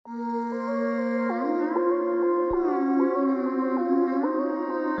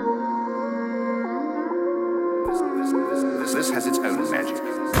This has its own magic.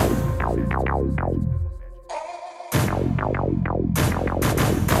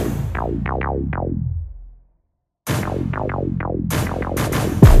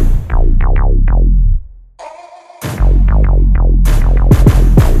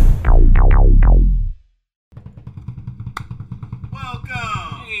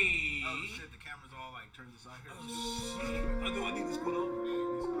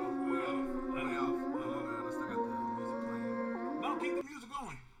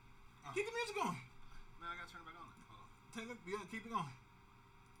 Keep it going.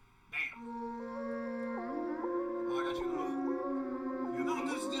 Damn. Oh, I got you to move. No,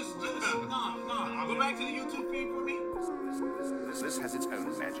 just, nah. Go back to the YouTube feed for me. This has its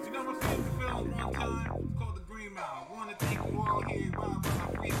own magic. You know my favorite film one time called The Green Mile. Wanna thank you all here, Rob,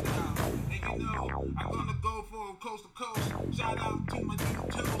 freestyle. And you know, I'm gonna go for coast to coast. Shout out to my dude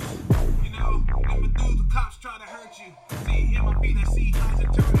Toast. You know, and my dudes, the cops try to hurt you. See, in my feet, I see eyes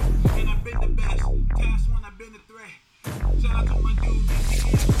and turtles. And I've been the best. Task one, I've been the threat. Shout out to my dude, though.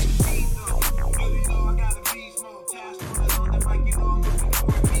 You know I gotta be small. Task one on the mic, you know I'm looking for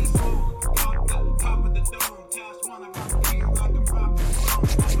a beast mode. Top of the dome. Task one, I rock here like I'm rocking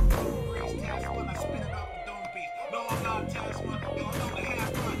the dome. Grace task one, I spin it off the dome piece. No, I'm not task one. Don't know the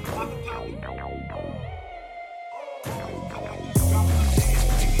half run. I'm the top.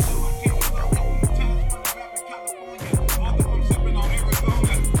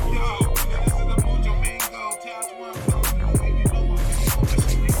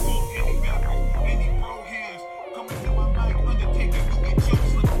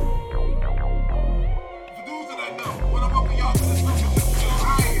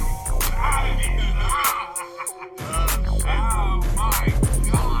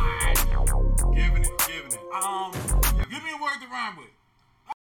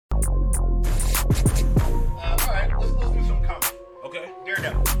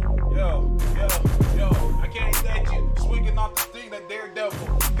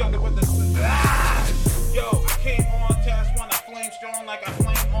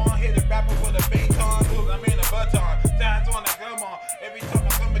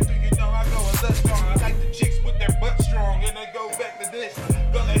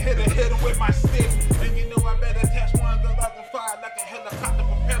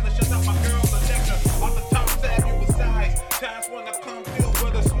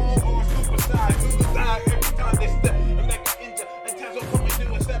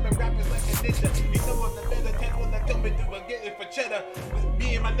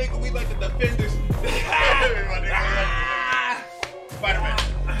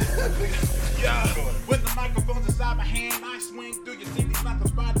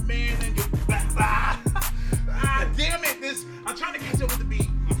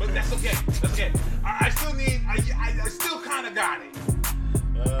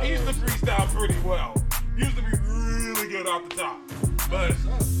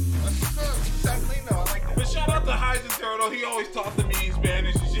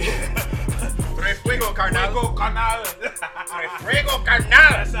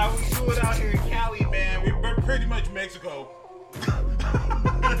 That's how we do it out here in Cali, man. We're pretty much Mexico.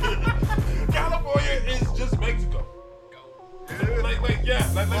 California is just Mexico.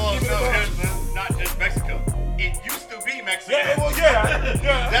 It's not just Mexico. It used to be Mexico.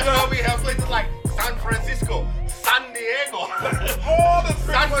 Yeah. That's why we have places like San Francisco, San Diego, all the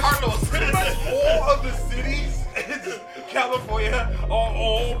San Carlos. Pretty much all of the cities in California are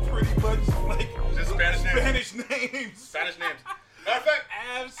all pretty much like just Spanish names. Spanish names. Matter of fact,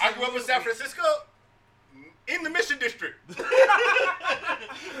 Absolutely. I grew up in San Francisco, in the Mission District.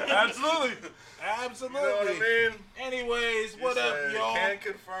 Absolutely. You know what I mean? Anyways, what up, y'all? Can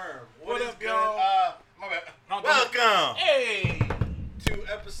confirm. What is up, good? y'all? My bad. No, Welcome Hey. to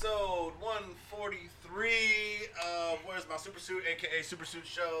episode 143 of Where's My Super Suit, aka Super Suit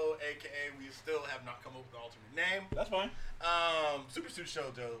Show, aka we still have not come up with an alternate name. That's fine. Super Suit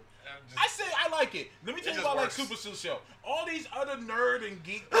Show, Joe. I say I like it. Let me tell you about works. like Super Suit Show. All these other nerd and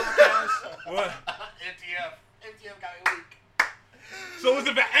geek podcasts. What? MTF got me weak. So it's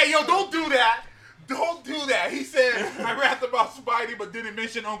about, hey, yo, don't do that. Don't do that. He said, I rapped about Spidey but didn't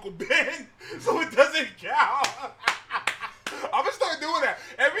mention Uncle Ben, so it doesn't count. I'm going to start doing that.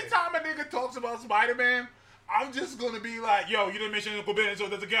 Every time a nigga talks about Spider-Man, I'm just going to be like, yo, you didn't mention Uncle Ben, so it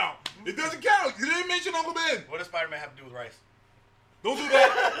doesn't count. It doesn't count. You didn't mention Uncle Ben. What does Spider-Man have to do with rice? Don't do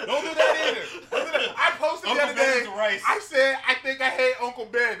that. Don't do that either. Don't do that. I posted the other day. Rice. I said, I think I hate Uncle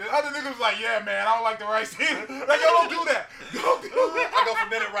Ben. The other nigga was like, yeah, man, I don't like the rice either. Like, yo, don't do that. Don't do that. I go for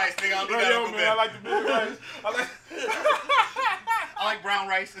minute rice, nigga. I don't do that, yo, Uncle man, Ben. I like the minute rice. I like brown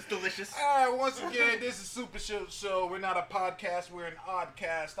rice. It's delicious. All right, once again, this is Super Show. We're not a podcast, we're an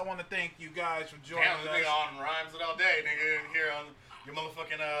oddcast. I want to thank you guys for joining Damn, this us. nigga on rhymes it all day, nigga. In here on your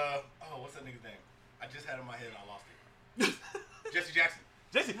motherfucking what's that nigga's name? I just had it in my head and I lost it. Jesse Jackson.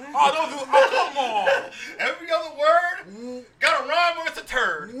 Jesse, come on. Every other word got a rhyme or it's a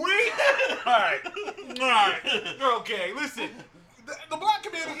turd. All right. Okay, listen. The black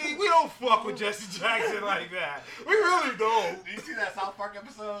community, we don't fuck with Jesse Jackson like that. We really don't. Did you see that South Park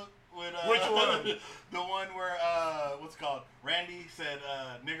episode with Which one? The one where what's it called? Randy said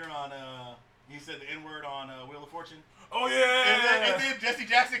nigger on he said the N-word on Wheel of Fortune. Oh yeah. And then Jesse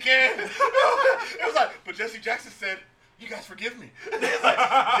Jackson came. It was like, but Jesse Jackson said, "You guys forgive me." It's like,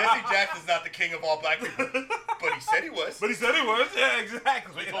 Jesse Jackson's not the king of all black people, but he said he was. Yeah,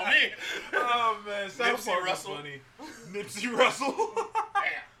 exactly. He told me. Oh man, South Nipsey Park was Russell. funny. Nipsey Russell.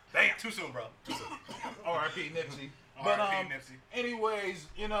 Damn. Too soon, bro. Too soon. R.I.P. Nipsey. But R.I.P. Nipsey. anyways,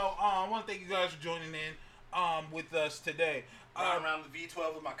 I want to thank you guys for joining in with us today. Riding around the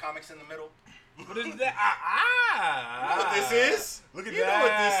V12 with my comics in the middle. What is that? You know what this is? Look at You that. know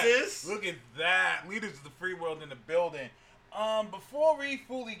what this is? Look at that. Leaders of the free world in the building. Before we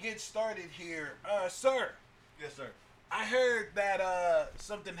fully get started here, sir, Yes, sir. I heard that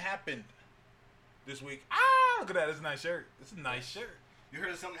something happened this week. Look at that. It's a nice shirt. It's a nice shirt. You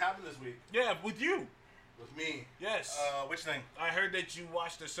heard of something happened this week Yeah, with you. with me? Yes. Which thing? I heard that you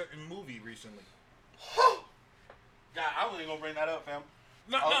watched a certain movie recently. God, I wasn't even gonna bring that up, fam.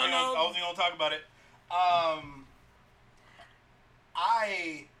 No. I wasn't gonna talk about it.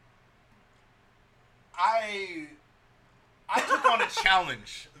 I took on a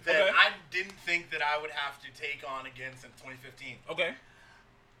challenge that Okay. I didn't think that I would have to take on again since 2015. Okay.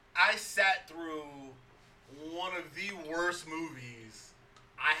 I sat through one of the worst movies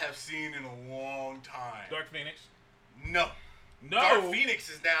I have seen in a long time. Dark Phoenix. No. No. Dark Phoenix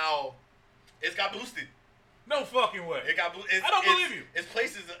is now, it's got boosted. No fucking way. It got boosted. I don't believe you. Its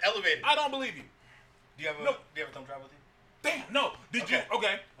place is elevated. I don't believe you. Do you have a Nope. Do you have a thumb drive with you? Damn. No. Did Okay. you?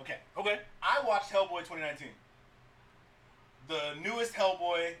 Okay. Okay. Okay. I watched Hellboy 2019. The newest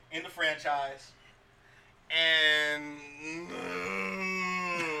Hellboy in the franchise. And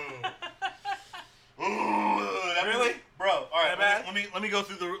that Really? movie- bro, all right, That bad? let me go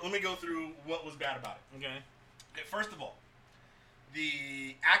through what was bad about it. Okay. Okay, first of all,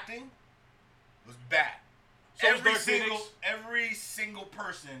 the acting was bad. So was Dark Phoenix? Every single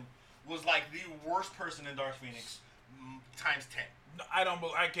person was like the worst person in Dark Phoenix times 10. No,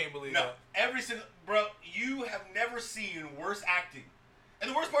 I can't believe No, that. every single bro, you have never seen worse acting.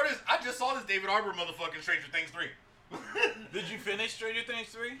 And the worst part is, I just saw this David Arbor motherfucking Stranger Things 3. Did you finish Stranger Things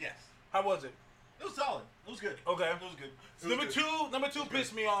 3? Yes, How was it? it was solid. It was good. Okay. It was good. It was good. Number two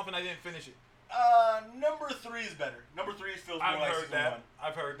pissed me off and I didn't finish it. Number 3 is better. Number 3 feels more I've like heard season that. 1.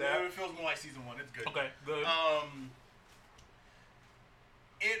 I've heard Yeah, that. it feels more like season 1. It's good. Okay, good.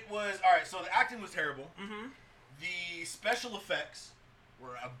 It was alright. So the acting was terrible. Mm-hmm. The special effects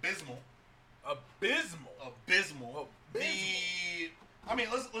were abysmal. Abysmal. Abysmal. I mean,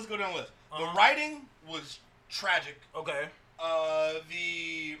 let's go down the list. The Uh-huh. writing was tragic. Okay.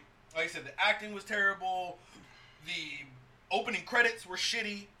 Like I said, the acting was terrible. The opening credits were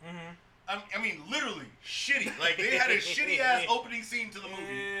shitty. Mm-hmm. I mean, literally shitty. Like they had a shitty ass opening scene to the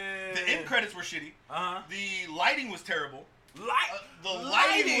movie. The end credits were shitty. Uh-huh. The lighting was terrible. The lighting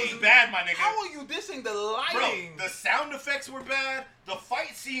lighting? was bad, my nigga. How are you dissing the Bro, lighting? the sound effects were bad. The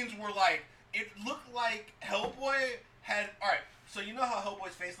fight scenes were like, it looked like Hellboy had. All right, so you know how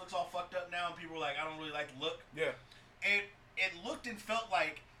Hellboy's face looks all fucked up now, and people were like, I don't really like the look. Yeah. It looked and felt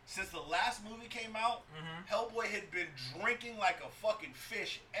like since the last movie came out, Mm-hmm. Hellboy had been drinking like a fucking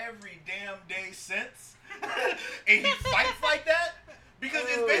fish every damn day since, and he fights like that because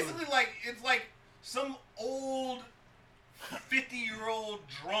it's basically like some old 50-year-old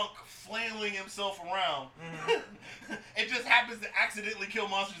drunk flailing himself around. It just happens to accidentally kill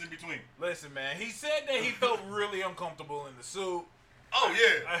monsters in between. Listen, man. He said that he felt really uncomfortable in the suit. Oh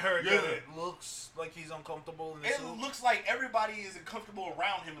yeah, I heard yeah. that it looks like he's uncomfortable in the It suit. looks like everybody is uncomfortable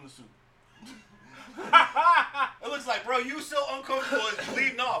around him in the suit. It looks like, bro, you so uncomfortable it's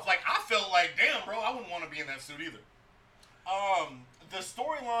bleeding off. Like, I felt like, damn, bro, I wouldn't want to be in that suit either. The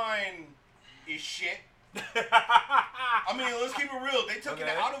storyline is shit. I mean, let's keep it real. They took it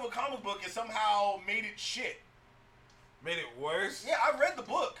Okay. out of a comic book and somehow made it shit. Made it worse? Yeah, I read the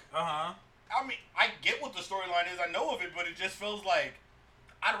book. Uh-huh. I mean, I get what the storyline is. I know of it, but it just feels like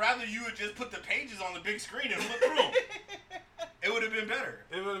I'd rather you would just put the pages on the big screen and flip through them. It would have been better.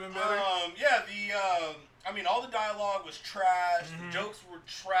 It would have been better. Yeah, I mean, all the dialogue was trash. The jokes were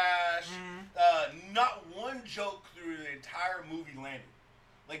trash. Not one joke through the entire movie landed.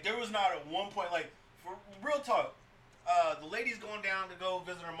 Like, there was not at one point, like, for real talk, the lady's going down to go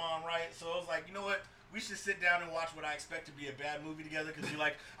visit her mom, right? So I was like, you know what? We should sit down and watch what I expect to be a bad movie together. Because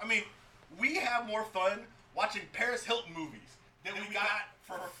we have more fun watching Paris Hilton movies than we got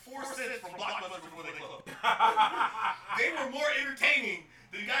for 4 cents from Blockbuster before they closed. They were more entertaining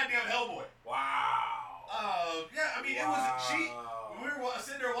than goddamn Hellboy. Wow. Yeah, I mean, it was, we were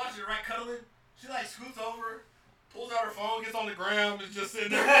sitting there watching it, right, cuddling. She, like, scoots over, pulls out her phone, gets on the ground, and just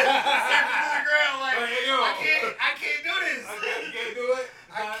sitting there, staring to the ground, like, I can't do this. You can't do it?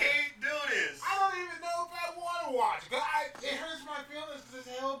 I can't do this. I don't even know if I want to watch. It hurts my feelings because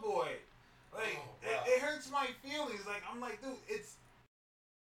it's Hellboy. Like, it hurts my feelings. Like, I'm like, dude, it's...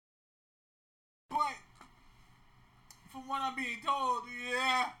 But, from what I'm being told,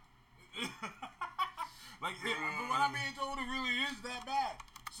 yeah. Like, from what I'm being told, it really is that bad.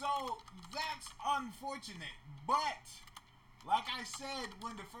 So, that's unfortunate. But, like I said,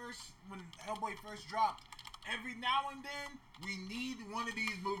 when Hellboy first dropped, every now and then, we need one of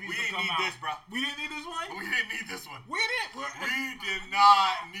these movies to come out. We didn't need this, bro. We didn't need this one? We didn't need this one. We didn't. We did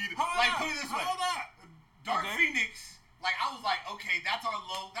not need it. Like, put it this way. Hold up. Dark Phoenix, like, I was like, okay, that's our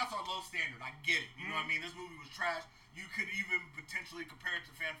low standard. I get it. You know what I mean? This movie was trash. You could even potentially compare it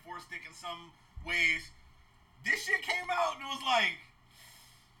to Fan Four Stick in some ways. This shit came out and it was like,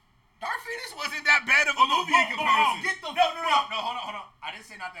 Dark Phoenix wasn't that bad of a movie in comparison. No, hold on. I didn't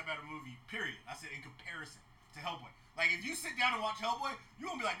say not that bad of a movie, period. I said in comparison to Hellboy. Like, if you sit down and watch Hellboy,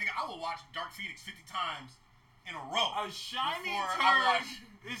 you're going to be like, nigga, I will watch Dark Phoenix 50 times in a row. A shiny turd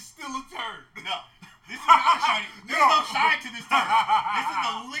is still a turd. No. This is not a shiny. There's no shine to this turd. This is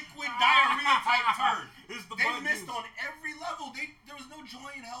a liquid diarrhea type turd. They missed on every level. There was no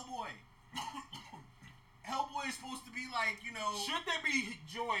joy in Hellboy. Hellboy is supposed to be like, you know... Should there be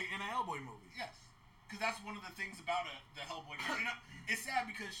joy in a Hellboy movie? Yes. Because that's one of the things about the Hellboy movie. You know, it's sad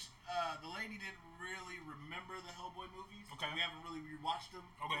because the lady didn't really remember the Hellboy movies. Okay. We haven't really rewatched them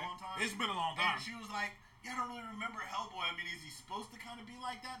for a long time. It's been a long time. And she was like, yeah, I don't really remember Hellboy. I mean, is he supposed to kind of be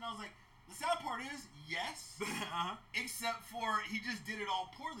like that? And I was like, the sad part is, yes. Except for he just did it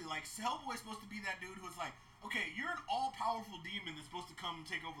all poorly. Like, Hellboy's supposed to be that dude who's like, okay, you're an all-powerful demon that's supposed to come and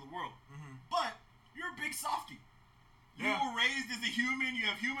take over the world. But you're a big softie. You were raised as a human. You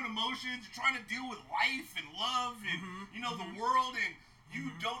have human emotions. You're trying to deal with life and love and, the world, and you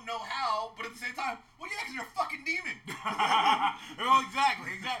don't know how. But at the same time, well, yeah, because you're a fucking demon. Well,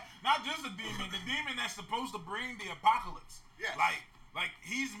 exactly. Not just a demon. The demon that's supposed to bring the apocalypse. Yes. Like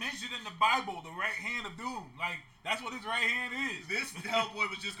he's mentioned in the Bible, the right hand of doom. Like, that's what his right hand is. This Hellboy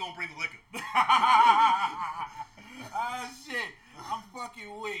was just going to bring the liquor. Shit. I'm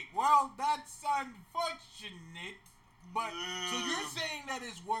fucking weak. Well, that's unfortunate. But, so you're saying that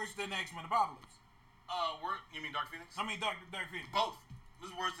it's worse than X-Men Apocalypse? You mean Dark Phoenix? I mean Dark Phoenix. Both.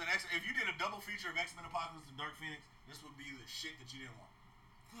 This is worse than X-Men. If you did a double feature of X-Men Apocalypse and Dark Phoenix, this would be the shit that you didn't want.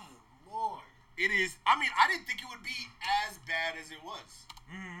 Good Lord. It is. I mean, I didn't think it would be as bad as it was.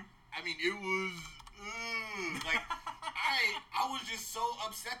 I mean, it was. Like, I was just so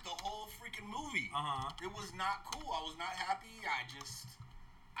upset the whole freaking movie. It was not cool. I was not happy. I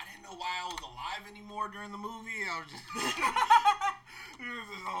didn't know why I was alive anymore during the movie. I was just.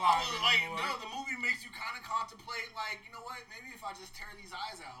 No, the movie makes you kind of contemplate, like, you know what? Maybe if I just tear these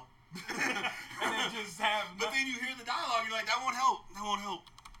eyes out. And then just have. But then you hear the dialogue, you're like, that won't help. That won't help.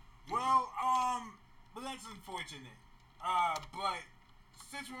 Well, but that's unfortunate. But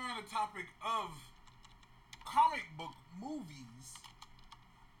since we're on the topic of comic book movies,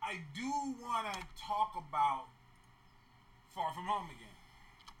 I do want to talk about Far From Home again.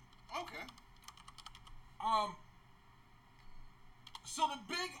 Okay. So the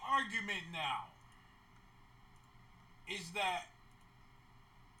big argument now is that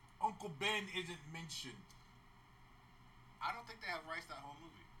Uncle Ben isn't mentioned. I don't think they have rights to that whole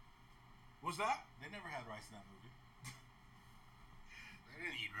movie. What's that? They never had rights to that movie. They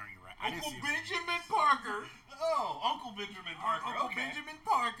didn't eat any rights. Uncle Benjamin Parker. Oh, Uncle Benjamin Parker. Uncle Benjamin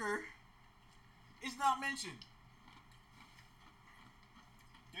Parker is not mentioned.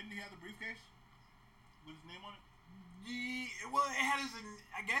 Didn't he have the briefcase with his name on it? Yeah, well, it had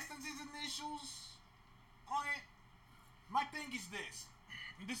I guess that's his initials on it. My thing is this.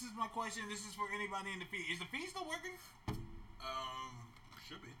 And this is my question. This is for anybody in the feed. Is the feed still working?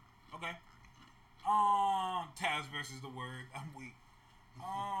 Should be. Okay. Taz versus the Word. I'm weak.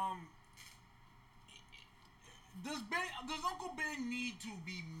 Does Uncle Ben need to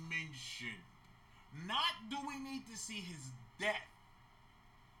be mentioned? Not do we need to see his death,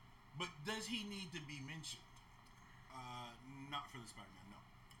 But does he need to be mentioned? Not for the Spider-Man, no.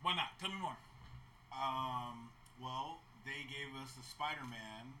 Why not? Tell me more. Well, they gave us the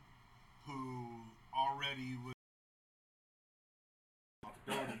Spider-Man who already was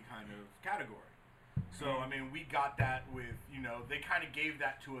responsibility kind of category. So, I mean, we got that with, they kind of gave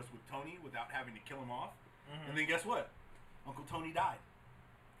that to us with Tony without having to kill him off. And then guess what? Uncle Tony died.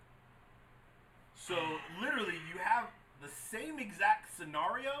 So, literally, you have the same exact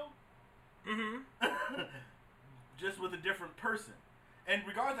scenario, just with a different person. And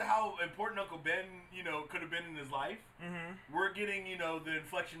regardless of how important Uncle Ben, could have been in his life, we're getting, the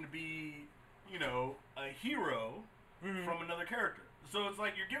inflection to be, a hero from another character. So it's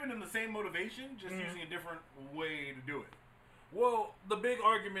like you're giving him the same motivation, just using a different way to do it. Well, the big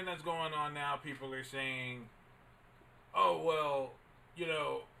argument that's going on now, people are saying, oh, well,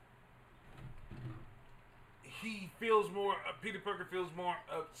 Peter Parker feels more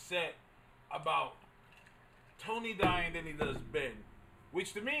upset about Tony dying than he does Ben.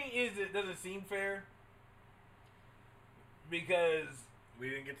 Which to me it doesn't seem fair. Because We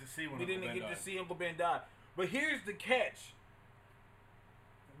didn't get to see when we Uncle didn't Ben get died. to see Uncle Ben die. But here's the catch.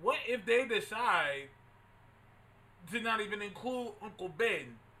 What if they decide to not even include Uncle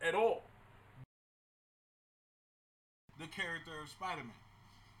Ben at all? The character of Spider-Man.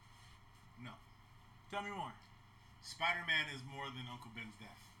 No. Tell me more. Spider-Man is more than Uncle Ben's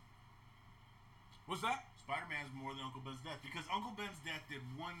death. What's that? Spider-Man is more than Uncle Ben's death because Uncle Ben's death did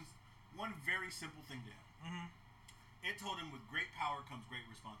one very simple thing to him. It told him with great power comes great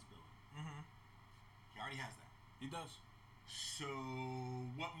responsibility. He already has that. He does. So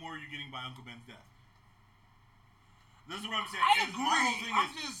what more are you getting by Uncle Ben's death? This is what I'm saying. I is agree. My whole thing I'm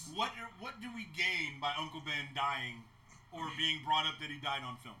is just- what do we gain by Uncle Ben dying or being brought up that he died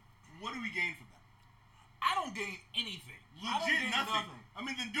on film? What do we gain from that? I don't gain anything. I don't Legit gain nothing. I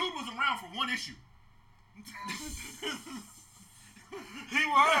mean, the dude was around for one issue. He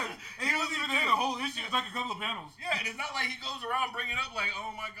was. And he wasn't even there the whole issue. It's like a couple of panels. Yeah, and it's not like he goes around bringing up like,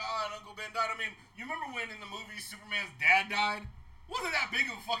 oh my God, Uncle Ben died. I mean, you remember when in the movie Superman's dad died? Wasn't that big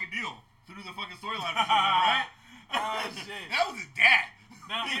of a fucking deal through the fucking storyline for Superman, right? Oh, shit. That was his dad.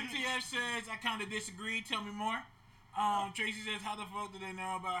 Now, MTF says, I kind of disagree. Tell me more. Tracy says, how the fuck do they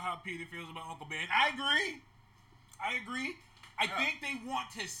know about how Peter feels about Uncle Ben? I agree. I think they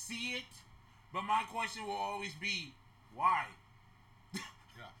want to see it, but my question will always be, why?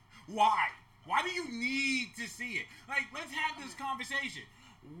 Yeah. Why? Why do you need to see it? Like, let's have this conversation.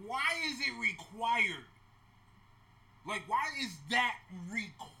 Why is it required? Like, why is that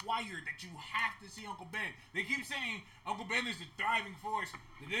required that you have to see Uncle Ben? They keep saying Uncle Ben is the driving force,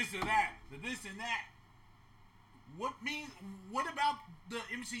 the this or that, the this and that. What about the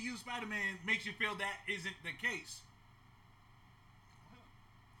MCU Spider-Man makes you feel that isn't the case?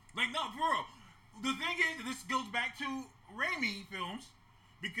 Like, no, for real. The thing is, this goes back to Raimi films,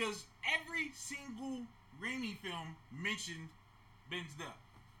 because every single Raimi film mentioned Ben's death.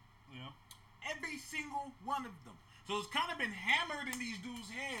 Yeah. Every single one of them. So it's kind of been hammered in these dudes'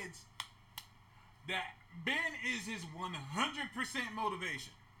 heads that Ben is his 100%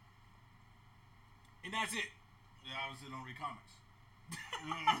 motivation. And that's it. Yeah, obviously don't read comics. That's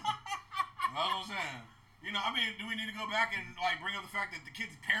what I'm saying. I mean, do we need to go back and bring up the fact that the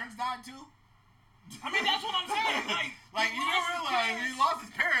kid's parents died too? I mean, that's what I'm saying. Like you don't realize he lost his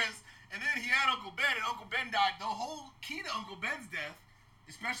parents, and then he had Uncle Ben, and Uncle Ben died. The whole key to Uncle Ben's death,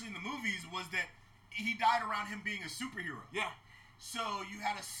 especially in the movies, was that he died around him being a superhero. Yeah. So you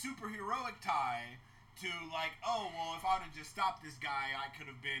had a superheroic tie to oh well, if I would have just stopped this guy, I could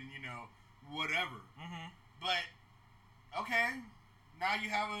have been whatever. But okay, now you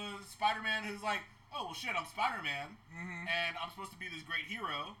have a Spider-Man who's like, oh well, shit, I'm Spider-Man, and I'm supposed to be this great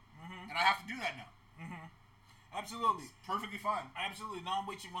hero, and I have to do that now. Absolutely. It's perfectly fine. Absolutely. No, I'm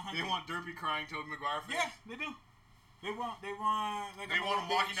with you 100. They want Derpy crying Tobey Maguire face. Yeah, they do. They want They want him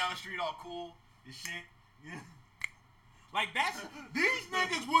walking down the street all cool and shit. Yeah. Like that's these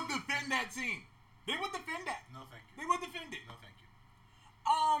niggas would defend that scene. They would defend that. No, thank you. They would defend it. No, thank you.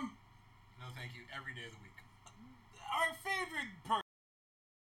 Um, No, thank you. Every day of the week. our favorite person.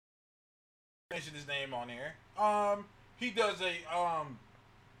 Mention his name on here. He does a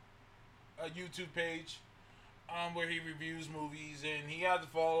YouTube page where he reviews movies, and he has a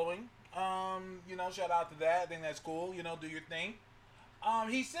following. Shout out to that. I think that's cool. Do your thing.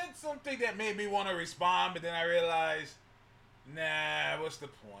 He said something that made me want to respond, but then I realized, nah, what's the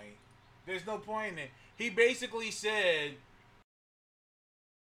point? There's no point in it. He basically said,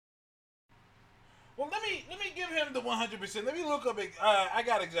 Well, let me give him the 100%. Let me look up. I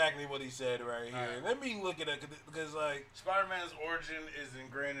got exactly what he said right here. Alright. Let me look at it because like Spider-Man's origin is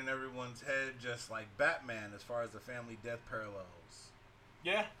ingrained in everyone's head, just like Batman, as far as the family death parallels.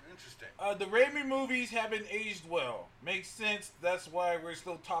 yeah. Interesting. The Raimi movies haven't aged well. Makes sense. That's why we're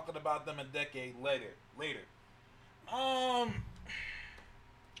still talking about them a decade later. Let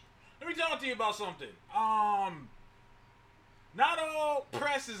me talk to you about something. Not all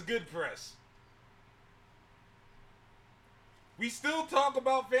press is good press. We still talk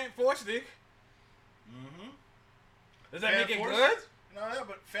about Fan Stick. Mm-hmm. Does that Fan make it Force- good? No,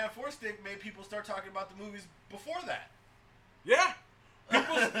 but Fan Stick made people start talking about the movies before that. Yeah.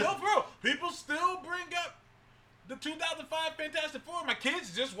 People still bring up the 2005 Fantastic Four. My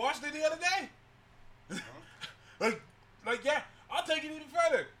kids just watched it the other day. like, yeah, I'll take it even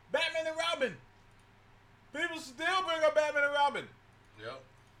further. Batman and Robin. People still bring up Batman and Robin. Yep.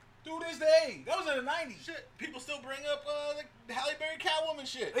 To this day. That was in the 90s. Shit, people still bring up the Halle Berry Catwoman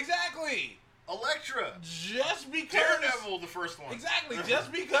shit. Exactly. Elektra. Just because. Daredevil, the first one. Exactly.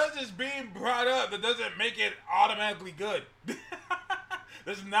 Just because it's being brought up, that doesn't make it automatically good.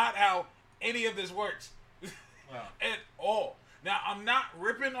 That's not how any of this works. Wow. At all. Now, I'm not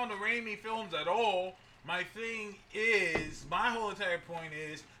ripping on the Raimi films at all. My thing is, my whole entire point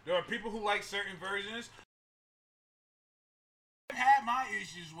is, there are people who like certain versions. I've had my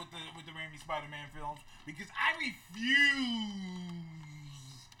issues with the Raimi Spider-Man films because I refuse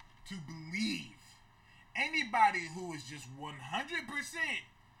to believe anybody who is just 100%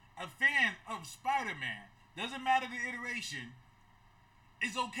 a fan of Spider-Man, doesn't matter the iteration,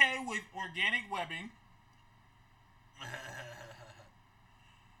 is okay with organic webbing,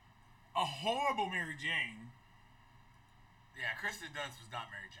 a horrible Mary Jane. Yeah, Kristen Dunst was not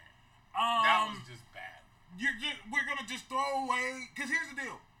Mary Jane. Um, That was just bad. we're gonna just throw away. Because here's the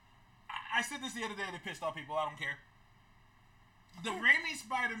deal. I said this the other day that pissed off people. I don't care. The Raimi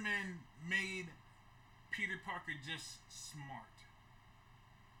Spider-Man made Peter Parker just smart.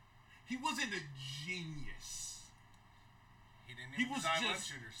 He wasn't a genius. He didn't He even was design web just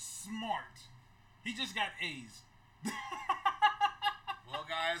shooters. smart. He just got A's. Well,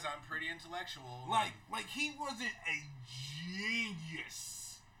 guys, I'm pretty intellectual. Like he wasn't a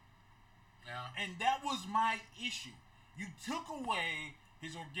genius. yeah. And that was my issue. You took away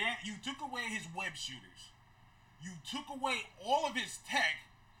his you took away his web shooters. You took away all of his tech,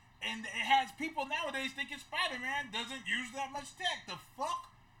 and it has people nowadays thinking Spider-Man doesn't use that much tech. The fuck?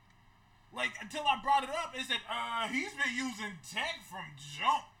 Like, until I brought it up, it said, he's been using tech from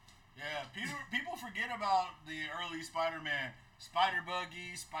jump. Yeah, people forget about the early Spider-Man. Spider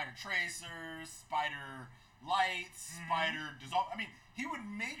Buggy, Spider Tracer, Spider Lights, Spider Dissolve. I mean, he would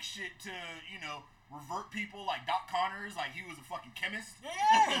make shit to, revert people like Doc Connors, like he was a fucking chemist.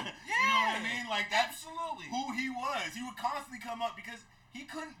 Yeah, You know what I mean? Like, that's Absolutely. who he was. He would constantly come up because he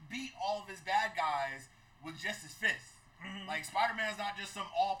couldn't beat all of his bad guys with just his fists. Like, Spider-Man's not just some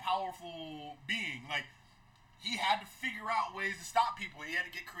all-powerful being. Like, he had to figure out ways to stop people. He had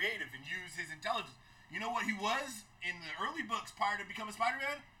to get creative and use his intelligence. You know what he was in the early books prior to becoming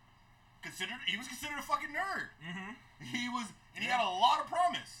Spider-Man? He was considered a fucking nerd. He was, and he had a lot of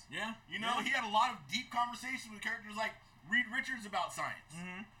promise. Yeah. He had a lot of deep conversations with characters like Reed Richards about science.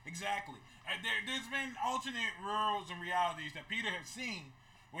 Exactly. There's been alternate worlds and realities that Peter has seen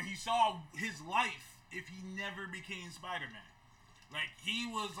where he saw his life if he never became Spider-Man. Like, he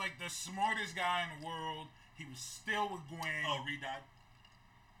was like the smartest guy in the world. He was still with Gwen. Oh, Reed died.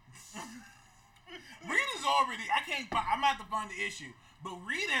 Reed is already, I'm not to find the issue, but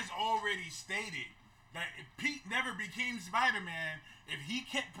Reed has already stated that if Pete never became Spider-Man, if he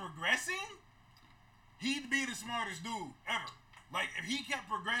kept progressing, he'd be the smartest dude ever. Like, if he kept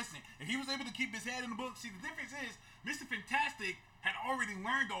progressing, if he was able to keep his head in the book, see, the difference is, Mr. Fantastic had already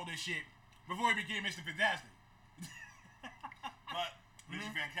learned all this shit before he became Mr. Fantastic. But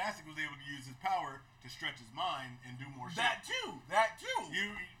Mr. Fantastic was able to use his power to stretch his mind and do more shit. That too.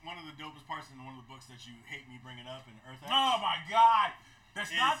 One of the dopest parts in one of the books that you hate me bringing up in Earth X. Oh my God.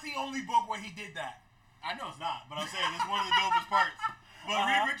 That's not the only book where he did that. I know it's not, but I'm saying it's one of the dopest parts. But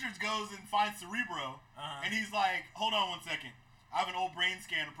Reed Richards goes and finds Cerebro, and he's like, hold on 1 second. I have an old brain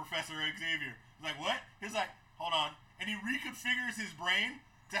scan of Professor Xavier. He's like, what? He's like, hold on. And he reconfigures his brain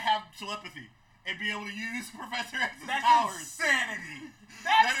to have telepathy and be able to use Professor X's That's powers. insanity.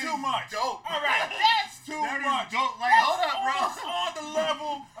 That That's is too much. dope. All right, that's too That is much. dope. Like, That's hold up, bro. almost on the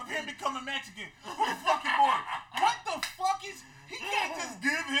level of him becoming Mexican. Good fucking boy. What the fuck is? He can't just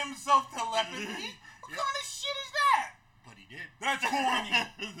give himself telepathy. What kind of shit is that? But he did. That's corny.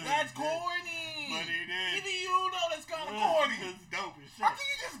 That's corny. But he did. Even you know that's kind of corny. It's dope as shit. How can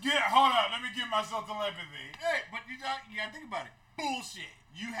you just get? Hold up. Let me give myself telepathy. Hey, but you gotta think about it. Bullshit.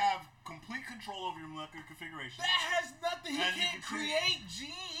 You have complete control over your molecular configuration. That has nothing. He And you can't can create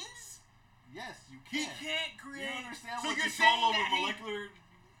genes. Yes, you He can. can't You create. don't understand So what you're control saying over that molecular.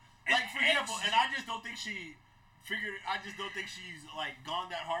 And Like, for example, X- and I just don't think she figured. I just don't think she's like gone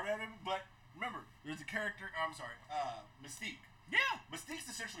that hard at him. But remember, there's a character. I'm sorry, Mystique. Yeah.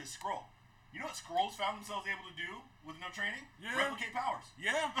 Mystique's essentially a Skrull. You know what Skrulls found themselves able to do with no training? Yeah. Replicate powers.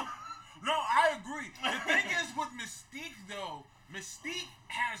 Yeah. No, I agree. The thing is with Mystique, though, Mystique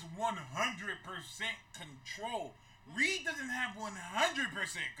has 100% control. Reed doesn't have 100%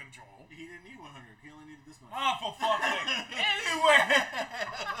 control. He didn't need 100. He only needed this much. Oh, for fuck's sake. Anyway.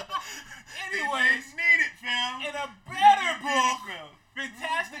 He Anyways, didn't need it, fam. in a better He didn't need it, book, fam.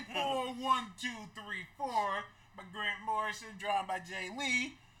 Fantastic Four 1, 2, 3, 4 by Grant Morrison, drawn by Jay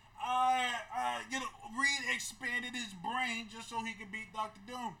Lee. Reed expanded his brain just so he could beat Dr.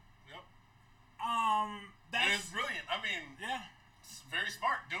 Doom. Yep. That's It's brilliant. I mean, yeah. it's very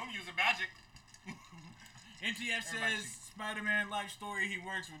smart. Doom using magic. NTF Everybody says see. Spider-Man life story. He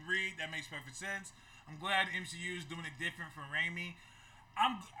works with Reed. That makes perfect sense. I'm glad MCU is doing it different from Raimi.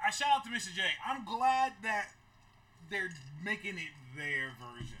 I shout out to Mr. J. I'm glad that they're making it their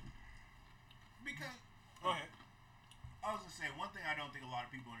version. Because Go ahead. I was gonna say one thing I don't think a lot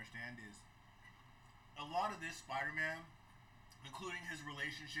of people understand is a lot of this Spider-Man, including his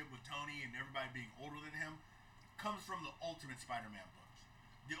relationship with Tony and everybody being older than him, comes from the Ultimate Spider-Man books.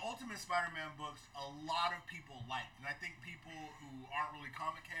 The Ultimate Spider-Man books, a lot of people like, and I think people who aren't really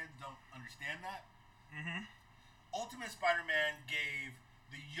comic heads don't understand that. Mm-hmm. Ultimate Spider-Man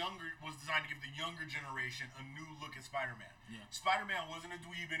was designed to give the younger generation a new look at Spider-Man. Yeah. Spider-Man wasn't a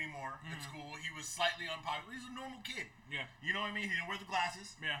dweeb anymore at school. He was slightly unpopular. He's a normal kid. Yeah. You know what I mean? He didn't wear the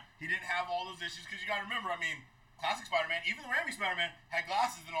glasses. Yeah. He didn't have all those issues because you got to remember, I mean, classic Spider-Man, even the Raimi Spider-Man had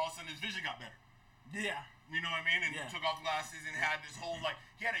glasses and all of a sudden his vision got better. Yeah. You know what I mean? And Yeah. took off the glasses and had this whole, like,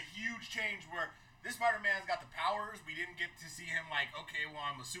 he had a huge change where this Spider-Man's got the powers. We didn't get to see him like, okay, well,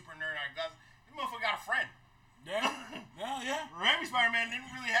 I'm a super nerd. I got glasses. This motherfucker got a friend. Yeah. Yeah. Raimi Spider-Man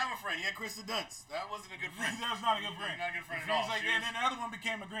didn't really have a friend. He had Kristen Dunst. That wasn't a good friend. That's not a good friend. Not a good friend at Friends all. like She that, was- and then the other one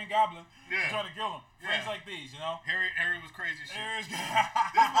became a Green Goblin. Yeah. Trying to kill him. Friends Yeah. like these, you know. Harry was crazy as shit. There's This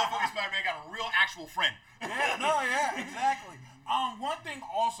motherfucking Spider-Man got a real actual friend. yeah, no, yeah, exactly. One thing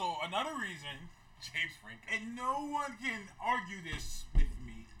also, another reason, James Franco. and no one can argue this with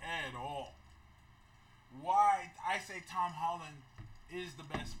me at all, why I say Tom Holland is the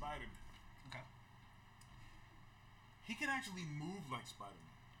best Spider-Man. Okay. He can actually move like Spider-Man.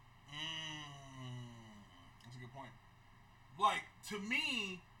 That's a good point. Like, to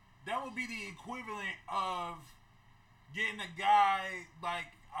me, that would be the equivalent of getting a guy like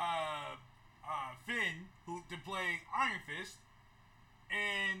Finn to play Iron Fist,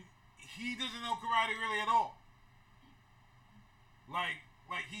 and he doesn't know karate really at all. Like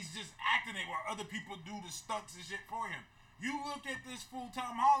he's just acting it while other people do the stunts and shit for him. You look at this fool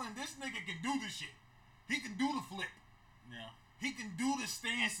Tom Holland, this nigga can do the shit. He can do the flip. Yeah. He can do the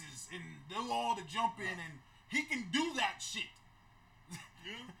stances and do all the jumping, and he can do that shit.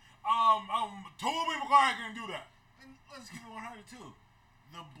 Tobey Maguire can do that. And let's keep it 100 too.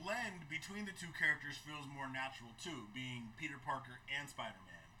 The blend between the two characters feels more natural too, being Peter Parker and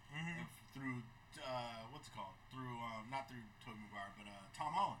Spider-Man. Mhm. Through what's it called? Through not through Tobey Maguire, but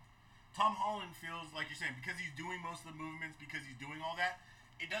Tom Holland. Tom Holland feels like you're saying because he's doing most of the movements, because he's doing all that.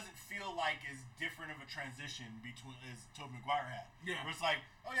 It doesn't feel like as different of a transition between as Tobey Maguire had. Yeah. Where it's like,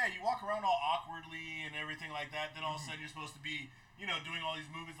 oh yeah, you walk around all awkwardly and everything like that. Then all of a sudden you're supposed to be, doing all these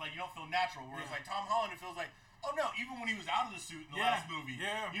movements like you don't feel natural. Whereas Yeah. like Tom Holland, it feels like, oh no, even when he was out of the suit in the Yeah. last movie,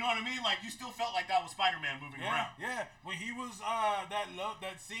 Yeah. you know what I mean? Like you still felt like that was Spider-Man moving Yeah, around. yeah. When he was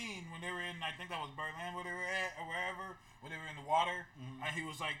that scene when they were in, I think that was Berlin where they were at or wherever, where they were in the water, and he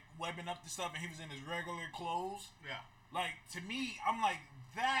was like webbing up the stuff, and he was in his regular clothes. Yeah. Like to me, I'm like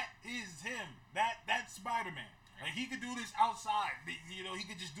that is him. That's Spider-Man. Like he could do this outside. He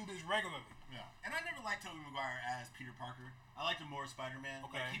could just do this regularly. Yeah. And I never liked Tobey Maguire as Peter Parker. I liked him more as Spider-Man.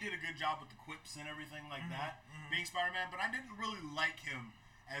 Okay. Like, he did a good job with the quips and everything like that, being Spider-Man, but I didn't really like him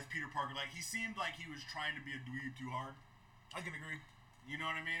as Peter Parker. Like, he seemed like he was trying to be a dweeb too hard. I can agree. You know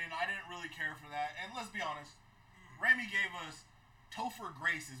what I mean? And I didn't really care for that. And let's be honest, Raimi gave us Topher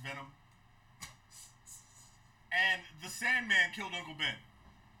Grace as Venom. And the Sandman killed Uncle Ben.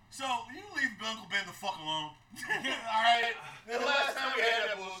 So, you leave Uncle Ben the fuck alone. Alright? The last time we had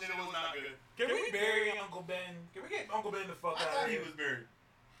that bullshit, it was not good. Can we bury Uncle Ben? Can we get Uncle Ben the fuck I out thought of he here? was buried.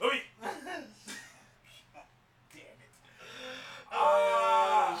 Let me. Damn it.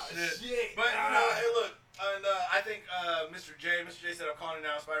 Shit. Shit. But, hey, look, and I think Mr. J said, I'm calling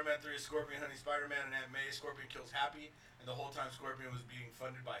now. Spider-Man 3 is Scorpion hunting Spider-Man and Aunt May. Scorpion kills Happy, and the whole time Scorpion was being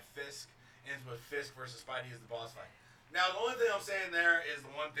funded by Fisk. Ends with Fisk versus Spidey as the boss fight. Now, the only thing I'm saying there is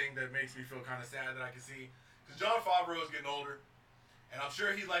the one thing that makes me feel kind of sad that I can see. Because Jon Favreau is getting older, and I'm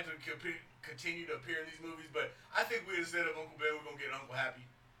sure he'd like to continue to appear in these movies, but I think we instead of Uncle Ben, we're going to get Uncle Happy.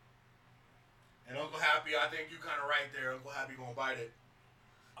 And Uncle Happy, I think you kind of right there. Uncle Happy going to bite it.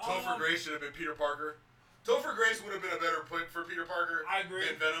 Topher Grace should have been Peter Parker. Topher Grace would have been a better pick for Peter Parker I agree.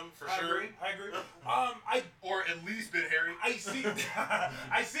 than Venom, for sure. I agree. Or at least been Harry. I see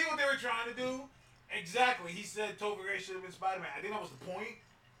what they were trying to do. Exactly. He said Topher Grace should have been Spider-Man. I think that was the point.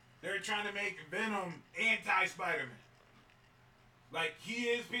 They were trying to make Venom anti-Spider-Man. Like, he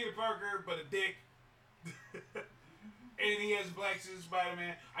is Peter Parker, but a dick. And he has black suit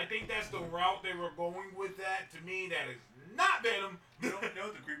Spider-Man. I think that's the route they were going with that. To me, that is not Venom. You know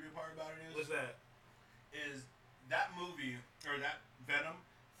what the creepy part about it is? What's that? Is that movie, or that Venom,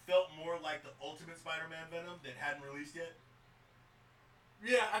 felt more like the Ultimate Spider-Man Venom that hadn't released yet.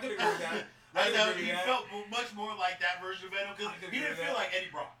 Yeah, I could agree with that. I know, he felt much more like that version of Venom, because he didn't feel like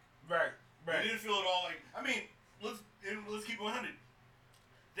Eddie Brock. Right. He didn't feel at all like, I mean, let's keep it 100.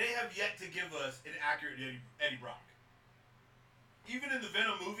 They have yet to give us an accurate Eddie Brock. Even in the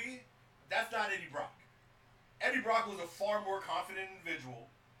Venom movie, that's not Eddie Brock. Eddie Brock was a far more confident individual.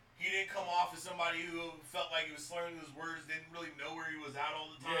 He didn't come off as somebody who felt like he was slurring his words, didn't really know where he was at all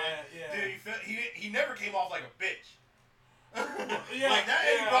the time. He never came off like a bitch. Like that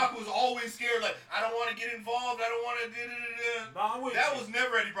Eddie Brock was always scared, like, I don't want to get involved, I don't want to That was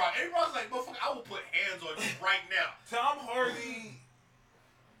never Eddie Brock. Eddie Brock's like, motherfucker, I will put hands on you right now. Tom Hardy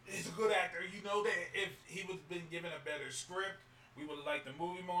is a good actor. You know that if he was been given a better script, we would have liked the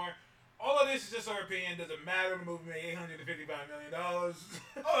movie more. All of this is just our opinion. Doesn't matter. The movie made $855 million. Oh,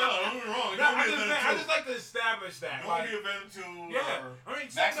 no, you're wrong. I just like to establish that. Don't be a Venom 2 Yeah. or I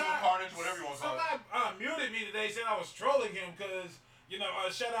mean, Maximum Carnage, whatever you want to call it. Somebody muted me today, said I was trolling him because,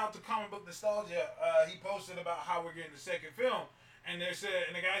 shout out to Comic Book Nostalgia. He posted about how we're getting the second film. And the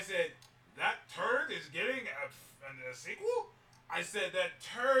guy said, that turd is getting a sequel? I said, that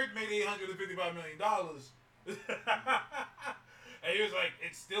turd made $855 million. And he was like,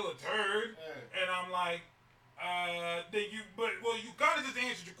 it's still a turd. And I'm like, you kind of just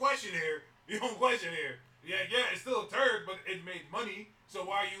answered your question here. Your own question here. Yeah, it's still a turd, but it made money. So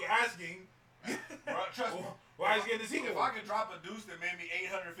why are you asking? Bro, trust me. Why is he getting the sequel? If I could drop a deuce that made me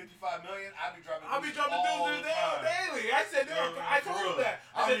 $855 million, I'd be dropping deuces daily. I said, I told him that.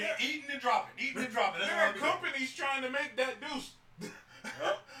 I'll be eating and dropping. There are companies trying to make that deuce.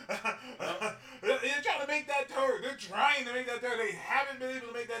 They're trying to make that turd. They're trying to make that turd. They haven't been able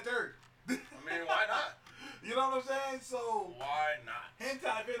to make that turd. I mean, why not? You know what I'm saying? So why not?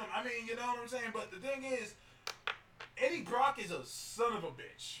 Hentai Venom. I mean, you know what I'm saying? But the thing is, Eddie Brock is a son of a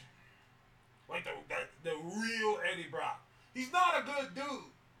bitch. Like the real Eddie Brock. He's not a good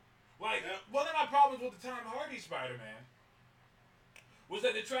dude. Like, one of my problems with the Tom Hardy Spider-Man was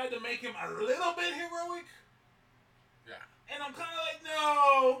that they tried to make him a little bit heroic. Yeah. And I'm kind of like,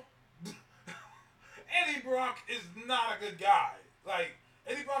 no. Eddie Brock is not a good guy. Like,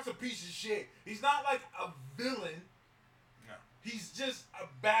 Eddie Brock's a piece of shit. He's not like a villain. No. He's just a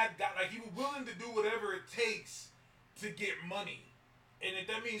bad guy. Like, he was willing to do whatever it takes to get money. And if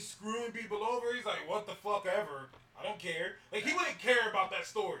that means screwing people over, he's like, what the fuck ever. I don't care. Like, he wouldn't care about that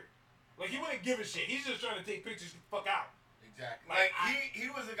story. Like, he wouldn't give a shit. He's just trying to take pictures and fuck out. Exactly. Like, he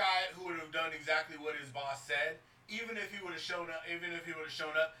was a guy who would have done exactly what his boss said. Even if he would have shown up,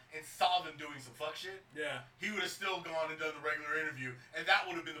 and saw them doing some fuck shit, yeah, he would have still gone and done the regular interview, and that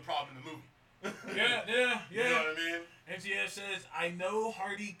would have been the problem in the movie. Yeah. You know what I mean? MTF says, I know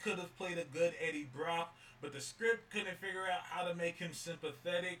Hardy could have played a good Eddie Brock, but the script couldn't figure out how to make him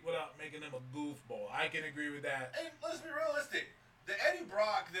sympathetic without making him a goofball. I can agree with that. And let's be realistic. The Eddie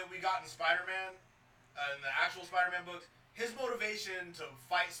Brock that we got in Spider-Man, in the actual Spider-Man books, his motivation to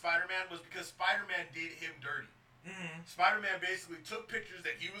fight Spider-Man was because Spider-Man did him dirty. Mm-hmm. Spider-Man basically took pictures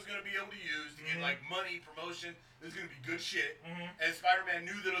that he was going to be able to use to get like money, promotion. It was going to be good shit. Mm-hmm. And Spider-Man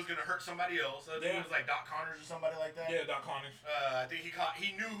knew that it was going to hurt somebody else. I think it was like Doc Connors or somebody like that. Yeah, Doc Connors. I think he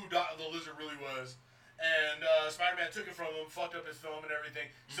knew who the Lizard really was. And Spider-Man took it from him, fucked up his film and everything.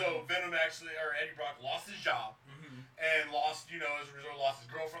 Mm-hmm. So Venom Eddie Brock lost his job. And lost, as a result, lost his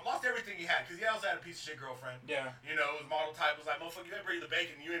girlfriend. Lost everything he had. Because he also had a piece of shit girlfriend. Yeah. His model type was like, motherfucker, you ain't bringing the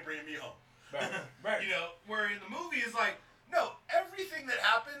bacon, you ain't bringing me home. Right. Where in the movie is like, no, everything that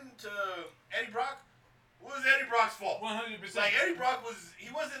happened to Eddie Brock was Eddie Brock's fault. 100%. Like, Eddie Brock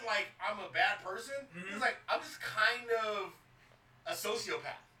wasn't like, I'm a bad person. He was like, I'm just kind of a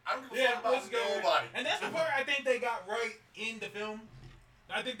sociopath. I don't give a Yeah, fuck about what's good? nobody. And that's the part I think they got right in the film.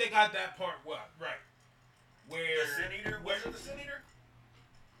 I think they got that part right. Where The Sin Eater? Was it the Sin Eater?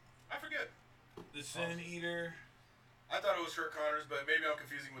 I forget. the Sin Eater. I thought it was Kurt Connors, but maybe I'm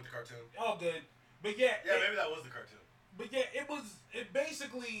confusing with the cartoon. All good, but yeah, Yeah, maybe that was the cartoon. But yeah, it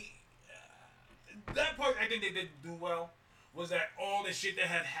basically that part I think they didn't do well was that all the shit that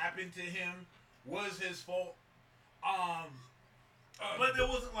had happened to him was his fault. But it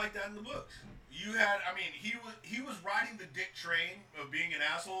wasn't like that in the books. You had, I mean, he was riding the dick train of being an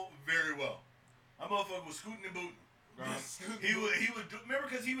asshole very well. That motherfucker was scooting and booting. He was remember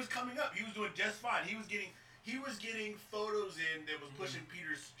because he was coming up. He was doing just fine. He was getting photos in that was pushing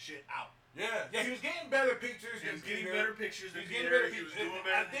Peter's shit out. Yeah, he was getting better pictures. He was than getting Peter. better pictures than He was getting Peter. better He was pictures. doing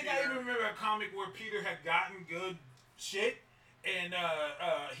better I than think Peter. I even remember a comic where Peter had gotten good shit, and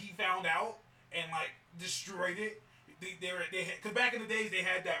he found out and like destroyed it. They had, cause back in the days they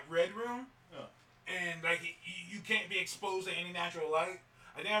had that red room, and like you can't be exposed to any natural light.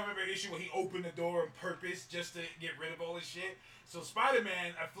 I think I remember an issue where he opened the door on purpose just to get rid of all this shit. So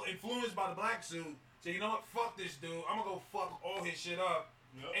Spider-Man, influenced by the black suit, said, you know what, fuck this dude, I'm gonna go fuck all his shit up.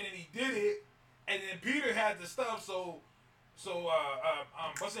 Yep. And then he did it, and then Peter had the stuff, so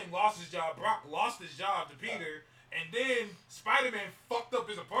what's his name lost his job, Brock lost his job to Peter, and then Spider-Man fucked up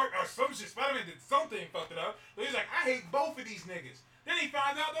his apartment, or some shit, Spider-Man did something, fucked it up, so he's like, I hate both of these niggas. Then he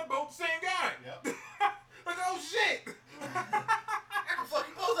finds out they're both the same guy. Yep. Like, oh shit! I can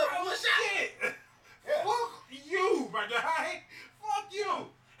fucking both of them. Oh What's shit! Yeah. Fuck you, my guy! Fuck you!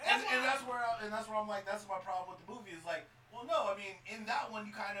 And that's where I'm like, that's my problem with the movie is like, well, no, I mean, in that one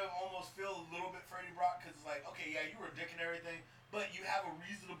you kind of almost feel a little bit for Eddie Brock because it's like, okay, yeah, you were a dick and everything, but you have a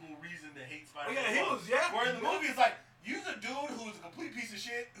reasonable reason to hate Spider-Man. Oh, yeah, he was, yeah. Where in the movie it's like, you're a dude who was a complete piece of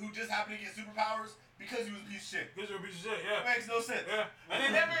shit who just happened to get superpowers because he was a piece of shit. This is a piece of shit, yeah. It makes no sense. Yeah. And they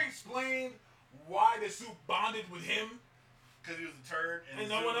never explained why the suit bonded with him. Because he was a turd. And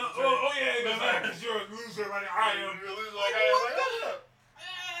no one else. Oh yeah, he was like, because you're a loser like I am. You're a loser like I am. Like, hold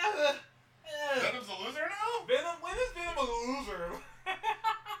up. Venom's a loser now? When is Venom a loser?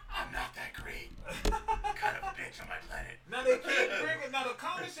 I'm not that great. Kind of a bitch on my planet. Now they keep bringing. Now the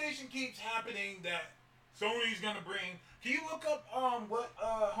conversation keeps happening that Sony's gonna bring. Can you look up what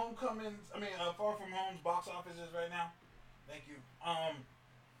Homecoming's? I mean, Far From Home's box office is right now? Thank you.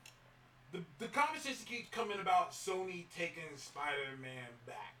 The conversation keeps coming about Sony taking Spider-Man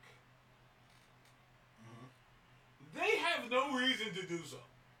back. Mm-hmm. They have no reason to do so.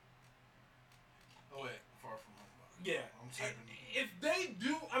 Oh wait, Far From Home. Yeah. I'm typing. If they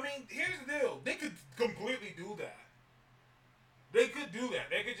do, I mean, here's the deal. They could completely do that. They could do that.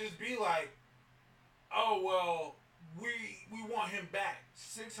 They could just be like, oh, well, we want him back.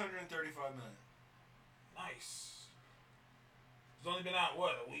 $635 million. Nice. It's only been out,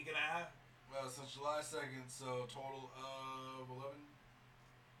 what, a week and a half? Well, since July 2nd, so total of 11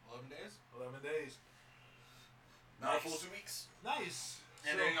 days? 11 days. Not Nice. a full 2 weeks. Nice.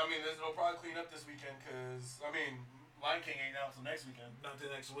 And So- then, I mean, it'll probably clean up this weekend because, I mean, Lion King ain't out until next weekend. Not till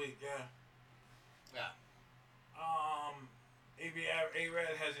next week, yeah. Yeah.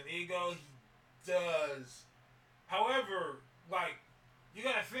 A-Rad has an ego. He does. However, like, you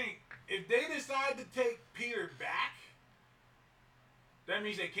gotta think, if they decide to take Peter back, that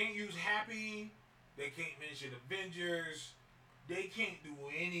means they can't use Happy, they can't mention Avengers, they can't do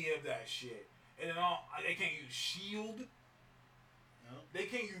any of that shit. And then they can't use S.H.I.E.L.D., they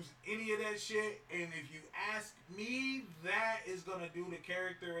can't use any of that shit, and if you ask me, that is gonna do the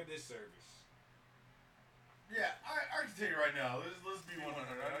character a disservice. Yeah, I can tell you right now, let's be 100.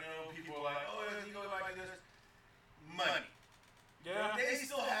 I know people are like, oh, you know, like this. Money. Yeah. They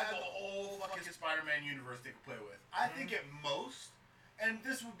still have the whole fucking Spider-Man universe they could play with. I think at most, and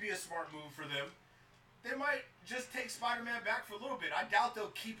this would be a smart move for them, they might just take Spider-Man back for a little bit. I doubt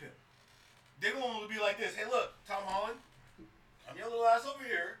they'll keep him. They're going to be like this, hey look, Tom Holland, I'm your little ass over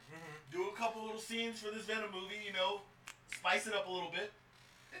here. Do a couple little scenes for this Venom movie, you know, spice it up a little bit,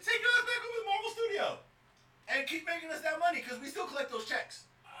 and take your ass back over to Marvel Studio. And keep making us that money, because we still collect those checks.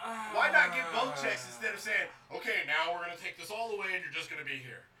 Why not get both checks instead of saying, okay, now we're going to take this all away and you're just going to be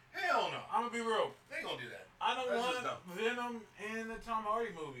here? Hell no. I'm gonna be real. They ain't going to do that. I don't That's want just dumb. Venom in the Tom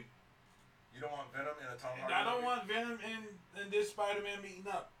Hardy movie. You don't want Venom in a Tom And Hardy I don't movie? want Venom in this Spider-Man meeting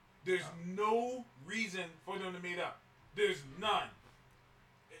up. There's no reason for them to meet up. There's none.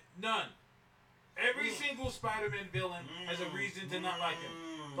 None. Every single Spider-Man villain has a reason to not like him.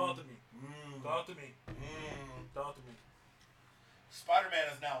 Talk to me. Talk to me. Talk to me. Spider-Man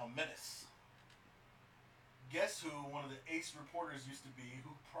is now a menace. Guess who one of the ace reporters used to be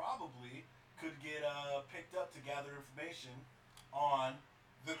who probably could get picked up to gather information on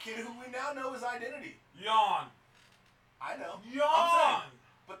The kid who we now know is Identity. Yawn. I know. I'm Yawn. saying,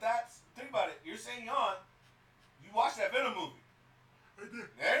 but think about it. You're saying yawn. You watched that Venom movie.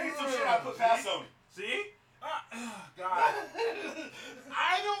 There ain't some shit I put past Sony. See? God.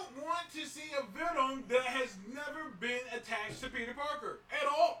 I don't want to see a Venom that has never been attached to Peter Parker at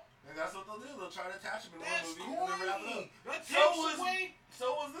all. And that's what they'll do. They'll try to attach him in That's one movie and then wrap it corny. up. That So takes was, away. so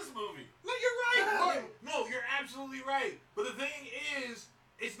was this movie. No, you're right. No, you're absolutely right. But the thing is,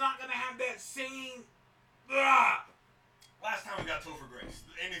 it's not gonna have that same. Last time we got Topher Grace.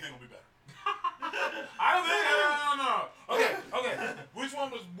 Anything will be better. I don't think. No. Okay. Which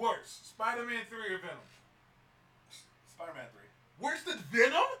one was worse, Spider-Man 3 or Venom? Spider-Man 3. Worse than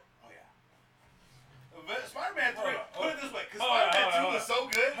Venom? Oh, yeah. Spider-Man 3. Hold on, Put it this way. Because hold on, Spider-Man 2 hold was so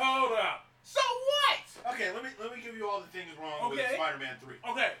good. Hold up. So what? Okay, let me give you all the things wrong with Okay. Spider-Man 3.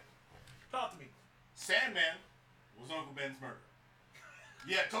 Okay. Talk to me. Sandman was Uncle Ben's murder.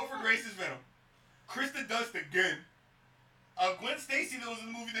 Yeah, Topher Grace is Venom. Kristen Dunst again. Gwen Stacy that was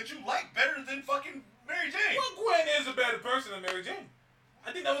in the movie that you like better than fucking Mary Jane. Well, Gwen is a better person than Mary Jane. I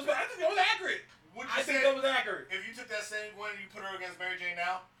think that was accurate. Would you I say think that was accurate. if you took that same Gwen and you put her against Mary Jane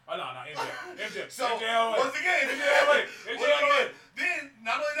now? Oh no, MJ. So MJ all the way. once again, MJ all the way. MJ all the way. then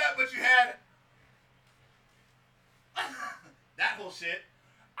not only that, but you had that whole shit.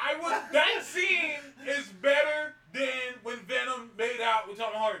 That scene is better than when Venom made out with Tom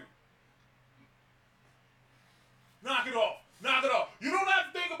Hardy. Knock it off. You don't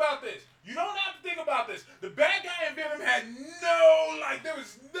have to think about this. The bad guy in Venom had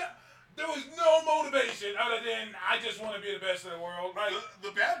there was no motivation other than I just want to be the best in the world. Like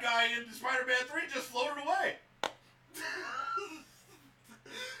The bad guy in Spider-Man 3 just floated away.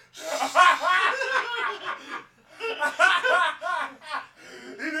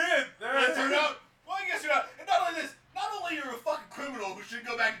 he did. And it turned out, well, I guess you're not. And not only this, not only you're a fucking criminal who should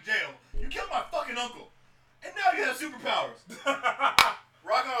go back to jail, you killed my fucking uncle. And now you have superpowers.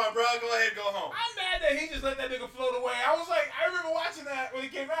 Rock on, bro. Go ahead, go home. I'm mad that he just let that nigga float away. I remember watching that when he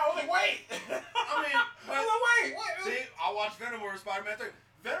came out. I was like, wait. Wait. See, I watched Venom over Spider-Man 3.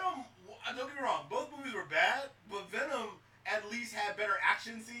 Venom, don't get me wrong, both movies were bad, but Venom at least had better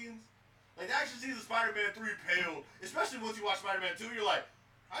action scenes. Like, the action scenes of Spider-Man 3 paled. Especially once you watch Spider-Man 2, you're like,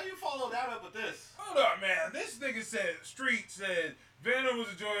 how do you follow that up with this? Hold up, man. This nigga Street said Venom was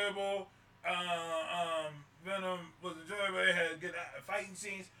enjoyable. Venom was enjoyable. It had good fighting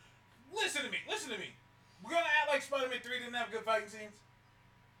scenes. Listen to me. We're gonna act like Spider-Man 3 didn't have good fighting scenes.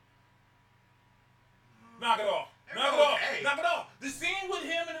 Knock it off. The scene with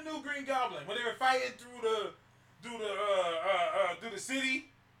him and the new Green Goblin when they were fighting through the city.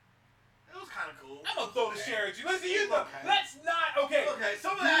 It was kind of cool. I'm gonna throw the share at you. Listen, Okay. let's not. Okay.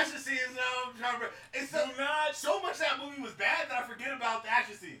 Some of the action scenes, I'm trying to remember. It's Do not. so much that movie was bad that I forget about the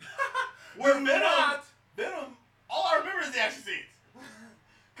action scenes. Where Do Venom, not. all I remember is the action scenes.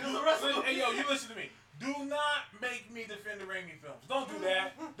 Because the rest of the Hey, yo, you listen to me. Do not make me defend the Raimi films. Don't do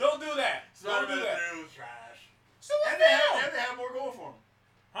that. Don't do that. Spider-Man 3 was trash. So And what's they that? had more going for them.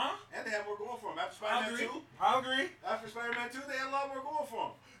 Huh? And they had more going for them. After I Spider-Man agree. 2, I agree. after Spider-Man 2, they had a lot more going for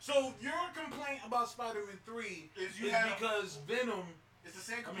them. So your complaint about Spider-Man 3 Is is because Venom. It's the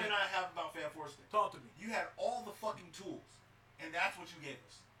same complaint I have about Fan Force. Talk to me. You had all the fucking tools, and that's what you gave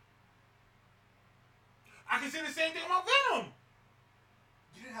us. I can say the same thing about Venom.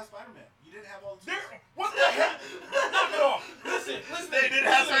 You didn't have Spider-Man. You didn't have all the tools. What the hell? Knock it off. Listen. They didn't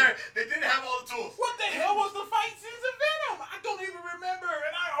have Spider. They didn't have all the tools. What the hell was the fight scenes of Venom? I don't even remember,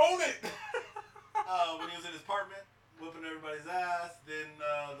 and I own it. When he was in his apartment, whipping everybody's ass. Then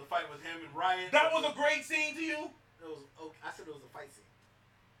the fight with him and Riot. That was a great scene to you? It was. Oh, I said it was a fight scene.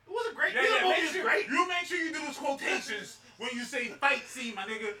 It was a great. Yeah, the movie make was sure, great. you make sure you do those quotations when you say fight scene, my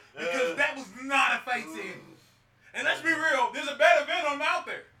nigga, because that was not a fight scene. And let's be real, there's a better Venom out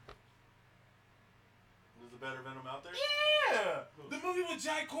there. There's a better Venom out there. Yeah, the movie with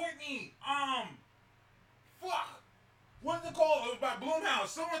Jai Courtney. Fuck, what's it called? It was by Blumhouse.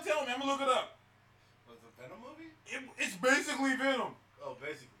 Someone tell me. I'm gonna look it up. Was it a Venom movie? It's basically Venom. Oh,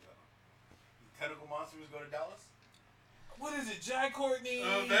 basically Venom. The tentacle monsters go to Dallas. What is it? Jai Courtney.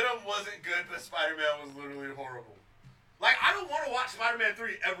 Venom wasn't good, but Spider-Man was literally horrible. Like, I don't want to watch Spider-Man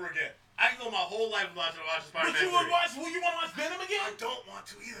 3 ever again. I can go my whole life without watching Spider-Man 3. But you would watch? Will you want to watch Venom I again? don't want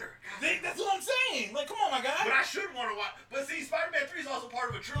to either. That's what I'm saying. Like, come on, my guy. But I should want to watch. But see, Spider-Man 3 is also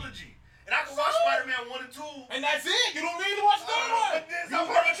part of a trilogy. And I can watch So? Spider-Man 1 and 2. And that's it. You don't need to watch the third one. It's not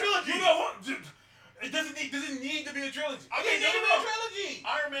part of a trilogy. You know what? It doesn't need to be a trilogy. Okay, It doesn't need to be no. a trilogy.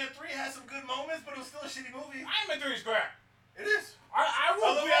 Iron Man 3 has some good moments, but it was still a shitty movie. Iron Man 3 is crap. It is. I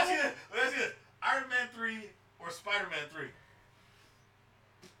will. Let me ask you this. Iron Man 3 or Spider-Man 3?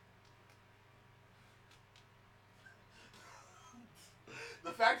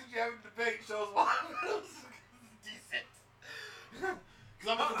 the fact that you have a debate shows why it was decent. Because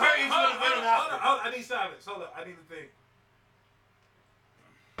I'm gonna compare each one to Venom after. Hold on, I need silence. Hold up, I need to think.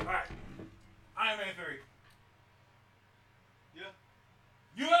 Alright. Iron Man 3. Yeah.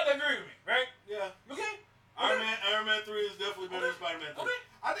 You have to agree with me, right? Yeah. Okay. Iron Man 3 is definitely better than Spider-Man 3. Okay.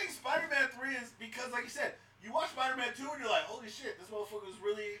 I think Spider-Man 3 is because, like you said, you watch Spider-Man 2 and you're like, holy shit, this motherfucker's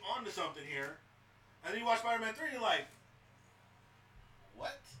really onto something here. And then you watch Spider-Man 3 and you're like,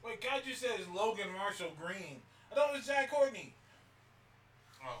 what? Wait, God just says Logan Marshall Green. I thought it was Jack Courtney.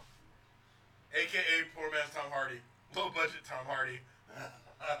 Oh. AKA poor man's Tom Hardy. Low budget Tom Hardy.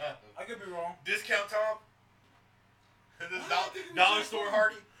 I could be wrong. Discount Tom. This dollar store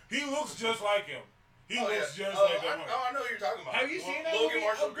Hardy. He looks just like him. He looks just Oh, like him. I know who you're talking about. Have you seen that Logan movie,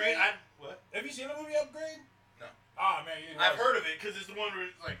 Marshall Upgrade? Green? What? Have you seen the movie Upgrade? No. Ah, man. You I've heard of it because it's the one where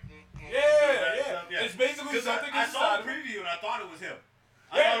it's like. Yeah. It's basically 'Cause something I saw inside the preview and I thought it was him.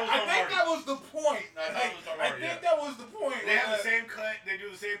 Yeah, I think that was the point. I thought it was Tom I Hardy, think yeah. that was the point. They have the same cut. They do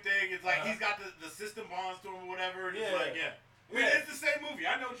the same thing. It's like Uh-huh. he's got the system bonds to him or whatever. And Yeah. It's like, yeah. I mean, Yeah. it's the same movie.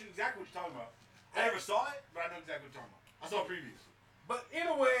 I know exactly what you're talking about. I never saw it, but I know exactly what you're talking about. I saw previews. But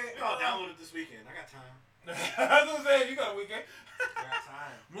either way, I'll download it this weekend. I got time. I was gonna say you got a weekend. I got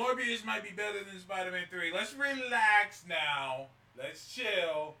time. Morbius might be better than Spider-Man 3. Let's relax now. Let's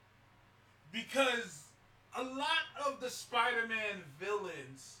chill. Because a lot of the Spider-Man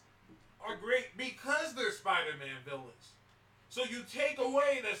villains are great because they're Spider-Man villains. So you take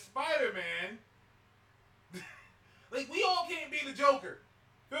away the Spider-Man, like we all can't be the Joker.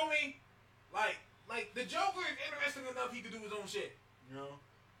 Feel me? Like the Joker is interesting enough he could do his own shit. You know?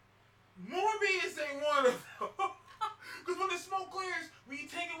 Morbius ain't one of them. Because when the smoke clears, when you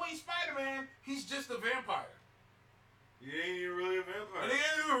take away Spider-Man, he's just a vampire. He ain't even really a vampire. And he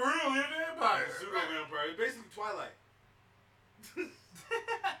ain't even really a vampire. He's a pseudo vampire. He's basically Twilight.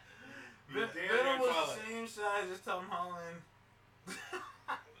 Damn Venom near was the Twilight. same size as Tom Holland.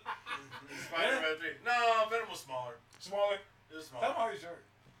 Spider-Man 3. No, Venom was smaller. Smaller. It was Tom smaller. Holland's short.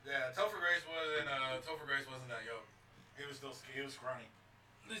 Yeah, Topher Grace wasn't that young. He was scrawny.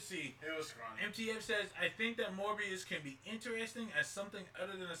 Let's see. He was scrawny. MTF says, I think that Morbius can be interesting as something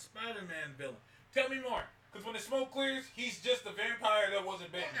other than a Spider-Man villain. Tell me more. Because when the smoke clears, he's just a vampire that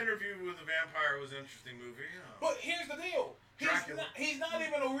wasn't bitten. Interview with a Vampire was an interesting movie. You know. But here's the deal. Dracula. He's not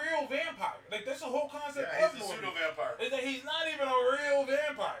even a real vampire. Like, that's the whole concept Yeah, of he's a Morbius. pseudo vampire. Is that he's not even a real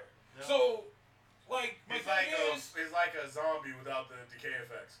vampire. No. So, like, my He's thing like is... he's like a zombie without the decay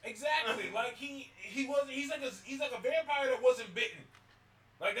effects. Exactly. Like, he's like a vampire that wasn't bitten.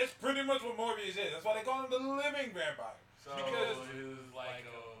 Like, that's pretty much what Morbius is. That's why they call him the living vampire. So Because... he was like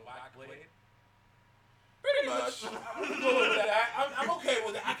a whack blade. Pretty much. I'm okay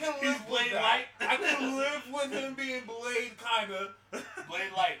with that. I can live with Blade that. Light. I can live with him being Blade, kinda.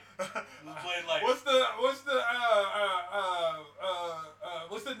 Blade Light. Blade Light. What's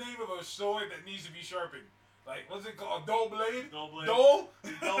the name of a sword that needs to be sharpened? Like, what's it called? Dull blade? Dull blade. Dull?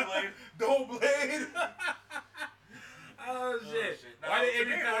 Dull blade. Dull blade? Oh shit. shit. Why No, did to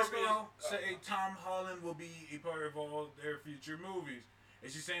Amy me, Pascal Morbius- say Tom Holland will be a part of all their future movies?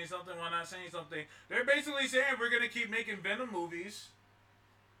 Is she saying something? Why not saying something? They're basically saying we're gonna keep making Venom movies.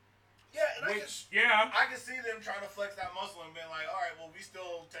 Yeah, and Which, yeah. I can see them trying to flex that muscle and being like, all right, well, we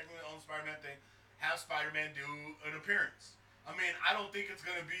still technically own the Spider-Man thing. Have Spider-Man do an appearance. I mean, I don't think it's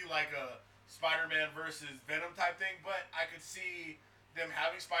going to be like a Spider-Man versus Venom type thing, but I could see them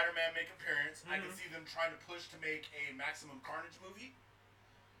having Spider-Man make appearance. I could see them trying to push to make a Maximum Carnage movie.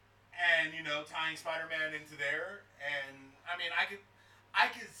 And, you know, tying Spider-Man into there. And, I mean, I could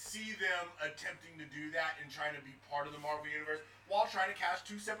see them attempting to do that and trying to be part of the Marvel Universe while trying to cash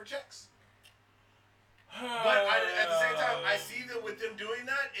 2 separate checks. But at the same time, I see that with them doing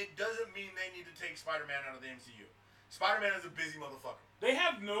that, it doesn't mean they need to take Spider-Man out of the MCU. Spider-Man is a busy motherfucker. They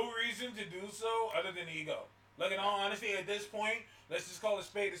have no reason to do so other than ego. Like, in all honesty, at this point, let's just call a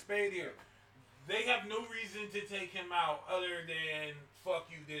spade here. They have no reason to take him out other than fuck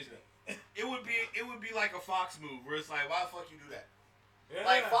you, Disney. It would be like a Fox move where it's like, why the fuck you do that? Yeah.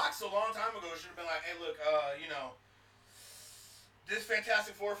 Like Fox a long time ago should have been like, hey, look, you know, this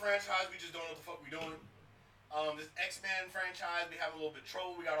Fantastic Four franchise, we just don't know what the fuck we doing. This X-Men franchise, we have a little bit of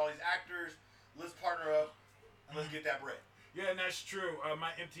trouble. We got all these actors. Let's partner up and let's get that bread. Yeah, and that's true.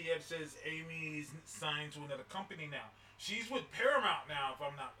 My MTF says Amy's signed to another company now. She's with Paramount now, if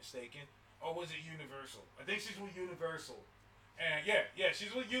I'm not mistaken. Or was it Universal? I think she's with Universal. And yeah,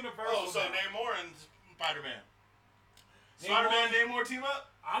 she's with Universal. Oh, so now. Namor and Spider-Man. Namor- Spider-Man and Namor team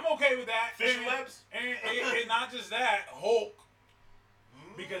up? I'm okay with that. Fishing webs? And not just that, Hulk.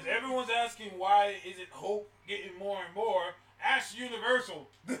 Because everyone's asking why isn't Hulk getting more and more, Ask Universal.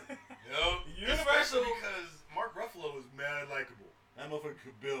 Yup. Universal. Especially because Mark Ruffalo is mad likable. That motherfucker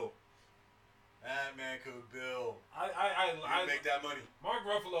could bill. That man could bill. I Make that money. Mark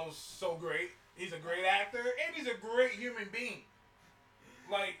Ruffalo's so great. He's a great actor and he's a great human being.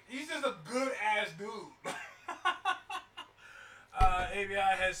 Like, he's just a good ass dude. ABI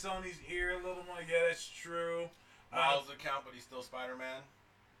has Sony's ear a little more. Yeah, that's true. Miles account, but he's still Spider-Man.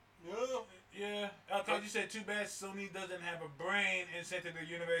 Yeah. Okay, you said too bad Sony doesn't have a brain and centered the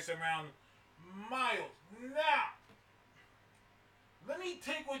universe around Miles. Now, let me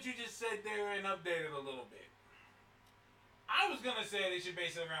take what you just said there and update it a little bit. I was gonna say they should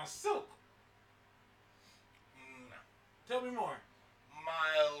base it around Silk. No. Tell me more.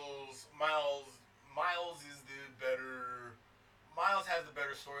 Miles is the better. Miles has the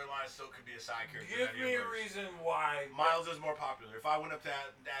better storyline, so could be a side character. Give me a reason why. Miles is more popular. If I went up to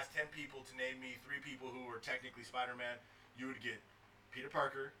ask 10 people to name me 3 people who were technically Spider-Man, you would get Peter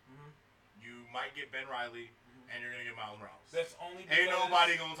Parker, you might get Ben Riley, and you're going to get Miles Morales. That's only because, ain't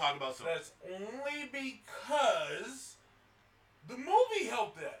nobody going to talk about something. That's only because the movie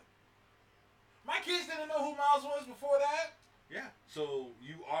helped that. My kids didn't know who Miles was before that. Yeah. So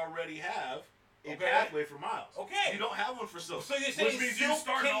you already have a Okay. pathway for Miles. Okay. You don't have one for Silk. So you're saying which means you Silk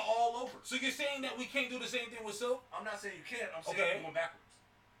starting can't- all over. So you're saying that we can't do the same thing with Silk? I'm not saying you can't. I'm saying Okay. you're going backwards.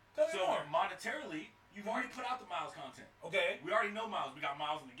 Tell me So more. monetarily, you've already put out the Miles content. Okay. We already know Miles. We got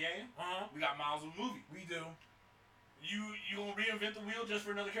Miles in the game. Uh-huh. We got Miles in the movie. We do. You gonna reinvent the wheel just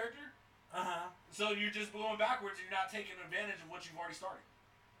for another character? Uh-huh. So you're just going backwards. And you're not taking advantage of what you've already started.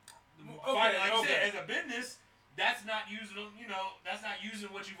 Okay, Fine, like I okay. said, as a business, that's not using. That's not using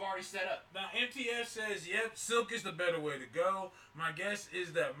what you've already set up. Now, MTF says, yep, Silk is the better way to go. My guess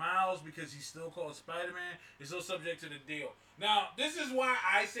is that Miles, because he's still called Spider-Man, is still subject to the deal. Now, this is why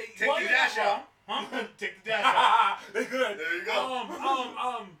I say... Take well, the you're dash not out. wrong. Huh? Take the dash out. They're good. There you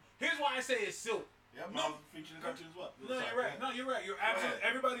go. Here's why I say it's Silk. Yeah, Miles featured in the cartoon as well. No, you're right. No, you're right. You're absolutely... ahead.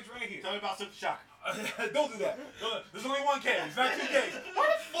 Everybody's right here. Tell me about Silk the Shocker. Don't do that. There's only one K. It's not 2 Ks. Why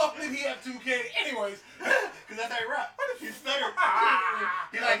the fuck did he have 2 K? Anyways. Because that's how he rap. He stuttered.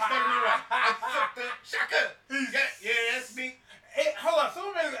 He like stuttered me rap. I Silk the Shocker. Yeah, that's me. Hey, hold on.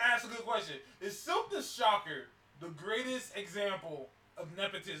 Someone made ask a good question. Is Silk the Shocker the greatest example of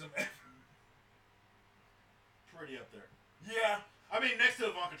nepotism ever? Pretty up there. Yeah. I mean, next to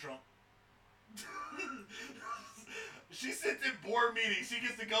Ivanka Trump. She sits in board meetings. She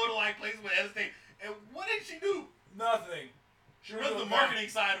gets to go to like places with head of state. And what did she do? Nothing. She runs the marketing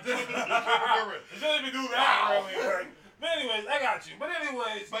side of Trump. It doesn't even do that Wow. really. Right? But anyways, I got you. But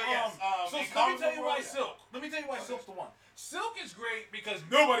anyways, But yes, so in let me comic tell you book why world, yeah. Silk. Let me tell you why Silk's the one. Silk is great because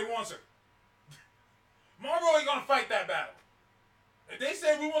nobody wants her. Marvel ain't gonna fight that battle. If they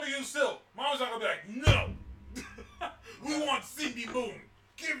say we want to use Silk, Marvel's not gonna be like, no. We want Cindy Moon.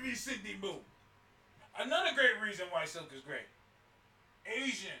 Give me Cindy Moon. Another great reason why Silk is great.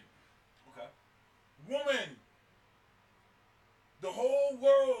 Asian. Okay. Woman. The whole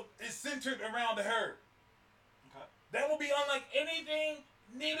world is centered around her. Okay. That will be unlike anything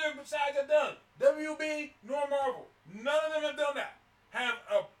neither besides have done. WB nor Marvel. None of them have done that. Have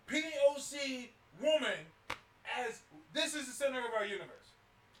a POC woman as this is the center of our universe.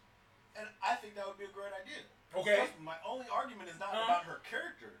 And I think that would be a great idea. Okay. Trust me, my only argument is not Uh-huh. about her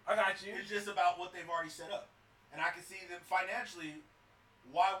character. I got you. It's just about what they've already set up. And I can see them financially,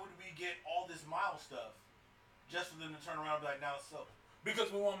 why would we get all this Miles stuff just for them to turn around and be like, now it's so.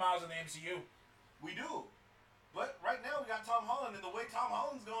 Because we want Miles in the MCU. We do. But right now we got Tom Holland, and the way Tom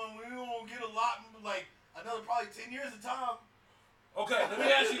Holland's going, we don't get a lot, like another probably 10 years of Tom. Okay, let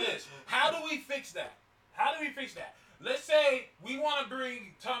me ask you this. How do we fix that? How do we fix that? Let's say we want to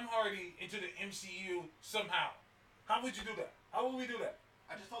bring Tom Hardy into the MCU somehow. How would you do that? How would we do that?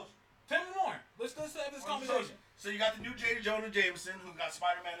 I just told you. Tell me more. Let's have this conversation. So you got the new J. Jonah Jameson, who got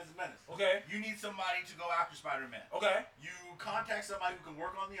Spider-Man as a menace. Okay. You need somebody to go after Spider-Man. Okay. You contact somebody who can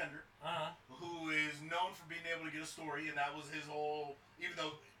work on the Under, who is known for being able to get a story, and that was his whole. Even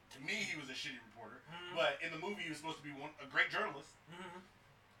though to me he was a shitty reporter, but in the movie he was supposed to be a great journalist.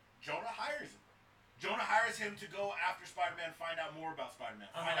 Jonah hires him. Jonah hires him to go after Spider-Man, find out more about Spider-Man,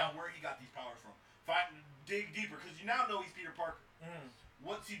 find out where he got these powers from, dig deeper, because you now know he's Peter Parker.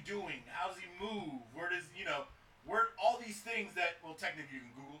 What's he doing? How does he move? Where does where all these things that technically you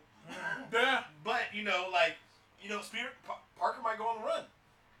can Google. Yeah. But Parker might go on the run.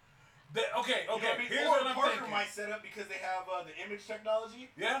 Okay. You know what I mean? Here's Or what I'm Parker thinking. might set up because they have the image technology.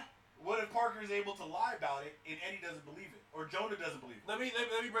 Yeah. What if Parker is able to lie about it and Eddie doesn't believe it, or Jonah doesn't believe it? Let me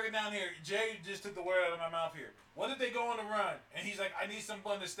break it down here. Jay just took the word out of my mouth here. What if they go on the run and he's like, I need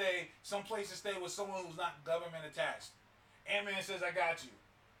someone to stay, someplace to stay with someone who's not government attached, Ant-Man says, I got you.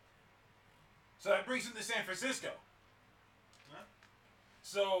 So that brings him to San Francisco. Huh?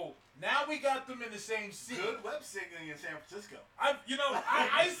 So now we got them in the same city. Good web signaling in San Francisco.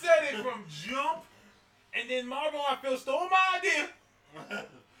 I said it from jump, and then Marvel, I feel, stole my idea.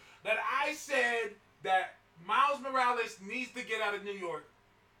 That I said that Miles Morales needs to get out of New York.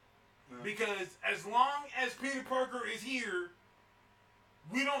 Because as long as Peter Parker is here,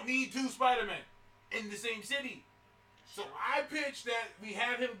 we don't need two Spider-Men in the same city. So I pitched that we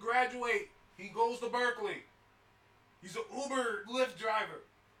have him graduate. He goes to Berkeley. He's an Uber Lyft driver.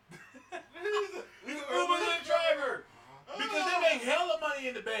 He's an Uber Lyft driver. Because they make hella money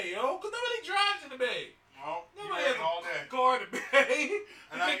in the Bay, yo. Because nobody drives in the Bay. No, you Nobody working has all day. a car in the Bay.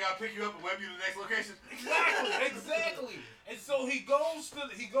 And I gotta pick you up and web you to the next location. Exactly. And so he goes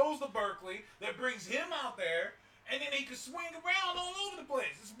to Berkeley. That brings him out there, and then he can swing around all over the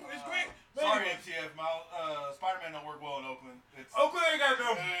place. It's great. But Sorry, anyway, MTF. Spider-Man don't work well in Oakland. Oakland ain't got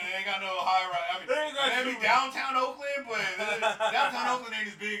no. They ain't got no high rise. I mean, They ain't got maybe too- downtown Oakland, but downtown Oakland ain't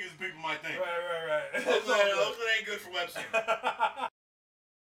as big as people might think. Right. Oakland ain't good for web signaling.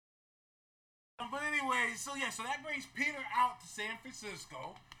 But anyway, so that brings Peter out to San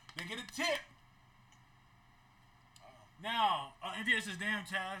Francisco. They get a tip. Now, NTS says, damn,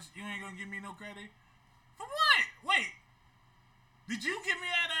 Taz, you ain't gonna give me no credit? For what? Wait. Did you give me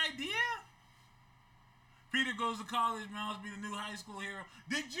that idea? Peter goes to college, Miles be the new high school hero.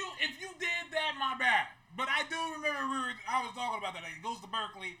 Did you? If you did that, my bad. But I do remember I was talking about that. He goes to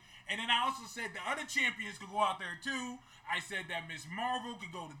Berkeley, and then I also said the other champions could go out there too. I said that Miss Marvel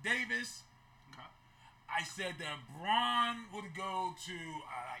could go to Davis. Okay. I said that Braun would go to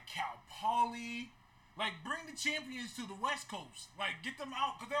Cal Poly. Like, bring the champions to the West Coast. Like, get them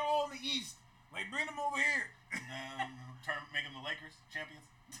out, because they're all in the East. Like, bring them over here. Make them the Lakers champions.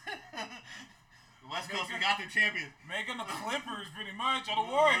 The West Coast, we got their champions. Make them the Clippers, pretty much, or the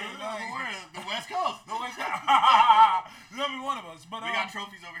Warriors. The West Coast. The West Coast. There'll be one of us. But, We got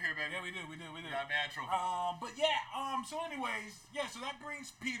trophies over here, baby. Yeah, we do. We got mad trophies. But yeah, so anyways, so that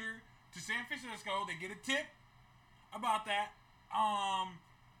brings Peter to San Francisco. They get a tip about that.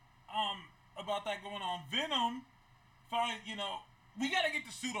 About that going on. Venom, we gotta get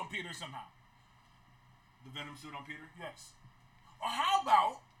the suit on Peter somehow. The Venom suit on Peter? Yes. Or how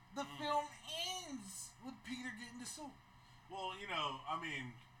about the film ends with Peter getting the suit? Well, it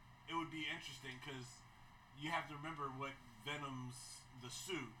would be interesting because you have to remember what the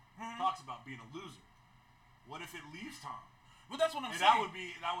suit talks about being a loser. What if it leaves Tom? Well, that's what I'm saying.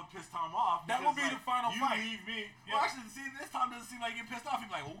 That would piss Tom off. That would be the final you fight. You leave me. Yeah. Well, actually, see, this Tom doesn't seem like he get pissed off.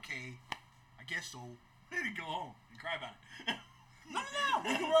 He's like, okay, I guess so. Then he go home and cry about it. No,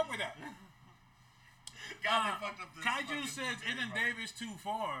 we can work with that. God, they fucked up this. Kaiju says, isn't Davis too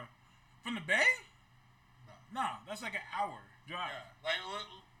far? From the Bay? No, that's like an hour drive. Yeah, like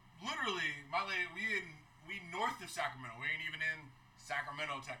literally, my lady, we north of Sacramento. We ain't even in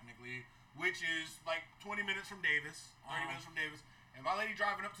Sacramento technically, which is like 20 minutes from Davis, 30 minutes from Davis. And my lady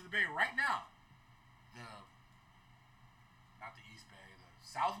driving up to the Bay right now. Not the East Bay, the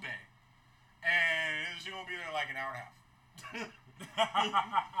South Bay. And she's gonna be there in like an hour and a half.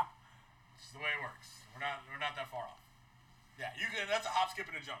 It's the way it works. We're not that far off. Yeah, you can. That's a hop, skip,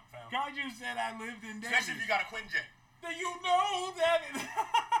 and a jump, fam. Kaiju said I lived in Davis. Especially if you got a Quinjet. Then you know that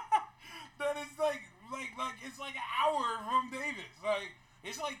that it's like it's like an hour from Davis. Like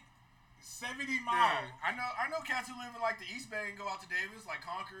it's like 70 miles. Yeah, I know cats who live in like the East Bay and go out to Davis, like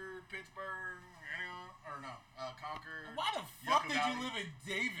Concord, Pittsburgh, Concord. Why the fuck Yucca did you Valley. live in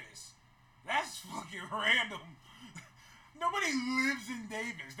Davis? That's fucking random. Nobody lives in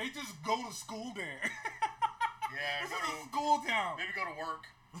Davis. They just go to school there. Yeah, This go is a to, school town. maybe go to work.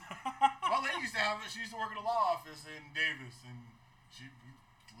 My lady used to have it. She used to work in a law office in Davis, and she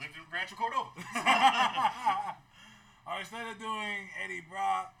lived in Rancho Cordova. Instead of doing Eddie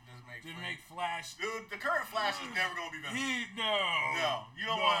Brock, Doesn't make Flash. Dude, the current Flash is never gonna be Venom. No, You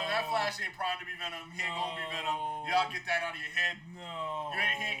don't want that Flash ain't primed to be Venom. He ain't gonna be Venom. Y'all get that out of your head. No. He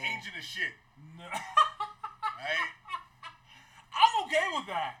ain't aging as shit. No. Right? I'm okay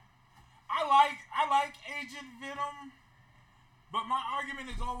with that. I like Agent Venom, but my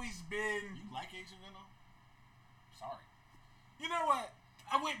argument has always been, You like Agent Venom? Sorry. you know what?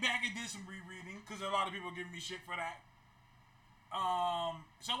 I went back and did some rereading because a lot of people are giving me shit for that.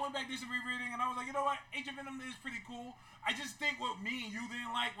 So I went back and did some rereading, and I was like, you know what? Agent Venom is pretty cool. I just think what me and you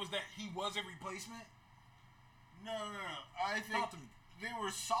didn't like was that he was a replacement. No. I think Talk to me. they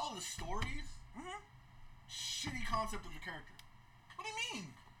were solid stories. Mm-hmm. Shitty concept of the character. What do you mean?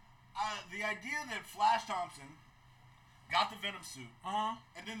 The idea that Flash Thompson got the Venom suit, Uh-huh.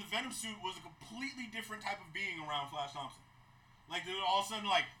 and then the Venom suit was a completely different type of being around Flash Thompson. Like they're all of a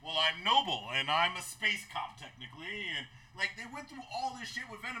sudden like, well, I'm noble and I'm a space cop technically, and like they went through all this shit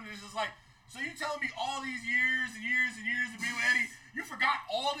with Venom. It's just like, so you telling me all these years and years and years to be with Eddie, you forgot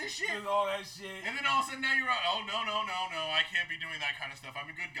all this shit? With all that shit. And then all of a sudden now you're like, oh no, I can't be doing that kind of stuff. I'm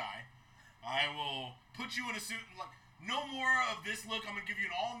a good guy. I will put you in a suit and like, no more of this look. I'm gonna give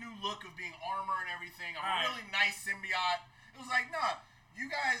you an all new look of being armor and everything. I'm a really nice symbiote. It was like, nah, you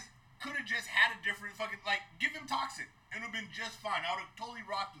guys could have just had a different fucking, like, give him Toxin. And it would have been just fine. I would have totally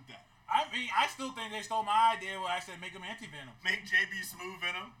rocked with that. I mean, I still think they stole my idea where I said make him anti-venom. Make JB Smooth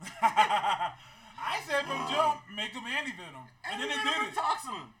Venom. I said from jump, make him anti-venom. And then they did it.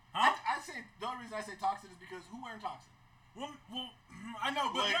 Toxin. Huh? I say, the only reason I say Toxin is because who wearing Toxin? Well, I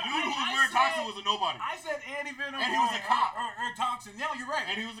know, but Like, dude who was wearing Toxin was a nobody. I said anti-venom And he was a cop. Or Toxin. Yeah, you're right.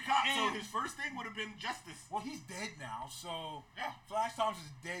 And he was a cop, so And- his first thing would have been Justice. Well, he's dead now, so Yeah. Flash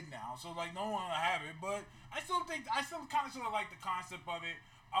Thompson's dead now, so like no one will have it. But I still kind of sort of like the concept of it.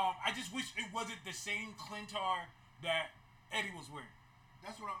 I just wish it wasn't the same Clintar that Eddie was wearing.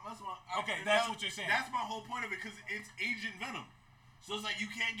 That's what Okay, that's what you're saying. That's my whole point of it, because it's Agent Venom. So it's like you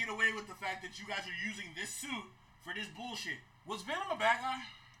can't get away with the fact that you guys are using this suit for this bullshit. Was Venom a bad guy?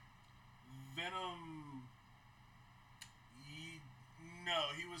 Venom.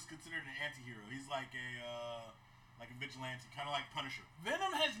 No, he was considered an anti-hero. He's like a vigilante, kind of like Punisher.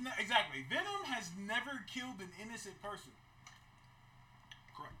 Venom has never killed an innocent person.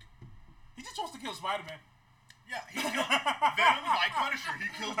 Correct. He just wants to kill Spider-Man. Yeah, he kills Venom's like Punisher. He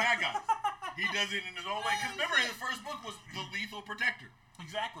kills bad guys. He does it in his own way. Because remember, his first book was The Lethal Protector.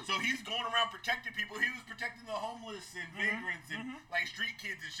 Exactly. So he's going around protecting people. He was protecting the homeless and vagrants and like street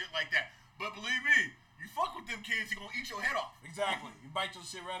kids and shit like that. But believe me, you fuck with them kids, he gonna eat your head off. Exactly. You bite your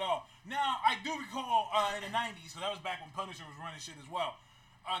shit right off. Now, I do recall in the 90s, so that was back when Punisher was running shit as well.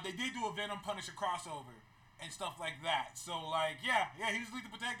 They did do a Venom Punisher crossover and stuff like that. So, like, yeah, he was Lethal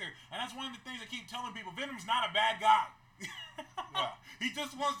Protector. And that's one of the things I keep telling people. Venom's not a bad guy. Yeah. He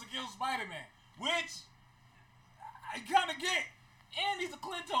just wants to kill Spider-Man, which I kind of get. And he's a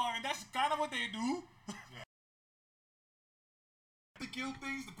Clintar, and that's kind of what they do. Yeah. To kill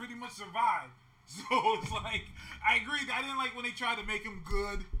things to pretty much survive. So it's like, I agree. I didn't like when they tried to make him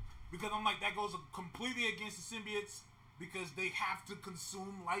good, because I'm like, that goes completely against the symbiotes, because they have to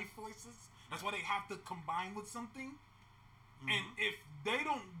consume life forces. That's why they have to combine with something. And if they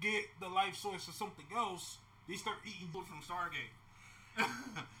don't get the life source or something else, they start eating From Stargate.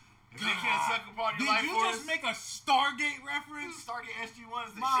 If they can't suck upon your life Did you force, just make a Stargate reference? Stargate SG-1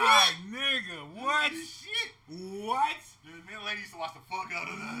 is the My shit. nigga, what? It's the shit. What? Dude, me and the lady used to watch the fuck out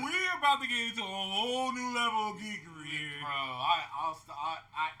of that. We're about to get into a whole new level of geekery here. Bro,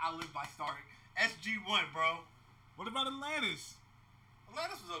 I live by Stargate. SG-1, bro. What about Atlantis?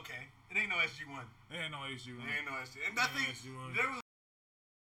 Atlantis was okay. It ain't no SG-1. There ain't no issue. It ain't no SG. And nothing. SG-1. There was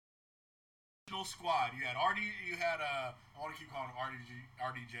no squad. You had RD. You had I want to keep calling him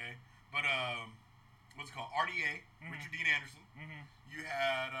RDJ, but what's it called? RDA. Richard Dean Anderson. You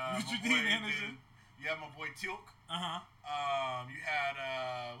had Richard my boy Dean Anderson. You had my boy Teal'c. Uh-huh. You had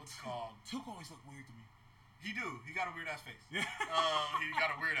what's it called? Teal'c always looked weird to me. He do. He got a weird ass face. Yeah. He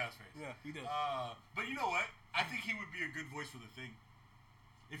got a weird ass face. Yeah, he does. But you know what? I think he would be a good voice for the Thing.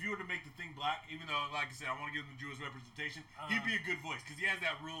 If you were to make the Thing black, even though, like I said, I want to give him the Jewish representation, he'd be a good voice because he has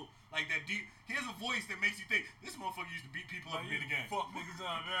that real, like that deep. He has a voice that makes you think this motherfucker used to beat people up in the game. Fuck niggas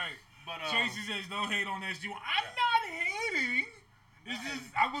up, right? But Tracy says don't hate on SG1. I'm not hating. It's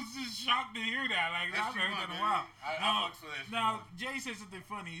just I was just shocked to hear that. Like I've heard that in a while. I fucks with SG1. Now Jay said something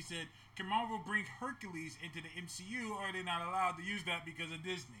funny. He said, "Can Marvel bring Hercules into the MCU, or are they not allowed to use that because of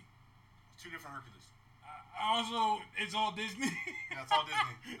Disney?" Two different Hercules. Also, it's all Disney. Yeah, it's all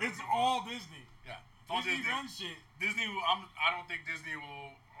Disney. It's all Disney. Yeah, it's all Disney Disney. runs shit. Disney. I don't think Disney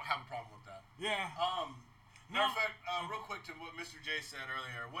will have a problem with that. Yeah. Matter of fact, real quick to what Mr. J said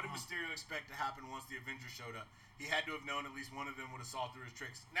earlier, what did Mysterio expect to happen once the Avengers showed up? He had to have known at least one of them would have saw through his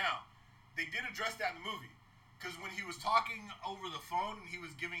tricks. Now, they did address that in the movie, because when he was talking over the phone and he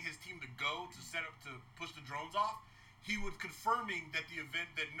was giving his team to go to set up to push the drones off, he was confirming that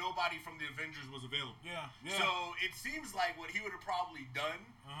that nobody from the Avengers was available. Yeah. So it seems like what he would have probably done,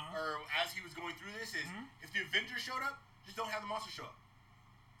 or as he was going through this, is if the Avengers showed up, just don't have the monsters show up.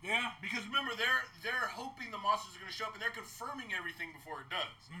 Yeah. Because remember, they're hoping the monsters are going to show up, and they're confirming everything before it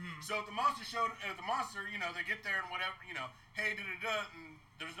does. So if the monster they get there and whatever, hey, and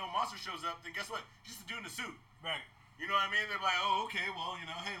there's no monster shows up, then guess what? Just a dude in a suit. Right. You know what I mean? They're like, oh, okay, well,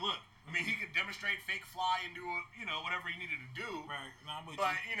 hey, look. I mean, he could demonstrate fake fly and do, whatever he needed to do. Right. No, I'm with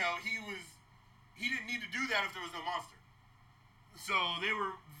But, you. he didn't need to do that if there was no monster. So they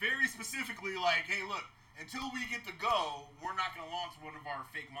were very specifically like, hey, look, until we get to go, we're not gonna launch one of our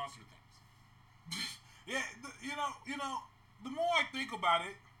fake monster things. Yeah, you know, the more I think about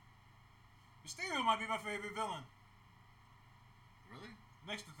it, Mysterio might be my favorite villain. Really?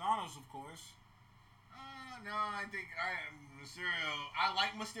 Next to Thanos, of course. No, I think Mysterio. I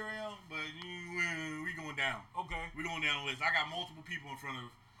like Mysterio, but we going down. Okay. We going down the list. I got multiple people in front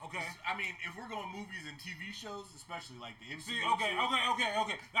of. Okay. I mean, if we're going movies and TV shows, especially like the MCU. See, okay.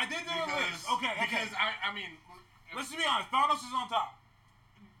 I did do a list. Okay. Because I mean, let's be honest. Thanos is on top.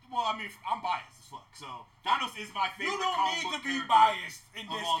 well, I mean, I'm biased as fuck. So Thanos is my favorite. You don't comic need book to be character biased in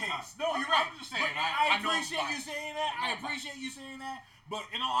of this all case. time. No, you're right. I'm just saying. But I know I'm appreciate you biased. saying that. I I'm appreciate you saying that. But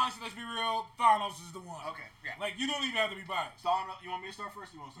in all honesty, let's be real. Thanos is the one. Okay, yeah. Like, you don't even have to be biased. Thanos, you want me to start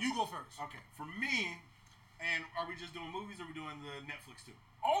first? Or you want to start You go first? first. Okay. For me, and are we just doing movies or are we doing the Netflix too?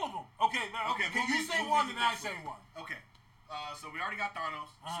 All of them. Okay. Now, Okay, can you movies, say movies, one and and I Netflix. say one? Okay. So we already got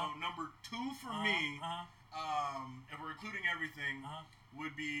Thanos. So number 2 for me, if we're including everything,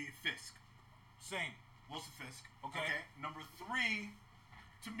 would be Fisk. Same. Wilson Fisk. Okay. Number 3,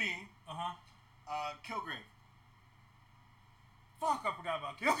 to me, Kilgrave. Fuck, I forgot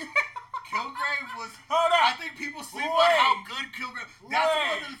about Kilgrave. Kilgrave was. Hold up. I think people sleep on how good Kilgrave. That's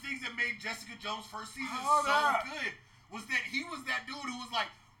Wait. one of the things that made Jessica Jones' first season Hold so up. good. Was that he was that dude who was like,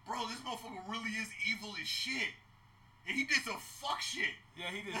 bro, this motherfucker really is evil as shit, and he did some fuck shit. Yeah,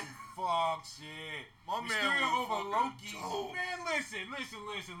 he did some fuck shit. My man Mysterio was over fucking Loki. dope. Man, listen.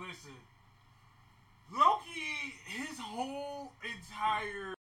 Loki, his whole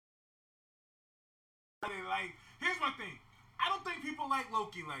entire like. Here's my thing. I don't think people like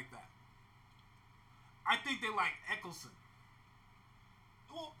Loki like that. I think they like Eccleston.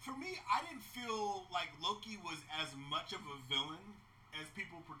 Well, for me, I didn't feel like Loki was as much of a villain as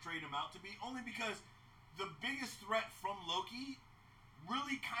people portrayed him out to be, only because the biggest threat from Loki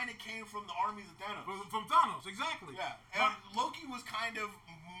really kind of came from the armies of Thanos. From Thanos, exactly. Yeah, and Loki was kind of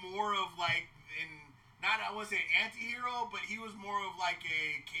more of like, I wouldn't say anti-hero, but he was more of like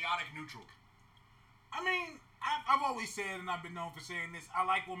a chaotic neutral. I mean, I've always said, and I've been known for saying this, I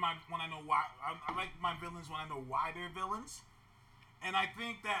like when I know why. I like my villains when I know why they're villains. And I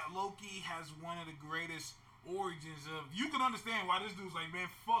think that Loki has one of the greatest origins of, you can understand why this dude's like, man,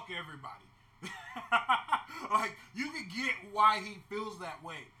 fuck everybody. Like, you can get why he feels that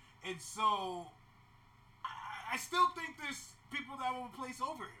way. And so, I still think there's people that will place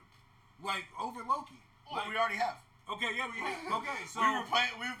over him. Like, over Loki. Oh, Like, we already have. okay, yeah, we have. Okay, so.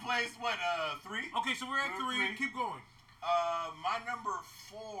 we replaced what, 3? Okay, so we're at We're 3. at 3. Keep going. My number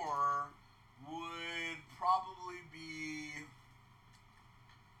 4 would probably be.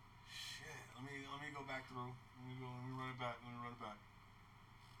 Shit. Let me go back through. Let me run it back.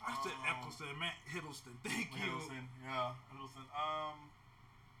 I said Eccleston, Matt Hiddleston. Thank you. Hiddleston. Yeah, Hiddleston.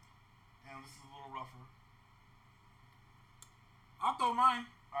 Damn, this is a little rougher. I'll throw mine.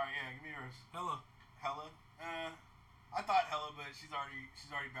 All right, yeah, give me yours. Hella. Hella. I thought Hella, but she's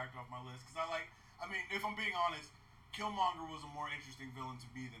already backed off my list because I mean, if I'm being honest, Killmonger was a more interesting villain to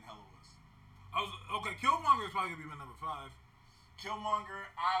me than Hella was. Okay, Killmonger is probably gonna be my number 5. Killmonger,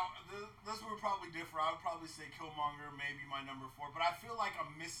 this would probably differ. I would probably say Killmonger, maybe my number 4, but I feel like I'm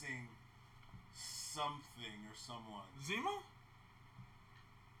missing something or someone. Zemo?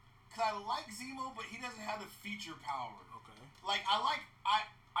 Cause I like Zemo, but he doesn't have the feature power. Okay. Like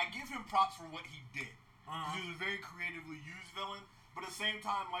I give him props for what he did. Uh-huh. He was a very creatively used villain, but at the same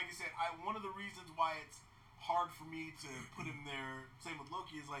time, like I said, one of the reasons why it's hard for me to put him there, same with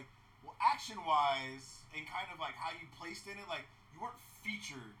Loki, is like, well, action-wise and kind of like how you placed in it, like you weren't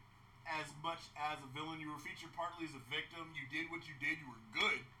featured as much as a villain. You were featured partly as a victim. You did what you did. You were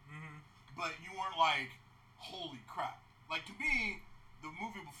good, but you weren't like, holy crap. Like to me, the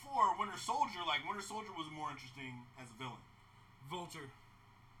movie before Winter Soldier was more interesting as a villain. Vulture.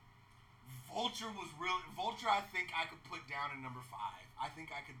 Vulture, I think I could put down in number 5. I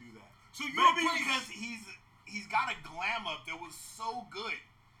think I could do that. So Maybe because he's got a glam up that was so good.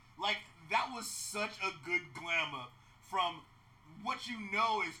 Like that was such a good glam up from what you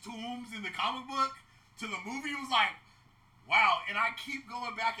know is Toomes in the comic book to the movie. It was like, wow. And I keep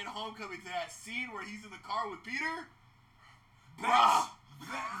going back at Homecoming to that scene where he's in the car with Peter.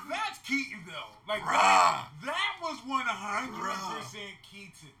 That's Keaton though. Like that was 100%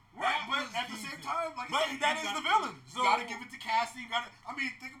 Keaton. Right, but at the same time, like but I said, that is the villain. So you gotta give it to Cassie. I mean,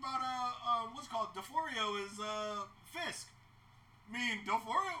 think about what's it called DeForio is Fisk. I mean,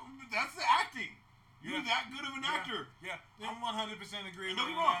 DeForio, that's the acting. You're that good of an actor. Yeah, I'm 100% agree with Don't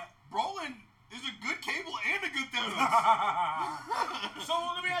get me you. wrong. Brolin is a good Cable and a good Thanos. So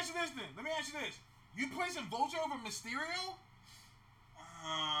let me ask you this then. You placing Vulture over Mysterio?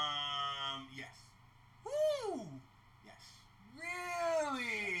 Yes. Woo! Yes.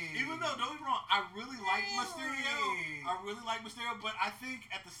 Really? Even though, don't get me wrong, I really like Mysterio. Really? I really like Mysterio, but I think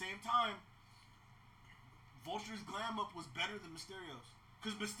at the same time, Vulture's glam up was better than Mysterio's.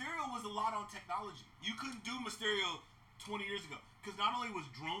 Because Mysterio was a lot on technology. You couldn't do Mysterio 20 years ago. Because not only was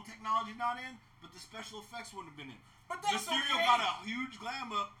drone technology not in, but the special effects wouldn't have been in. But that's Mysterio okay. got a huge glam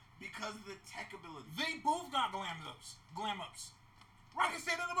up because of the tech ability. They both got glam ups. I can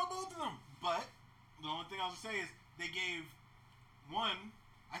say that about both of them. But the only thing I was going to say is they gave one,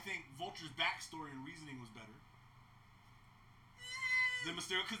 I think Vulture's backstory and reasoning was better than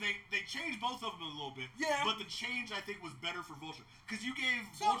Mysterio, because they changed both of them a little bit. Yeah. But the change, I think, was better for Vulture. Because you gave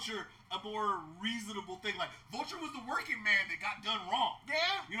Vulture a more reasonable thing. Like, Vulture was the working man that got done wrong.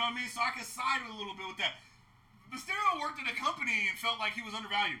 Yeah. You know what I mean? So I can side a little bit with that. Mysterio worked in a company and felt like he was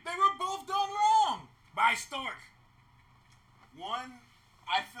undervalued. They were both done wrong by Stark. One,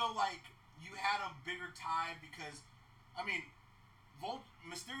 I feel like you had a bigger tie because, I mean,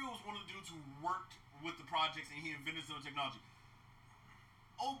 Mysterio was one of the dudes who worked with the projects and he invented some technology.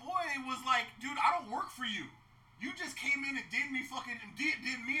 Oh boy, was like, dude, I don't work for you. You just came in and did me and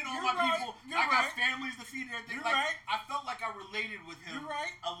all my people. I got families to feed and everything. You're right. I felt like I related with him You're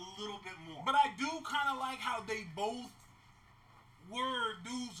right. a little bit more. But I do kind of like how they both were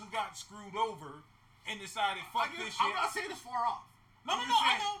dudes who got screwed over and decided, fuck this shit. I'm not saying it's far off. No, I'm I just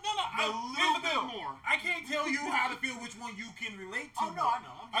saying know. a little bit more. I can't tell you how to feel which one you can relate to. Oh, no, I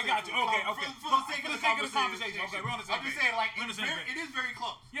know. I got you. Okay. For the sake of the conversation. Okay, we're on the same I'm just page. saying, like, We're on the same page. it is very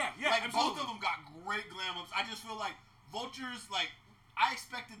close. Yeah, Like, absolutely. both of them got great glam ups. I just feel like Vulture's, like, I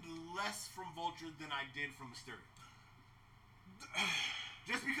expected less from Vulture than I did from Mysterio.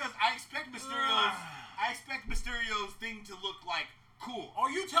 Just because I expect Mysterio's thing to look, like, cool.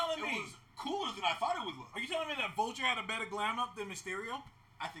 Are you telling It me? was cooler than I thought it would look. Are you telling me that Vulture had a better glam up than Mysterio?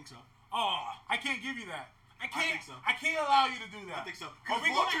 I think so. Oh, I can't give you that. I think so. I can't allow you to do that. I think so. Are Because we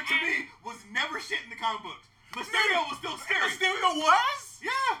Vulture, gonna to me, was never shit in the comic books. Mysterio was still scary. Mysterio was?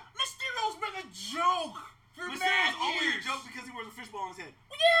 Yeah. Mysterio's been a joke for Mysterio's mad always a years. joke because he wears a fishbowl on his head.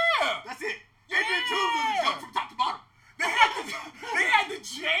 Yeah. That's it. Adrian Toomes was a joke from top to bottom. They had to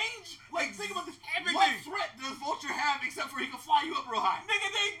change. Like, think about this. Everything. What threat does Vulture have except for he can fly you up real high? Nigga,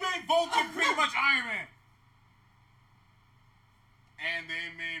 they made Vulture pretty much Iron Man. And they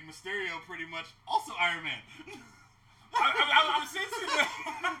made Mysterio pretty much also Iron Man. I'm sensitive.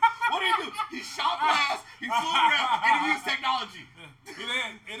 What did he do? He shot blast, he flew around, and he used technology. It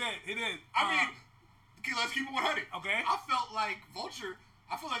did. I mean, okay, let's keep it 100. Okay. I felt like Vulture,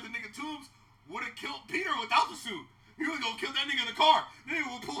 I feel like the nigga Toomes would have killed Peter without the suit. He was gonna kill that nigga in the car. Then he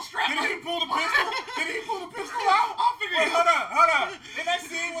would pull a strap. Did he pull the pistol? out? I figured. Wait, hold up. In that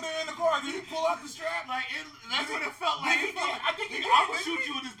scene when they're in the car, did he pull out the strap? Like, that's what it felt like. Did he? I think he did. I would shoot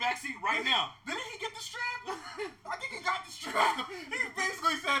you in this backseat right now. Didn't he get the strap? I think he got the strap. He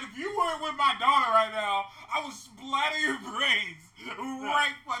basically said, if you weren't with my daughter right now, I would splatter your brains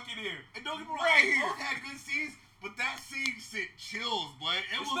right fucking here. And don't get me wrong, Right they here. both had good scenes, but that scene sent chills, but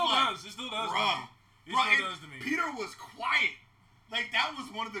it was still like, does. It still does to bruh. me. It Bruh, still does to me. Peter was quiet. Like, that was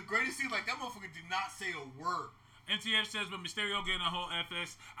one of the greatest scenes. Like, that motherfucker did not say a word. NTF says, but Mysterio getting a whole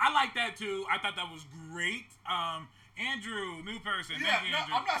FS. I like that too. I thought that was great. Andrew, new person. Yeah, Thank you, no,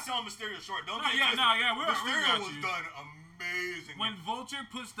 Andrew. I'm not selling Mysterio short. Don't No, get yeah, it twisted. no, yeah, we Mysterio got was you. done amazing. When Vulture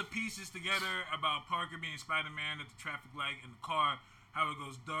puts the pieces together about Parker being Spider-Man at the traffic light in the car, how it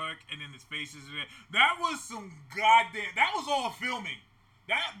goes dark and then his face is red. That was some goddamn. That was all filming.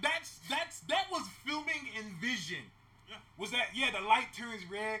 That was filming in Vision. Yeah. Was that? Yeah, the light turns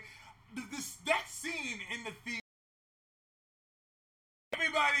red. That scene in the theater.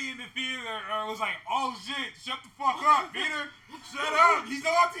 Everybody in the theater was like, "Oh shit, shut the fuck up, Peter! Shut up! He's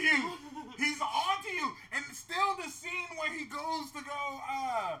on to you! He's on to you!" And still, the scene where he goes to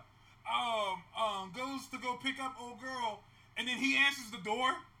go pick up old girl, and then he answers the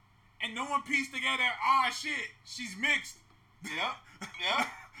door, and no one pieced together. Ah shit, she's mixed. Yeah. Yeah.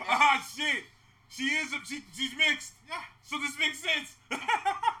 Ah shit, she's mixed. Yeah. So this makes sense.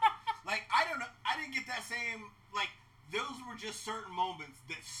 Like, I don't know. I didn't get that same, like, those were just certain moments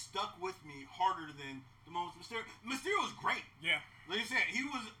that stuck with me harder than the moments Mysterio. Mysterio was great. Yeah. Like I said,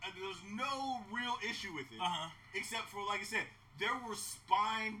 there was no real issue with it. Except for, like I said, there were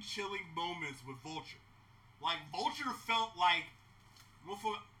spine-chilling moments with Vulture. Like, Vulture felt like,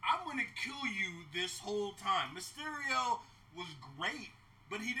 I'm going to kill you this whole time. Mysterio was great,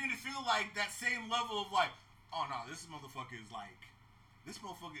 but he didn't feel like that same level of, like, oh, no, this motherfucker is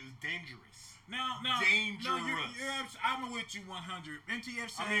dangerous. No, Dangerous. I'm with you 100. NTF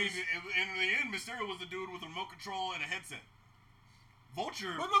says. I mean, in the end, Mysterio was the dude with a remote control and a headset.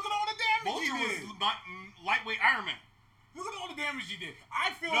 Vulture. But look at all the damage Vulture he was did. not lightweight Iron Man. Look at all the damage he did.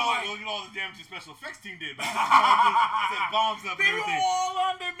 I feel No, like look at all the damage the special effects team did. But set bombs up and they were everything. all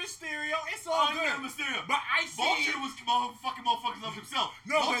under Mysterio. It's all Under good. Mysterio. But I see Vulture was fucking motherfuckers up himself.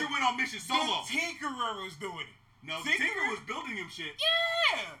 No, Vulture but went on mission solo. The Tinkerer was doing it. No, Tinker was building him shit.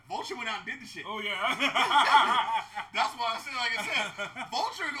 Yeah. Vulture went out and did the shit. Oh yeah. That's why I said, like I said,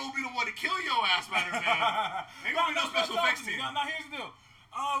 Vulture gonna be the one to kill your ass, Spider-Man. Ain't gonna be no special effects team. Now here's the deal.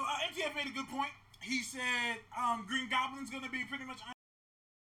 MTF made a good point. He said Green Goblin's gonna be pretty much.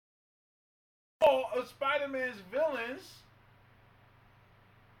 All of Spider-Man's villains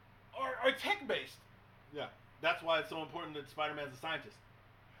are tech-based. Yeah, that's why it's so important that Spider-Man's a scientist.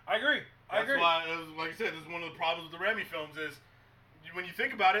 I agree. That's why, like I said, this is one of the problems with the Raimi films is when you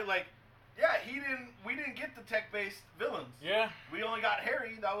think about it, like, yeah, we didn't get the tech-based villains. Yeah. We only got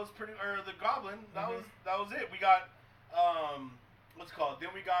Harry. That was or the Goblin. That was it. We got what's it called? Then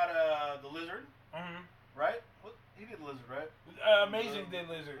we got the Lizard. Mm-hmm. Right? He did the Lizard, right? Amazing did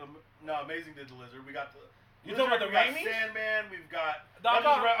Lizard. No, Amazing did the Lizard. We got the. You talking about the we got Raimi? Sandman. We've got. Doc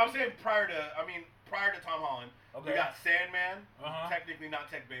Ock. I'm saying prior to Tom Holland. Okay. We got Sandman, Uh-huh. technically not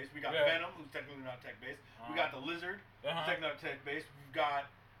tech based. We got Yeah. Venom, who's technically not tech based. We got the Lizard, Uh-huh. who's technically not tech based. We've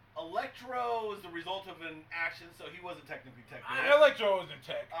got Electro is the result of an action, so he wasn't technically tech based. Electro is in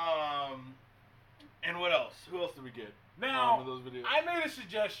tech. And what else? Who else did we get? Now, in those videos? I made a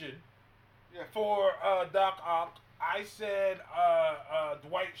suggestion Yeah. for Doc Ock. I said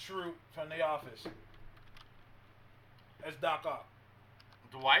Dwight Schrute from The Office as Doc Ock.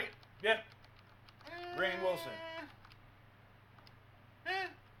 Dwight. Yeah. Rainn Wilson.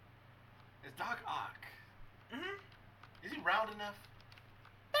 Is Doc Ock? Mm-hmm. Is he round enough?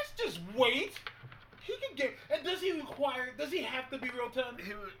 Let's just wait. He can get. And does he have to be rotund?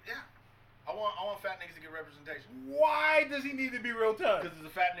 He was, yeah. I want fat niggas to get representation. Why does he need to be rotund? Because it's a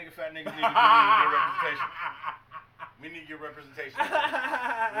fat niggas need to get representation. We need to get representation.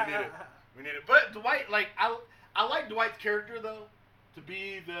 We need it. But Dwight, like I like Dwight's character though. To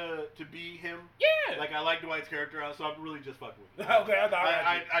be him. Yeah. Like I like Dwight's character, so I'm really just fucking with it. Okay,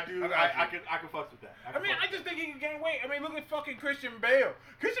 I can fuck with that. I mean, I just think he can gain weight. I mean, look at fucking Christian Bale.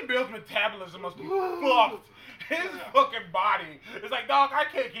 Christian Bale's metabolism must be fucked. His fucking body is like, dog, I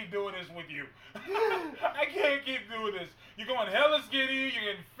can't keep doing this with you. I can't keep doing this. You're going hella skinny, you're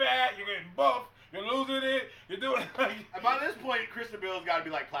getting fat, you're getting buff, you're losing it, you're doing like... And by this point, Christian Bale's got to be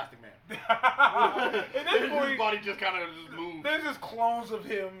like Plastic Man. At this His point, body just kind of just moves. there's just clones of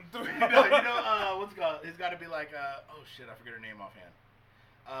him. What's it called? It's got to be like, oh shit, I forget her name offhand.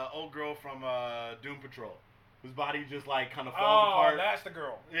 Old girl from Doom Patrol, whose body just like kind of falls apart. That's the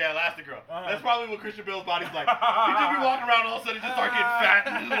girl. Yeah, Elastigirl. Uh-huh. That's probably what Christian Bale's body's like. He just be walking around, all of a sudden he just start getting fat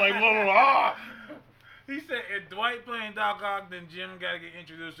and just like blah blah blah. He said, if Dwight playing Doc Ock, then Jim got to get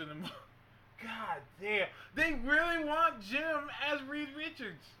introduced to the movie. God damn. They really want Jim as Reed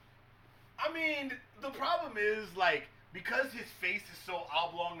Richards. I mean, the problem is, like, because his face is so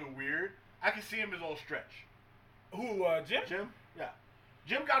oblong and weird, I can see him as old Stretch. Who, Jim? Jim? Yeah.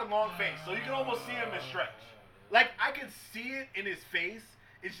 Jim got a long face, so you can almost see him as Stretch. Like, I can see it in his face.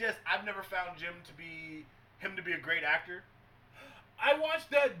 It's just, I've never found him to be a great actor. I watched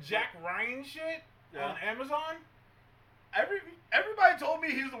that Jack Ryan shit on Amazon. Everybody told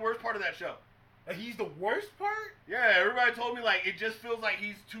me he was the worst part of that show. He's the worst part? Yeah, everybody told me, like, it just feels like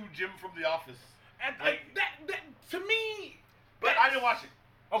he's too Jim from The Office. And, Like- that to me... But I didn't watch it.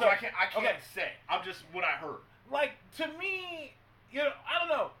 Okay. So I can't Okay. say. I'm just what I heard. Like, to me, you know, I don't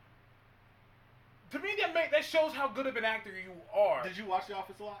know. To me, that shows how good of an actor you are. Did you watch The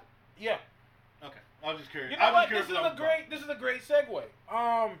Office a lot? Yeah. Okay. I was just curious. You know what? This is a great segue.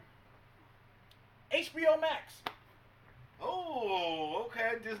 HBO Max. Oh,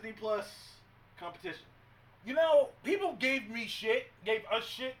 okay. Disney Plus competition. You know, people gave us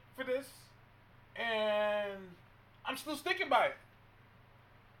shit for this, and I'm still sticking by it.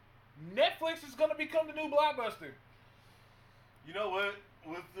 Netflix is gonna become the new Blockbuster. You know what?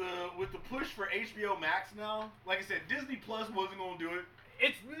 With the push for HBO Max now, like I said, Disney Plus wasn't gonna do it.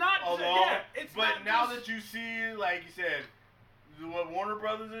 It's not. But now that you see, like you said, what Warner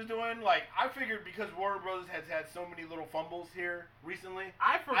Brothers is doing, like I figured because Warner Brothers has had so many little fumbles here recently,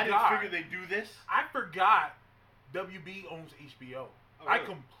 I forgot. I didn't figure they'd do this. I forgot WB owns HBO. Oh, I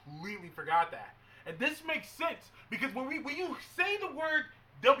really? completely forgot that. And this makes sense because when you say the word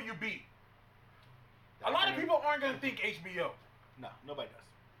WB, a lot of people aren't going to think HBO. No, nobody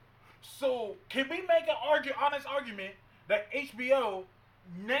does. So can we make an honest argument that HBO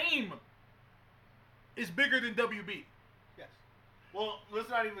name is bigger than WB? Yes. Well, let's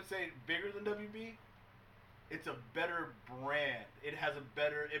not even say bigger than WB. it's a better brand. It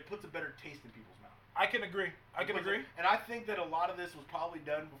puts a better taste in people's mouth. I can agree. And I think that a lot of this was probably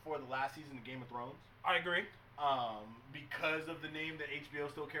done before the last season of Game of Thrones. I agree. Because of the name that HBO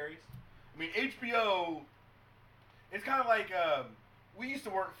still carries. I mean, HBO, it's kind of like, we used to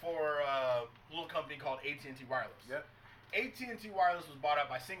work for a little company called AT&T Wireless. Yep. AT&T Wireless was bought out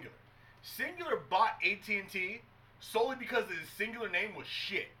by Singular. Singular bought AT&T solely because the Singular name was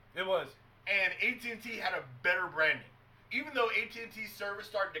shit. It was. And AT&T had a better branding. Even though AT&T's service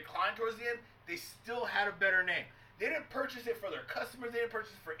started to decline towards the end, they still had a better name. They didn't purchase it for their customers. They didn't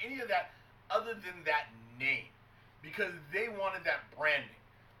purchase it for any of that other than that name. Because they wanted that branding.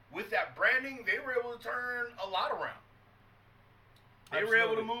 With that branding, they were able to turn a lot around. They were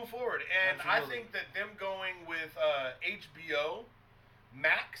able to move forward. And I think that them going with HBO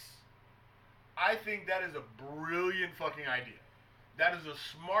Max, I think that is a brilliant fucking idea. That is the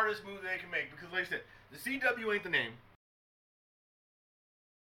smartest move they can make. Because like I said, the CW ain't the name.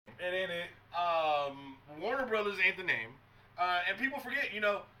 It ain't it. Warner Brothers ain't the name. And people forget,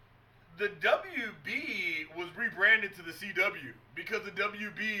 the WB was rebranded to the CW because the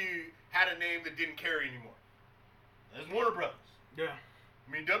WB had a name that didn't carry anymore. That's Warner Brothers. Yeah.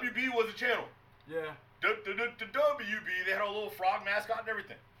 I mean, WB was a channel. Yeah. WB, they had a little frog mascot and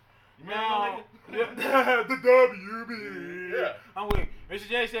everything. Now, the WB. Yeah. I'm with you. Mr.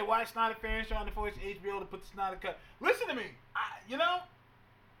 J said, why Snyder fans trying to force HBO to put the Snyder Cut? Listen to me.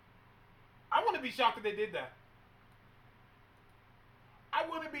 I wouldn't be shocked if they did that. I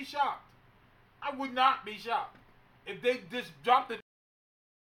wouldn't be shocked. I would not be shocked if they just dropped it.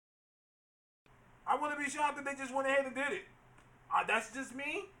 I wouldn't be shocked if they just went ahead and did it. That's just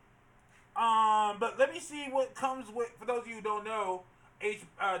me. But let me see what comes with. For those of you who don't know,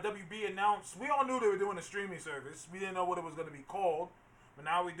 WB announced. We all knew they were doing a streaming service. We didn't know what it was going to be called, but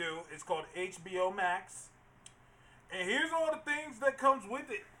now we do. It's called HBO Max. And here's all the things that comes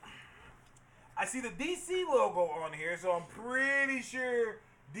with it. I see the DC logo on here, so I'm pretty sure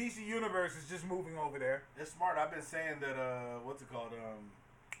DC Universe is just moving over there. It's smart. I've been saying that, what's it called?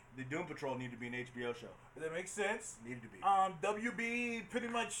 The Doom Patrol needed to be an HBO show. That makes sense. Needed to be. WB, pretty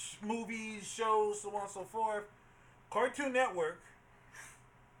much movies, shows, so on and so forth. Cartoon Network.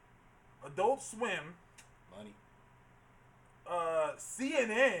 Adult Swim. Money.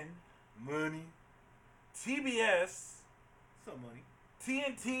 CNN. Money. TBS. Some money.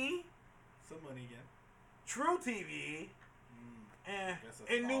 TNT. Some money again. True TV.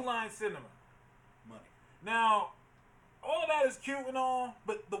 And New all. Line Cinema. Money. Now, all of that is cute and all,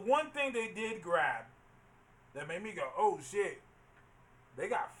 but the one thing they did grab that made me go, oh shit, they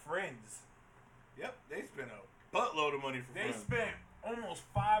got Friends. Yep, they spent a buttload of money for They Friends. spent almost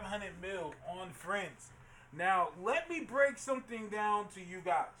 $500 million on Friends. Now, let me break something down to you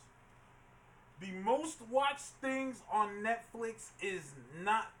guys. The most watched things on Netflix is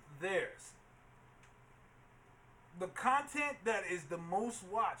not theirs. The content that is the most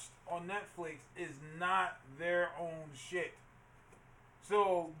watched on Netflix is not their own shit.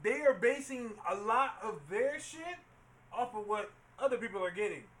 So they are basing a lot of their shit off of what other people are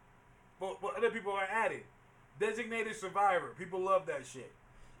getting. What other people are adding. Designated Survivor. People love that shit.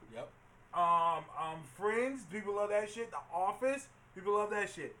 Yep. Friends. People love that shit. The Office. People love that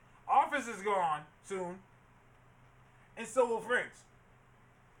shit. Office is gone soon. And so will Friends.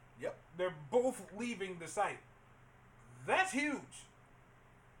 Yep. They're both leaving the site. That's huge.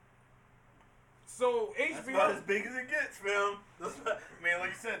 So HBO. That's about as big as it gets, film. Like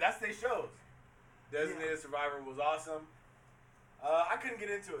you said, that's their shows. Designated Survivor was awesome. I couldn't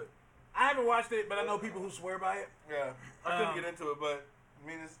get into it. I haven't watched it, but I know people who swear by it. Yeah, I couldn't get into it, but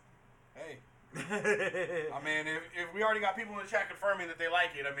it's hey. If we already got people in the chat confirming that they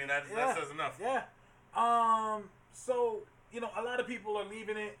like it, that says enough. Yeah. So a lot of people are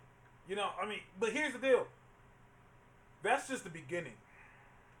leaving it. But here's the deal. That's just the beginning.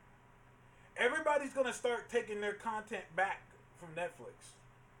 Everybody's gonna start taking their content back from Netflix.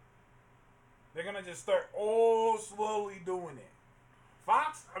 They're gonna just start all slowly doing it.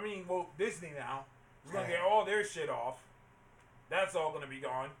 Fox, Disney now is gonna get all their shit off. That's all gonna be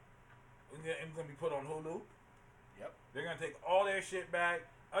gone. And gonna be put on Hulu. Yep. They're gonna take all their shit back.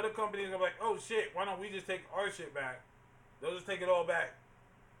 Other companies are like, oh shit, why don't we just take our shit back? They'll just take it all back.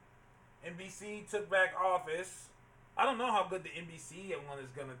 NBC took back Office. I don't know how good the NBC one is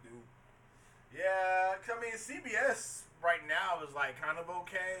gonna do. Yeah, CBS right now is kind of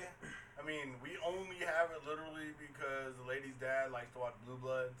okay. We only have it literally because the lady's dad likes to watch Blue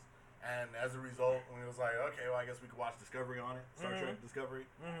Bloods, and as a result, we was like, okay, well, I guess we could watch Discovery on it, Star Trek Discovery,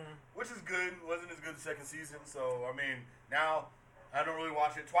 which is good. Wasn't as good the second season, so now I don't really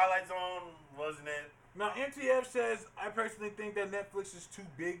watch it. Twilight Zone wasn't it. Now, MTF says, I personally think that Netflix is too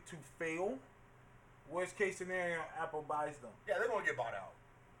big to fail. Worst case scenario, Apple buys them. Yeah, they're gonna get bought out.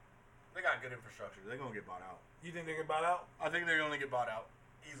 They got good infrastructure. They're gonna get bought out. You think they get bought out? I think they're gonna get bought out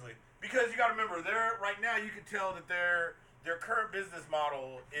easily because you got to remember, they're right now. You can tell that their current business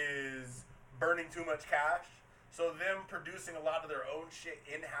model is burning too much cash. So them producing a lot of their own shit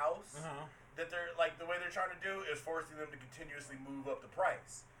in house, that they're like the way they're trying to do is forcing them to continuously move up the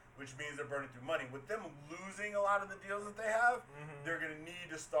price, which means they're burning through money. With them losing a lot of the deals that they have, they're gonna need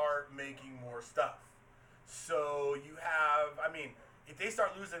to start making more stuff. So you have, I mean, if they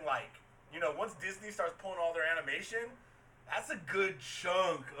start losing, like, you know, once Disney starts pulling all their animation, that's a good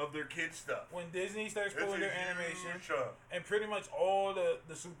chunk of their kids stuff. When Disney starts pulling their animation, chunk. and pretty much all the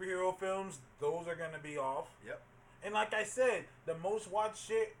superhero films, those are gonna be off. Yep. And like I said, the most watched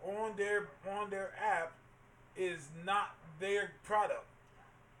shit on their app is not their product.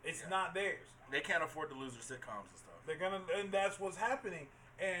 It's not theirs. They can't afford to lose their sitcoms and stuff. They're gonna, and that's what's happening.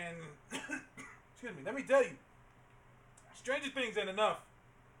 And excuse me, let me tell you, Stranger Things ain't enough.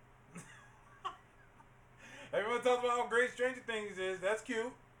 Everyone talks about how great Stranger Things is. That's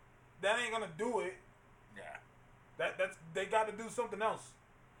cute. That ain't gonna do it. Yeah. That's they got to do something else.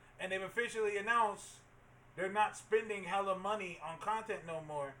 And they've officially announced they're not spending hella money on content no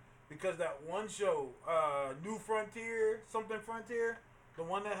more because that one show, New Frontier, something Frontier, the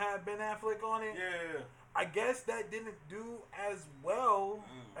one that had Ben Affleck on it. Yeah. I guess that didn't do as well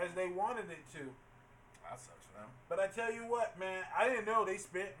as they wanted it to. That sucks for them. But I tell you what, man, I didn't know they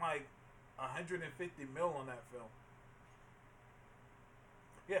spent like $150 million on that film.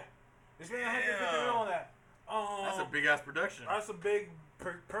 Yeah, they spent $150 million on that. That's a big ass production. That's a big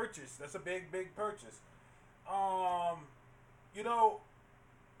purchase. That's a big purchase. You know,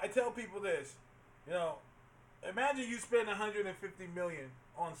 I tell people this. You know, imagine you spend $150 million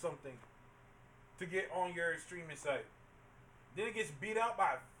on something to get on your streaming site. Then it gets beat out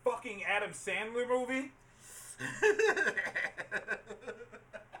by a fucking Adam Sandler movie.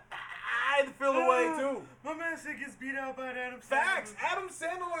 I'd feel away too. My man said gets beat out by Adam Sandler. Facts. Adam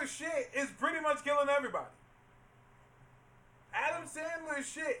Sandler's shit is pretty much killing everybody. Adam Sandler's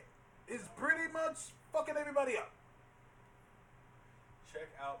shit is pretty much fucking everybody up. Check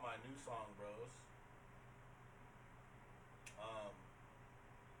out my new song, bros.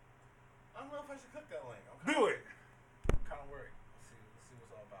 I don't know if I should click that link. Do it. I'm kind of worried. Let's see what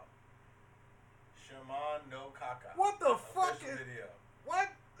it's all about. Shaman no Kaka. What the fuck Official is? video. What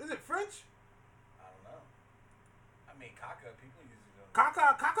is it? French? I don't know. I mean, Kaka. People use it.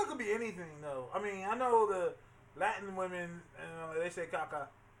 Kaka could be anything though. I mean, I know the Latin women, they say Kaka.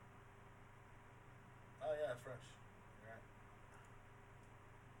 Oh yeah, it's French. You're right.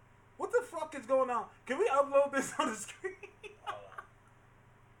 What the fuck is going on? Can we upload this on the screen? Hold on.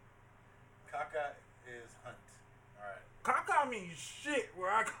 Kaka is hunt. All right. Kaka means shit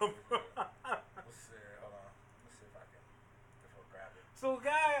where I come from. Let's see. Hold on. Let's see if I'll grab it. So, a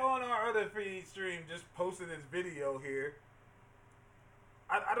guy on our other feed stream just posted this video here.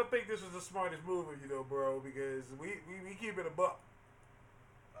 I don't think this was the smartest move of you though, bro, because we keep it a buck.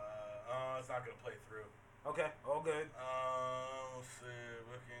 It's not gonna play through. Okay, all good. Let's see.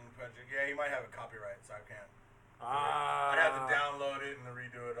 Booking project. Yeah, you might have a copyright, so I can't. I'd I'd have to download it and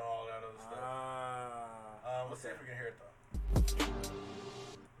redo it, all that other stuff. Let's see if we can hear it though.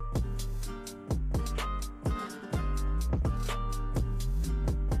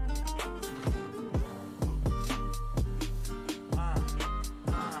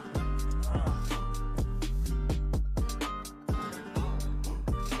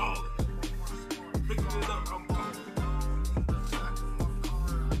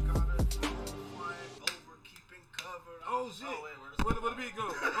 Oh shit! Where the beat go?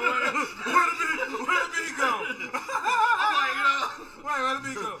 Where the beat go? I'm like, you know. Wait, where the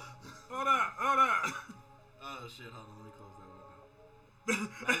beat go? Hold on. Oh shit! Hold on, let me close that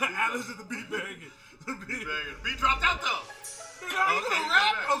window. Alice is the beat banging. The beat banging. Beat dropped out though. Nigga, you gonna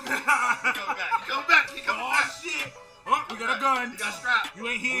rap? Okay. He coming back. Oh shit! Oh, we got a gun. He got strapped. You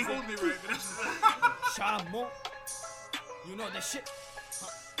ain't holding it right. Chamo. You know that shit.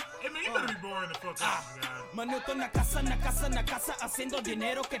 Hey man, you better be boring the fuck out, man. Manuto na casa, haciendo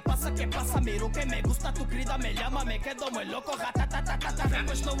dinero. ¿Qué pasa? Miro que me gusta tu grida, me llama, me quedo muy loco. Gata,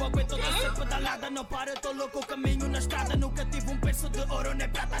 depois não aguento descer pedalada. Não paro, tô louco, caminho na estrada. Nunca tive peso de ouro nem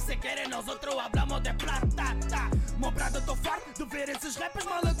prata. Se querem, nós outro hablamos de plata. Mobrado, tô farto de ver esses rappers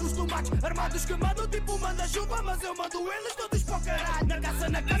mal acostumados. Armados que mandam tipo manda-chuva, mas eu mando eles todos para o caralho. Na casa,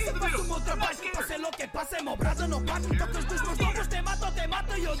 faço o meu trabalho. Passei louco que passei, mobrado não paro. Tocas dos meus lobos, te mato,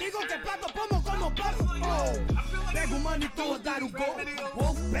 e eu digo que plato como plato. Oh. Pego o mano e tô a dar o gol.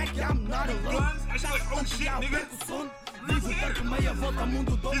 Wolf back, I'm not alone. Guns, I should like, oh shit, Já nigga. perco o sono. Ligo tanto meia volta,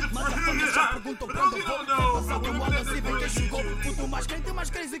 mundo dou. Motherfuckers já perguntam For quando those eu who vou. don't know, Passado we're o looking ano at assim, vem quem the chegou. YouTube. Puto mais quente, mais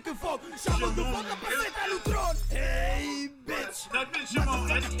crazy que fogo. Chama de volta pra sentar no trono. Hey, bitch. Type in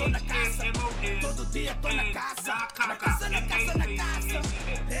Shimon, S-H-A-M-O-N. Todo dia tô na and caça. Zakaka, Na caça, na caça, na caça.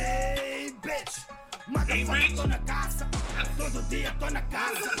 N-A-C-A-C-A. Hey, bitch. Motherfucker, tô na caça. Todo dia tô na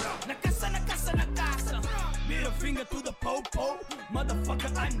caça. Na caça, na caça, na caça. Middle finger to the po-po.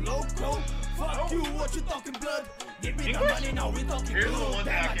 Motherfucker, I'm loco. Fuck you, what you talking blood? Give me the money, now we talking Here's the good. one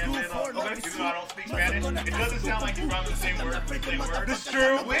thing I Damn, can't do say for though. no Even though I don't speak Spanish, Motherfucker, it doesn't sound like you rhyme the same word. This is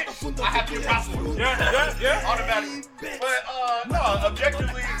true. Which I have to give props for. Yeah. Automatically. But no,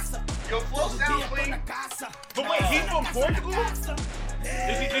 objectively, your flow sounds clean. But wait, he's from Portugal?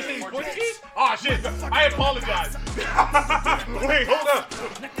 Is he they say he's Portuguese? Oh shit, I apologize. Wait, hold up.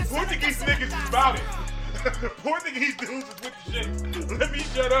 Portuguese niggas is about it. Portuguese dudes is with the shit. Let me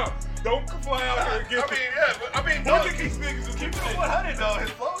shut up. Don't fly out here and get Portuguese niggas is Keep with it the 100 though. His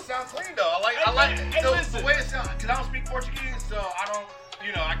flow sounds clean though. I like Hey, the listen. way it sounds. Cause I don't speak Portuguese, so I don't.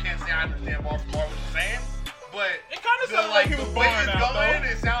 I can't say I understand bar for bar what you're saying. But It kinda sounded like he was the way barring it's out, going,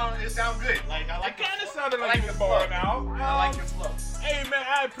 though. it sound good. Like I like It kinda the flow. sounded I like he your was flow. barring out. I like your flow. Hey man,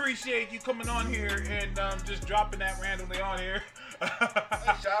 I appreciate you coming on here and just dropping that randomly on here. Hey,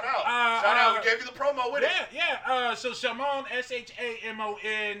 shout out. Shout out. We gave you the promo with it. Yeah. So Shamon,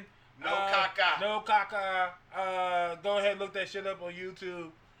 S-H-A-M-O-N. No caca. No caca. Go ahead, look that shit up on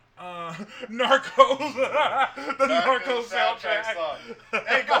YouTube. Narcos. The Narcos soundtrack. song.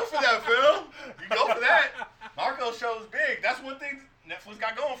 Hey, go for that, Phil. You go for that. Narcos show's big. That's one thing Netflix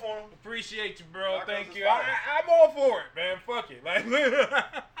got going for them. Appreciate you, bro. Narcos Thank is you. fire. I'm all for it, man. Fuck it. Like,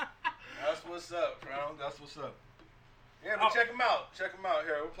 That's what's up, bro. That's what's up. Yeah, but Oh. check them out. Check them out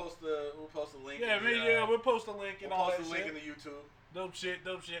here. We'll post the link. yeah, in the, man. We'll post a link and we'll all post that the link shit. in the YouTube. Dope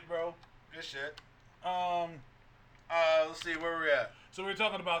shit, bro. Good shit. Um, Let's see where we're at. so we're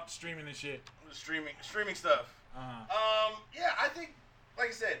talking about streaming and shit. Streaming stuff. Uh-huh. Yeah, I think, like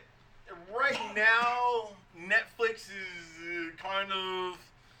I said, right now Netflix is kind of.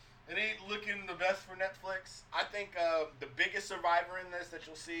 It ain't looking the best for Netflix. I think the biggest survivor in this that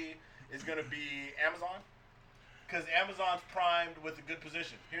you'll see is going to be Amazon. Because Amazon's primed with a good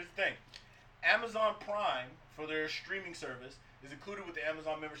position. Here's the thing. Amazon Prime, for their streaming service, is included with the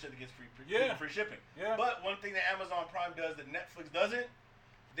Amazon membership that gets free shipping. Yeah. But one thing that Amazon Prime does that Netflix doesn't,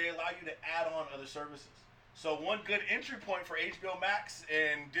 they allow you to add on other services. So one good entry point for HBO Max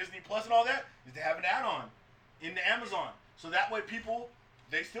and Disney Plus and all that is to have an add-on into Amazon. So that way people,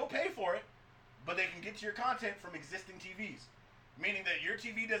 they still pay for it, but they can get to your content from existing TVs. Meaning that your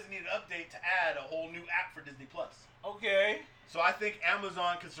TV doesn't need an update to add a whole new app for Disney Plus. Okay. So I think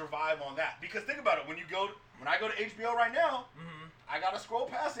Amazon can survive on that. Because think about it, when I go to HBO right now, I gotta scroll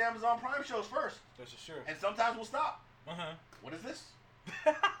past the Amazon Prime shows first. That's for sure. And sometimes we'll stop. Uh-huh. What is this?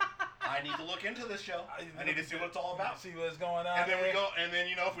 I need to look into this show. I need to see what it's all about. See what's going on. And then we go, and then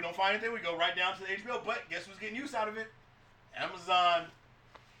if we don't find anything, we go right down to the HBO. But guess who's getting use out of it? Amazon.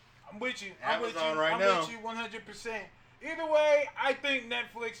 I'm with you. Amazon right I'm now. with you 100%. Either way, I think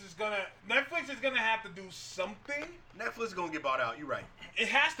Netflix is gonna have to do something. Netflix is gonna get bought out. You're right. It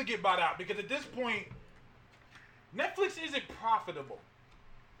has to get bought out because at this point, Netflix isn't profitable.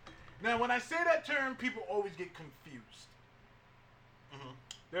 Now, when I say that term, people always get confused.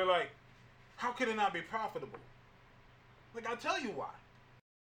 They're like, how could it not be profitable? Like, I'll tell you why.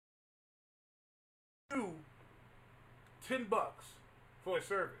 $10 for a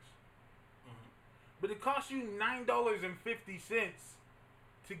service. But it costs you $9.50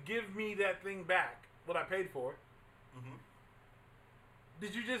 to give me that thing back, what I paid for.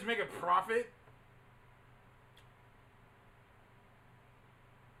 Did you just make a profit?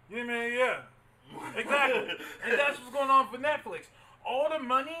 Yeah, man, yeah. Exactly. And that's what's going on for Netflix. All the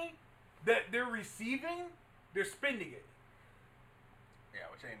money that they're receiving, they're spending it. Yeah,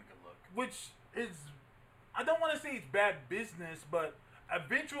 which ain't a good look. Which is, I don't want to say it's bad business, but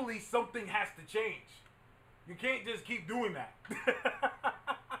eventually something has to change. You can't just keep doing that.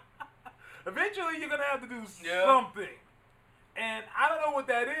 Eventually you're going to have to do something. And I don't know what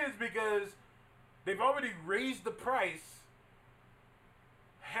that is because they've already raised the price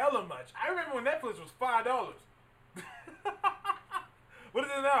hella much. I remember when Netflix was $5. What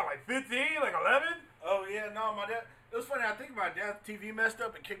is it now? Like 15? Like 11? Oh yeah, no, my dad. It was funny. I think my dad's TV messed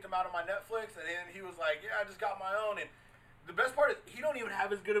up and kicked him out of my Netflix, and then he was like, "Yeah, I just got my own." And the best part is he don't even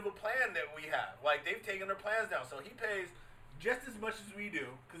have as good of a plan that we have. Like they've taken their plans down, so he pays just as much as we do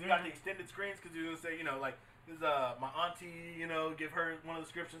because he got the extended screens. Because he was gonna say, like, this my auntie, give her one of the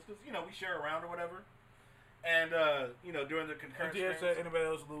subscriptions because we share around or whatever. And during the concurrent MTF streams, said anybody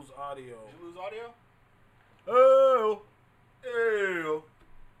else lose audio. did you lose audio? Oh.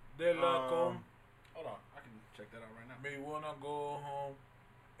 De la com. Hold on, I can check that out right now. Me wanna go home.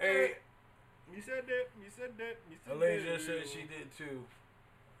 Hey, You said that. You said that. You said Elijah that. said she did too.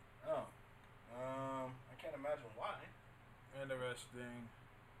 Oh. I can't imagine why. Interesting.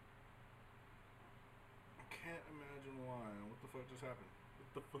 I can't imagine why. What the fuck just happened?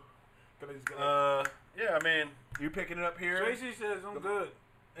 What the fuck? Yeah, I mean, you picking it up here? Tracy says I'm good.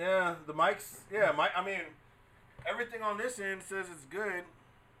 Yeah, the mics. Yeah, I mean, everything on this end says it's good.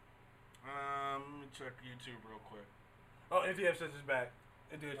 Let me check YouTube real quick. Oh, NTF says it's back.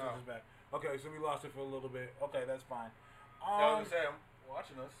 NTF says Oh. it's back. Okay, so we lost it for a little bit. Okay, that's fine. I was gonna say, I'm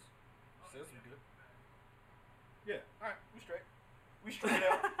watching us. Says we good. Yeah. All right, we straight. We straight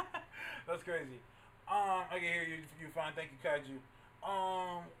out. That's crazy. I can hear you. You fine? Thank you, Kaiju.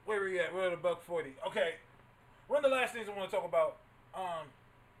 Where we at? We're at $140. Okay. One of the last things I want to talk about.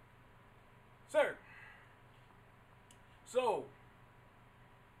 Sir. So,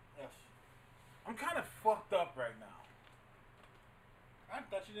 Yes. I'm kind of fucked up right now. I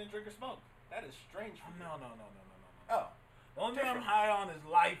thought you didn't drink or smoke. That is strange for you. No. Oh. The only thing I'm Different. high on is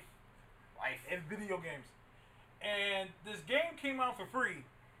life Life. and video games. And this game came out for free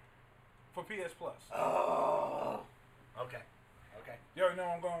for PS Plus. Oh. Okay. Okay. You already know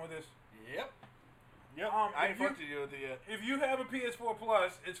where I'm going with this. Yep. Yep. if I ain't you- fucked with you with it yet. If you have a PS4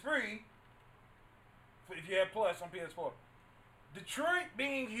 Plus, it's free. If you have Plus on PS4. Detroit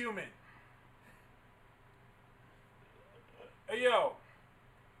Being Human. Hey, yo.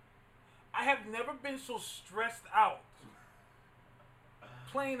 I have never been so stressed out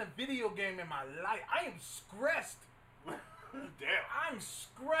playing a video game in my life. I am stressed. Damn. I'm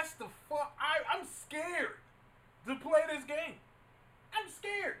stressed the fuck. I'm scared to play this game. I'm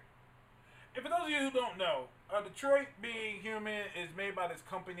scared. And for those of you who don't know, Detroit Being Human is made by this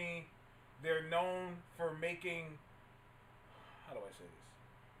company. They're known for making, how do I say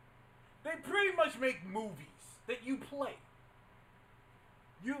this? They pretty much make movies that you play.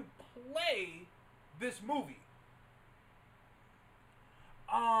 You play this movie.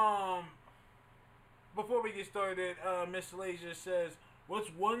 Before we get started, Miss Lasia says, what's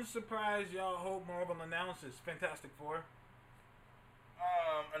one surprise y'all hope Marvel announces? Fantastic Four.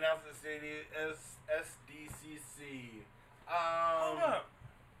 Announced the city SDCC. Hold up.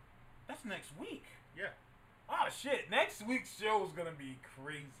 That's next week. Yeah. Oh shit, next week's show is gonna be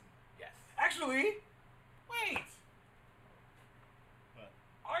crazy. Yes. Actually, wait. What?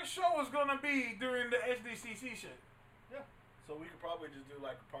 Our show is gonna be during the SDCC shit. Yeah. So we could probably just do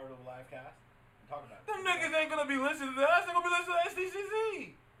like a part of the live cast and talk about it. Them niggas ain't gonna be listening to us, they're gonna be listening to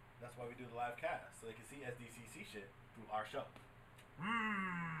SDCC. That's why we do the live cast, so they can see SDCC shit through our show.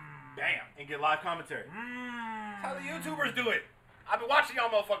 Damn. And get live commentary. That's How the YouTubers do it. I've been watching y'all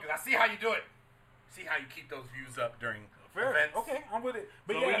motherfuckers. I see how you do it. See how you keep those views up during events. Okay, I'm with it.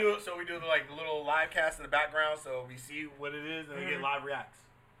 But So yeah, we do like the little live cast in the background, so we see what it is and we get live reacts.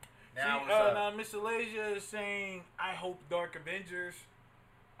 Now, see, what's up? now Miss Alasia is saying, I hope Dark Avengers.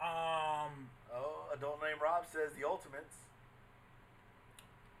 Oh, adult named Rob says the Ultimates.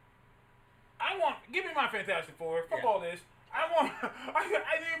 Give me my Fantastic Four. Fuck Yeah. all this.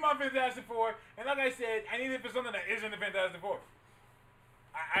 I need my Fantastic Four, and like I said, I need it for something that isn't the Fantastic Four.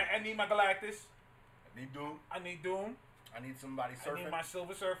 I need my Galactus. I need Doom. I need Doom. I need somebody I surfing. need my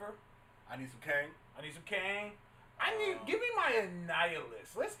Silver Surfer. I need some Kang. I need some Kang. Give me my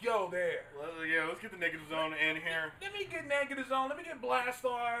Annihilus. Let's go there. Let's get the negative zone in here. Let me get Negative Zone. Let me get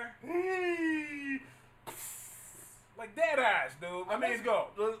Blastar. Like dead ass, dude. Let's go.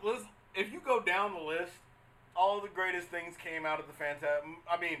 If you go down the list, all the greatest things came out of the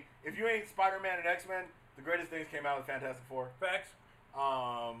if you ain't Spider-Man and X-Men, the greatest things came out of the Fantastic Four. Facts.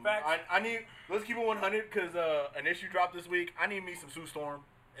 Facts. Let's keep it 100 because an issue dropped this week. I need me some Sue Storm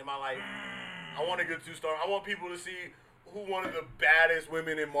in my life. I want a good Sue Storm. I want people to see who one of the baddest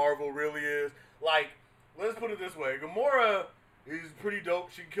women in Marvel really is. Like, let's put it this way. Gamora is pretty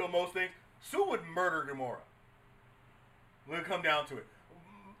dope. She can kill most things. Sue would murder Gamora. When it come down to it.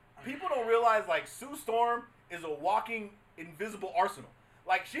 People don't realize, like, Sue Storm is a walking invisible arsenal.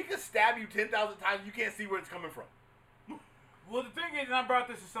 Like, she could stab you 10,000 times. You can't see where it's coming from. Well, the thing is, and I brought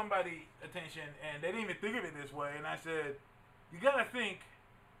this to somebody's attention, and they didn't even think of it this way, and I said, you gotta think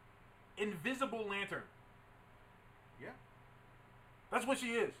Invisible Lantern. Yeah. That's what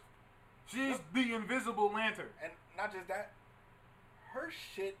she is. She's the Invisible Lantern. And not just that, her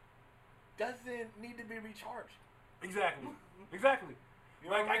shit doesn't need to be recharged. Exactly. Exactly. You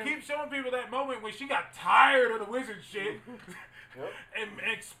know Like, what I mean? keep showing people that moment when she got tired of the wizard shit Yep. and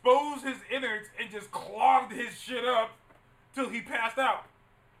exposed his innards and just clogged his shit up till he passed out.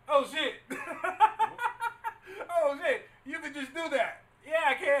 Oh, shit. Oh, shit. You can just do that. Yeah,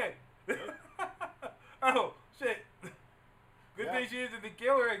 I can. Oh, shit. Good Yeah. thing she isn't the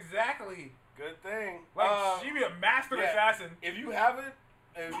killer exactly. Good thing. Like, she be a master yeah. assassin. If you haven't,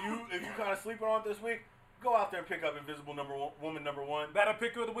 if you kind of sleeping on it this week, go out there and pick up Invisible Woman number 1. That'll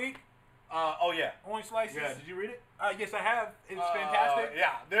pick of the week. Oh yeah. Orange slices. Yeah. Did you read it? Yes, I have. It's fantastic.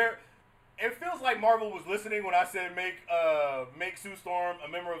 Yeah. It feels like Marvel was listening when I said make Sue Storm a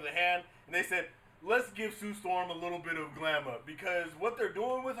member of the Hand, and they said let's give Sue Storm a little bit of glamour because what they're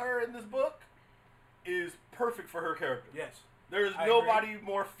doing with her in this book is perfect for her character. Yes. There's I nobody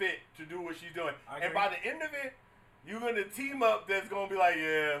more fit to do what she's doing. I And agree. by the end of it, you're gonna team up that's gonna be like,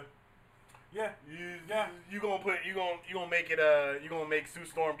 yeah, Yeah. you gonna make Sue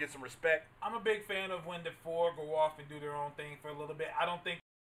Storm get some respect. I'm a big fan of when the four go off and do their own thing for a little bit. I don't think.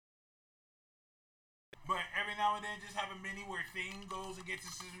 But every now and then, just have a mini where Thing goes and gets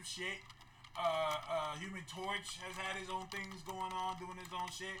into some shit. Human Torch has had his own things going on, doing his own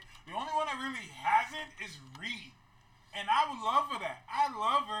shit. The only one that really hasn't is Reed. And I would love for that. I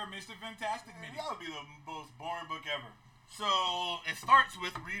love her Mr. Fantastic mini. That would be the most boring book ever. So it starts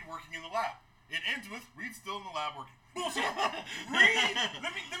with Reed working in the lab. It ends with Reed still in the lab working. Bullshit. Reed,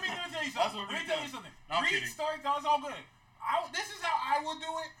 let me tell you That's something. what Let me Reed tell you does. something. No, I'm Reed kidding. starts, that's all good. This is how I would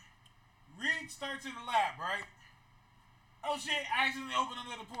do it. Reed starts in the lab, right? Oh shit, I accidentally opened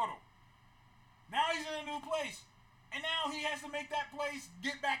another portal. Now he's in a new place. And now he has to make that place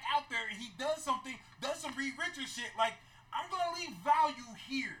get back out there, and he does some Reed Richards shit, like, I'm gonna leave value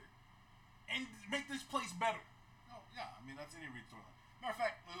here and make this place better. Oh, yeah, I mean, that's any Reed storyline. Matter of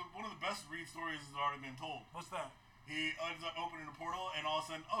fact, one of the best Reed stories has already been told. What's that? He ends up opening a portal, and all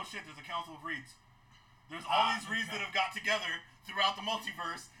of a sudden, oh shit, there's a council of Reeds. There's all these Reeds that have got together throughout the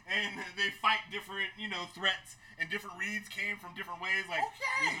multiverse, and they fight different, threats. And different Reeds came from different ways. Like,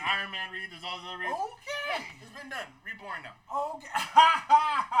 Okay. there's an Iron Man Reed, there's all these other Reeds. Okay. Yeah, it's been done. Reborn now. Okay.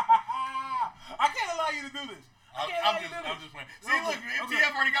 I can't allow you to do this. I can't allow you to do I'm this. just playing. See, look,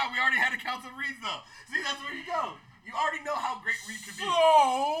 MTF we already had a council of Reeds, though. See, that's where you go. You already know how great Reed could be. So,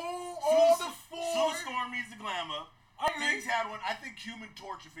 all the four. Sue Storm needs the glam up. I agree. Things had one. I think Human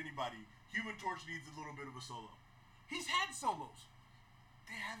Torch, if anybody, Human Torch needs a little bit of a solo. He's had solos.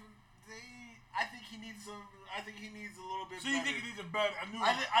 They haven't. I think he needs some. I think he needs a little bit. So you better. think he needs a new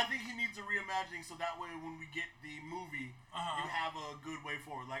I, one? I think he needs a reimagining so that way when we get the movie, you have a good way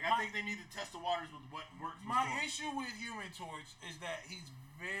forward. Like I think they need to test the waters with what works. with My Storm. issue with Human Torch is that he's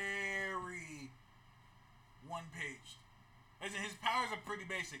very one-paged. As in, his powers are pretty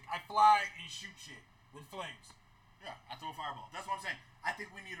basic. I fly and shoot shit with flames. Yeah, I throw a fireball. That's what I'm saying. I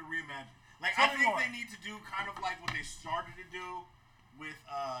think we need to reimagine. Like Tell I me think more. they need to do kind of like what they started to do with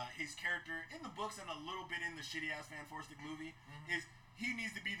his character in the books and a little bit in the shitty ass Van Forstic movie. Is he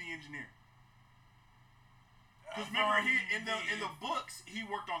needs to be the engineer? Because remember, he in the books he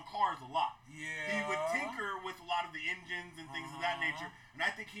worked on cars a lot. Yeah. He would tinker with a lot of the engines and things of that nature, and I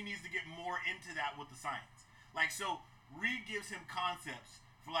think he needs to get more into that with the science. Like so, Reed gives him concepts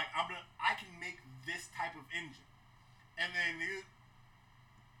for like I can make this type of engine, and then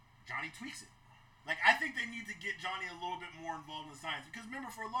Johnny tweaks it. Like I think they need to get Johnny a little bit more involved in science because remember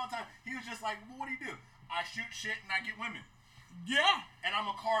for a long time he was just like, well, what do you do? I shoot shit and I get women. Yeah. And I'm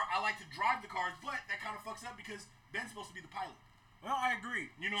a car. I like to drive the cars, but that kind of fucks up because Ben's supposed to be the pilot. Well, I agree.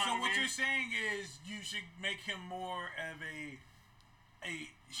 You know so what I mean? you're saying is you should make him more of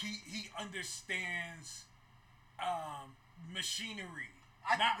he understands machinery,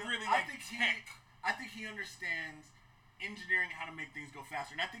 I think he understands engineering, how to make things go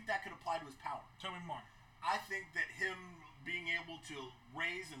faster, and I think that could apply to his power. Tell me more. I think that him being able to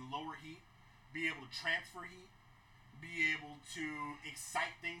raise and lower heat, be able to transfer heat, be able to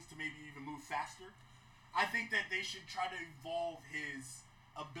excite things to maybe even move faster. I think that they should try to evolve his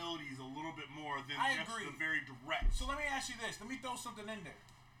abilities a little bit more than I just agree. the very direct. So let me ask you this. Let me throw something in there.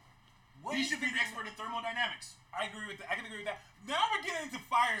 What He is should be the- an expert in thermodynamics. I agree with that. I can agree with that. Now we're getting into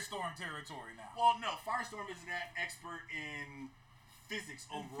Firestorm territory now. Well, no, Firestorm is an expert in physics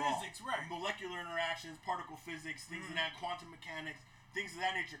overall. physics, right. Molecular interactions, particle physics, things of that, quantum mechanics, things of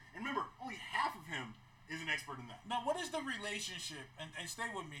that nature. And remember, only half of him is an expert in that. Now, what is the relationship, and stay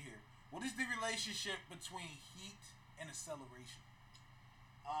with me here, what is the relationship between heat and acceleration?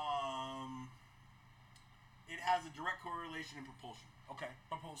 It has a direct correlation in propulsion. Okay,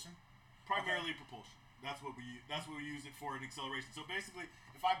 propulsion. Primarily propulsion. That's what we use it for in acceleration. So basically,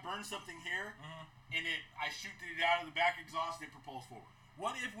 if I burn something here and I shoot it out of the back exhaust, it propels forward.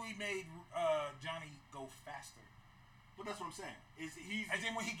 What if we made Johnny go faster? But that's what I'm saying. He's As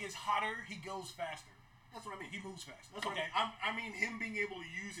in when he gets hotter, he goes faster. that's what I mean. He moves faster. That's what I mean him being able to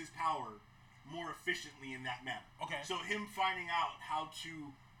use his power more efficiently in that manner. Okay. So him finding out how to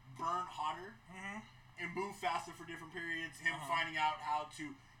burn hotter and move faster for different periods. Him finding out how to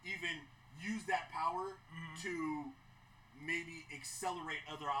even use that power to maybe accelerate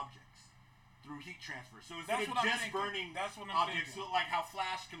other objects through heat transfer. So instead That's of what I'm just thinking. burning That's what I'm objects, thinking. so like how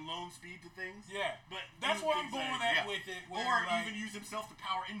Flash can loan speed to things. Yeah. But That's do where I'm things going like- at with it. Where, or like, even use himself to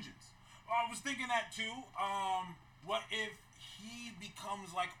power engines. I was thinking that too. What if he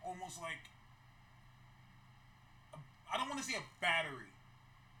becomes like almost like I don't want to say a battery,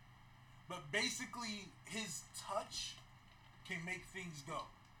 but basically his touch can make things go.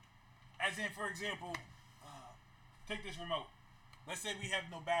 As in, for example, take this remote. Let's say we have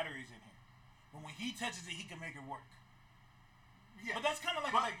no batteries in here, but when he touches it, he can make it work. Yeah. But that's kind of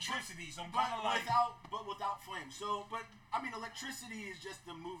like electricity, so I'm kind of like without flames. So, but I mean, electricity is just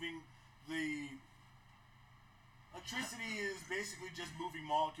electricity is basically just moving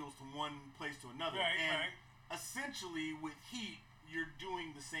molecules from one place to another. Right, and right. essentially, with heat, you're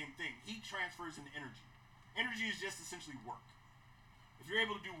doing the same thing. Heat transfers into energy. Energy is just essentially work. If you're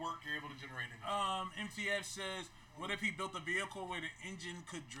able to do work, you're able to generate energy. MTF says, what if he built a vehicle where the engine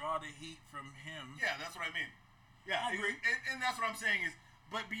could draw the heat from him? Yeah, that's what I mean. Yeah, I agree. And that's what I'm saying is,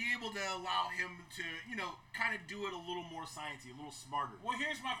 but be able to allow him to, kind of do it a little more sciencey, a little smarter. Well,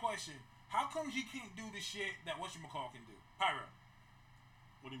 here's my question. How come he can't do the shit that whatchamacall can do? Pyro.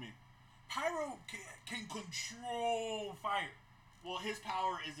 What do you mean? Pyro can control fire. Well, his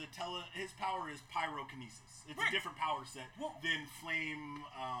power is pyrokinesis. It's Right. a different power set Well- than flame.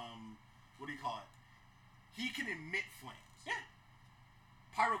 What do you call it? He can emit flames. Yeah.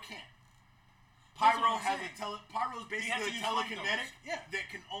 Pyro can't. That's what Pyro I'm has saying. Pyro's He has basically to use telekinetic flamethrowers. Yeah. that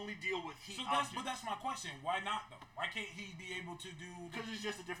can only deal with heat. So that's my question. Why not though? Why can't he be able to do? Because it's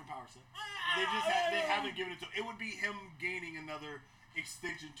just a different power set. Ah, They haven't given it to. It would be him gaining another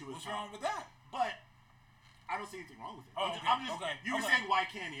extension to his What's power. wrong with that? But I don't see anything wrong with it. Oh, You were okay. saying why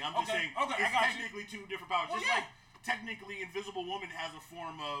can't he? I'm just Okay, saying okay, I it's got you. technically two different powers. Well, just yeah. like technically Invisible Woman has a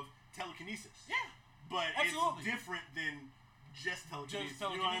form of telekinesis. Yeah. But Absolutely. it's different than just telekinesis.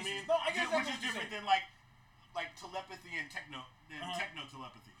 Just You know what I mean? telekinesis. No, I guess that's Which what is you're different saying. than like telepathy and techno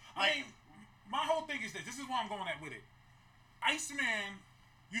telepathy. I mean, my whole thing is this. This is why I'm going at with it. Iceman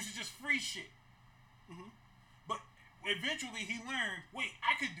used to just freeze shit. But eventually he learned, wait,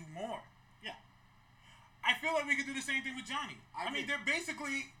 I could do more. Yeah. I feel like we could do the same thing with Johnny. I mean, agree. they're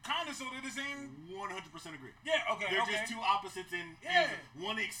basically kind of sort of the same. 100% agree. Yeah, okay, They're okay. just two opposites in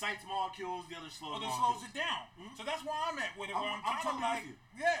one excites molecules, the other slows Other molecules. slows it down. So that's where I'm at with it. I'm- Where I'm I'm kind of totally like, with you.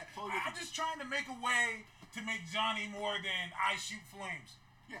 yeah, Totally with I'm you. just trying to make a way to make Johnny more than I shoot flames.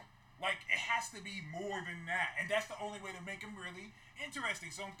 Yeah. Like, it has to be more than that. And that's the only way to make him really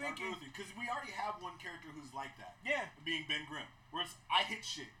interesting. So I'm thinking, Because we already have one character who's like that. Yeah. Being Ben Grimm. Where it's, I hit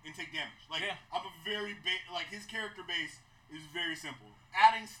shit and take damage. Like, Yeah. I'm a very, his character base is very simple.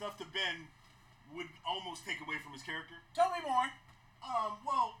 Adding stuff to Ben would almost take away from his character. tell me more.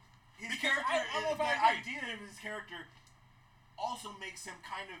 Well, his Because character, I don't know if the I agree. idea of his character also makes him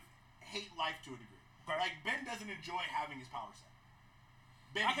kind of hate life to a degree. Okay. Like, Ben doesn't enjoy having his power set.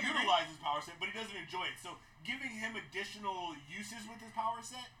 Ben I can agree. utilizes power set, but he doesn't enjoy it. So giving him additional uses with his power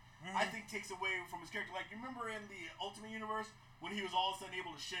set, I think takes away from his character. Like, you remember in the Ultimate Universe when he was all of a sudden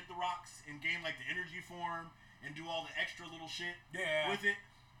able to shed the rocks and gain like the energy form and do all the extra little shit Yeah. with it?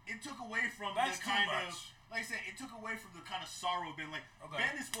 It took away from That's the too kind much. of, like I said, it took away from the kind of sorrow of Ben. Like, Okay.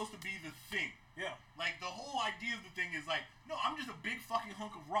 Ben is supposed to be the thing. Yeah. Like, the whole idea of the thing is like, no, I'm just a big fucking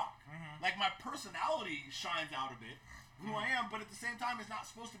hunk of rock. Like, my personality shines out a bit, who I am, but at the same time, it's not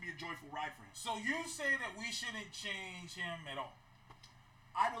supposed to be a joyful ride for him. So you say that we shouldn't change him at all.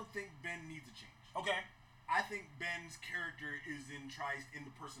 I don't think Ben needs a change. Okay. I think Ben's character is entranced in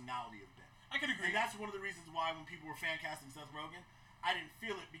the personality of Ben. I can agree. And that's one of the reasons why when people were fan casting Seth Rogen, I didn't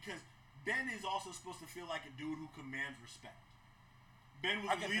feel it because Ben is also supposed to feel like a dude who commands respect. Ben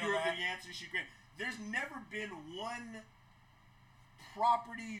I was the can leader feel of that. the Yancey Street Grand. There's never been one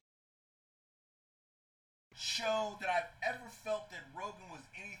property show that I've ever felt that Rogen was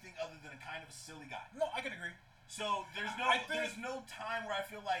anything other than a kind of a silly guy. No, I can agree. So there's I think- no time where I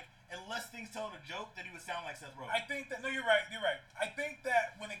feel like unless things telling a joke that he would sound like Seth Rogen. I think that, no, you're right. I think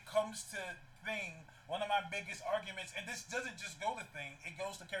that when it comes to Thing, one of my biggest arguments, and this doesn't just go to Thing, it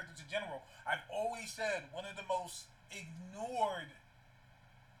goes to characters in general. I've always said one of the most ignored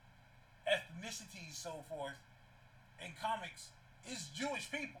ethnicities, so forth, in comics is Jewish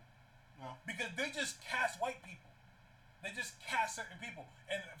people. No. Because they just cast white people. They just cast certain people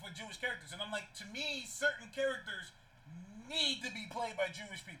and for Jewish characters, and I'm like, to me, certain characters need to be played by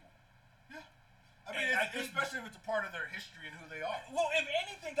Jewish people. Yeah. I mean, especially if it's a part of their history and who they are. Well, if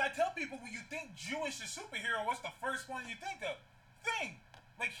anything, I tell people when you think Jewish is superhero, what's the first one you think of? Thing.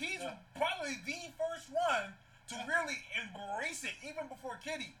 Like, he's probably the first one to really embrace it, even before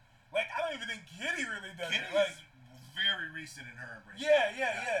Kitty. Like, I don't even think Kitty really does Kitty's it. Like, very recent in her embrace.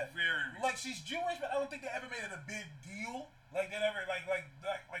 yeah. Very recent. Like, she's Jewish, but I don't think they ever made it a big deal. Like, they never, like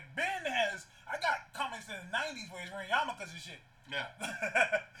Ben has, I got comics in the 90s where he's wearing yarmulkes and shit. Yeah.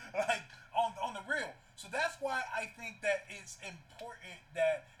 Like, on the real. So that's why I think that it's important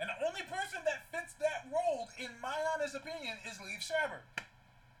that, and the only person that fits that role, in my honest opinion, is Liev Schreiber.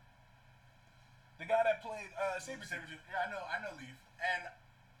 The guy that played Sabretooth. Yeah, I know Liev. And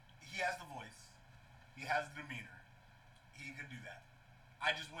he has the voice. He has the demeanor. He could do that.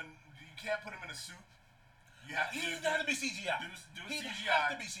 I just wouldn't, you can't put him in a suit. You have to He had to be CGI. Do He'd CGI.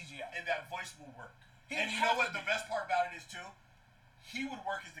 have to be CGI. And that voice will work. He'd And you know have what to the be. best part about it is too? He would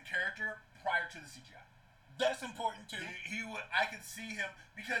work as the character prior to the CGI. That's important too. He would. I could see him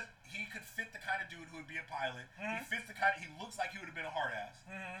because he could fit the kind of dude who would be a pilot. Mm-hmm. He fits the kind. He looks like he would have been a hard ass.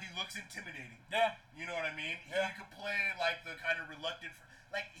 He looks intimidating. Yeah. You know what I mean? Yeah. He could play like the kind of reluctant.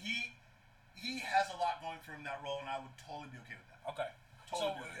 Like he has a lot going for him in that role, and I would totally be okay with that. Okay.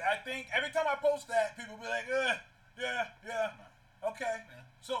 Totally So do it. I think every time I post that, people be like, yeah. Okay. Yeah.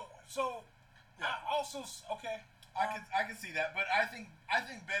 So Yeah. I also okay. I can see that, but I think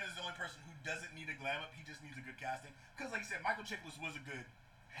Ben is the only person who doesn't need a glam up. He just needs a good casting. Because like you said, Michael Chiklis was a good.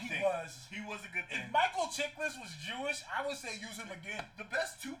 He thing. was. He was a good thing. If Michael Chiklis was Jewish, I would say use him again. The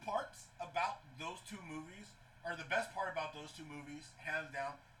best two parts about those two movies, or the best part about those two movies, hands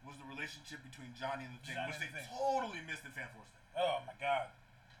down, was the relationship between Johnny and the Thing, Johnny which and they the Thing. totally missed in Fan Force Thing. Oh my God.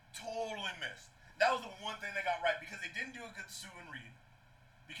 Totally missed. That was the one thing they got right because they didn't do a good Sue and Reed.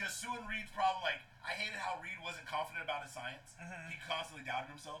 Because Sue and Reed's problem, like, I hated how Reed wasn't confident about his science. He constantly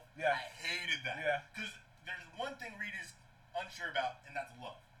doubted himself. Yeah. I hated that. Yeah. Because there's one thing Reed is unsure about, and that's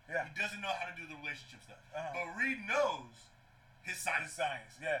love. Yeah. He doesn't know how to do the relationship stuff. Uh-huh. But Reed knows his science. His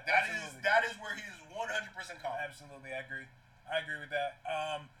science. Yeah. absolutely. That is where he is 100% confident. Absolutely, I agree with that.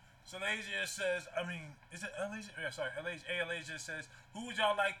 So Alasia says, is it Alasia? Yeah, sorry, Alasia says, who would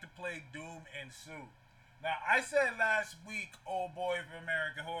y'all like to play Doom and Sue? Now, I said last week, Old Boy from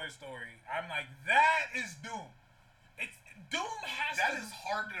American Horror Story. I'm like, that is Doom. Doom has That to. is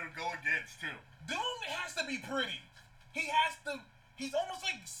hard to go against, too. Doom has to be pretty. He's almost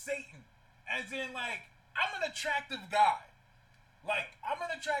like Satan. As in, like, I'm an attractive guy. Like, I'm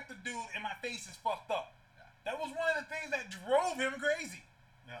an attractive dude and my face is fucked up. That was one of the things that drove him crazy.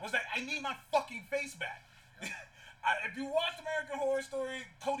 Yeah. Was that I need my fucking face back. If you watched American Horror Story,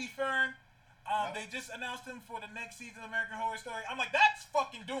 Cody Fern, they just announced him for the next season of American Horror Story. I'm like, that's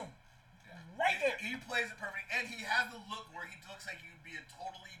fucking Doom. Right there. He plays it perfect, and he has the look where he looks like he would be a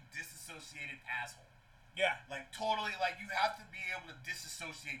totally disassociated asshole. Yeah. Like, totally, like, you have to be able to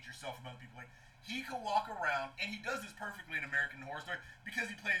disassociate yourself from other people. Like, he can walk around, and he does this perfectly in American Horror Story, because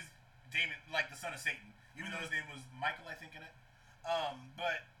he plays Damon, like, the son of Satan, even though his name was Michael, I think, in it.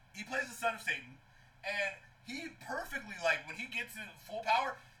 But he plays the son of Satan, and he perfectly, like, when he gets in full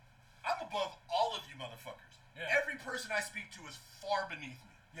power, I'm above all of you motherfuckers. Yeah. Every person I speak to is far beneath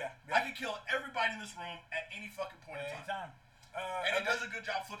me. Yeah. I can kill everybody in this room at any fucking point in time. Anytime. And he does a good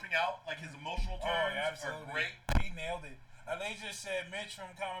job flipping out. Like, his emotional turns are great. He nailed it. Alasia said Mitch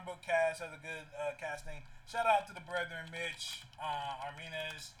from Comic Book Cast has a good casting. Shout out to the brethren, Mitch,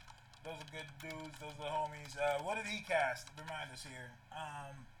 Arminez. Those are good dudes. Those are the homies. What did he cast? Remind us here.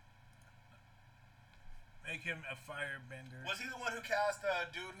 Make him a firebender. Was he the one who cast a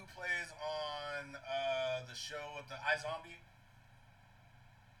dude who plays on the show with the iZombie?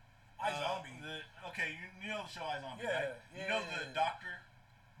 iZombie. Okay, you know the show iZombie, Yeah, right? yeah, You know yeah, the yeah. doctor?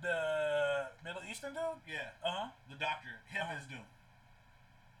 The Middle Eastern dude? Yeah. Uh-huh. The doctor. Him Uh-huh. as Doom.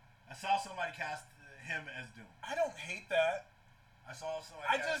 I saw somebody cast him as Doom. I don't hate that. I saw somebody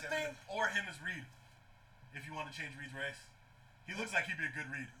I cast just him think- or him as Reed. If you want to change Reed's race. He looks like he'd be a good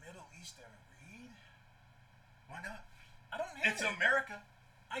Reed. Middle Eastern Reed? Why not? I don't hate It's it. America.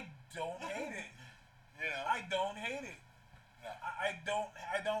 I don't hate it. You know? I don't hate it. No.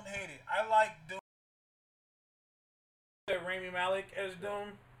 I don't hate it. I like Doom. Rami Malek as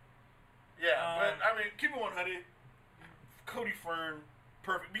Doom. Yeah, but I mean, keep it 100. Cody Fern,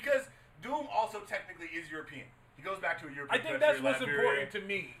 perfect. Because Doom also technically is European. He goes back to a European I think country, that's what's Latveria. important to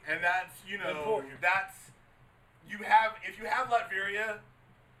me. And that's, you know, Important. that's, if you have Latveria,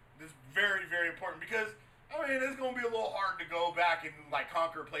 that's very, very important because, I mean, it's going to be a little hard to go back and, like,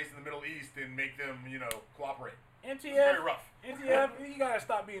 conquer a place in the Middle East and make them, you know, cooperate. It's very rough. NTF, you gotta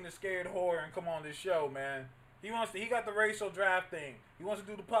stop being a scared whore and come on this show, man. He got the racial draft thing. He wants to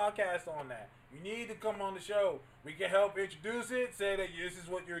do the podcast on that. You need to come on the show. We can help introduce it, say that this is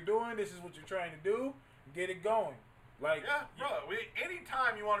what you're doing, this is what you're trying to do, get it going. Like, Yeah, bro.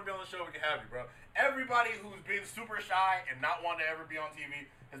 Anytime you want to be on the show, we can have you, bro. Everybody who's been super shy and not wanting to ever be on TV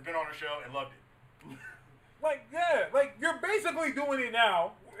has been on the show and loved it. like you're basically doing it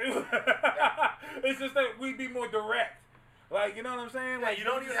now. It's just that we'd be more direct. Like, you know what I'm saying? Yeah, Like, you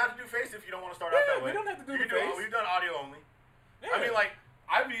don't even have to do face if you don't want to start out that way. we don't have to do You the can face. We've done audio only. Yeah. I mean, like,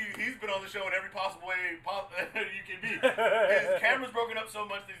 he's been on the show in every possible way you can be. His camera's broken up so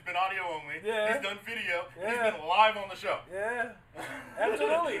much that he's been audio only. Yeah. He's done video. Yeah. He's been live on the show. Yeah,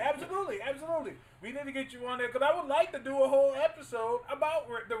 absolutely. We need to get you on there because I would like to do a whole episode about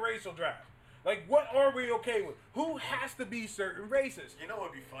the racial draft. Like, what are we okay with? Who has to be certain races? You know what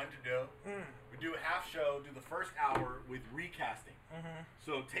would be fun to do? We do a half show, do the first hour with recasting.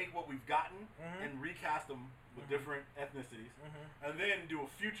 So take what we've gotten and recast them with different ethnicities, and then do a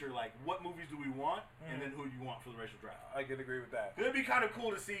future, like, what movies do we want, and then who you want for the racial draft. I can agree with that. It'd be kind of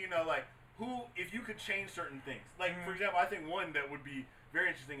cool to see, you know, like, who, if you could change certain things. Like, for example, I think one that would be very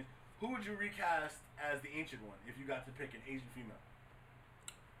interesting is, who would you recast as the ancient one if you got to pick an Asian female?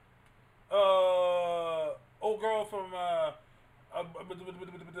 Old girl from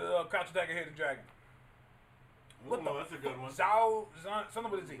Crouch Attack and Hidden Dragon. What the? That's a good one.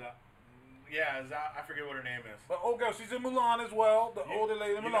 Something with a Z. Yeah, I forget what her name is. But old girl, she's in Mulan as well. The older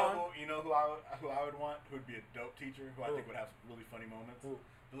lady in Mulan. You know who I would want? Who would be a dope teacher? Who I think would have some really funny moments? Who?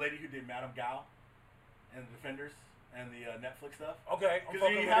 The lady who did Madame Gao and the Defenders and the Netflix stuff. Okay, I'm Because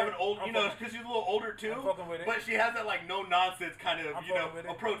fucking you with have it. an old, I'm because she's a little older too. I'm fucking with it. But she has that like no nonsense kind of I'm fucking with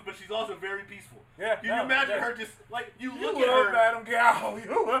it. approach. But she's also very peaceful. Yeah, Can you imagine her just like you look at love her? Madame Gao.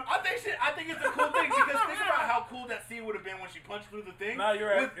 I think it's a cool thing because think about how cool that scene would have been when she punched through the thing. No, you're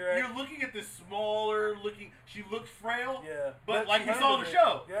right. You're looking at this smaller looking. She looks frail. Yeah, But she like you saw on the handled it.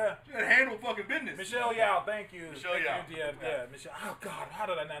 show. Yeah. She could handle fucking business. Michelle Yao, thank you. Michelle Thank you, Yeoh. MTF. Yeah, Michelle. Oh God, how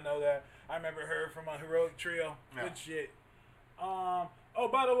did I not know that? I remember her from a Heroic Trio. Yeah. Good shit. Oh,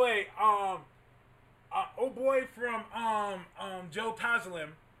 by the way, old boy from Joe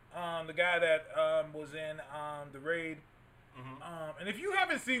Taslim, the guy that was in The Raid. And if you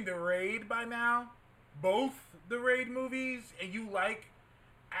haven't seen The Raid by now, both the Raid movies, and you like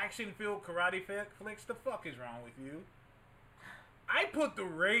action-filled karate flicks, the fuck is wrong with you? I put The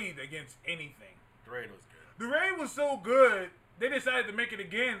Raid against anything. The Raid was good. The Raid was so good, they decided to make it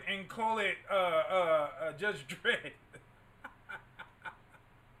again and call it Judge Dredd.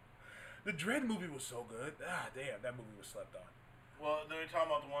 The Dredd movie was so good. Ah, damn, that movie was slept on. Well, they're talking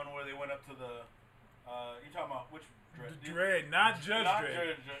about the one where they went up to the. You talking about which Dredd? The Dredd, not Judge Not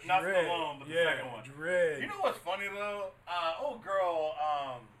Dredd. Dredd, not Stallone, but the second one. Dredd. You know what's funny though? Old girl.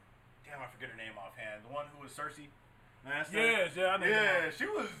 Damn, I forget her name offhand. The one who was Cersei. Yes, yeah, I know. Yeah, she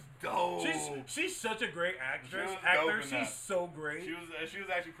was dope. She's such a great actress. She was dope in She's that. so great. She was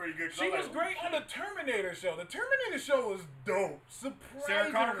actually pretty good. She was great on the Terminator show. The Terminator show was dope. Surprisingly.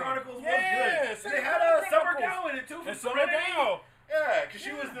 Sarah Connor Chronicles was Yeah, good. They had Summer Gao in it too. And from Summer Serenity. Gao. Yeah, because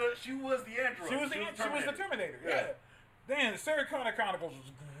she was the android. She was the Terminator. Yeah. Damn, Sarah Connor Chronicles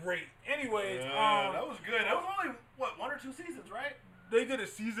was great. Anyways, that was good. That was only what 1 or 2 seasons, right? they did a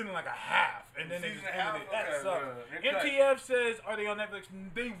season and like a half, and then they just Season and a half? ended it. That Okay, sucked. bro. MTF says, are they on Netflix?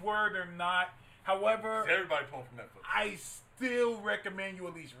 They were, they're not. However, Everybody pulling from Netflix. I still recommend you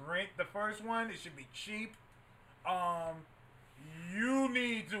at least rent the first one. It should be cheap. You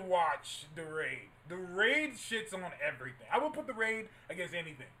need to watch The Raid. The Raid shits on everything. I would put The Raid against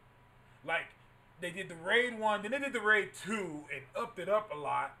anything. Like, they did The Raid 1, then they did The Raid 2, and upped it up a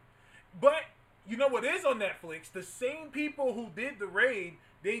lot. But, you know what is on Netflix? The same people who did The Raid,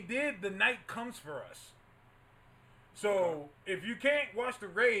 they did The Night Comes For Us. So, if you can't watch The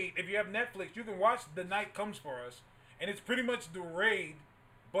Raid, if you have Netflix, you can watch The Night Comes For Us. And it's pretty much The Raid,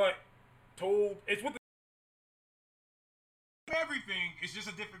 but told, it's with the everything. It's just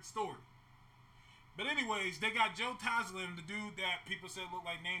a different story. But anyways, they got Joe Taslim, the dude that people said looked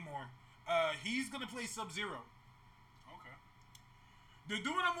like Namor. He's gonna play Sub-Zero. Okay. They're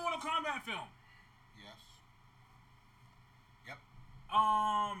doing a Mortal Kombat film. Yes. Yep.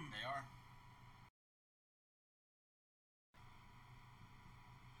 They are.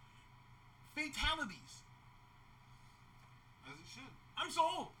 Fatalities. As it should. I'm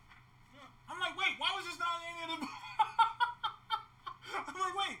sold. Yeah. I'm like, wait, why was this not in any of the? I'm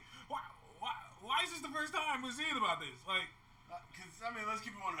like, wait, why is this the first time we're seeing about this? Like, Because, I mean, let's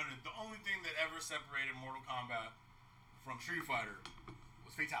keep it 100. The only thing that ever separated Mortal Kombat from Street Fighter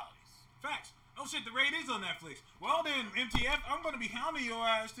was fatalities. facts. Oh shit, The Raid is on Netflix. Well then, MTF, I'm gonna be hounding your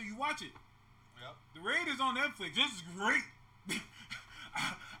ass till you watch it. Yep. The Raid is on Netflix. This is great.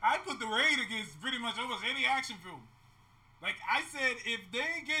 I put The Raid against pretty much almost any action film. Like I said, if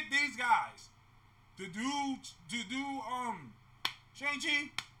they get these guys to do Shang-Chi,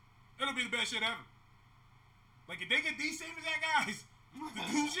 it'll be the best shit ever. Like if they get these same exact guys to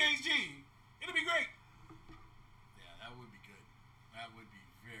do Shang-Chi, it'll be great. Yeah, that would be good. That would be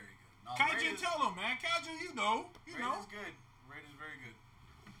very good. No, Kaiju, tell them, man. Kaiju, you know. Raid is good. Raid is very good.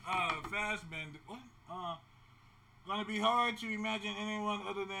 Fastbender. What? Gonna be hard to imagine anyone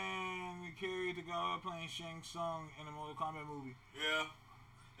other than Kerry Tagawa playing Shang Tsung in a Mortal Kombat movie. Yeah.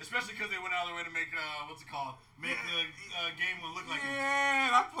 Especially because they went out of their way to make, what's it called? Make the game look like it.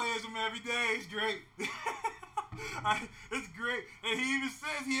 Yeah, I play as him every day. It's great. It's great. And he even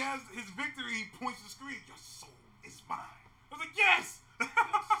says he has his victory. He points to the screen. Your soul is mine. I was like, yes! Your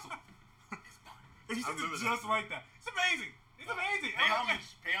soul is mine. And he says it just like that. It's amazing. It's amazing. Pay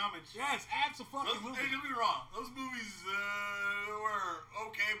homage. Pay homage. Yes, absolutely. Hey, don't get me wrong. Those movies were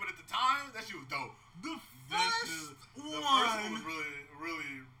okay, but at the time, that shit was dope. The first one was really,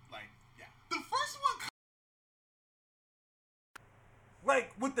 really, like, yeah. The first one, like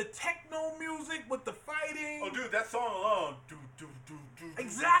with the techno music, with the fighting. Oh, dude, that song alone.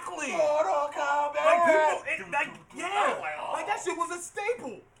 Exactly. Mortal Kombat. Like people, yeah. I was like, oh. Like that shit was a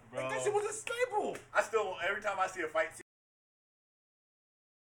staple. Bro. Like that shit was a staple. I still, every time I see a fight scene,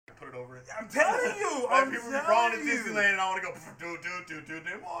 I put it over it. I'm telling you. Like people be wrong at Disneyland and I want to go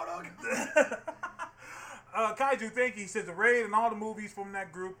Mortal Kombat. Kaiju, thank you. He says The Raid and all the movies from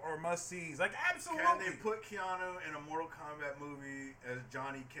that group are must-sees. Like, absolutely. Can they put Keanu in a Mortal Kombat movie as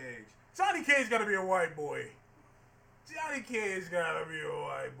Johnny Cage? Johnny Cage gotta be a white boy. Johnny Cage gotta be a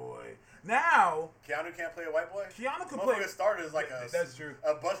white boy. Now, Keanu can't play a white boy? Keanu can play. Motherfucker started as like That's true.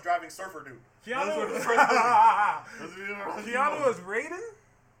 a bus driving surfer dude. Keanu, Those were the first movies. Keanu is Raiden?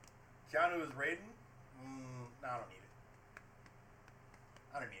 Keanu is Raiden? No, I don't need it.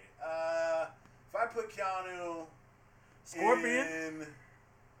 I don't need it. If I put Keanu Scorpion?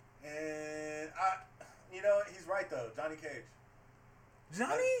 and you know, he's right though. Johnny Cage.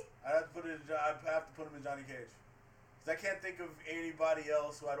 Johnny? I'd have to put him in Johnny Cage. Cause I can't think of anybody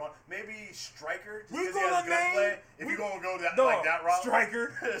else who I'd want. Maybe Stryker. Just because he has gunplay. If you're gonna go like that route.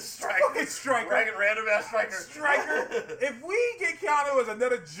 Stryker. Striker. Fucking Stryker. Random ass Stryker. Stryker. If we get Keanu as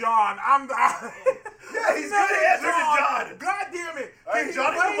another John, I'm yeah, he's good to answer to John. God damn it. All right,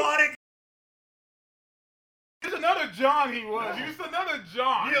 Johnny Mnemonic. There's another John he was. He was another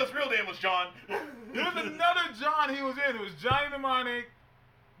John. Neil's real name was John. There was another John he was in. It was Johnny Mnemonic.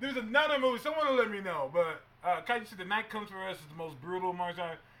 There's another movie. Someone will let me know. But Kaiju said The Night Comes For Us is the most brutal martial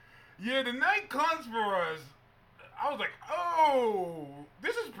art. Yeah, The Night Comes For Us. I was like, oh,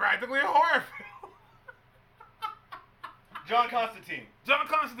 this is practically a horror film. John Constantine. John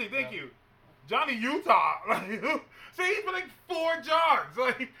Constantine, thank you. Johnny Utah. See, he's been like 4 Johns.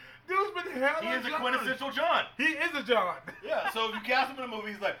 Like, dude's been hella He is a Johns. quintessential John. He is a John. Yeah, so if you cast him in a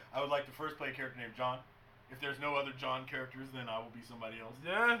movie, he's like, I would like to first play a character named John. If there's no other John characters, then I will be somebody else.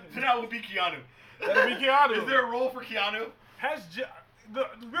 Yeah. Then I will be Keanu. That'll be Keanu. Is there a role for Keanu? Has the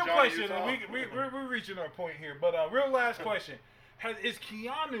real Johnny question, Utah. and we're reaching our point here, but real last question: has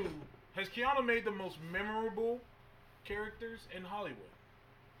Keanu made the most memorable characters in Hollywood?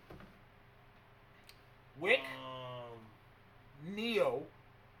 Wick, Neo,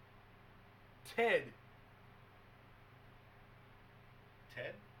 Ted.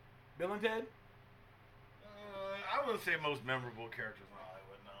 Ted? Bill and Ted? I wouldn't say most memorable characters in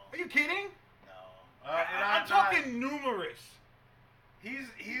Hollywood, no. Are you kidding? No. I'm talking numerous. He's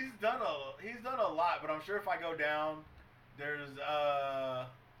done a lot, but I'm sure if I go down, there's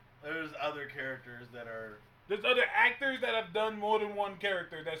other characters that are. There's other actors that have done more than one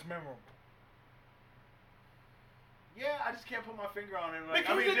character that's memorable. Yeah, I just can't put my finger on it. Like,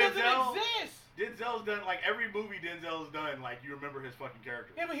 Because it doesn't exist. Denzel's done, like, every movie Denzel's done, like, you remember his fucking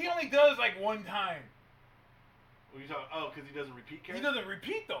character. Yeah, but he only does like one time. What are you talking? Oh, because he doesn't repeat characters? He doesn't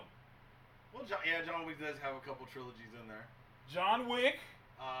repeat them. Well, John Wick does have a couple trilogies in there. John Wick.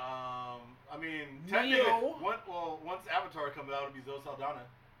 I mean, Neo. technically, once Avatar comes out, it'll be Zoe Saldana.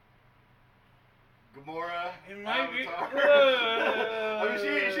 Gamora. It might be. I mean,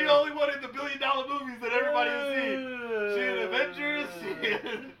 she only wanted the $1 billion movies that everybody has seen. She in Avengers.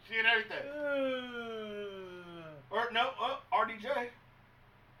 She in everything. Or no, RDJ.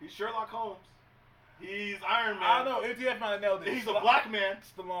 He's Sherlock Holmes. He's Iron Man. I don't know. MTF might have nailed it. He's a black man.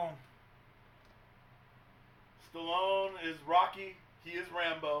 Stallone. Stallone is Rocky. He is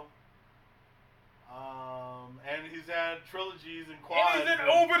Rambo. And he's had trilogies and quads. And he's in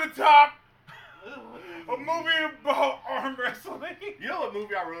Over the Top. A movie about arm wrestling. You know what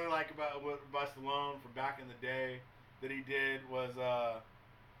movie I really like about Stallone from back in the day that he did was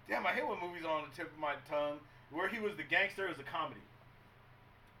damn, I hate when movies are on the tip of my tongue where he was the gangster as a comedy.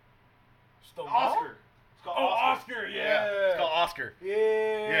 Stallone? Oscar. It's called Oscar, yeah. It's called Oscar.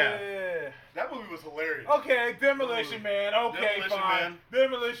 Yeah. That movie was hilarious. Okay, Demolition Man. Okay, Demolition fine. Man.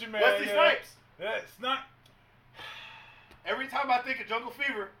 Demolition Man. Wesley Snipes. Yeah, it's not. Every time I think of Jungle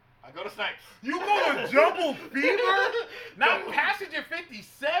Fever, I go to Snipes. You go to Jungle Fever? Not Passenger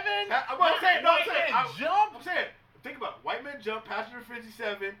 57? I'm saying, White Man Jump? I'm saying, think about it. White Man Jump, Passenger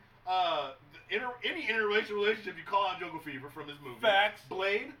 57, any interracial relationship you call out Jungle Fever from this movie. Facts.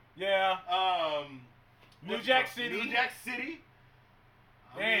 Blade. Yeah. New Jack City. New Jack City.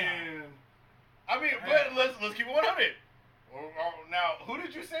 Damn. But let's keep it 100. Now, who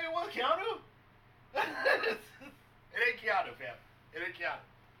did you say it was? Keanu? It ain't Keanu, fam. It ain't Keanu.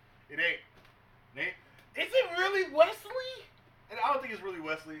 It ain't. Is it really Wesley? And I don't think it's really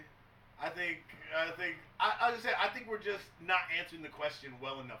Wesley. I think we're just not answering the question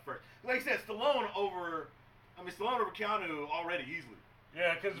well enough first. Like I said, Stallone over Keanu already easily.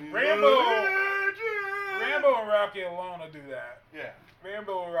 Yeah, because Rambo and Rocky alone will do that. Yeah.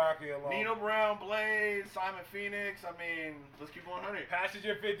 Rambo and Rocky alone. Nino Brown, Blade, Simon Phoenix. Let's keep 100.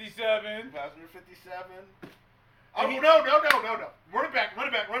 Passenger 57. Passenger 57. Oh, no. Run it back.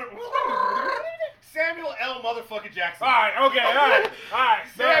 Samuel L. motherfucking Jackson. Alright, okay.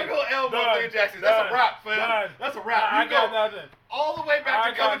 Samuel L. motherfucking Jackson. That's a wrap, fam. Done. That's a wrap. I got nothing. All the way back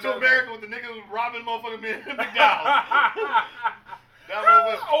to Coming to America with the nigga who's robbing motherfucking McDonald's. That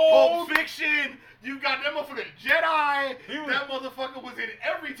motherfucker. Pulp Fiction. You got that motherfucker Jedi. That motherfucker was in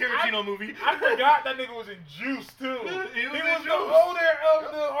every Tarantino movie. I forgot that nigga was in Juice, too. He was the owner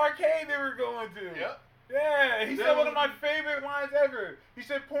of the arcade they were going to. Yep. Yeah, he said one of my favorite lines ever. He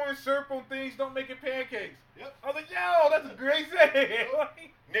said, pouring syrup on things don't make it pancakes. Yep. I was like, yo, that's a great saying.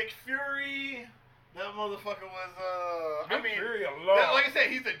 Nick Fury. That motherfucker was, Nick Fury alone. Like I said,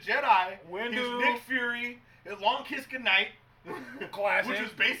 he's a Jedi. Windu. He's Nick Fury. His Long Kiss Goodnight. Classic. Which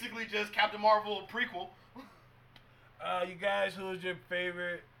is basically just Captain Marvel prequel. You guys, who is your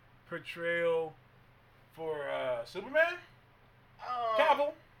favorite portrayal for Superman?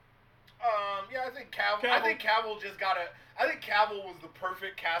 Cavill. Yeah, I think Cavill. I think Cavill just got I think Cavill was the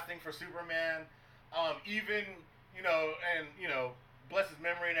perfect casting for Superman. Even, bless his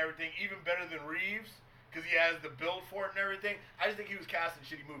memory and everything, even better than Reeves, because he has the build for it and everything. I just think he was cast in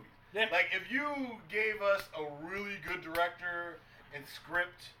shitty movies. Yeah. Like, if you gave us a really good director and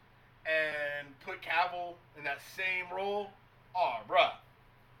script and put Cavill in that same role, bruh.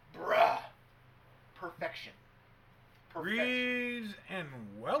 Perfection. Reeves and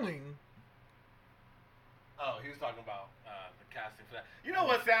Welling. Oh, he was talking about the casting for that. You know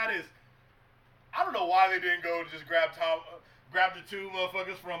what's sad is, I don't know why they didn't go to just grab the two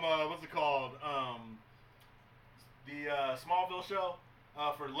motherfuckers from what's it called, the Smallville show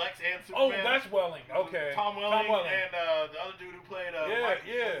for Lex and Superman. Oh, that's Welling. Okay. Tom Welling and the other dude who played Mike,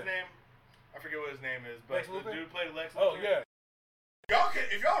 what's his name? I forget what his name is, but the dude who played Lex Luthor. Oh yeah.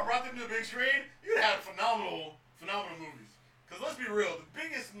 If y'all brought them to the big screen, you'd have phenomenal movies. Because let's be real, the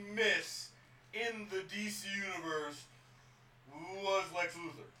biggest miss in the DC universe was Lex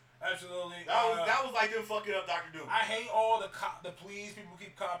Luthor. Absolutely. That was like them fucking up Dr. Doom. I hate all the pleas people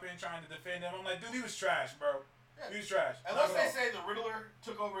keep copying, trying to defend him. I'm like, dude, he was trash, bro. Yeah. He was trash. Unless they say the Riddler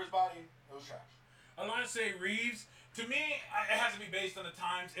took over his body, it was trash. Unless say Reeves, to me, it has to be based on the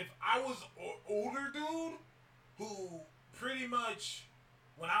times. If I was an older dude who pretty much,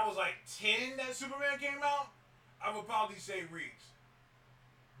 when I was like 10 that Superman came out, I would probably say Reeves.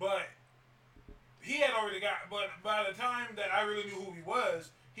 But he had already but by the time that I really knew who he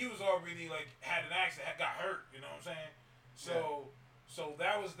was already like had an accident, got hurt, you know what I'm saying? So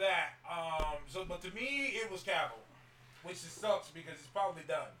that was that. But to me, it was Cavill, which sucks because it's probably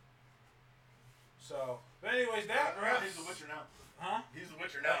done. So, but anyways, He's the Witcher now. Huh? He's the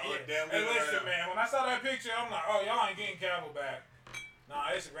Witcher now. Yeah. Hey, listen, man. When I saw that picture, I'm like, oh, y'all ain't getting Cavill back.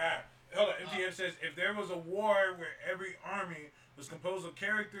 Nah, it's a wrap. Hold on. MTF says, if there was a war where every army was composed of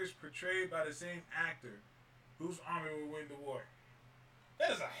characters portrayed by the same actor, whose army would win the war?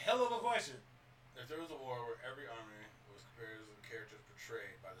 That is a hell of a question. If there was a war where every army was composed of characters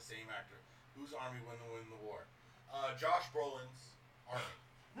portrayed by the same actor, whose army would win the war? Josh Brolin's army.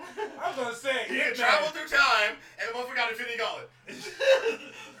 I was gonna say he had traveled through time and the motherfucker got Infinity Gauntlet. Let's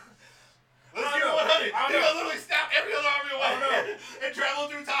give it 100. He gonna literally snap every other army away and travel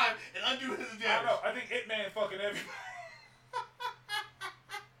through time and undo his damage. I know. I think Ip-Man fucking everybody.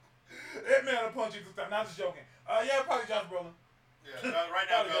 Ip-Man will punch you through time. Not just joking. Yeah, probably Josh Brolin. Yeah, right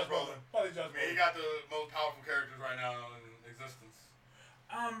now, Probably Josh Josh Brolin. Probably Josh I mean, he Brolin. got the most powerful characters right now in existence.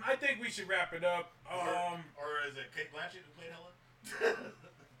 I think we should wrap it up. Or is it Kate Blanchett who played Helen?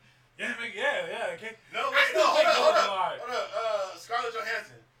 Yeah. Okay. No, I wait, still no, think hold Helen up. alive. Scarlett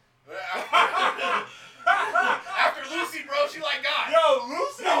Johansson. After Lucy, bro, she like God. Yo,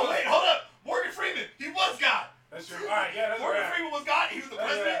 Lucy. No, wait, hold up. Morgan Freeman, he was God. That's true. All right, yeah, that's Morgan right. Freeman was God. He was the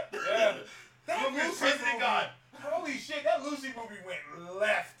president. Yeah. That Morgan Lucy President movie, God. holy shit, that Lucy movie went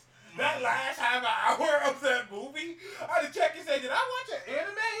left. That last half hour of that movie, I had to check and say, did I watch an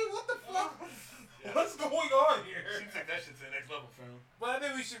anime? What the fuck? Yeah. What's going on here? She took that shit to the next level, fam. But I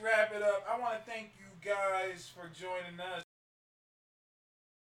think we should wrap it up. I want to thank you guys for joining us.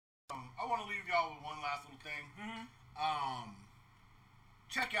 I want to leave y'all with one last little thing.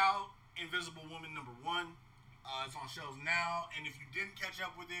 Check out Invisible Woman #1. It's on shelves now, and if you didn't catch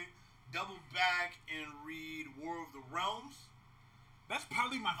up with it, double back and read War of the Realms. That's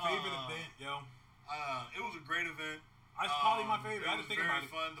probably my favorite event, yo. It was a great event. That's probably my favorite. I had to think about It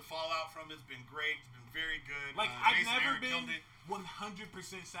it. was very fun. The fallout from it's been great. It's been very good. Like, I've Jason never Aaron killed been it.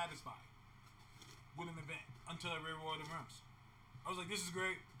 100% satisfied with an event until I read War of the Realms. I was like, this is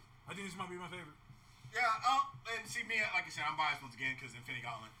great. I think this might be my favorite. Yeah, and see me, like I said, I'm biased once again because Infinity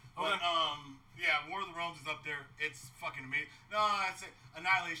Gauntlet. But, Okay. yeah, War of the Realms is up there. It's fucking amazing. No, I'd say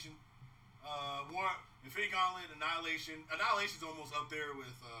Annihilation. Infinity Gauntlet, Annihilation. Annihilation's almost up there with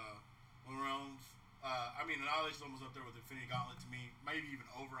War of the Realms. Annihilation's almost up there with Infinity Gauntlet to me. Maybe even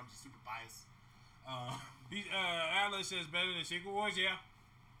over. I'm just super biased. Atlas says better than Secret Wars, yeah.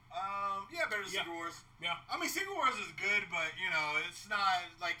 Yeah, better than Secret Wars. Yeah. I mean, Secret Wars is good, but, you know, it's not,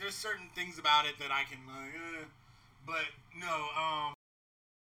 like, there's certain things about it that I can, but, no,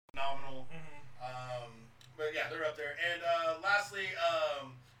 Phenomenal. But yeah, they're up there. And lastly,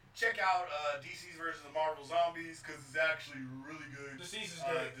 check out DC's version of Marvel Zombies because it's actually really good. Deceased is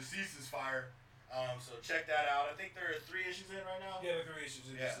great. Deceased is fire. So check that out. I think there are 3 issues in right now. Yeah, the 3 issues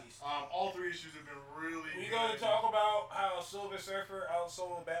of Yeah. Deceased. All 3 issues have been really We good. going to talk about how Silver Surfer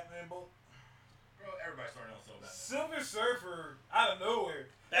outsold the Batman book. Bro, everybody's starting to sell that. Silver Surfer, out of nowhere.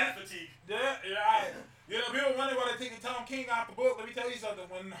 Bat fatigue. Yeah. People wonder why they taking Tom King out the book. Let me tell you something.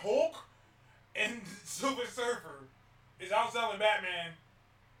 When Hulk and Silver Surfer is outselling Batman,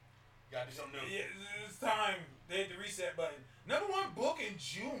 Gotta do something new. yeah, it's time. They hit the reset button. #1 book in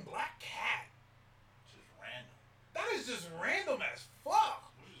June, Black Cat. Just random. That is just random as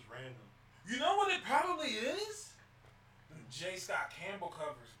fuck. Which is random. You know what it probably is? Them J. Scott Campbell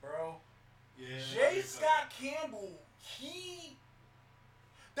covers, bro. Yeah. J. Scott Campbell,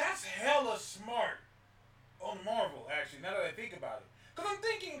 that's hella smart on Marvel, actually, now that I think about it. Because I'm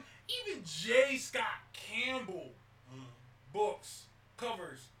thinking, even J. Scott Campbell books,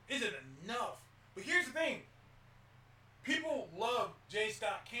 covers, isn't enough. But here's the thing. People love J.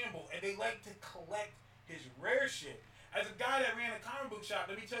 Scott Campbell, and they like to collect his rare shit. As a guy that ran a comic book shop,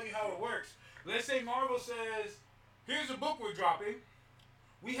 let me tell you how it works. Let's say Marvel says, here's a book we're dropping.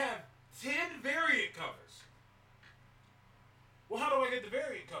 We have 10 variant covers. Well, how do I get the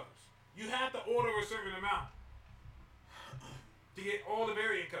variant covers? You have to order a certain amount to get all the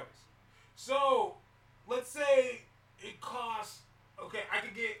variant covers. So, let's say it costs, okay, I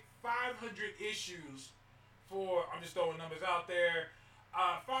could get 500 issues for, I'm just throwing numbers out there,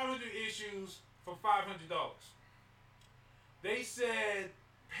 500 issues for $500. They said,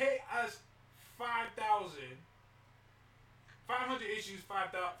 pay us $5,000. 500 issues,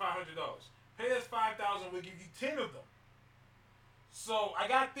 $500. Pay us $5,000, we'll give you 10 of them. So I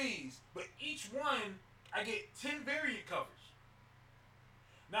got these, but each one I get 10 variant covers.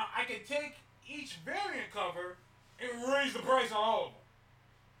 Now I can take each variant cover and raise the price on all of them.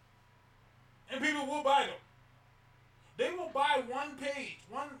 And people will buy them. They will buy one page,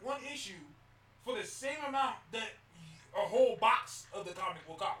 one issue for the same amount that a whole box of the comic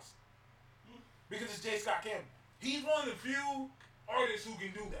will cost. Because it's J. Scott Campbell. He's one of the few artists who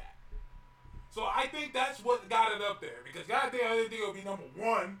can do that. So I think that's what got it up there. Because goddamn, I didn't think it would be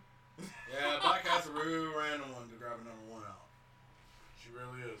 #1. Yeah, Black Cat's a real random one to grab a #1 out. She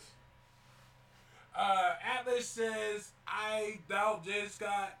really is. Atlas says, I doubt J.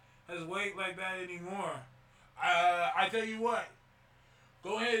 Scott has weight like that anymore. I tell you what.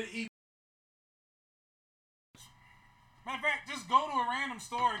 Go ahead and eat. Matter of fact, just go to a random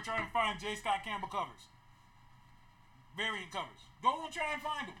store and try and find J. Scott Campbell covers. Variant covers. Go and try and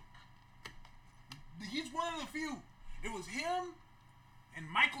find them. He's one of the few. It was him and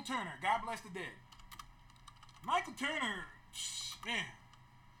Michael Turner. God bless the dead. Michael Turner, man.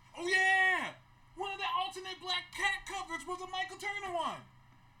 Oh yeah! One of the alternate Black Cat covers was a Michael Turner one.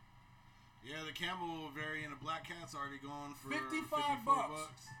 Yeah, the Campbell variant of Black Cat's already going for $55. $54.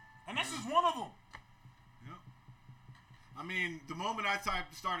 And that's just one of them. Yep. I mean, the moment I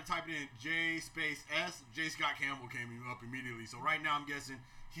started typing in J space S, J. Scott Campbell came up immediately. So right now I'm guessing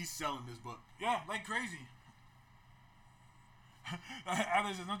he's selling this book. Yeah, like crazy.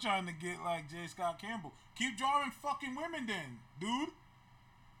 Alice says, I'm trying to get like J. Scott Campbell. Keep drawing fucking women then, dude.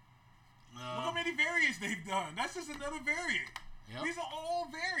 Look how many variants they've done. That's just another variant. Yep. These are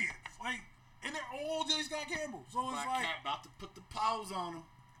all variants. Like, and they're all J. Scott Campbell. So it's Black like... Cat about to put the paws on him.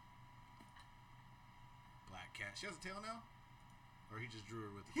 Black Cat. She has a tail now? Or he just drew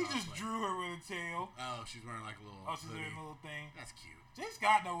her with the He just cosplay? drew her with a tail. Oh, she's wearing like a little Oh, she's hoodie. doing a little thing. That's cute. J.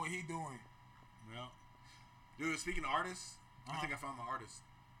 Scott know what he doing. Well, dude, speaking of artists, I think I found my artist.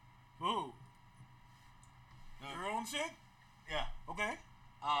 Who? Your own shit? Yeah. Okay.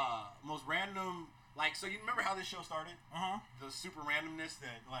 Most random, like, so you remember how this show started? Uh-huh. The super randomness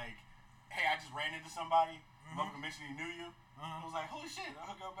that, like, hey, I just ran into somebody, Bumpkin mentioned he knew you. I was like, holy shit, I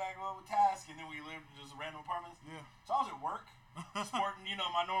hooked up back with Task, and then we lived in just random apartments. Yeah. So I was at work, sporting, you know,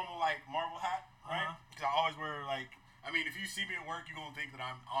 my normal, like, Marvel hat, right? Because I always wear, like, I mean, if you see me at work, you're going to think that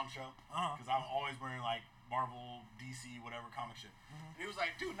I'm on show. Because I'm always wearing, like, Marvel, DC, whatever comic shit. And he was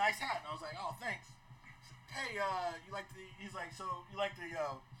like, dude, nice hat. And I was like, oh, thanks. Hey, you like the, he's like, so you like the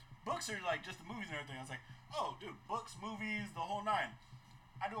books or like just the movies and everything? I was like, oh, dude, books, movies, the whole nine.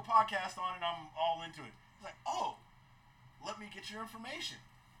 I do a podcast on it, I'm all into it. He's like, oh, let me get your information.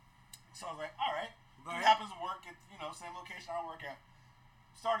 So I was like, all right. He happens to work at, you know, same location I work at.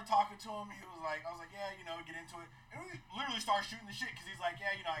 Started talking to him. He was like, I was like, yeah, you know, get into it. And we literally started shooting the shit because he's like,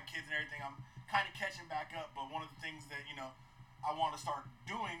 yeah, you know, I have kids and everything. I'm kind of catching back up. But one of the things that, you know, I want to start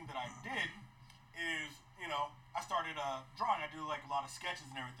doing that I did is, you know, I started drawing. I do like a lot of sketches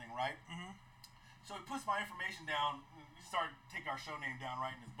and everything, right? So he puts my information down. We started taking our show name down,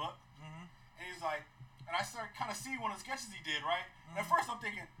 right, in his book. And he's like, and I started kind of see one of the sketches he did, right? And at first I'm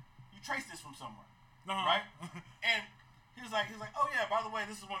thinking, you traced this from somewhere, right? And he was like, oh yeah, by the way,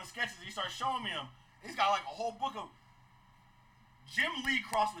 this is one of the sketches. He started showing me them. He's got like a whole book of Jim Lee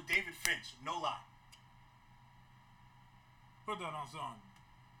crossed with David Finch, no lie. Put that on song.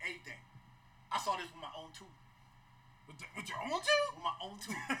 Anything. I saw this with my own too. With your own too? With my own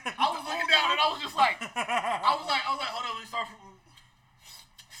too. I was looking down and I was just like, I was like, hold on, let me start from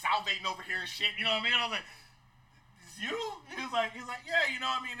salivating over here and shit. You know what I mean? I was like, it's you? He was like, yeah, you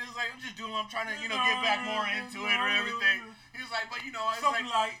know what I mean? It's like, I'm just doing, I'm trying to, you know, get back more into it or everything. He was like, but you know, I was something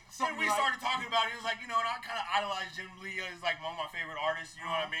like, something and we started talking about it. He was like, you know, and I kind of idolized Jim Lee as like one of my favorite artists. You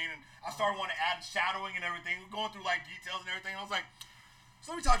know what I mean? And I started wanting to add shadowing and everything, going through like details and everything. I was like, so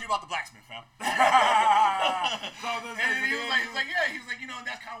let me talk to you about the blacksmith, fam. And he was like, yeah, he was like, you know, and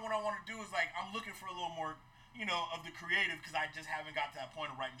that's kind of what I want to do is like, I'm looking for a little more, you know, of the creative because I just haven't got to that point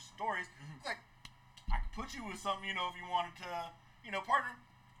of writing stories. It's like, I could put you with something, you know, if you wanted to, you know, partner,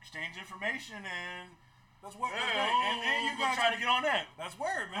 exchange information and. That's what. Yeah, and you guys try to get on that. That's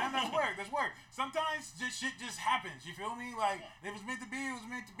word, man. That's word. That's word. Sometimes just shit just happens. You feel me? Like if it was meant to be, it was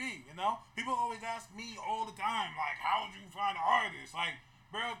meant to be. You know. People always ask me all the time, like, how would you find an artist? Like,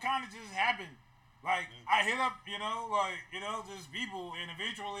 bro, it kind of just happened. Like I hit up, you know, like just people, and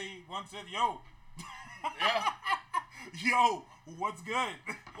eventually one said, "Yo, Yeah. yo, what's good?"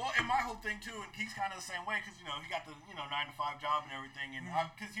 Well, and my whole thing too, and he's kind of the same way because you know he got the 9-to-5 job and everything, and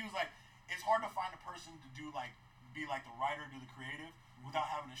because he was like. It's hard to find a person to do like be like the writer, do the creative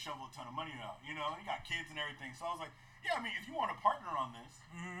without having to shovel a ton of money out. You know, he got kids and everything. So I was like, yeah, I mean, if you want to partner on this,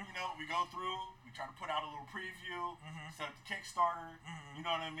 you know, we go through, we try to put out a little preview, set up the Kickstarter. You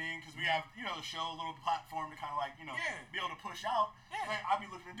know what I mean? Because we have the show, a little platform to kind of like be able to push out. Like, I'd be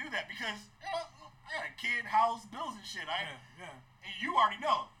looking to do that because I got a kid, house, bills and shit. And you already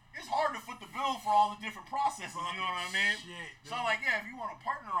know. It's hard to foot the bill for all the different processes, you know what I mean? So I'm like, yeah, if you want to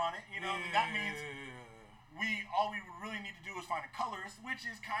partner on it, then that means all we would really need to do is find a colorist, which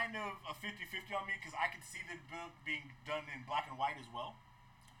is kind of a 50-50 on me because I could see the book being done in black and white as well.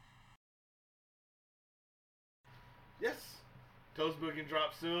 Yes. Toast book can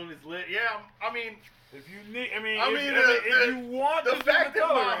drop soon. It's lit. Yeah, I mean, if you need, if you want the to fact do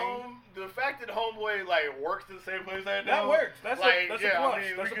the that the fact that Homeboy like works in the same place I do, that works. That's like, a plus. I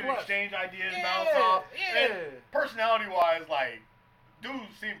mean, That's we a can plus. exchange ideas, bounce off. And personality wise, like,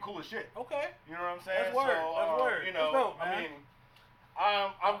 dudes seem cool as shit. Okay. You know what I'm saying? That's word. So, That's word. You know, That's dope, man. I mean,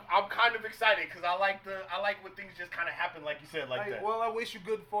 I'm kind of excited because I like when things just kind of happen, like you said, like that. Well, I wish you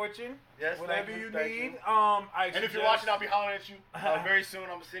good fortune. Yes, whatever thank you thank need. you. And if you're watching, I'll be hollering at you very soon.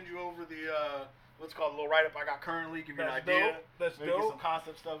 I'm gonna send you over the what's it called, a little write-up I got currently, give you an That's idea. dope. That's maybe dope. get some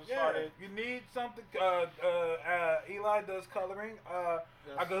concept stuff Yeah, started. you need something. Eli does coloring. I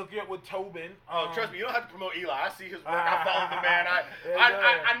can hook you up with Tobin. Oh, trust me, you don't have to promote Eli. I see his work. I follow the man.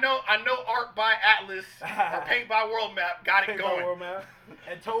 I know art by Atlas or paint by World Map. Got it Paint going. by World Map.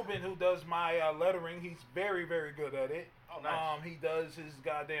 And Tobin, who does my lettering, he's very, very good at it. Oh, nice. He does his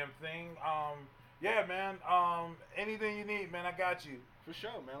goddamn thing. Yeah, man. Anything you need, man, I got you. For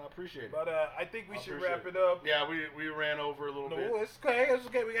sure, man. I appreciate it. But I think we should wrap it up. Yeah, we ran over a little bit. No, it's okay. It's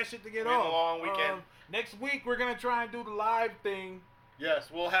okay. We got shit to get We had on. a long weekend. Next week, we're going to try and do the live thing. Yes,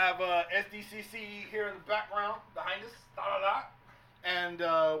 we'll have SDCC here in the background behind us. And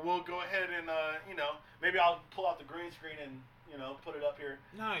we'll go ahead and, maybe I'll pull out the green screen and, put it up here.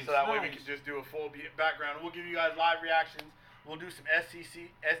 Nice. So that way we can just do a full background. We'll give you guys live reactions. We'll do some SDCC.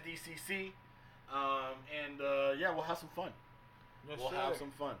 We'll have some fun. Yes, We'll sir. have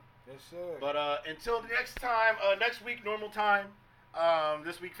some fun. Yes, sir. But until next time, next week, normal time.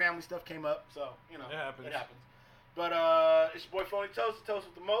 This week, family stuff came up, so, It happens. But it's your boy Phony Toast, the Toast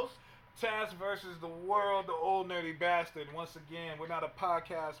with the most. Taz versus the world, the old nerdy bastard. Once again, we're not a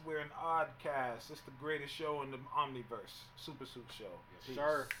podcast, we're an oddcast. It's the greatest show in the Omniverse. Super Suit Show. Yes,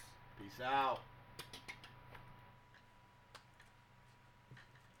 sir. Peace out.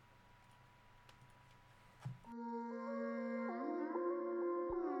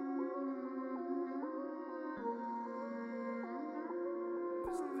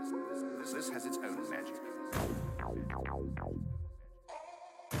 This has its own magic.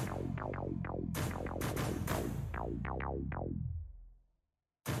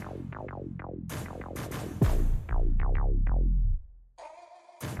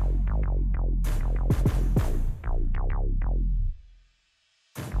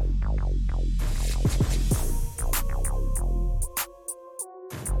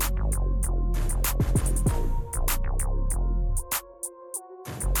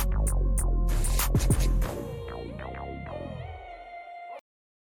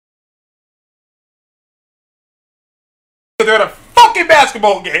 They're at a fucking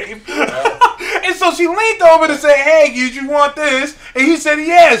basketball game. And so she leaned over to say, hey, did you want this? And he said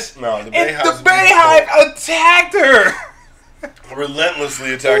yes. No, the and Bayhive's the Bayhive attacked her.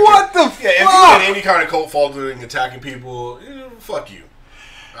 Relentlessly attacked What her. the fuck? Yeah, if you had any kind of cult following attacking people, fuck you.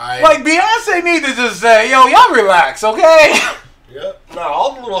 Right? Like, Beyonce need to just say, yo, y'all relax, okay? Yep. No,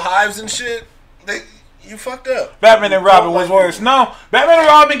 all the little hives and shit, you fucked up. Batman and Robin was worse. No, Batman and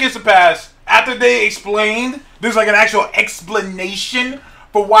Robin gets a pass. After they explained, there's like an actual explanation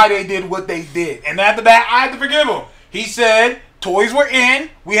for why they did what they did. And after that, I had to forgive him. He said, toys were in,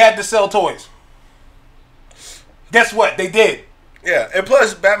 we had to sell toys. Guess what? They did. Yeah, and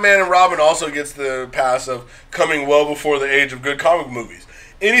plus, Batman and Robin also gets the pass of coming well before the age of good comic movies.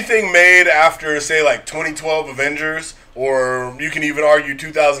 Anything made after, say, like 2012 Avengers, or you can even argue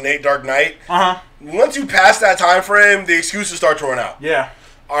 2008 Dark Knight, once you pass that time frame, the excuses start to run out. Yeah.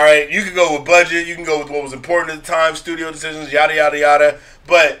 All right, you can go with budget, you can go with what was important at the time, studio decisions, yada, yada, yada.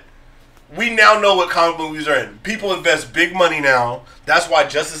 But we now know what comic movies are in. People invest big money now. That's why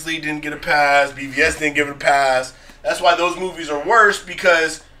Justice League didn't get a pass, BVS didn't give it a pass. That's why those movies are worse,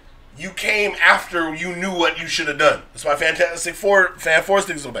 because you came after you knew what you should have done. That's why Fantastic Four is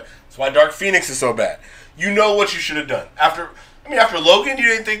so bad. That's why Dark Phoenix is so bad. You know what you should have done. After Logan, you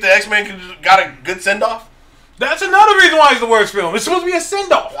didn't think the X-Men got a good send-off? That's another reason why it's the worst film. It's supposed to be a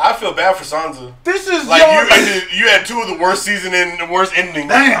send-off. I feel bad for Sansa. This is like you had two of the worst season and the worst endings.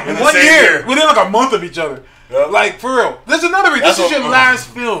 Damn, in in 1 same year. Within like a month of each other. Yep. Like, for real. There's another reason. That's This is what- your last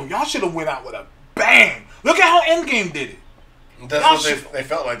film. Y'all should have went out with a bang. Look at how Endgame did it. That's Y'all what they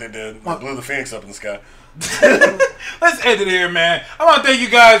felt like they did. They blew the Phoenix up in the sky. Let's end it here, man. I want to thank you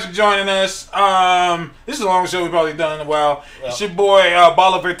guys for joining us. This is the longest show we've probably done in a while. It's your boy,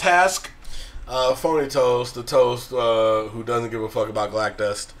 Bolivar Task. Phony Toast, the Toast who doesn't give a fuck about Black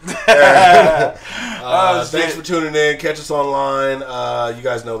Dust. Thanks for tuning in. Catch us online. You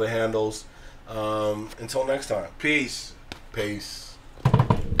guys know the handles. Until next time. Peace. Peace.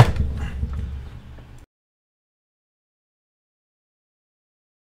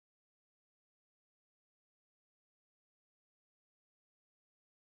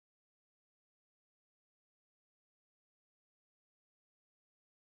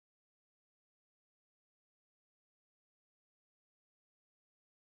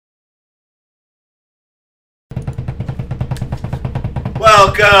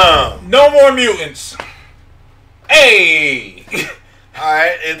 Welcome. No more mutants. Hey.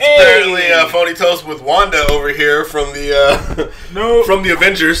 Alright, it's apparently Phony Toast with Wanda over here from the from the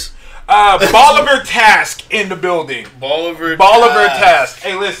Avengers. Bolivar Task in the building. Bolivar Task.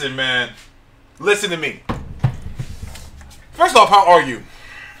 Hey, listen, man. Listen to me. First off, how are you?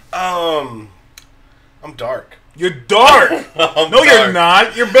 I'm dark. You're dark. I'm No, dark. you're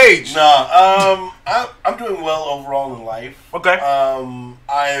not. You're beige. Nah, I'm doing well overall in life. Okay.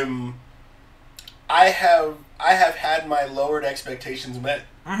 I have had my lowered expectations met.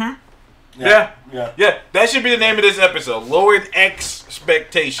 Mm-hmm. Yeah. Yeah. That should be the name of this episode. Lowered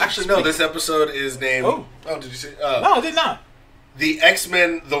expectations. Actually, no. This episode is named. Oh. Did you see? No, I did not. The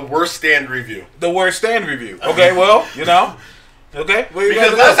X-Men: The Worst Stand review. The worst stand review. Okay, well, Okay.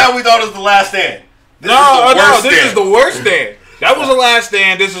 Because that's how we thought it was the Last Stand. This is the worst stand. That was the last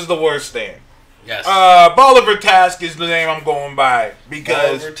stand. This is the worst stand. Yes. Bolivar Task is the name I'm going by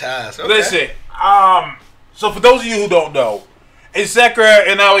because. Bolivar Task. Okay. Listen. So for those of you who don't know, Isekra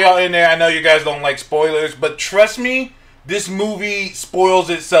and all y'all in there, I know you guys don't like spoilers, but trust me, this movie spoils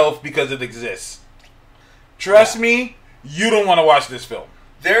itself because it exists. Trust me, you don't want to watch this film.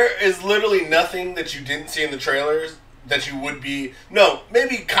 There is literally nothing that you didn't see in the trailers that you would be... No,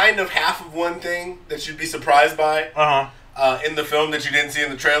 maybe kind of half of one thing that you'd be surprised by in the film that you didn't see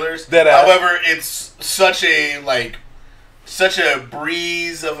in the trailers. However, it's such a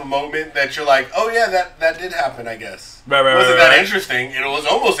breeze of a moment that you're like, oh yeah, that did happen, I guess. Right, It wasn't that interesting. It was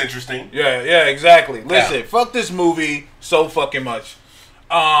almost interesting. Yeah, exactly. Listen, fuck this movie so fucking much.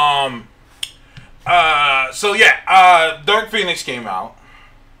 Dark Phoenix came out.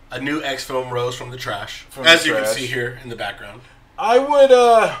 A new X film rose from the trash. Can see here in the background. I would,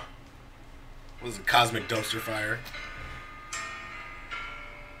 It was a cosmic dumpster fire.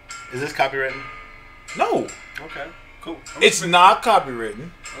 Is this copywritten? No. Okay, cool. It's not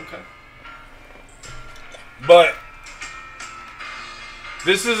copywritten. Okay. But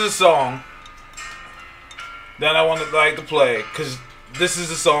this is a song that I want to like to play because this is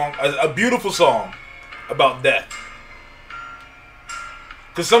a song, a beautiful song about death.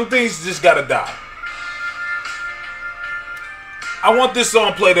 Because some things just gotta die. I want this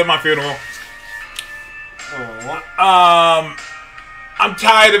song played at my funeral. I'm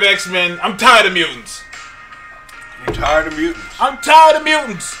tired of X-Men. I'm tired of mutants. You're tired of mutants? I'm tired of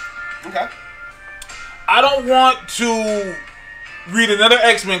mutants. Okay. I don't want to read another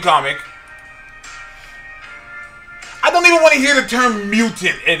X-Men comic. I don't even want to hear the term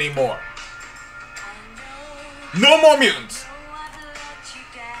mutant anymore. No more mutants.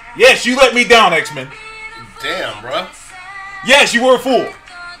 Yes, you let me down, X-Men. Damn, bro. Yes, you were a fool.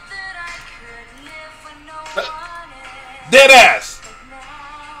 Dead ass.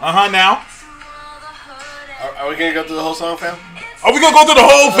 Now. Are we gonna go through the whole song, fam? Are we gonna go through the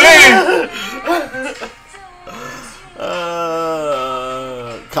whole thing?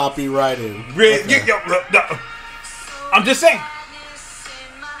 Copyrighted. I'm just saying.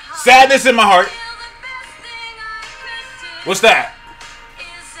 Sadness in my heart. What's that?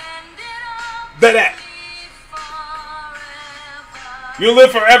 That. You'll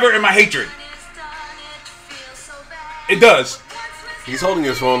live forever in my hatred. It does. He's holding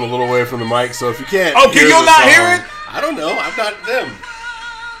his phone a little away from the mic, so if you can't. Oh, can you not hear it? I don't know. I've got them.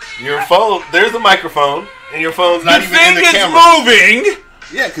 Your phone. There's the microphone, and your phone's not even in the camera. The thing is moving.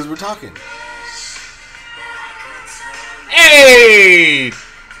 Yeah, because we're talking. Hey!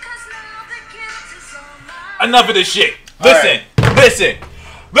 Enough of this shit. Listen.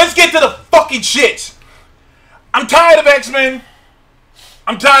 Let's get to the fucking shit. I'm tired of X-Men.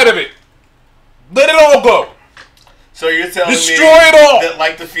 I'm tired of it. Let it all go. So you're telling Destroy me it all. that,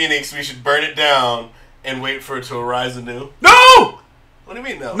 like the Phoenix, we should burn it down and wait for it to arise anew? No! What do you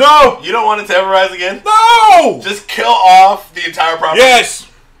mean, no? No! You don't want it to ever rise again? No! Just kill off the entire property? Yes.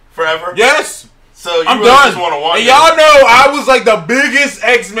 Forever? Yes. So you I'm really done. just want to walk And in. y'all know I was like the biggest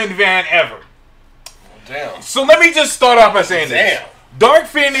X-Men fan ever. Damn. So let me just start off by saying this. Damn. Dark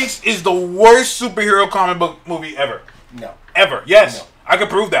Phoenix is the worst superhero comic book movie ever. No. Ever. Yes. No. I can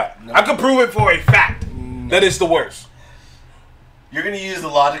prove that. No. I can prove it for a fact that it's the worst. You're going to use the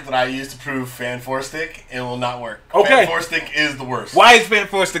logic that I used to prove Fan Four Stick, and it will not work. Okay. Fan Four Stick is the worst. Why is Fan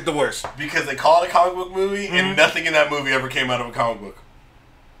Four Stick the worst? Because they call it a comic book movie, and nothing in that movie ever came out of a comic book.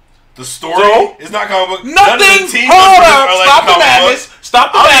 The story is not comic book. None of the Nothing. team Hold members up. are like Stop the comic madness. book.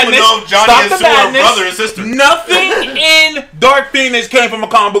 Stop the I don't madness. even know if Johnny Stop and the Sue are madness. brother and sister. Nothing in Dark Phoenix came from a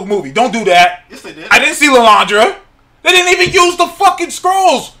comic book movie. Don't do that. Yes, they did. I didn't see Lilandra. They didn't even use the fucking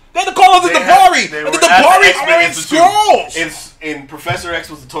scrolls. They had to call it the Dabari. They And were the at Dabari X-Men are in Institute. scrolls. And Professor X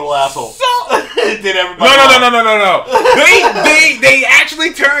was a total asshole. So, Did everybody? No. They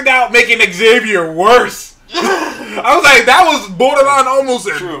actually turned out making Xavier worse. I was like, that was borderline almost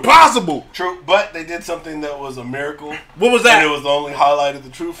impossible. True, but they did something that was a miracle. What was that? And it was the only highlight of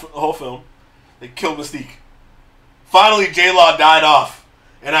the whole film. They killed Mystique. Finally, J-Law died off.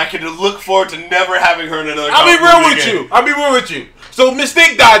 and I can look forward to never having her in another. I'll be comic real movie with again. you. I'll be real with you. So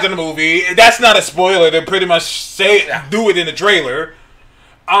Mystique dies in the movie. That's not a spoiler. They pretty much do it in the trailer.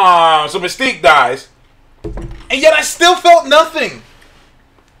 So Mystique dies, and yet I still felt nothing.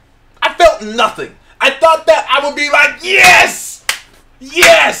 I felt nothing. I thought that I would be like, yes,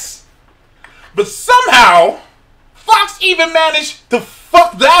 yes, but somehow Fox even managed to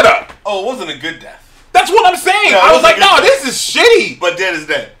fuck that up. Oh, it wasn't a good death. That's what I'm saying. No, it I was wasn't like, a good no, death. this is shitty. But dead is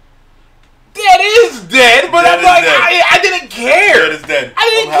dead. Dead is dead, but Dead I'm is like, dead. I didn't care. Dead is dead. I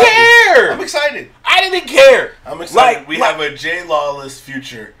didn't I'm happy. care. I'm excited. I didn't care. I'm excited. Like, we have a Jay Lawless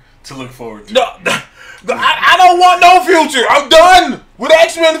future to look forward to. No, I don't want no future. I'm done with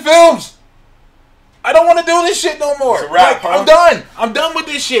X-Men films. I don't want to do this shit no more. It's a wrap, Like, huh? I'm done. I'm done with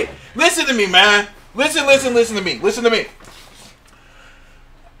this shit. Listen to me, man. Listen to me. Listen to me.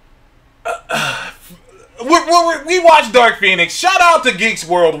 We watched Dark Phoenix. Shout out to Geeks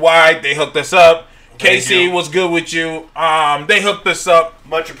Worldwide. They hooked us up. Thank Casey you. was good with you. They hooked us up.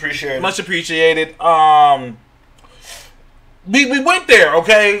 Much appreciated. Much appreciated. We went there,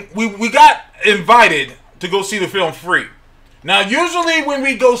 okay? We got invited to go see the film free. Now, usually when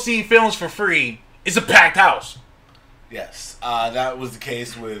we go see films for free, it's a packed house. Yes, that was the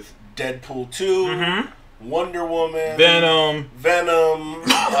case with Deadpool 2, Wonder Woman, Venom. and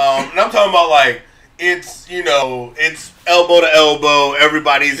I'm talking about like it's it's elbow to elbow.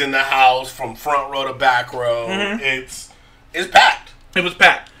 Everybody's in the house from front row to back row. It's packed. It was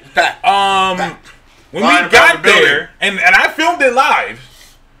packed. It's packed. When Line we around got the building. there, and I filmed it live.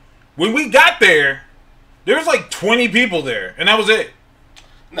 When we got there, there was like 20 people there, and that was it.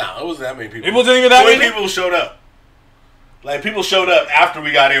 No, it wasn't that many people. It wasn't even that 20 many? people showed up. Like, people showed up after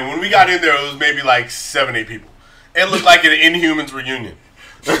we got in. When we got in there, it was maybe like 7, 8 people. It looked like an Inhumans reunion.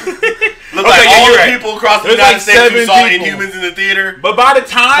 Looked like yeah, all you're the right. people across the There's United like States who 7 saw people. Inhumans in the theater. But by the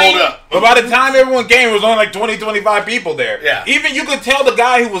time, Hold up. everyone came, it was only like 20, 25 people there. Yeah. Even you could tell the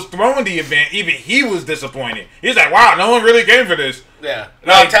guy who was throwing the event, even he was disappointed. He's like, wow, no one really came for this. Yeah.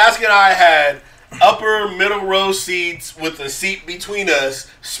 Now, Like- Task and I had upper middle row seats with a seat between us,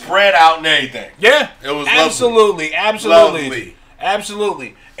 spread out and everything. Yeah. It was absolutely. Lovely.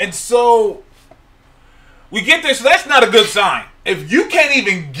 Absolutely. And so we get there, so that's not a good sign. If you can't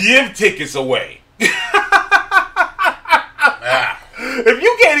even give tickets away. Yeah. If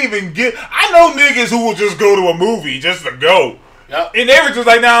you can't even give, I know niggas who will just go to a movie just to go. Yep. And they were just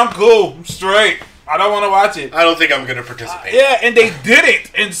like, nah, I'm cool. I'm straight. I don't want to watch it. I don't think I'm going to participate. Yeah, and they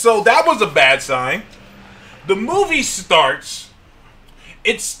didn't. And so that was a bad sign. The movie starts.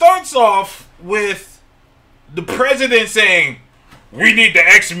 It starts off with the president saying, we need the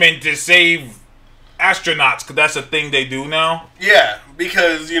X-Men to save astronauts, because that's a thing they do now. Yeah,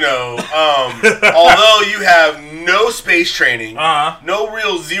 because, although you have no space training, no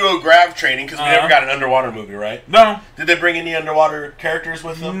real zero grav training, because we never got an underwater movie, right? No. Did they bring any underwater characters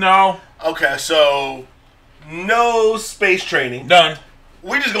with them? No. Okay, so no space training. Done.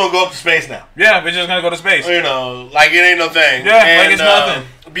 We're just going to go up to space now. Yeah, we're just going to go to space. Like it ain't no thing. Yeah, like it's nothing.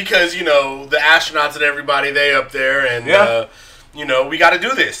 Because, the astronauts and everybody, they up there, and, Yeah. we got to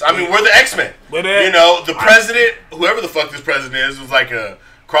do this. I mean, we're the X-Men. We're the- The president, whoever the fuck this president is, was like a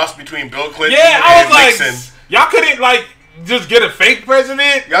cross between Bill Clinton Yeah, I and was like, Nixon. y'all couldn't, just get a fake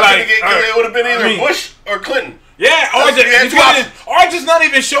president? Y'all like, it would have been either I mean, Bush or Clinton. Yeah, or That's- we had two options. just not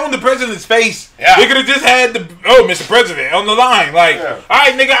even showing the president's face. Yeah. They could have just had Mr. President on the line. Like, Yeah. all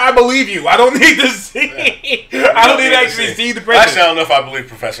right, nigga, I believe you. I don't need to see. I don't need to actually see the president. Actually, I don't know if I believe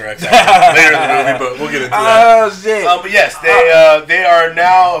Professor X later in the movie, but we'll get into that. Oh shit! But yes, they are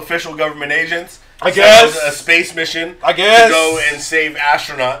now official government agents. I So guess. a space mission. I guess. To go and save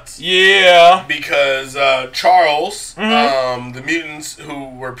astronauts. Yeah. Because Charles, Mm-hmm. the mutants who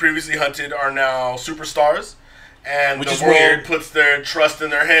were previously hunted are now superstars, and Which the is world weird. puts their trust in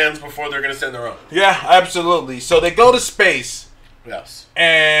their hands before they're going to send their own. Yeah, absolutely. So they go to space, Yes.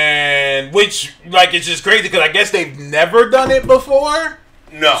 and which it's just crazy because I guess they've never done it before.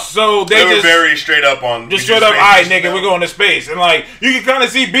 No. So they were just very straight up on. Just we straight do up, space alright, missions nigga, now." we're going to space. And, you can kind of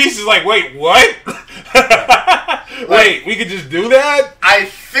see Beast is like, wait, what? Wait, we could just do that? I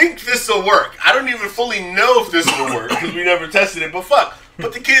think this will work. I don't even fully know if this will work because we never tested it. But fuck,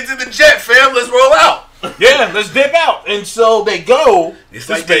 put the kids in the jet, fam. Let's roll out. Yeah, let's dip out. And so they go It's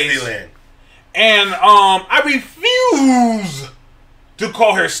to like space. Disneyland. And I refuse to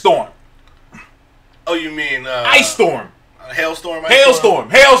call her Storm. Oh, you mean Ice Storm. Hailstorm?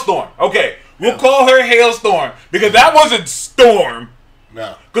 Hailstorm. Okay, we'll call her Hailstorm because that wasn't Storm.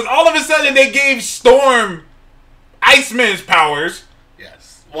 No. Because all of a sudden they gave Storm Iceman's powers.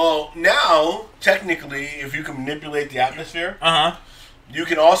 Yes. Well, now technically, if you can manipulate the atmosphere, you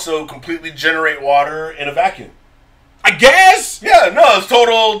can also completely generate water in a vacuum. I guess. Yeah, no, it's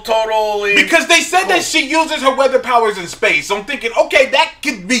totally. Because they said that she uses her weather powers in space. So I'm thinking, okay, that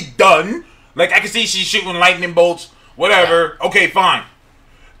could be done. Like, I can see she's shooting lightning bolts, whatever. Yeah. Okay, fine.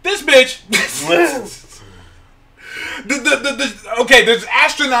 This bitch. Okay, there's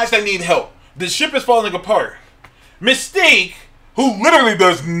astronauts that need help. The ship is falling apart. Mystique, who literally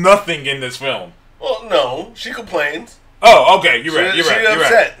does nothing in this film. Well, no, she complains. Oh, okay, you're right. You're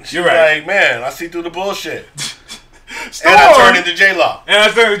upset. Right. She's you're right. Like, man, I see through the bullshit. Storm, and I turned into J-Law.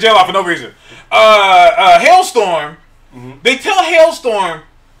 For no reason. Hailstorm. Mm-hmm. They tell Hailstorm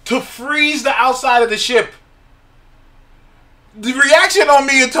to freeze the outside of the ship. The reaction on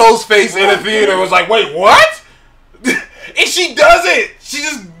Mia Toe's face in the theater was like, wait, what? And she does it. She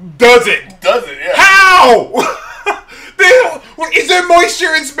just does it. Does it, yeah. How? Is there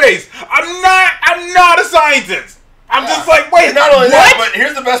moisture in space? I'm not a scientist. I'm just like, wait, and not only what? that, but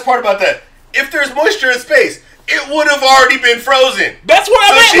here's the best part about that. If there's moisture in space, it would have already been frozen. That's what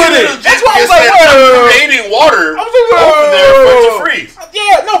I meant with it. That's why I was like, creating water over there for it to freeze.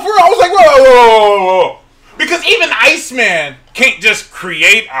 Yeah, no, for real. I was like, whoa. Because even Iceman can't just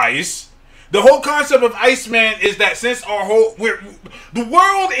create ice. The whole concept of Iceman is that since the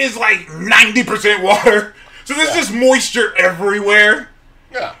world is like 90% water, so there's just moisture everywhere.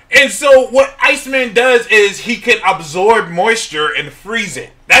 Yeah. And so what Iceman does is he can absorb moisture and freeze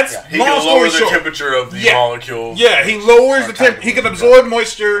it. That's he can lower the temperature of the molecule. Yeah, he lowers the temperature. He can absorb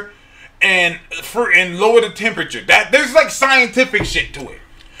moisture and lower the temperature. There's like scientific shit to it.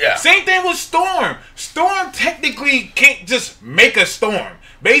 Yeah. Same thing with Storm. Storm technically can't just make a storm.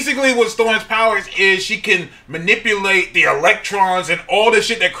 Basically, what Storm's powers is she can manipulate the electrons and all the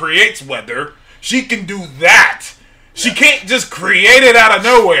shit that creates weather. She can do that. She can't just create it out of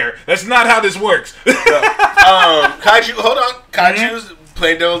nowhere. That's not how this works. Kaiju, hold on. Kaiju's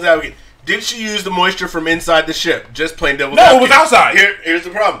playing devil's advocate. Did she use the moisture from inside the ship? Just plain devil's advocate. No, it was outside. Here's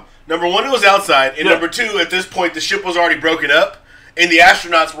the problem. Number one, it was outside. And number two, at this point, the ship was already broken up. And the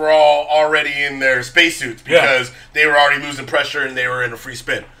astronauts were all already in their spacesuits because they were already losing pressure and they were in a free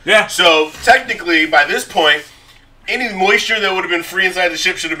spin. Yeah. So, technically, by this point, any moisture that would have been free inside the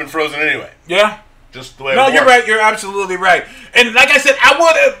ship should have been frozen anyway. Yeah. Just the way No, you're right. You're absolutely right. And like I said, I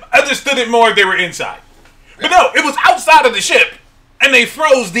would have understood it more if they were inside. But no, it was outside of the ship. And they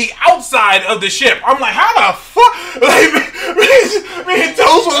froze the outside of the ship. I'm like, how the fuck? Like, me and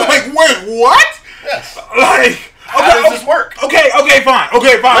Toast was like, wait, what? Yes. Like... How does this work? Okay, fine.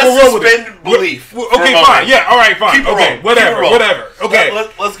 Let's suspend belief. Okay, fine. Yeah, all right, fine. Okay, whatever. Okay.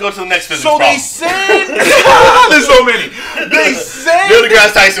 Let's go to the next physics problem. They said... There's so many. They said... Neil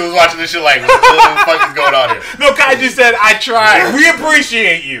deGrasse Tyson was watching this shit like, what the fuck is going on here? No, Kaiju said, I tried. We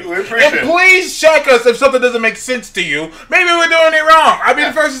appreciate you. We appreciate it. And please check us if something doesn't make sense to you. Maybe we're doing it wrong. I'll be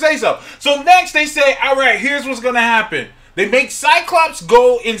the first to say so. So next they say, all right, here's what's going to happen. They make Cyclops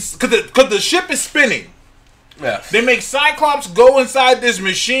go in... Because the ship is spinning. Yes. They make Cyclops go inside this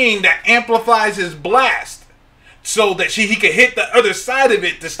machine that amplifies his blast so that he can hit the other side of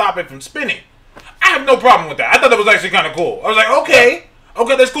it to stop it from spinning. I have no problem with that. I thought that was actually kind of cool. I was like, okay,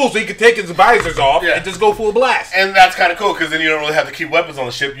 that's cool. So he can take his visors off and just go full blast. And that's kind of cool because then you don't really have to keep weapons on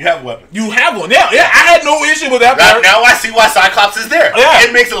the ship. You have a weapon. You have one. Yeah, I had no issue with that part. Now I see why Cyclops is there. Yeah.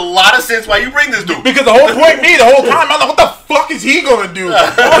 It makes a lot of sense why you bring this dude. Because the whole time, I'm like, what the fuck is he going to do?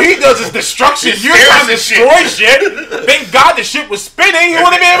 All he does is destruction. You're trying to destroy shit. Thank God the ship was spinning. He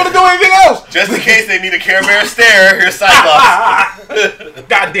wouldn't be able to do anything else. Just in case they need a Care Bear stare, here's Cyclops.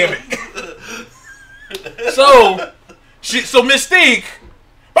 God damn it. So Mystique...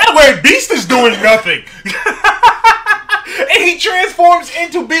 By the way, Beast is doing nothing. And he transforms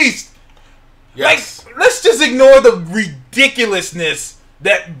into Beast. Yes. Like, let's just ignore the ridiculousness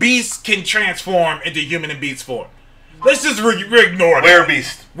that Beast can transform into human and beast form. Let's just ignore that.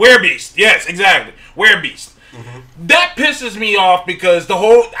 Werebeast. Yes, exactly. Werebeast. Mm-hmm. That pisses me off because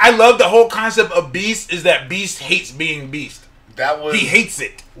I love the whole concept of Beast is that Beast hates being Beast. He hates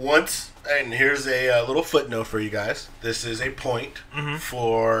it. Once... And here's a little footnote for you guys. This is a point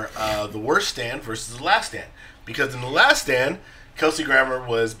for the worst stand versus the last stand. Because in the last stand, Kelsey Grammer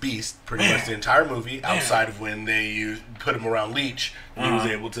was Beast pretty much the entire movie, outside of when they put him around Leech. And he was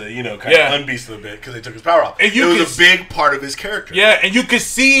able to, kind of unbeast a little bit because they took his power off. And it was a big part of his character. Yeah, and you could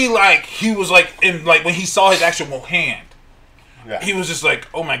see, like, he was, like, when he saw his actual hand, he was just like,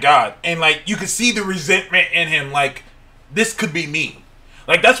 oh my God. And, like, you could see the resentment in him, like, this could be me.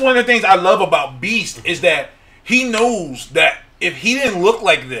 Like, that's one of the things I love about Beast is that he knows that if he didn't look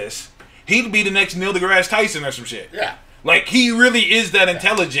like this, he'd be the next Neil deGrasse Tyson or some shit. Yeah. Like, he really is that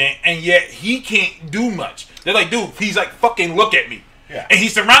intelligent, and yet he can't do much. They're like, dude, he's like, fucking look at me. Yeah. And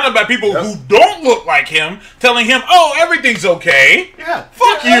he's surrounded by people who don't look like him, telling him, "Oh, everything's okay." Yeah.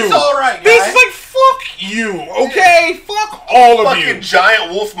 Fuck Yeah, you. that's all right, This guy. is like, fuck you, okay? Fuck all of you. Fucking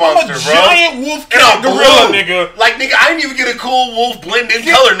giant wolf I'm monster, a bro. giant wolf And cat I'm gorilla, blue. nigga. Like, nigga, I didn't even get a cool wolf blend in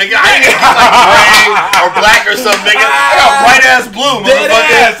color, nigga. I didn't get like gray or black or something, nigga. I got bright ass blue, Dead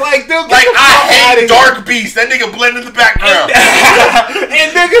motherfucker. ass. Like, dude, get Like, the I fuck outta hate here. Dark Beast. That nigga blend in the background. And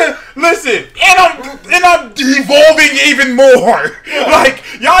nigga, listen, and I'm evolving even more. Like,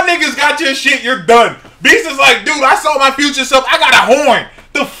 y'all niggas got your shit, you're done. Beast is like, dude, I saw my future self. I got a horn.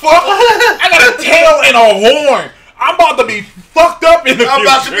 The fuck? I got a tail and a horn. I'm about to be fucked up in the future. I'm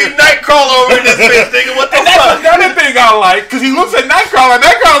about to be Nightcrawler over in this bitch, nigga. What the And that's fuck? another thing I like, because he looks at Nightcrawler, and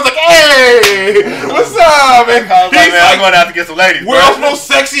Nightcrawler's like, hey, what's up? And I was like, he's man, I'm like, going to have to get some ladies, bro. world's most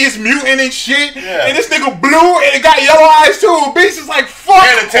sexiest mutant and shit. Yeah. And this nigga blue and it got yellow eyes too. Beast is like, fuck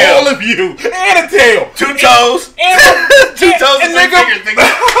And a tail. all of you. And a tail. Two toes. And, Two toes and and three nigga, fingers,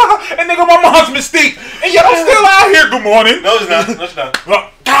 nigga. and nigga, my mom's Mystique. And y'all still out here. Good morning. No, it's not. No, it's not.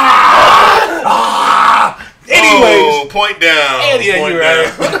 Anyways. Oh, point down. Yeah, Point you're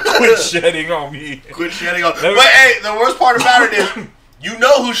down. right. Quit shedding on me. Quit shedding on. But hey, the worst part about it is, you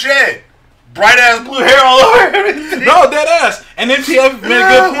know who shed. Bright ass blue hair all over everything. No, dead ass. And MTF made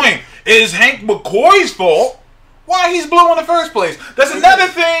a good point. It is Hank McCoy's fault why he's blue in the first place. That's another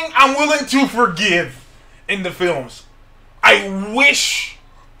thing I'm willing to forgive in the films. I wish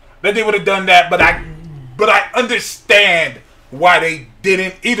that they would have done that, but I understand why they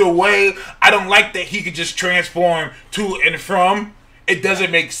didn't. Either way, I don't like that he could just transform to and from. It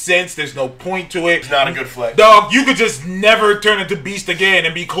doesn't make sense. There's no point to it. It's not a good flex. Dog, you could just never turn into Beast again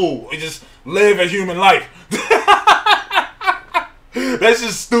and be cool. And just live a human life. That's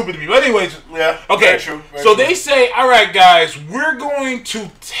just stupid to me. But anyways, Yeah. okay. Very true. Very So true. they say, all right, guys, we're going to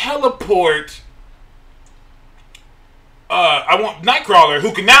teleport. I want Nightcrawler,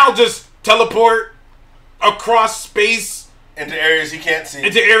 who can now just teleport across space into areas he can't see.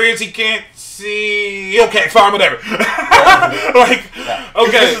 into areas he can't see. Okay, fine, whatever. Like,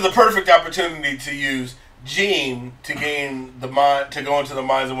 okay. This is the perfect opportunity to use Jean to gain the mind, to go into the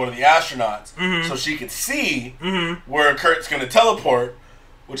minds of one of the astronauts, so she could see where Kurt's going to teleport,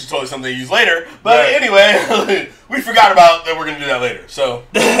 which is totally something they use later. But Right. anyway, we forgot about that. We're going to do that later. So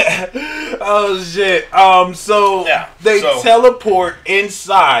Oh shit. So Yeah, they so- teleport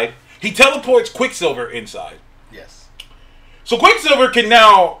inside. He teleports Quicksilver inside. yes, So Quicksilver can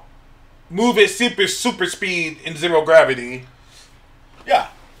now move at super speed in zero gravity. yeah.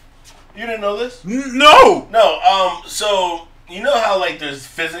 You didn't know this? No. No. So you know how like there's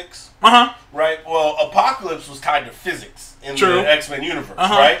physics, Uh-huh. right? Well, Apocalypse was tied to physics in True. the X-Men universe,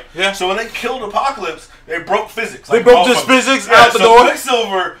 Uh-huh. right? Yeah. So when they killed Apocalypse, they broke physics. They like broke just motherfuckers. physics Yeah, out the so door?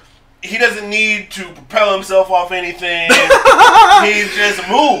 Quicksilver, he doesn't need to propel himself off anything. He just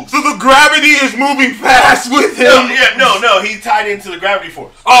moves. So the gravity is moving fast with him. No. He tied into the gravity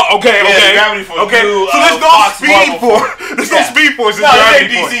force. Oh, okay, Yeah, okay. the gravity force. Okay, Through, so there's no Fox speed Marvel force. There's no Yeah. speed force. It's No, this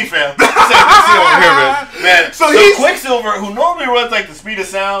gravity ain't force. DC, fam. This ain't DC over here, man. So So he's- Quicksilver, who normally runs like the speed of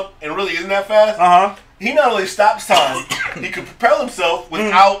sound and really isn't that fast, Uh-huh. he not only stops time, he could propel himself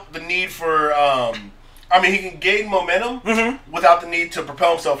without the need for, he can gain momentum without the need to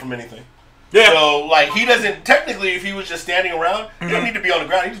propel himself from anything. Yeah. So, like, he doesn't, technically, if he was just standing around, he don't need to be on the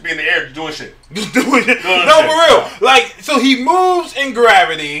ground. He just be in the air just doing shit. Just doing it. Doing No, shit. for real. Like, so he moves in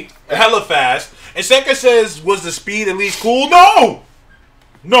gravity hella fast. And Sekka says, was the speed at least cool? No.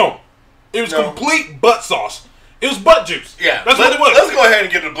 It was No. complete butt sauce. It was butt juice. Yeah. That's what it was. Let's go ahead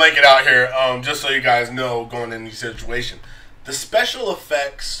and get the blanket out here, just so you guys know going into the situation. The special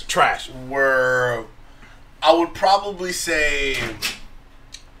effects Trash. were, I would probably say,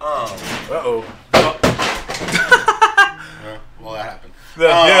 Uh-oh. well, that happened.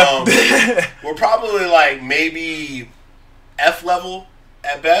 Yeah. We're probably like maybe F level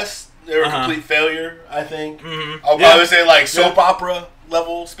at best. They were a complete failure, I think. I'll probably say like soap opera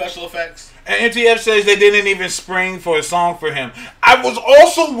level special effects. And MTF says they didn't even spring for a song for him. I was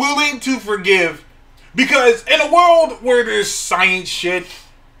also willing to forgive because in a world where there's science shit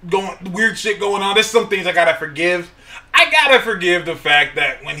weird shit going on, there's some things I gotta forgive. I gotta forgive the fact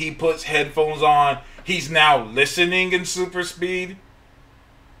that when he puts headphones on, he's now listening in super speed.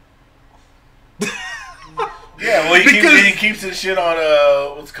 Yeah, well, Because- he keeps his shit on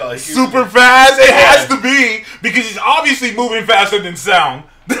what's it called? He keeps Super fast. It has to be because he's obviously moving faster than sound.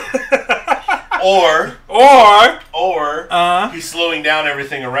 or Or he's slowing down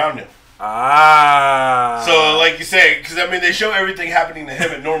everything around him. Ah. So, like you say, because I mean, they show everything happening to him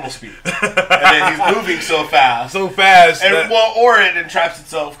at normal speed, and then he's moving so fast. So fast. And that- or it entraps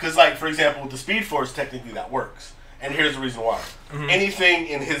itself because, like, for example, with the Speed Force, technically that works. and here's the reason why. Mm-hmm. Anything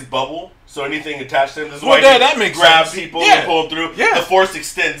in his bubble, so anything attached to him, this is Well, why yeah, he that can makes grab sense. people Yeah. and pull them through. Yeah. The force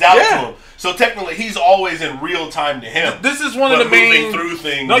extends out Yeah. to him. So technically, he's always in real time to him. This is one of But the main moving through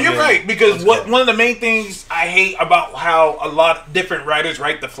things. No, you're and- right, because Let's what go. one of the main things I hate about how a lot of different writers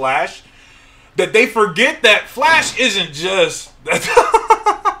write the Flash, that they forget that Flash isn't just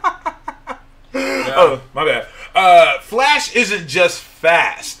Oh, my bad. Flash isn't just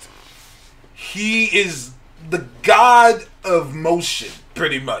fast. He is the god of motion,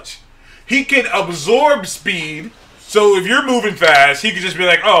 pretty much. He can absorb speed. So if you're moving fast, he could just be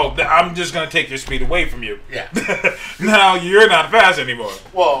like, "Oh, I'm just gonna take your speed away from you." Yeah. Now you're not fast anymore.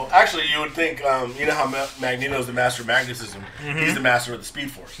 Well, actually, you would think, you know how Magneto's the master of magnetism. He's the master of the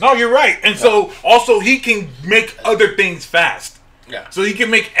Speed Force. No, you're right. And so also he can make other things fast. Yeah. So he can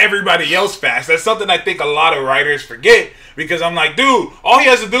make everybody else fast. That's something I think a lot of writers forget, because I'm like, dude, all he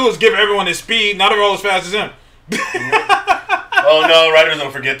has to do is give everyone his speed. Not they're all as fast as him. Oh no, writers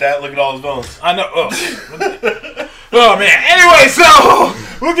don't forget that. Look at all his villains. I know. Oh man. Anyway, so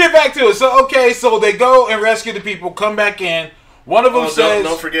we'll get back to it. So okay, so they go and rescue the people, come back in. One of them says,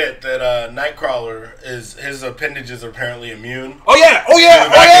 don't forget that Nightcrawler his appendages are apparently immune. "Oh yeah, oh To yeah,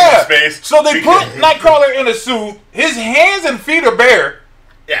 the oh vacuum yeah." of space. So they put Nightcrawler in a suit. His hands and feet are bare.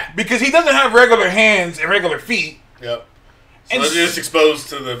 Yeah. Because he doesn't have regular hands and regular feet. Yep. So And they're just exposed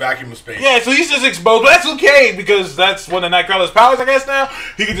to the vacuum of space. Yeah, so he's just exposed. But that's okay, because that's one of Nightcrawler's powers, I guess, now.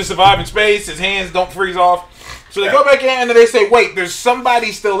 He can just survive in space. His hands don't freeze off. So they go back in, and then they say, wait, there's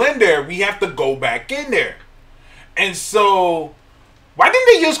somebody still in there. We have to go back in there. And so, why didn't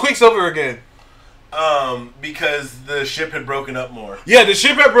they use Quicksilver again? Because the ship had broken up more. Yeah, the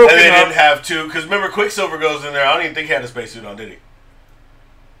ship had broken And they up. didn't have to, because remember, Quicksilver goes in there. I don't even think he had a spacesuit on, did he?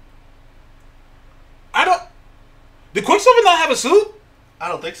 Did Quicksilver not have a suit? I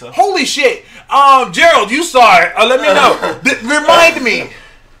don't think so. Holy shit. Gerald, you saw it. Let me know. Remind me.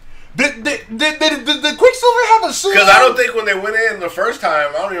 Did Quicksilver have a suit? Because I don't think when they went in the first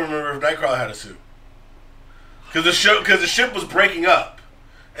time, I don't even remember if Nightcrawler had a suit. Because the ship was breaking up,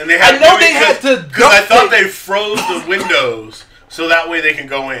 and they had. I know they had to. Because I thought they froze the windows so that way they can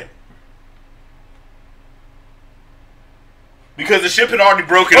go in. Because the ship had already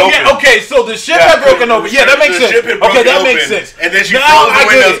broken open. Okay, so the ship had broken open. Yeah, that makes sense. Ship had Okay, that broken makes open, sense. And then she Now froze I the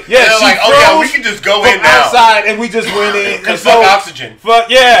get it. windows. Yeah, and they're she like, oh yeah, we froze can just go from in now. outside, and we just went in. Because and fuck oxygen. Fuck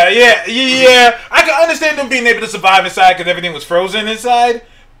yeah. I can understand them being able to survive inside because everything was frozen inside.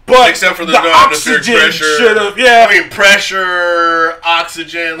 But except for the oxygen pressure. should have. Yeah. I mean, pressure,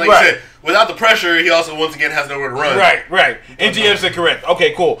 oxygen. Like you said, without the pressure, he also once again has nowhere to run. Right. NGF said correct.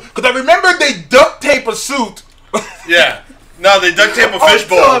 Okay, cool. Because I remember they duct tape a suit. Yeah. No, they duct tape a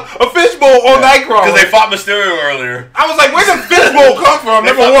fishbowl. A fishbowl on Nightcrawler. Because they fought Mysterio earlier. I was like, where did fishbowl come from? They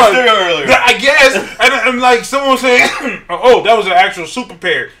Number fought one. Mysterio earlier. I guess. And I'm like, someone was saying, oh, that was an actual super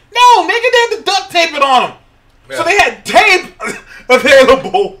pair. No, nigga, they had to duct tape it on them. Yeah. So they had tape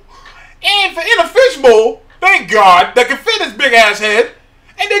available and in a fishbowl, thank God, that could fit his big ass head.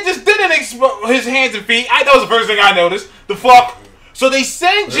 And they just didn't expose his hands and feet. That was the first thing I noticed. The fuck. So they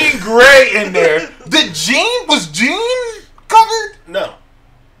sent Jean Grey in there. Was Jean covered? No.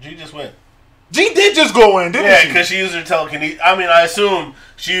 Jean just went. Jean did just go in, didn't Yeah, she? because she used her telekinesis. I mean, I assume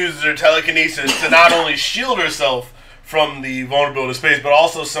she used her telekinesis to not only shield herself from the vulnerability of space, but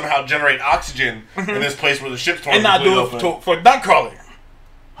also somehow generate oxygen in this place where the ship's torn And not do it open. for Nightcrawler.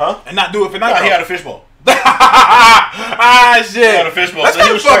 Huh? And not do it for No, Nightcrawler. he had a fishbowl. Shit. He had a fishbowl, That's so he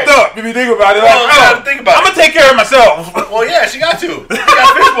kind of was fucked straight. up if you think about it. Well, Like, you gotta think about I'm it. gonna take care of myself. Well, yeah, she got to. She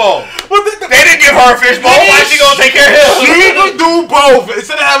got a fishbowl. Well, They didn't give her a fishbowl. Why is she gonna take care of him? She could do both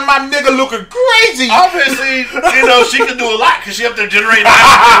instead of having my nigga looking crazy. Obviously, she could do a lot because she up there generating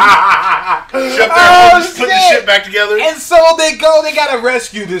oxygen. She up there putting the shit back together. And so they gotta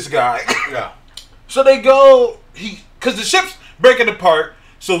rescue this guy. Yeah. So they go, because the ship's breaking apart.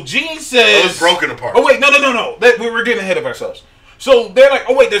 So Jean says, It was broken apart. Oh wait, no. We're getting ahead of ourselves. So they're like,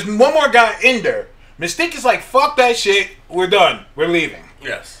 oh wait, there's one more guy in there. Mystique is like, fuck that shit. We're done. We're leaving.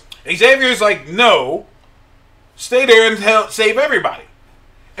 Yes. Xavier's like, no, stay there and help save everybody.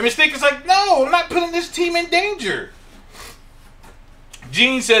 And Mystique is like, no, I'm not putting this team in danger.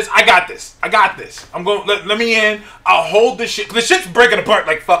 Jean says, I got this. I'm going, let me in. I'll hold this shit. The shit's breaking apart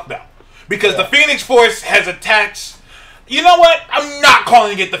like fuck now. Because the Phoenix Force has attacked. You know what? I'm not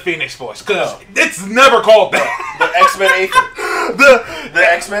calling it the Phoenix Force because it's never called that. The X-Men Aether.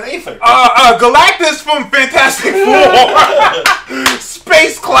 The X-Men Aether. Galactus from Fantastic Four.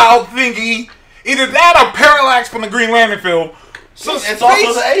 Space cloud thingy. Either that or Parallax from the Green Lantern film. So it's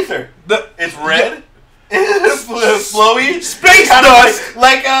also the Aether. It's red. Flowy? Space Kinda dust.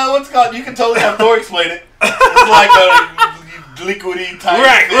 Like what's it called? You can totally have Thor explain it. It's like a liquidy type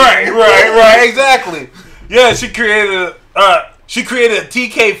thing. Right, exactly. Yeah, she created a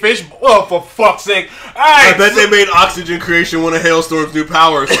TK fish. Oh, for fuck's sake! I bet they made oxygen creation one of Hailstorm's new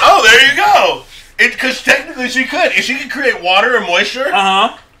powers. Oh, there you go. Because technically she could. If she could create water and moisture,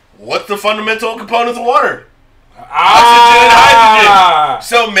 what's the fundamental components of water? Oxygen and hydrogen.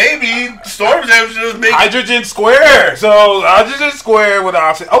 So maybe Storm's able to just make hydrogen square. So hydrogen square with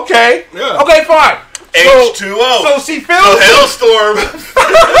oxygen. Okay. Yeah. Okay, fine. H2O. So she feels Hailstorm.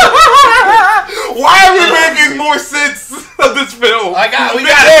 Why are we making more sense of this film? We got it.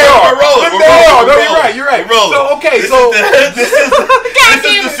 We're rolling. No, you're right. We're rolling. So okay, This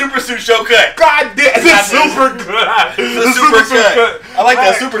is the Super Suit show cut. God damn, the super cut. The super cut. I like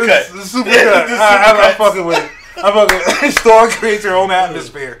that super cut. The super cut. I'm fucking with it. I'm fucking. Storm creates her own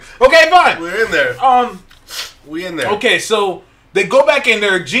atmosphere. Okay, fine. We're in there. We in there. Okay, so they go back in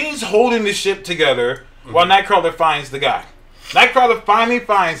there. Jean's holding the ship together while Nightcrawler finds the guy. Nightcrawler finally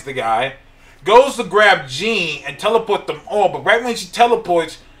finds the guy, goes to grab Jean and teleport them all. But right when she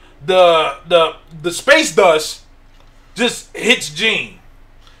teleports, the space dust just hits Jean.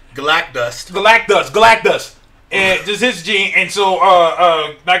 Galactus. And it just hits Jean, and so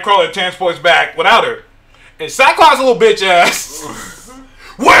Nightcrawler transports back without her. And Cyclops' little bitch ass.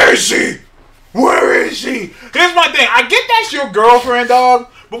 Where is she? Here's my thing. I get that's your girlfriend, dog.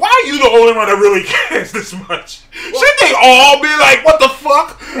 But why are you the only one that really cares this much? Shouldn't they all be like, what the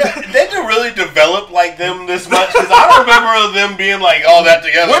fuck? Yeah, they didn't really develop like them this much. Because I don't remember them being like all that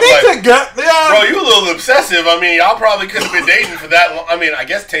together. When they together, bro, you a little obsessive. I mean, y'all probably couldn't have been dating for that long. I mean, I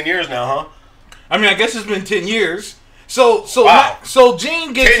guess 10 years now, huh? I mean, I guess it's been 10 years. So wow. So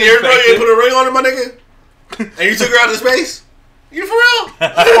Jean gets 10 years, bro, you put a ring on it, my nigga? And you took her out of space? You for real?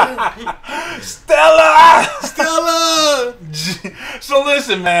 Stella! So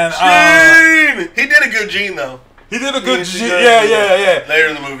listen, man. Gene! He did a good Gene, though. He did a good Gene. Yeah. Later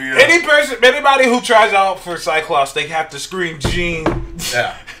in the movie, yeah. Anybody who tries out for Cyclops, they have to scream Gene.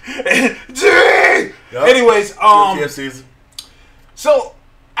 Yeah. Gene! Yep. Anyways, so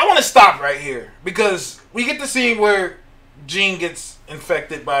I want to stop right here because we get the scene where Jean gets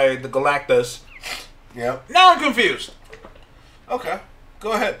infected by the Galactus. Yeah. Now I'm confused. Okay,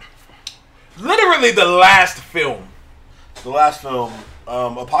 go ahead. Literally the last film.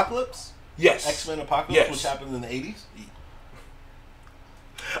 Apocalypse? Yes. X-Men Apocalypse, yes. Which happened in the 80s?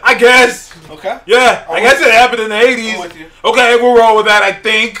 I guess. Okay. Yeah, I guess it happened in the 80s. I'm with you. Okay, we'll roll with that, I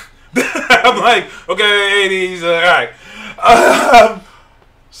think. I'm like, okay, 80s, alright.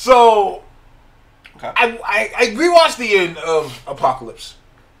 So, okay. I rewatched the end of Apocalypse.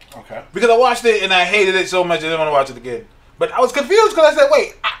 Okay. Because I watched it and I hated it so much I didn't want to watch it again. But I was confused because I said,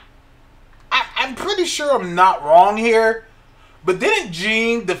 wait, I'm pretty sure I'm not wrong here. But didn't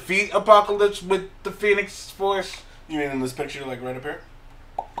Jean defeat Apocalypse with the Phoenix Force? You mean in this picture, like right up here?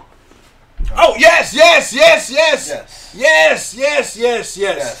 Oh, yes.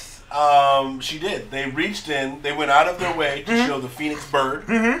 She did. They reached in, they went out of their way to show the Phoenix bird.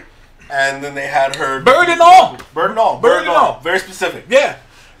 Mm-hmm. And then they had her... Bird and all. Very specific. Yeah.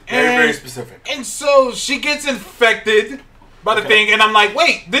 Very specific. And so she gets infected by the thing, and I'm like,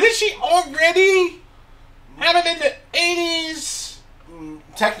 wait, didn't she already have it in the 80s?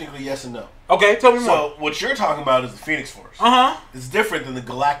 Technically, yes and no. Okay, tell me more. So, what you're talking about is the Phoenix Force. Uh-huh. It's different than the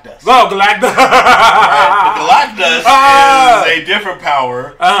Galactus. Oh, Galactus. Right? The Galactus is a different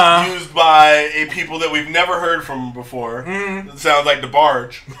power used by a people that we've never heard from before. Mm. It sounds like the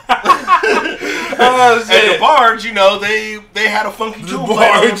Barge. And the Barge, you know, they had a funky tool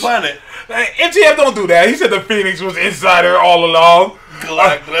on the planet. MTF don't do that. He said the Phoenix was inside her all along.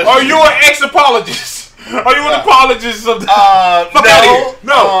 Galactus. Are you an ex-apologist? Are you an apologist of the No,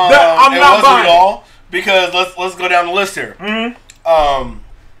 I'm not buying at all. Because let's go down the list here. Mm-hmm.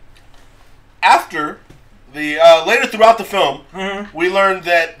 After the later throughout the film, we learned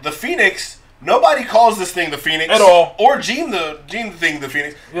that the Phoenix. Nobody calls this thing the Phoenix at all, or Jean the thing the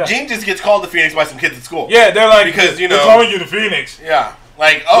Phoenix. Yeah. Jean just gets called the Phoenix by some kids at school. Yeah, they're like because they're calling you the Phoenix. Yeah,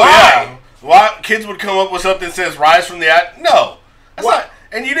 like why? Why kids would come up with something that says "Rise from the No, that's not.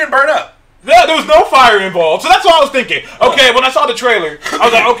 And you didn't burn up. Yeah, there was no fire involved. So that's what I was thinking. Okay, when I saw the trailer, I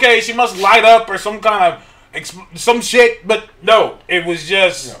was like, okay, she must light up or some kind of some shit. But no, it was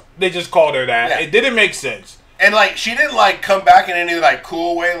just they just called her that. Yeah. It didn't make sense. And like she didn't like come back in any like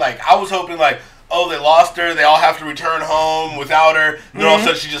cool way. Like I was hoping like, oh, they lost her. They all have to return home without her. And then all of a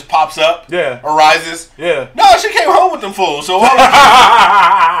sudden she just pops up. Yeah. Arises. Yeah. No, she came home with them fools. So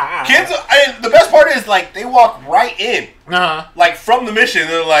kids, and the best part is like they walk right in. Uh-huh. Like from the mission,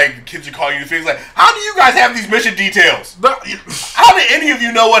 they're like, the kids are calling you things like, how do you guys have these mission details? How did any of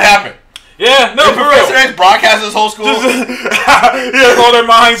you know what happened? Yeah, no, Did for Professor real. X broadcast this whole school? Yeah, all their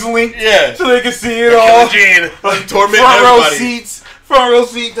minds linked. Yeah. So they can see it all. Gene, tormenting Front row everybody. seats. Front row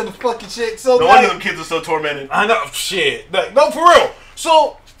seat to the fucking shit. So No like, wonder them kids are so tormented. I know, shit. Like, no, for real.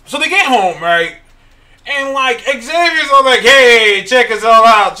 So they get home, right? And like Xavier's all like, "Hey, check us all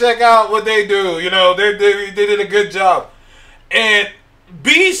out. Check out what they do. You know, they did a good job." And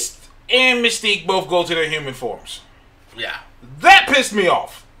Beast and Mystique both go to their human forms. Yeah. That pissed me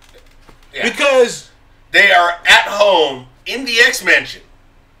off. Yeah. Because they are at home in the X-Mansion.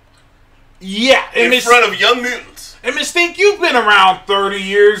 Yeah. In front of young mutants. And Mystique, you've been around 30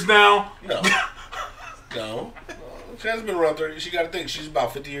 years now. No. No. She hasn't been around 30. She got to think. She's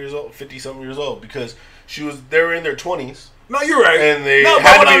about 50 years old, 50-something years old, because they were in their 20s. No, you're right. And they no, but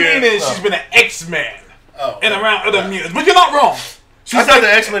had what to I be mean is she's been an X-Man. Oh. And around other mutants. But you're not wrong. I thought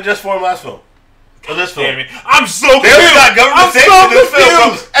the X-Men just formed last film. Or this film. Damn it. I'm so They confused. only got government I'm sanction so in this film.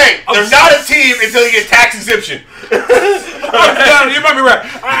 confused. Hey, they're not a team until you get tax exemption. You might be right.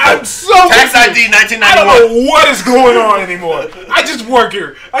 I'm so Tax confused. ID 1991. I don't know what is going on anymore. I just work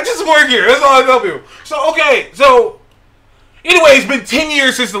here. That's all I tell people. So, okay. So, anyway, it's been 10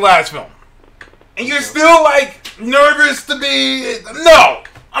 years since the last film. And you're still, like, nervous to be... No.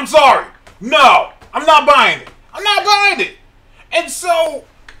 I'm sorry. No. I'm not buying it. And so,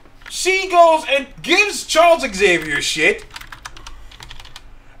 she goes and gives Charles Xavier shit.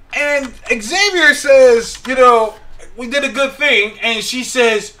 And Xavier says, you know, we did a good thing. And she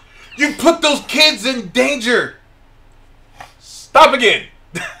says, you put those kids in danger. Stop again.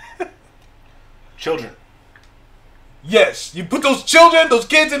 Children. Yes, you put those children, those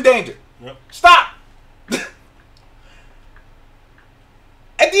kids in danger. Yep. Stop.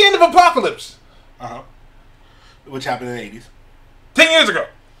 At the end of Apocalypse. Uh-huh. Which happened in the 80s. 10 years ago.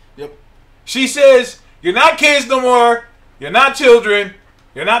 Yep. She says, you're not kids no more. You're not children.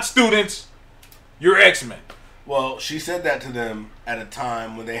 You're not students. You're X-Men. Well, she said that to them at a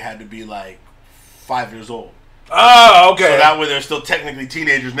time when they had to be like 5 years old. Oh, okay. So that way they're still technically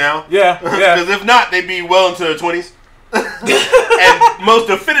teenagers now. Yeah, yeah. Because if not, they'd be well into their 20s. And most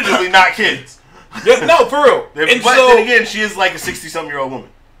definitively not kids. Yeah, no, for real. But so, then again, she is like a 60-something-year-old woman.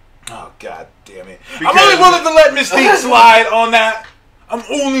 Oh, God damn it. Because I'm only willing to let Mystique slide on that. I'm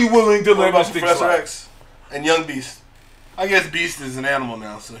only willing to let about Mystique Professor slide. X and Young Beast? I guess Beast is an animal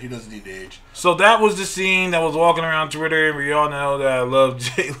now, so he doesn't need to age. So that was the scene that was walking around Twitter, and we all know that I love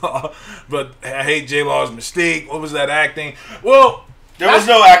J-Law, but I hate J-Law's Mystique. What was that acting? Well, there was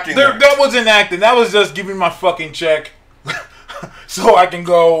no acting there. That wasn't acting. That was just giving my fucking check so I can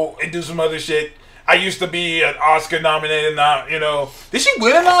go and do some other shit. I used to be an Oscar nominated, you know. Did she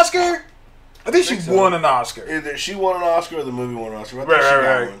win an Oscar? I think she won an Oscar. Either she won an Oscar or the movie won an Oscar. I think she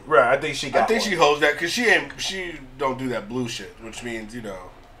got one. Right. I think she got one. I think she holds that because she don't do that blue shit, which means, you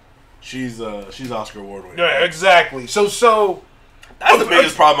know, she's Oscar award winning. Yeah, exactly. So that's the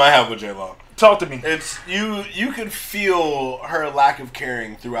biggest problem I have with J-Law. Talk to me. It's you can feel her lack of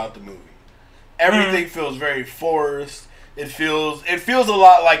caring throughout the movie. Everything feels very forced. It feels a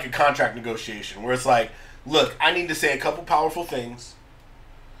lot like a contract negotiation where it's like, look, I need to say a couple powerful things.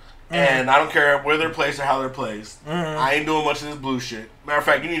 And I don't care where they're placed or how they're placed. I ain't doing much of this blue shit. Matter of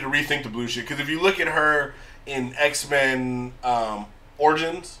fact, you need to rethink the blue shit. Because if you look at her in X-Men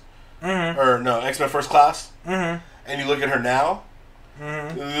Origins, or no, X-Men First Class, and you look at her now,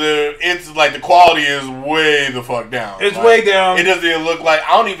 it's like the quality is way the fuck down. It's like, way down. It doesn't even look like,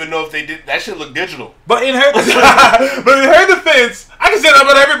 I don't even know if they did, that shit look digital. But in her defense, I can say that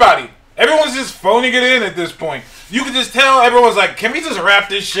about everybody. Everyone's just phoning it in at this point. You can just tell everyone's like, can we just wrap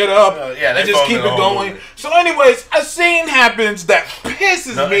this shit up and just keep it going? So anyways, a scene happens that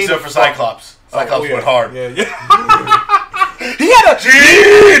pisses me except for Cyclops. Cyclops went hard. Yeah. He had a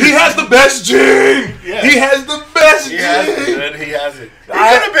gene! He has the best gene! Yeah. He has the best gene! He has it. He could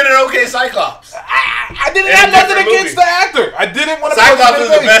have been an okay Cyclops. I didn't have nothing against the actor. I didn't want to. Cyclops is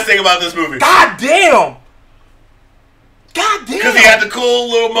the best thing about this movie. God damn! Because he had the cool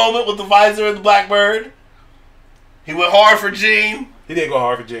little moment with the visor and the Blackbird. He went hard for Jean. He did go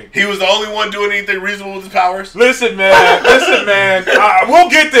hard for Jean. He was the only one doing anything reasonable with his powers. Listen, man. We'll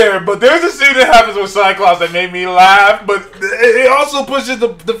get there, but there's a scene that happens with Cyclops that made me laugh, but it also pushes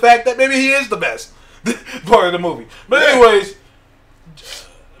the fact that maybe he is the best part of the movie. But anyways.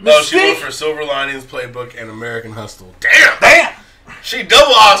 No, she went for Silver Linings Playbook and American Hustle. Damn! She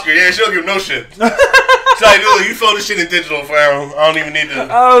double Oscar. Yeah, she don't give no shit. She's like, dude, you throw this shit in digital, fam. I don't even need to. I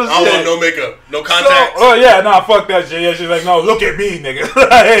don't want no makeup, no contacts. Oh yeah, nah, fuck that shit. Yeah, she's like, no, look at me, nigga.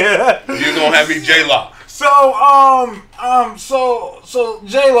 You're gonna have me J-Law. So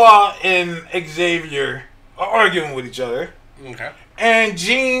J-Law and Xavier are arguing with each other. Okay. And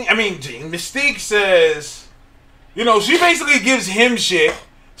Jean Mystique says, you know, she basically gives him shit,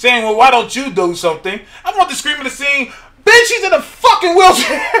 saying, well, why don't you do something? I want to scream at the scene, bitch, she's in a fucking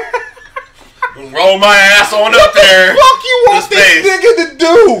wheelchair. Roll my ass on up there. What the fuck you want this nigga to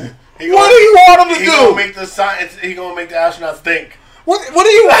do? What do you want him to do? Gonna make the science. He gonna make the astronauts think. What do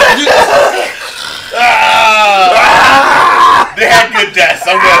you want? They had good deaths.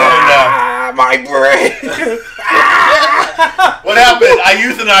 I'm gonna now. My brain. What happened? I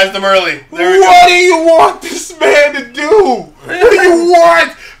euthanized them early. What do you want this man to do? What do you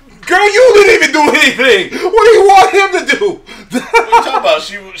want? Girl, you didn't even do anything. What do you want him to do? What are you talking about?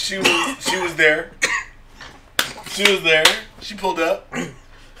 She was there. She was there. She pulled up.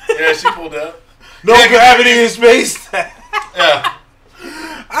 Yeah, she pulled up. No gravity in space. Yeah.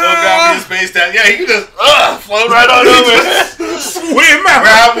 No gravity in space. Yeah, he just float right on over. Swim out.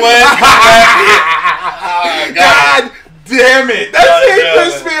 Grab one. God damn it. That shit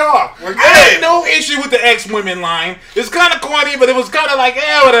pissed me off. We're good. I had no issue with the ex-women line. It's kind of corny, but it was kind of like,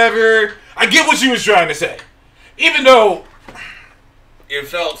 whatever. I get what she was trying to say. Even though it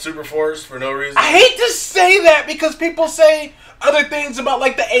felt super forced for no reason. I hate to say that because people say other things about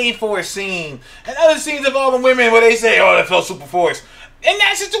like the A4 scene and other scenes of all the women where they say, oh, that felt super forced. In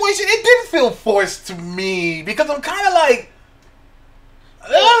that situation, it didn't feel forced to me because I'm kind of like,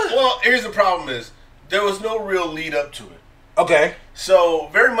 well, here's the problem is there was no real lead up to it. Okay. So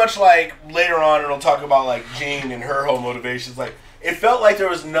very much like later on, it'll talk about like Jean and her whole motivations. Like it felt like there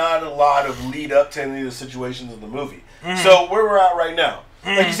was not a lot of lead up to any of the situations in the movie. Mm-hmm. So where we're at right now,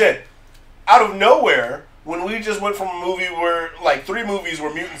 like you said, out of nowhere, when we just went from a movie where like 3 movies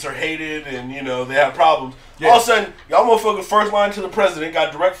where mutants are hated and you know they have problems, all of a sudden y'all motherfuckers first line to the president, got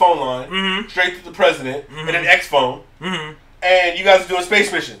a direct phone line straight to the president and an X phone, and you guys are doing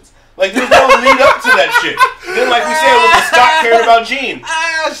space missions. Like, there's no lead up to that shit. Then, like we said, with the Scott caring about Jean.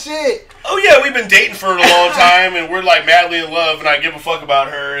 Shit. Oh, yeah, we've been dating for a long time, and we're, like, madly in love, and I give a fuck about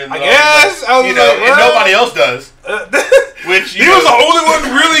her. And I guess. Like, you know, and nobody else does. Which he was the only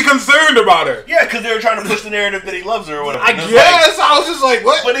one really concerned about her. Yeah, because they were trying to push the narrative that he loves her or whatever. I guess. I was just like,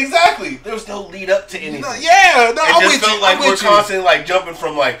 what? But exactly. There was no lead up to anything. No, it just felt like we're constantly, like, jumping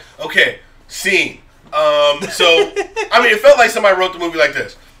from, like, okay, scene. So, I mean, it felt like somebody wrote the movie like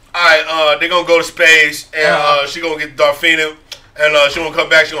this. Alright, they're gonna go to space, and she gonna get Darfina, and she gonna come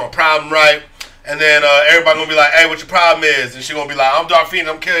back, she gonna problem right, and then everybody gonna be like, hey, what your problem is? And she gonna be like, I'm Darfina,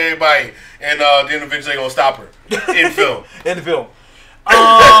 I'm killing everybody, and then eventually they gonna stop her. In film. In the film.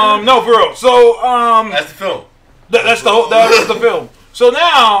 No, for real. So, that's the film. That's the film. So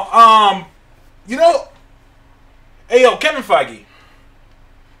now, you know, hey, yo, Kevin Feige,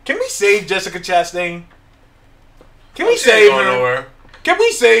 can we save Jessica Chastain? Can we save her? Nowhere. Can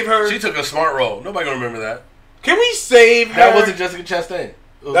we save her? She took a smart role. Nobody gonna remember that. Can we save her? That wasn't Jessica Chastain.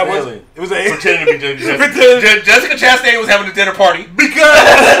 It was a pretending to be Jessica Chastain. Jessica Chastain was having a dinner party because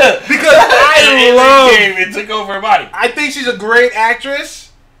I love it took over her body. I think she's a great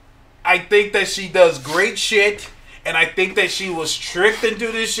actress. I think that she does great shit, and I think that she was tricked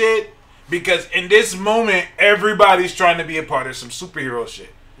into this shit because in this moment everybody's trying to be a part of some superhero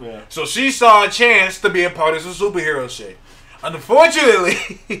shit. Yeah. So she saw a chance to be a part of some superhero shit. Unfortunately,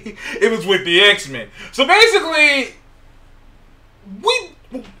 it was with the X-Men. So basically,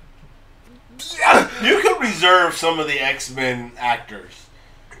 you could reserve some of the X-Men actors.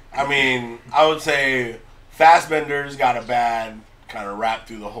 I mean, I would say Fassbender's got a bad kind of rap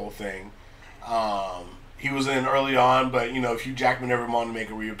through the whole thing. He was in early on, but you know, if Hugh Jackman ever wanted to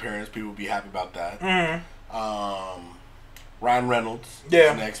make a reappearance, people would be happy about that. Ryan Reynolds, is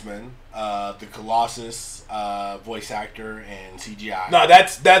an X-Men. The Colossus voice actor and CGI. No,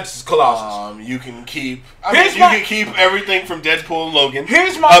 that's Colossus. You can keep. You can keep everything from Deadpool and Logan.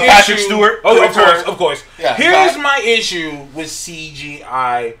 Here's my issue. Patrick Stewart. Oh, of course. Yeah, here's my issue with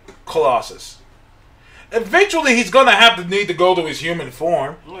CGI Colossus. Eventually, he's gonna have to need to go to his human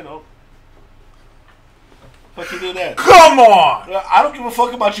form. You know. Fuck you do that? Come on! I don't give a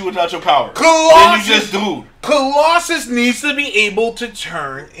fuck about you without your power. Colossus, then you just do. Colossus needs to be able to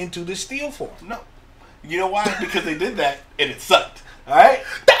turn into the steel form. No. You know why? Because they did that and it sucked. Alright?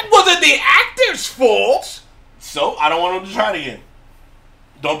 That wasn't the actor's fault. So, I don't want him to try it again.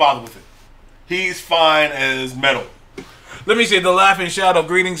 Don't bother with it. He's fine as metal. let me say the Laughing Shadow.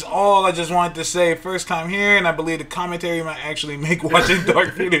 Greetings all. I just wanted to say, first time here, and I believe the commentary might actually make watching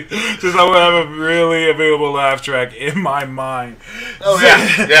Dark Phoenix, since I will have a really available laugh track in my mind. Oh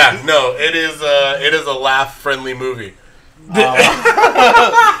yeah. No, it is a laugh friendly movie. It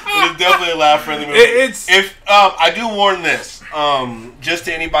is definitely a laugh friendly movie. If I do warn this, just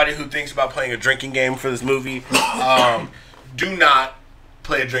to anybody who thinks about playing a drinking game for this movie, do not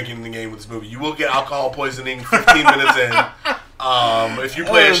play a drinking game with this movie. You will get alcohol poisoning 15 minutes in. If you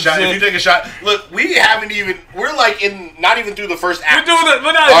play a shot, if you take a shot, look, we're like not even through the first act.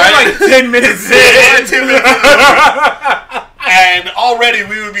 We're like 10 minutes in. 10 minutes in. And already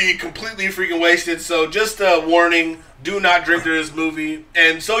we would be completely freaking wasted. So just a warning, do not drink during this movie.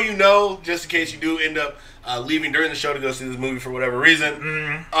 And so you know, just in case you do end up leaving during the show to go see this movie for whatever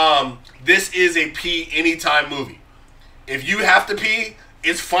reason, this is a pee anytime movie. If you have to pee,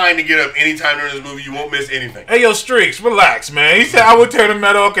 it's fine to get up anytime during this movie. You won't miss anything. Hey, yo, Streaks, relax, man. He said I would turn the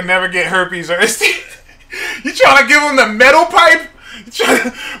metal can never get herpes or STD. You trying to give him the metal pipe?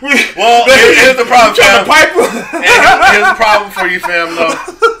 Well, here's the problem, fam. Here's the problem for you, fam, though.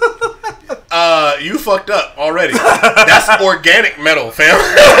 You fucked up already. That's organic metal, fam.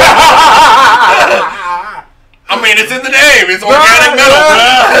 I mean, it's in the name. It's organic metal,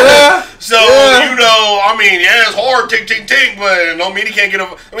 bro. So, you know, I mean, yeah, it's hard, ting, ting, ting, but it don't mean he can't get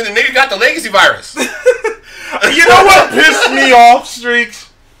over. I mean, the nigga got the legacy virus. You know what pissed me off,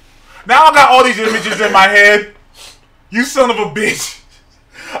 Streaks? Now I got all these images in my head. You son of a bitch.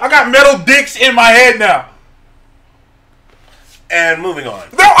 I got metal dicks in my head now. And moving on.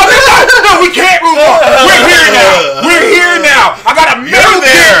 No, we can't move on. We're here now. I got a metal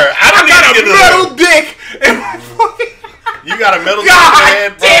dick. I got a metal dick in my fucking... You got a metal dick in your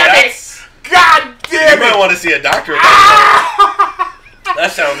head, bro. God damn it. You might want to see a doctor about that.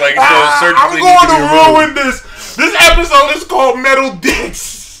 That sounds like it's going surgically. I'm going to ruin this. This episode is called Metal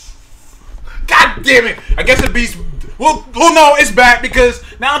Dicks. God damn it. I guess it beats... Well, no, it's back because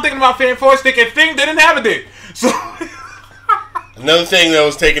now I'm thinking about Fan Force thinking Thing didn't have a dick. So... Another thing that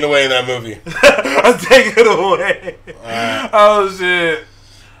was taken away in that movie. I'll take it away. Oh, shit.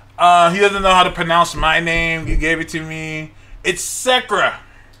 He doesn't know how to pronounce my name. You gave it to me. It's Sekra.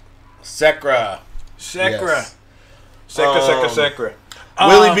 Sekra. Yes. Sekra.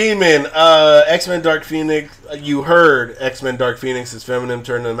 Willie Beeman, X-Men Dark Phoenix. You heard X-Men Dark Phoenix is feminine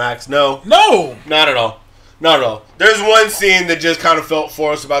turned to Max. No, not at all. Not at all. There's one scene that just kind of felt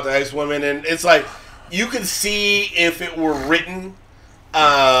forced about the X-Women, and it's like you could see if it were written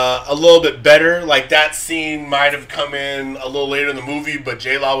a little bit better. Like that scene might have come in a little later in the movie, but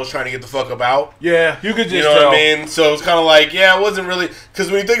J-Law was trying to get the fuck up out. Yeah, you could just you know tell. What I mean? So it's kind of like, yeah, it wasn't really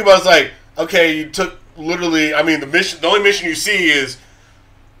because when you think about it, it's like, okay, you took literally. I mean, the only mission you see is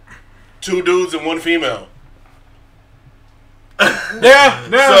 2 dudes and 1 female. Yeah.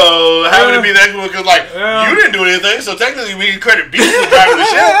 So having to be that because like you didn't do anything, so technically we can credit Beast for driving the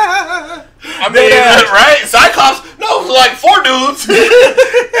ship. I mean, right? Cyclops, no, it was like 4 dudes,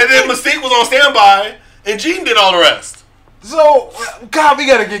 and then Mystique was on standby, and Jean did all the rest. So, God, we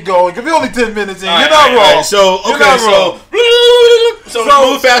gotta get going because we're only 10 minutes in. All You're right, not wrong. Right. So okay, so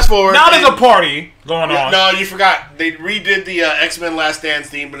move fast forward. Now there's a party going on. No, you forgot. They redid the X-Men Last Stand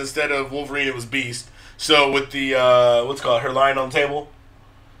theme, but instead of Wolverine, it was Beast. So with the what's it called, her lying on the table.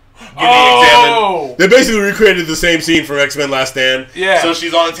 Oh! They basically recreated the same scene from X-Men Last Stand. Yeah. So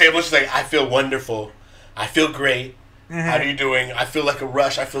she's on the table. And she's like, "I feel wonderful. I feel great. How are you doing? I feel like a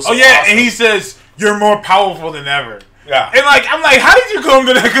rush. I feel so awesome." And he says, "You're more powerful than ever." Yeah. And I'm like, how did you come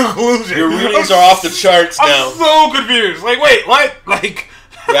to that conclusion? Your readings are off the charts now. I'm so confused. Like, wait, what? Like.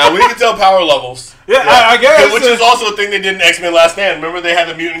 Yeah, we can tell power levels. Yeah. I guess. Which is also a thing they did in X-Men Last Stand. Remember they had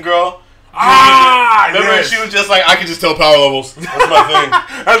the mutant girl. Remember she was just like, I can just tell power levels. That's my thing.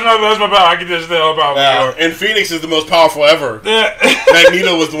 that's my power. I can just tell power. Yeah. And Phoenix is the most powerful ever. Yeah.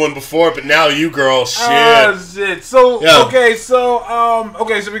 Magneto was the one before, but now you, girl, shit. Oh shit. So okay,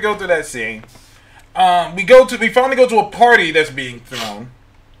 so we go through that scene. We finally go to a party that's being thrown,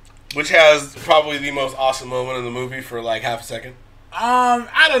 which has probably the most awesome moment in the movie for like half a second.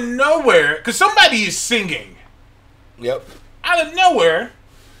 Out of nowhere, because somebody is singing. Yep. Out of nowhere.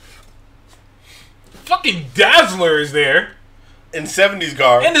 Fucking Dazzler is there. In 70s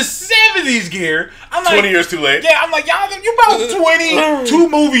garb. In the 70s gear. I'm like 20 years too late. Yeah, I'm like, y'all, you about 22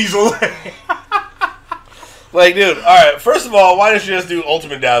 movies away. Like, dude, alright, first of all, why didn't you just do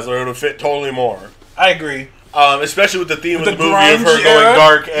Ultimate Dazzler? It would fit totally more. I agree. Especially with the theme of the movie of her going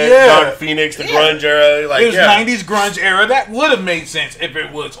dark and Dark Phoenix, the grunge era. Like, it was 90s grunge era. That would have made sense if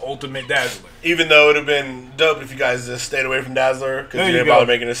it was Ultimate Dazzler. Even though it would have been dope if you guys just stayed away from Dazzler because you didn't bother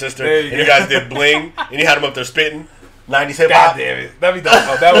making a sister. And you guys did Bling and you had him up there spitting. 90s hip God hop. damn it. That'd be dope.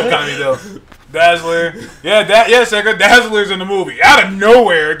 Oh, that would kind of be dope. Dazzler. Yeah, Sega. Dazzler's in the movie. Out of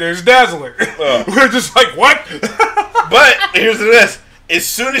nowhere, there's Dazzler. We're just like, what? But here's the twist. As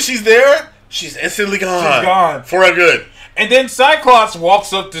soon as she's there, she's instantly gone. She's gone. For a good. And then Cyclops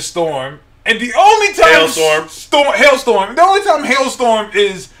walks up to Storm. And the only time Hailstorm. The only time Hailstorm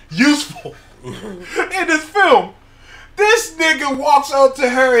is useful in this film, this nigga walks up to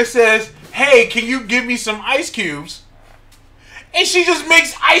her and says, "Hey, can you give me some ice cubes?" And she just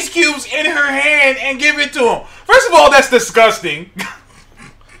makes ice cubes in her hand and give it to him. First of all, that's disgusting.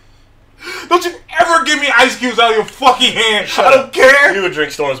 Don't you ever give me ice cubes out of your fucking hand. I don't care. You would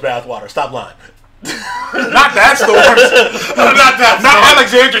drink Storm's bathwater. Stop lying. Not that Storm. Not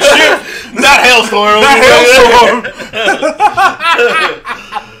Alexandra Shipp. Not Hailstorm. Not Hailstorm.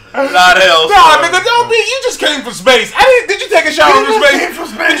 Not Hailstorm. Nah, nigga, don't be. You just came from space. Did you take a shower from space?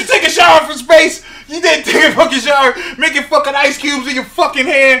 Did you take a shower from space? You didn't take a fucking shower, making fucking ice cubes in your fucking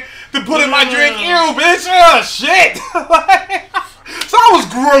hand to put in my drink. Ew, bitch. Oh, shit. So I was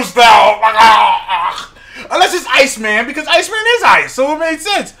grossed out. Unless it's Iceman, because Iceman is ice, so it made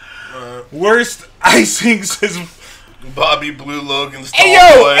sense. Worst icings is Bobby Blue Logan's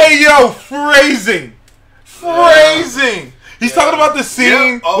Hey yo, phrasing. He's talking about the scene.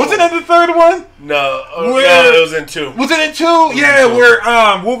 Yeah. Oh. Was it in the third one? No, it was in 2. Was it in 2? Yeah, where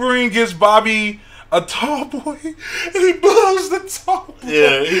Wolverine gives Bobby a tall boy and he blows the tall boy.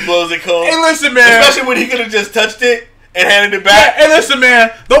 Yeah, he blows it cold. Hey, listen, man. Especially when he could have just touched it and handed it back. Hey, listen,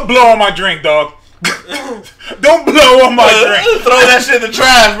 man. Don't blow on my drink, dog. Don't blow on my drink. Throw that shit in the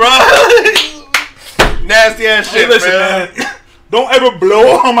trash, bro. Nasty ass shit, hey, listen, man. Don't ever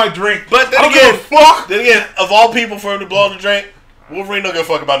blow on my drink. But then again, of all people for him to blow on the drink, Wolverine don't give a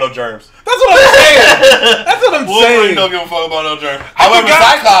fuck about no germs. That's what I'm saying. Wolverine don't give a fuck about no germs. However,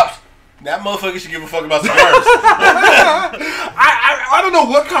 Cyclops, that motherfucker should give a fuck about some germs. I don't know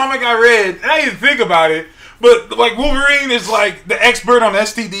what comic I read, and I didn't think about it, but like Wolverine is like the expert on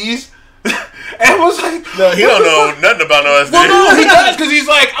STDs. And it was like, no, he don't know nothing about no STDs. Well, no, he does, because he's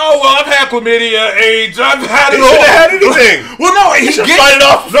like, oh, well, I've had chlamydia, AIDS, I've had it all. He should have had anything. Well, no, he should fight it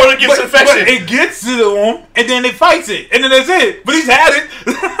off before it gets infection. But it gets to him, and then it fights it, and then that's it. But he's had it.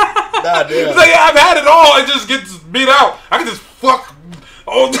 Nah, damn. He's like, yeah, I've had it all. It just gets beat out. I can just fuck.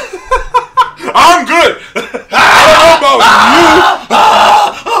 Oh, I'm good. I don't know about you.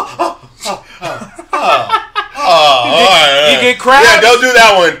 You get crabs. Yeah, don't do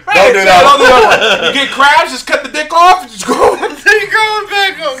that one. Don't do that one. You get crabs, just cut the dick off, and just go. Then you going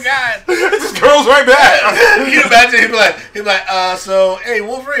back. Oh God, it just curls right back. You imagine he'd be like, so hey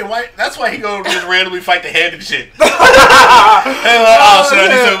Wolverine, why? That's why he go just randomly fight the hand and shit. Hey, oh shit, I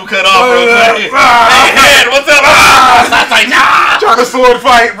need something cut off real quick. Hey hand, what's up? Trying to sword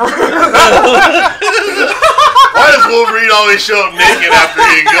fight, bro. Why does Wolverine always show up naked after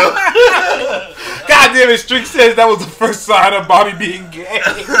he go? God damn it, Strick says that was the first sign of Bobby being gay.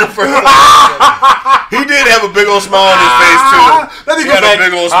 He did have a big old smile on his face, too. He had a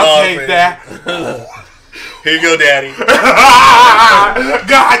big old smile on his face. I'll take that. Here you go, Daddy.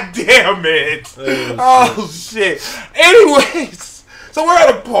 God damn it. Oh, shit. Anyways, so we're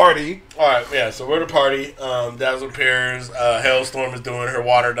at a party. Alright, yeah, so we're at a party. Dazzler appears. Hailstorm is doing her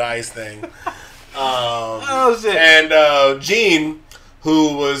water to ice thing. Oh, shit. And Jean,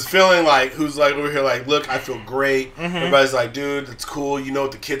 who's like over here like, look, I feel great. Mm-hmm. Everybody's like, dude, that's cool. You know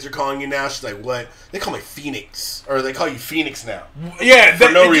what the kids are calling you now? She's like, what? They call me Phoenix. Or they call you Phoenix now. Yeah,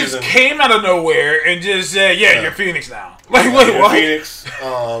 for no reason. Just came out of nowhere and just said, yeah, you're Phoenix now. Like, wait, what? Phoenix.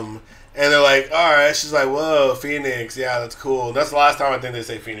 And they're like, all right. She's like, whoa, Phoenix. Yeah, that's cool. And that's the last time I think they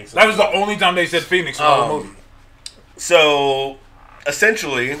say Phoenix. That was the only time they said Phoenix in the whole movie. So,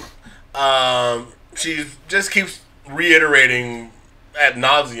 essentially, she just keeps reiterating ad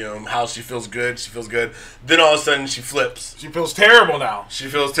nauseum how she feels good. She feels good. Then all of a sudden she flips. She feels terrible now. She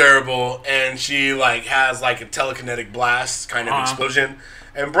feels terrible, and she like has like a telekinetic blast kind of explosion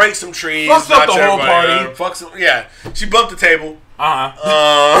and breaks some trees. Fucks up the whole party. Yeah, she bumped the table. She bumped the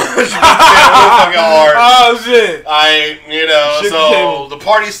table fucking hard. Oh shit! So the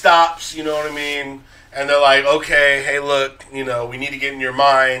party stops. You know what I mean? And they're like, okay, hey, look, we need to get in your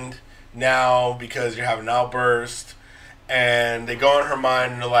mind now because you're having an outburst. And they go in her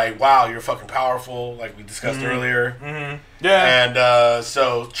mind and they're like, wow, you're fucking powerful, like we discussed earlier. Mm-hmm. Yeah. And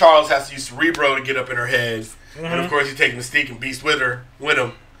so Charles has to use Cerebro to get up in her head. Mm-hmm. And of course, he takes Mystique and Beast with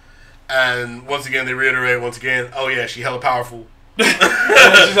him. And once again, they reiterate, oh yeah, she hella powerful. She's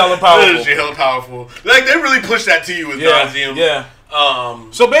hella powerful. She hella powerful. Like, they really push that to you with nauseum. Yeah.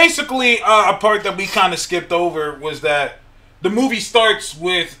 So basically, a part that we kind of skipped over was that the movie starts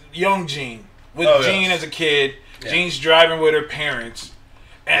with young Jean. With Jean as a kid. Yeah. Jean's driving with her parents,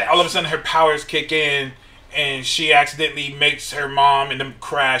 and all of a sudden her powers kick in, and she accidentally makes her mom and them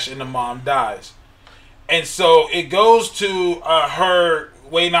crash, and the mom dies. And so it goes to her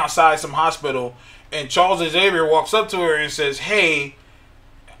waiting outside some hospital, and Charles Xavier walks up to her and says, "Hey,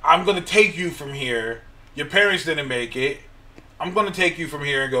 I'm going to take you from here. Your parents didn't make it. I'm going to take you from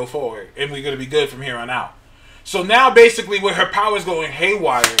here and go forward, and we're going to be good from here on out." So now basically with her powers going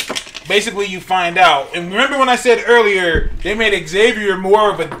haywire, basically you find out, and remember when I said earlier, they made Xavier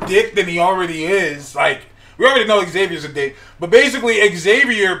more of a dick than he already is. Like, we already know Xavier's a dick, but basically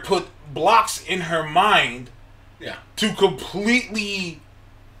Xavier put blocks in her mind to completely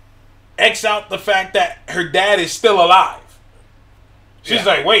X out the fact that her dad is still alive. She's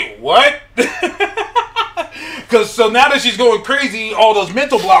like, wait, what? Because so now that she's going crazy, all those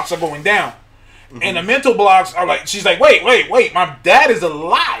mental blocks are going down. And the mental blocks are like, she's like, wait, my dad is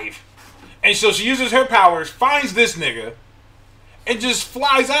alive. And so she uses her powers, finds this nigga, and just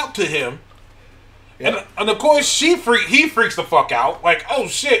flies out to him. And of course, he freaks the fuck out. Like, oh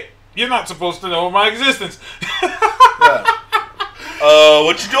shit, you're not supposed to know my existence.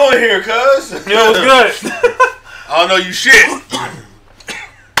 What you doing here, cuz? Yo, what's good? I don't know you shit.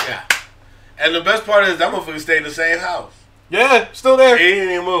 Yeah. And the best part is that motherfucker stayed in the same house. Yeah, still there. He didn't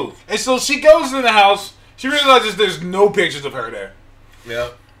even move. And so she goes in the house. She realizes there's no pictures of her there.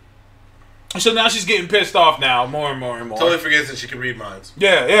 Yep. So now she's getting pissed off now, more and more and more. Totally forgets that she can read minds.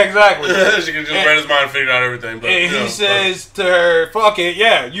 Yeah, exactly. She can just read his mind and figure out everything. But, and he says to her, fuck it,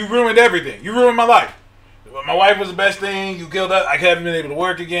 yeah, you ruined everything. You ruined my life. My wife was the best thing. You killed her. I haven't been able to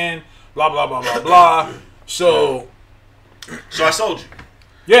work again. Blah, blah, blah, blah, blah. So I sold you.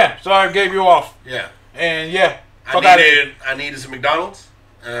 Yeah, so I gave you off. Yeah. And yeah. I needed some McDonald's.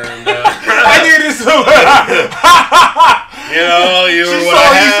 And I needed some. You were she what saw,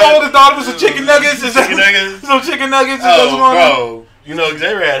 I had. You saw the thought of some chicken nuggets. Chicken nuggets. Some chicken nuggets. Oh, bro. You know,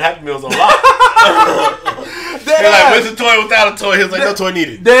 Xavier had Happy Meals on lock. They're like, where's the toy without a toy? He was like, no toy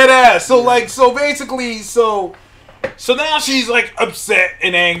needed. Dead ass. So basically, so now she's like upset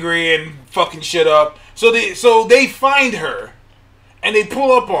and angry and fucking shit up. So they find her and they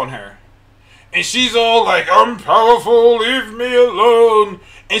pull up on her. And she's all like, I'm powerful, leave me alone.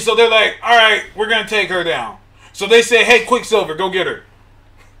 And so they're like, all right, we're going to take her down. So they say, hey, Quicksilver, go get her.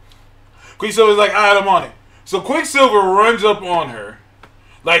 Quicksilver's like, all right, I'm on it. So Quicksilver runs up on her.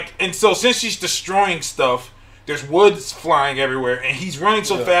 And so since she's destroying stuff, there's wood flying everywhere. And he's running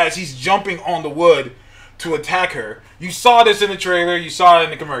so fast, he's jumping on the wood to attack her. You saw this in the trailer. You saw it in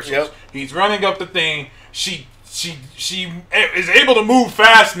the commercials. Yep. He's running up the thing. She is able to move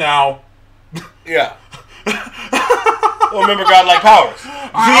fast now. Yeah. Well, remember godlike powers.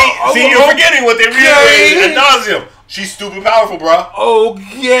 See, you're forgetting what they reiterated ad nauseum. She's stupid powerful, bro. Oh,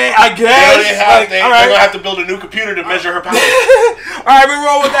 yeah, I guess. They're going to have to build a new computer to measure her power. Alright, we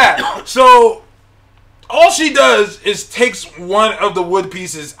roll with that. So, all she does is takes one of the wood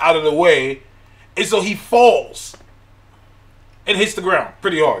pieces out of the way, and so he falls and hits the ground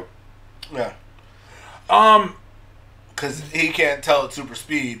pretty hard. Yeah. Because he can't tell at super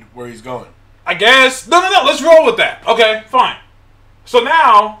speed where he's going. I guess. No. Let's roll with that. Okay, fine. So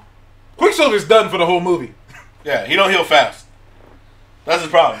now, Quicksilver's done for the whole movie. Yeah, he don't heal fast. That's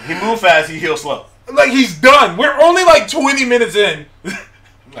his problem. He moves fast, he heals slow. Like, he's done. We're only like 20 minutes in.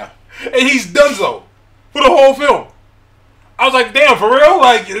 Nah. And he's done so. For the whole film. I was like, damn, for real?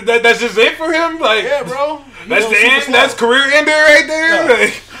 Like, that's just it for him? Like, yeah, bro. That's the end? Slow. That's career ender right there? No.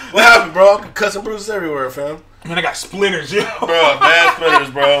 Like, what happened, bro? Cuts and bruises everywhere, fam. Man, I got splinters, yo. Bro, bad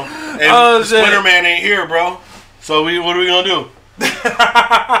splinters, bro. And Splinter Man ain't here, bro. So what are we gonna do?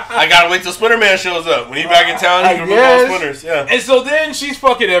 I gotta wait till Splinter Man shows up. When he back in town, he can remove all splinters. Yeah. And so then she's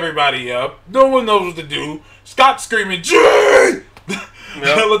fucking everybody up. No one knows what to do. Scott's screaming, Jean! A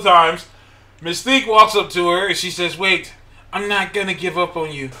couple of times. Mystique walks up to her and she says, wait, I'm not gonna give up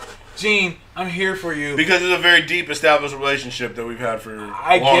on you. Jean, I'm here for you. Because it's a very deep established relationship that we've had for a long time.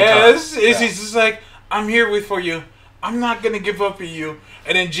 I guess. She's just like, I'm here for you. I'm not going to give up on you.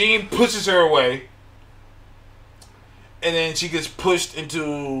 And then Jean pushes her away. And then she gets pushed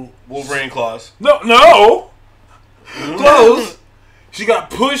into... Wolverine claws. No! Close. She got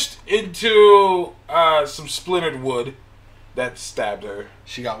pushed into some splintered wood that stabbed her.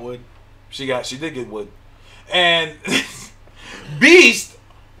 She got wood? She did get wood. And Beast...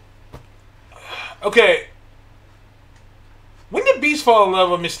 Okay. When did Beast fall in love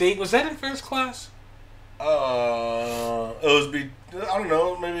with Mystique? Was that in First Class? It was I don't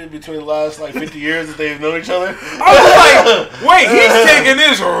know, maybe between the last 50 years that they've known each other. I was like, wait, he's taking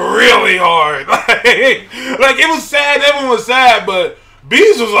this really hard. Like it was sad, everyone was sad, but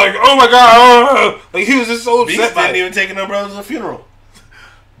Beast was like, oh my god, like he was just so upset Beast by didn't it. even take an umbrella to the funeral.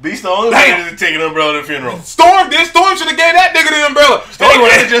 Beast the only one that didn't take an umbrella to the funeral. Storm should have gave that nigga the umbrella.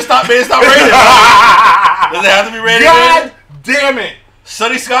 Anyway, just stop rated. Does it have to be rated? God damn it.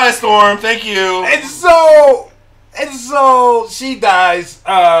 Sunny Sky Storm, thank you. And so she dies.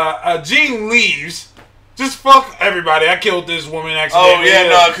 Jean leaves. Just fuck everybody. I killed this woman accidentally. Oh yeah,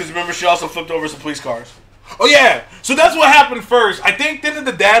 no, because remember she also flipped over some police cars. Oh yeah. So that's what happened first. I think didn't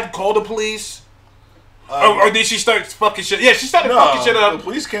the dad call the police? Or did she start fucking shit? Yeah, she started fucking shit up. The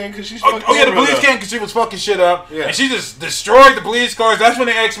police came because she's Oh yeah, the police came because she was fucking shit up. Yeah. And she just destroyed the police cars. That's when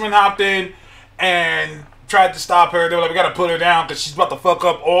the X-Men hopped in and tried to stop her. They were like, we gotta put her down because she's about to fuck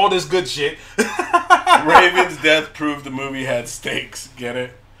up all this good shit. Raven's death proved the movie had stakes. Get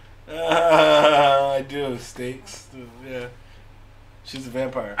it? I do. Stakes. Yeah. She's a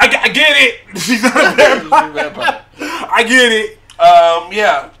vampire. I get it. She's not a vampire. She's a vampire. I get it.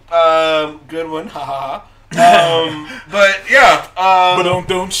 Yeah. Good one. Ha ha ha. But yeah. But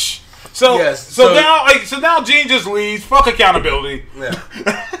don't. So Yes, so now Jean just leaves. Fuck accountability. Yeah.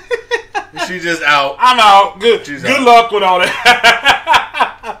 She's just out. I'm out. Good. She's Good out. luck with all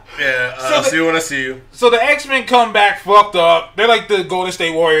that. Yeah. So I'll see you when I see you. So the X-Men come back fucked up. They're like the Golden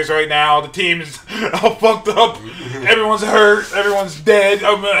State Warriors right now. The team is all fucked up. Everyone's hurt. Everyone's dead.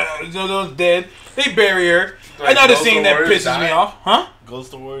 Everyone's dead. They bury her. Another Ghost scene of that Warriors pisses me died? off. Huh?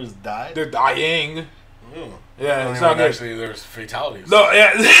 Ghost of Warriors died? They're dying. Yeah, it's Not not good. actually, there's fatalities. No,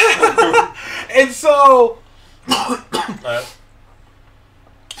 yeah. And so...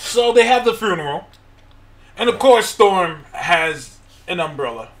 So they have the funeral. And of course Storm has an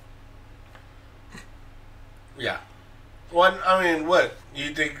umbrella. Yeah. What? I mean, what?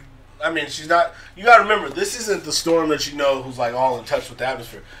 You think... I mean, she's not... You gotta remember, this isn't the Storm that you know who's like all in touch with the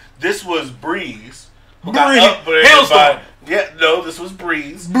atmosphere. This was Breeze. Who got Breeze. upgraded Hailstorm. by... Yeah, no, this was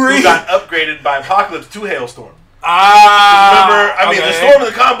Breeze. Who got upgraded by Apocalypse to Hailstorm. Remember, I mean, the Storm in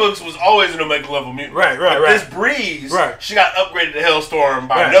the comic books was always an Omega level mutant. Right. This Breeze, she got upgraded to Hailstorm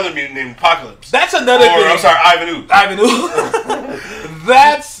by Right. another mutant named Apocalypse. That's another thing. I'm sorry, Ivan Ooze. Ivan Ooze.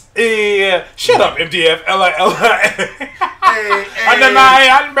 That's a... Shut up, MDF. L-I-L-I. Under my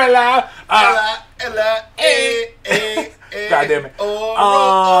umbrella. God damn it.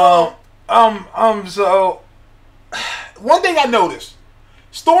 So... One thing I noticed.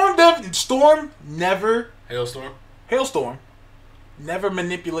 Storm never... Hailstorm never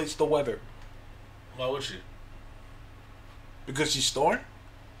manipulates the weather. Why would she? Because she's Storm?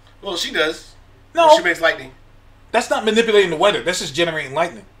 Well, she does. No. She makes lightning. That's not manipulating the weather. That's just generating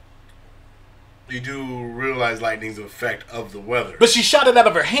lightning. You do realize lightning's an effect of the weather. But she shot it out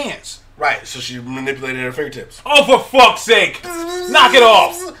of her hands. Right, so she manipulated her fingertips. Oh, for fuck's sake. Knock it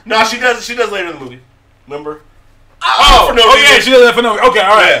off. No, she does later in the movie. Remember? Oh, yeah, she does that for no reason. Okay,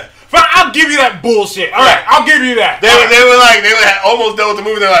 all right. Yeah. Fine, I'll give you that bullshit. All right, I'll give you that. They were almost done with the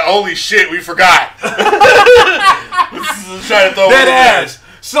movie. They're like, holy shit, we forgot. Trying to throw Dead ass.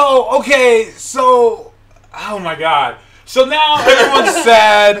 So, okay, oh my god. So now everyone's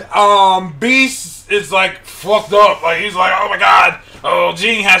sad. Beast is like fucked up. Like he's like, oh my god,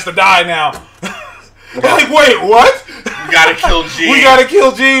 Jean has to die now. Like, wait, what? We gotta kill Jean. We gotta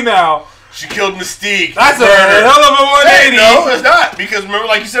kill Jean now. She killed Mystique. That's a hell of a 180. Hey, no, it's not. Because remember,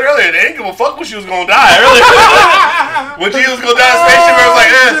 like you said earlier, they didn't give a fuck when she was gonna die earlier. When she was gonna die in the spaceship, I was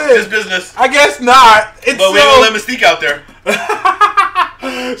like, it's business. I guess not. But we ain't gonna let Mystique out there.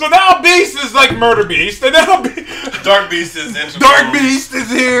 So now Beast is like Murder Beast, and now Dark Beast is in. Dark Beast is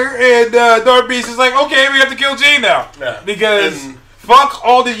here, and Dark Beast is like, okay, we have to kill Jean now. Yeah. Because fuck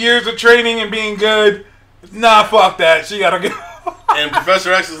all the years of training and being good. Nah, fuck that. She gotta go. And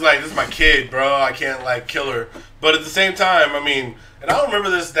Professor X is like, this is my kid, bro. I can't, like, kill her. But at the same time, I mean, and I don't remember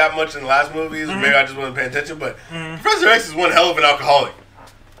this that much in the last movies. Maybe I just wasn't paying attention. But Professor X is one hell of an alcoholic.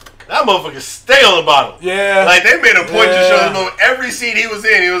 That motherfucker stay on the bottle. Yeah. Like, they made a point to show this movie. Every scene he was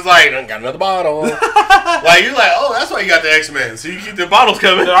in, he was like, I got another bottle. Like, you're like, oh, that's why you got the X-Men. So you keep the bottles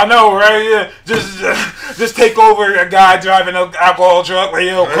coming. I know, right? Yeah. Just take over a guy driving an alcohol truck. Like,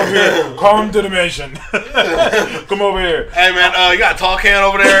 yo, come here. Come to the mission. Come over here. Hey, man, you got a tall can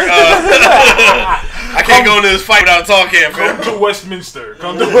over there? I can't go into this fight without a tall can, fam. Come to Westminster.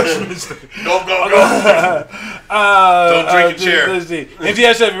 Come to Westminster. Go. Don't drink a chair. Let's see.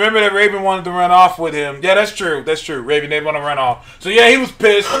 MTS said, remember that Raven wanted to run off with him. Yeah, that's true. Raven, they want to run off. So, yeah, he was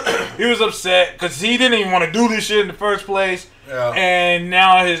pissed. He was upset because he didn't even want to do this shit in the first place. Yeah. And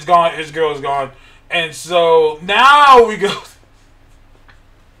now his girl is gone. And so now we go.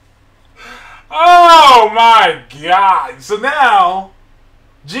 Oh, my God. So now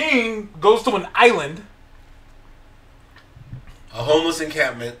Jean goes to an island. a homeless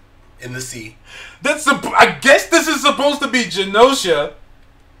encampment in the sea. I guess this is supposed to be Genosha.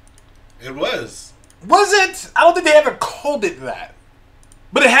 It was. Was it? I don't think they ever called it that.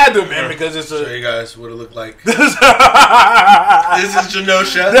 But it had to have been because it's Show a. you guys what it looked like. This This is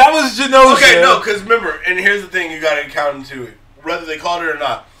Genosha. That was Genosha. Okay, no, because remember, and here's the thing you got to count into it. Whether they called it or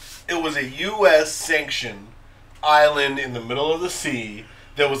not, it was a U.S. sanctioned island in the middle of the sea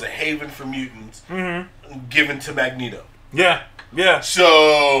that was a haven for mutants given to Magneto. Yeah.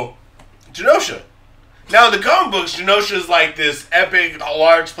 So, Genosha. Now, in the comic books, Genosha is like this epic,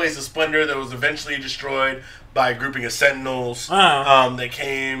 large place of splendor that was eventually destroyed by a grouping of Sentinels that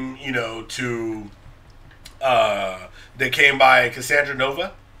came, they came by Cassandra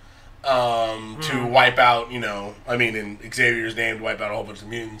Nova to wipe out, in Xavier's name, to wipe out a whole bunch of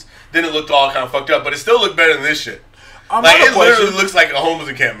mutants. Then it looked all kind of fucked up, but it still looked better than this shit. It literally looks like a homeless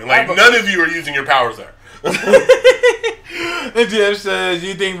encampment. Like, none of you are using your powers there. And Jeff says,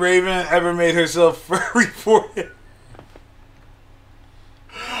 you think Raven ever made herself furry for him?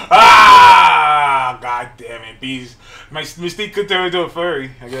 God damn it, bees. My Mystique could turn into a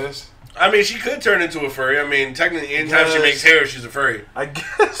furry, I guess. I mean, she could turn into a furry. I mean, technically, anytime she makes hair, she's a furry. I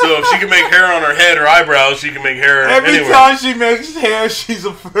guess. So if she can make hair on her head or eyebrows, she can make hair Every anywhere. time she makes hair, she's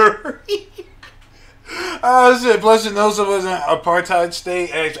a furry. Oh, shit. Plus, Genosha was an apartheid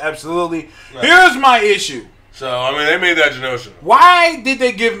state. Absolutely. Right. Here's my issue. So, I mean, they made that Genosha. Why did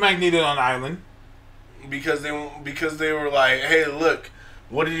they give Magneto an island? Because they were like, hey, look,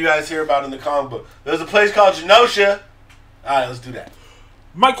 what did you guys hear about in the comic book? There's a place called Genosha. All right, let's do that.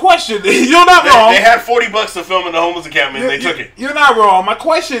 My question is, you're not wrong. They had $40 to film in the homeless encampment, and they took it. You're not wrong. My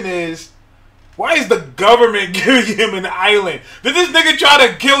question is, why is the government giving him an island? Did this nigga try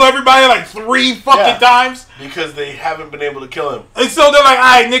to kill everybody like 3 fucking times? Because they haven't been able to kill him. And so they're like, all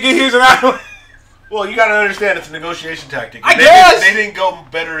right, nigga, here's an island. Well, you gotta understand, it's a negotiation tactic. I guess. They didn't go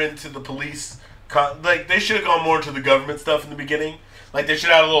better into the police. Like, they should have gone more into the government stuff in the beginning. Like, they should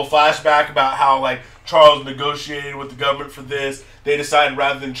have had a little flashback about how, like, Charles negotiated with the government for this. They decided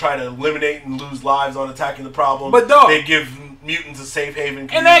rather than try to eliminate and lose lives on attacking the problem, but dog, they give mutants a safe haven.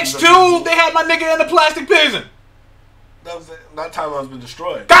 In X2, they had my nigga in the plastic prison. That timeline has been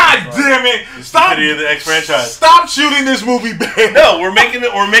destroyed. God damn it! Stop! The the X franchise. Stop shooting this movie bad. No, we're making the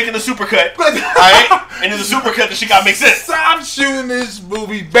supercut. Alright? And it's a supercut that she gotta make sense. Stop shooting this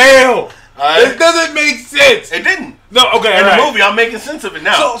movie bail. It doesn't make sense. It didn't. No, okay. In the movie, I'm making sense of it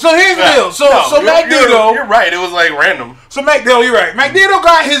now. So here's the deal. So Magneto. You're right. It was like random. So Magneto, you're right. Magneto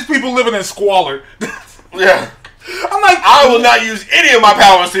got his people living in squalor. Yeah. I'm like, I will not use any of my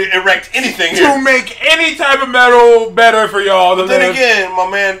powers to erect anything here. To make any type of metal better for y'all. But then again, my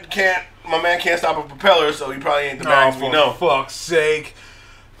man can't stop a propeller, so he probably ain't the bags we know. For fuck's sake.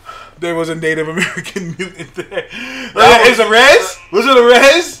 There was a Native American mutant there. Was it a res? Was it a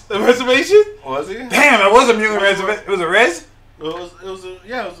res? A reservation? Was he? Damn, it was a mutant reservation. It was a res? It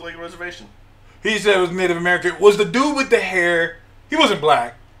was like a reservation. He said it was Native American. Was the dude with the hair? He wasn't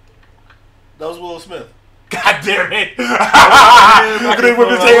black. That was Will Smith. God damn it! With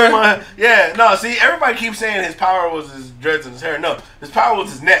his hair. Yeah, no. See, everybody keeps saying his power was his dreads and his hair. No, his power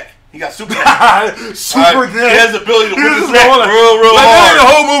was his neck. He got super neck. Super neck. He has the ability to whip his neck real like hard. The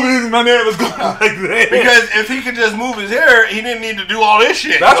whole movie, my neck was going like that. Because if he could just move his hair, he didn't need to do all this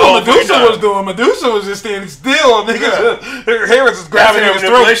shit. That's what Medusa was doing. Medusa was just standing still. Her hair was just grabbing his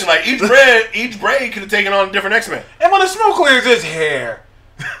throat. Like each braid could have taken on a different X-Men. And when the smoke clears, his hair.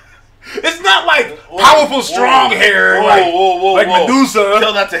 It's not like powerful, strong hair like Medusa.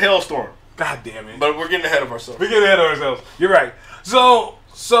 Tell that to Hailstorm. God damn it. But we're getting ahead of ourselves. You're right.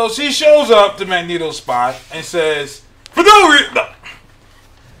 So she shows up to Magneto's spot and says, for no reason. No.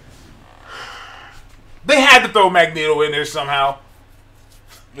 They had to throw Magneto in there somehow.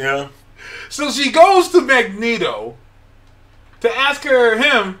 Yeah. So she goes to Magneto to ask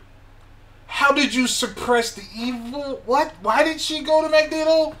him, how did you suppress the evil? What? Why did she go to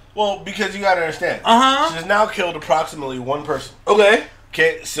Magneto? Well, because you gotta understand. She has now killed approximately one person. Okay.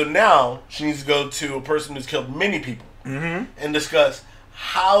 So now she needs to go to a person who's killed many people and discuss,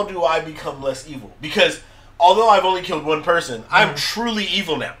 how do I become less evil? Because although I've only killed one person, I'm truly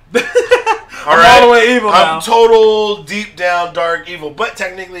evil now. All the way evil now. I'm total, deep down, dark evil. But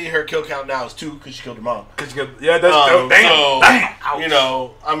technically, her kill count now is 2 because she killed her mom. Yeah, that's damn. You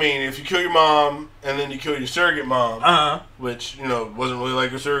know, I mean, if you kill your mom and then you kill your surrogate mom, which, you know, wasn't really like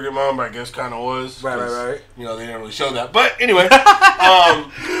your surrogate mom, but I guess kind of was. Right. You know, they didn't really show that. But anyway,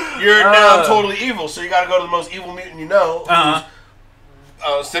 you're now totally evil. So you got to go to the most evil mutant you know, who's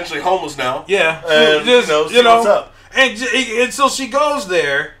essentially homeless now. Yeah. And, just, see what's up. And so she goes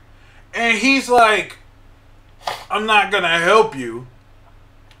there, and he's like, I'm not gonna help you.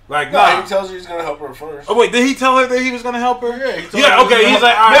 Like, No, nah. he tells you he's gonna help her first. Oh wait, did he tell her that he was gonna help her? Yeah, he told her Yeah, he was okay. gonna He's help-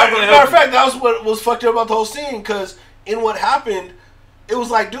 like, all right, I'm gonna Matter help of you. fact, that was what was fucked up about the whole scene. Because in what happened, it was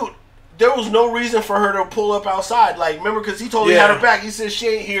like, dude, there was no reason for her to pull up outside. Like, remember, because he totally had her back. He said she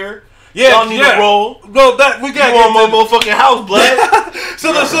ain't here. Yeah, Y'all need to roll. No, that we got You want my motherfucking house, blood.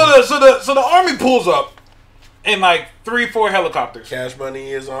 So the army pulls up in like 3-4 helicopters. Cash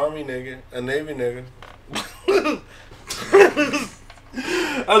Money is Army nigga, a Navy nigga.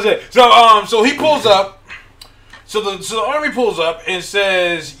 Okay, so he pulls up. So the army pulls up and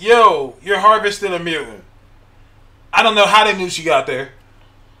says, "Yo, you're harvesting a mutant." I don't know how they knew she got there.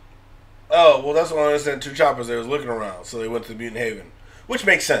 Oh, well, that's why I sent 2 choppers. They was looking around, so they went to Mutant Haven, which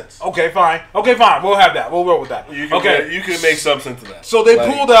makes sense. Okay, fine. We'll have that. We'll roll with that. You can make substance to that. So they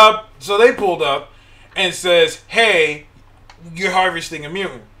pulled up and says, "Hey, you're harvesting a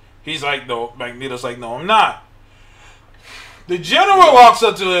mutant." He's like, "No." Magneto's like, "No, I'm not." The general walks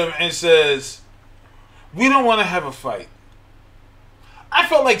up to him and says, "We don't want to have a fight." I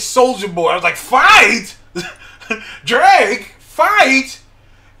felt like Soldier Boy. I was like, "Fight? Drake, fight?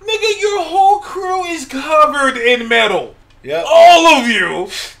 Nigga, your whole crew is covered in metal. Yep. All of you.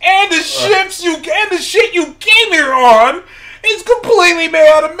 And the ships and the shit you came here on is completely made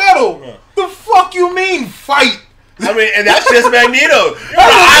out of metal. The fuck you mean, fight?" I mean, and that's just Magneto. You're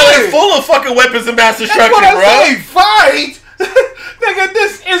an island full of fucking weapons of mass destruction, That's what bro. I say, fight? Nigga,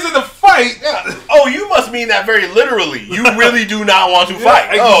 this isn't a fight. Oh, you must mean that very literally. You really do not want to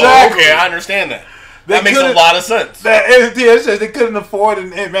fight. Yeah, Oh, exactly. okay, I understand that. They That makes a couldn't- lot of sense. That it says they couldn't afford a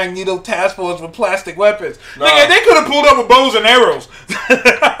Magneto task force with plastic weapons. No. Nigga, they could have pulled up with bows and arrows. They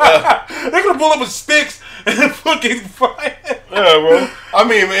could have pulled up with sticks and fucking fight. Yeah, bro. I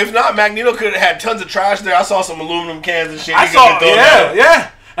mean, if not, Magneto could have had tons of trash there. I saw some aluminum cans and shit. I He saw, could have thrown yeah.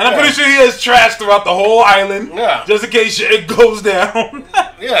 And I'm pretty sure he has trash throughout the whole island. Yeah. Just in case shit goes down.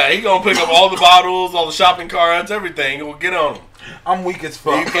 Yeah, he gonna pick up all the bottles, all the shopping carts, everything. He will get on them. I'm weak as He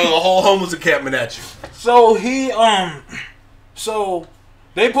fuck. throw the whole homeless encampment at you. So so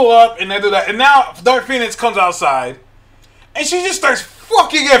they pull up and they do that. And now Dark Phoenix comes outside and she just starts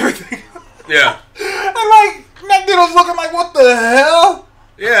fucking everything. Yeah. And like, Magneto's looking like, what the hell?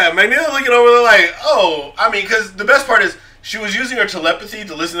 Yeah, Magneto looking over there like, oh, I mean, because the best part is she was using her telepathy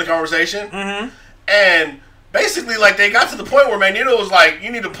to listen to the conversation, and basically, like, they got to the point where Magneto was like,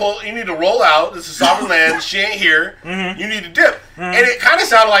 you need to roll out. This is sovereign land. She ain't here. You need to dip. And it kind of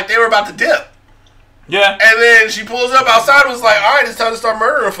sounded like they were about to dip. Yeah. And then she pulls up outside and was like, all right, it's time to start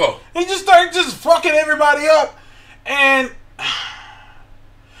murdering folk. He just started just fucking everybody up. And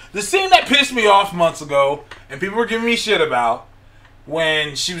the scene that pissed me off months ago, and people were giving me shit about,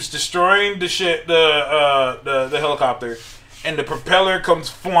 when she was destroying the helicopter, and the propeller comes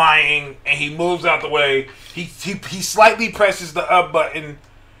flying, and he moves out the way. He slightly presses the up button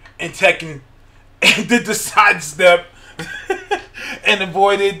in Tekken, and did the sidestep, and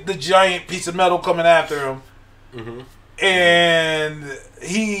avoided the giant piece of metal coming after him. And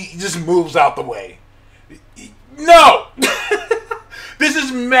he just moves out the way. No! This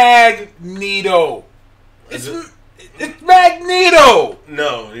is Magneto. It's Magneto.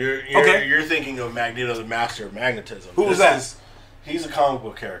 No, you're thinking of Magneto, the master of magnetism. Who was that? He's a comic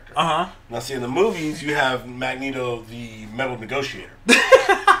book character. Uh-huh. Now, see, in the movies, you have Magneto, the metal negotiator.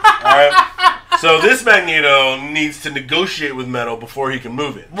 Alright? So this Magneto needs to negotiate with metal before he can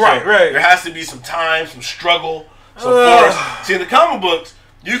move it. Right, So right. There has to be some time, some struggle, some force. See, in the comic books,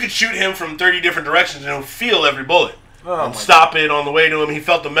 you could shoot him from 30 different directions and he'll feel every bullet. And stop it on the way to him. He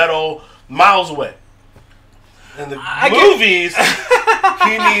felt the metal miles away. In the movies,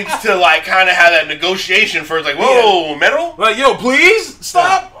 he needs to, like, kind of have that negotiation first. Like, whoa, metal? Like, yo, please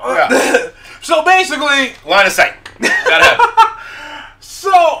stop. Yeah. So basically, line of sight. Gotta have it.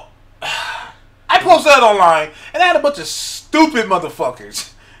 So I posted that online, and I had a bunch of stupid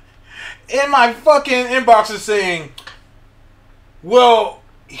motherfuckers in my fucking inboxes saying, "Well,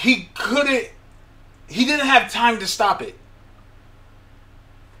 he didn't have time to stop it."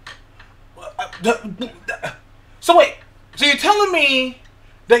 So wait, so you're telling me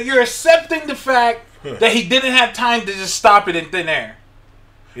that you're accepting the fact that he didn't have time to just stop it in thin air,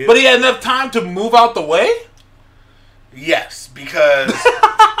 but he had enough time to move out the way? Yes, because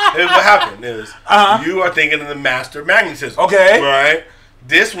here's what happened is you are thinking of the master magnetism. Okay. Right?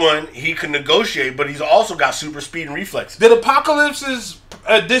 This one, he can negotiate, but he's also got super speed and reflexes. Did Apocalypse's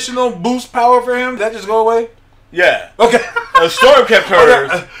additional boost power for him, did that just go away? Yeah. Okay. Storm kept hers,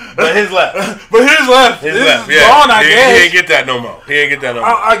 but his left. But his left. His This left, is yeah. gone, I He guess. ain't get that no more.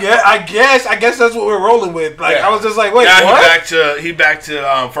 I guess that's what we're rolling with. Like, Yeah. I was just like, wait, now what? he back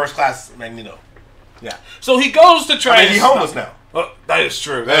to first class Magneto. Yeah. So he goes to try. I mean, he's homeless now. That is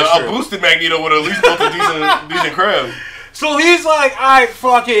true. A boosted Magneto would at least built a decent crib. So he's like, all right,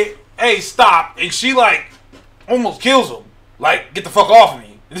 fuck it. Hey, stop. And she, like, almost kills him. Like, get the fuck off of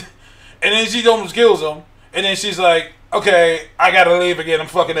me. And then she almost kills him. And then she's like, okay, I gotta leave again. I'm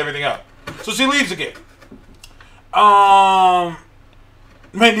fucking everything up. So she leaves again.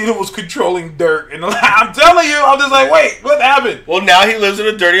 Magneto was controlling dirt. And I'm telling you, I'm just like, wait, what happened? Well, now he lives in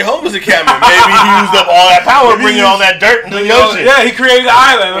a dirty homeless encampment. Maybe he used up all that power bringing all that dirt into the ocean. Yeah, he created an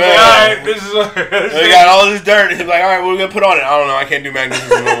island. Like, all right, this is... They got all this dirt. He's like, all right, what are we going to put on it? I don't know. I can't do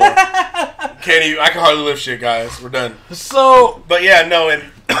magnetism no more. Can't even. I can hardly lift shit, guys. We're done. So... But yeah, no, and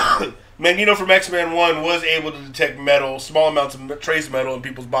Magneto from X-Men 1 was able to detect metal, small amounts of trace metal in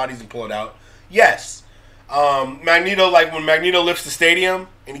people's bodies and pull it out. Yes. Magneto, like when Magneto lifts the stadium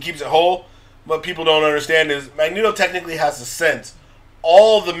and he keeps it whole, what people don't understand is Magneto technically has to sense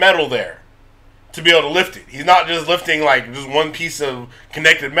all the metal there to be able to lift it. He's not just lifting like just one piece of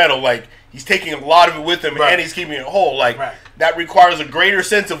connected metal. Like he's taking a lot of it with him and he's keeping it whole. Like that requires a greater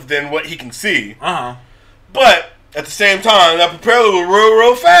sense of than what he can see. But at the same time, that propeller was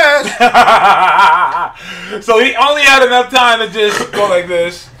real fast. So he only had enough time to just go like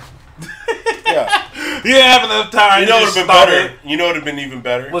this. Yeah. He didn't have enough time. You know to what would have been better? it. You know what would have been even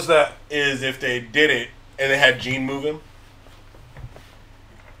better? What's that? Is if they did it and they had Jean move him.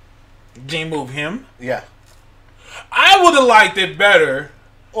 Jean move him? Yeah. I would have liked it better.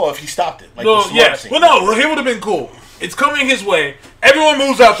 Well, if he stopped it. Like no, the smart scene. Well, no, he would have been cool. It's coming his way. Everyone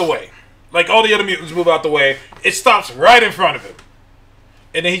moves out the way. Like, all the other mutants move out the way. It stops right in front of him.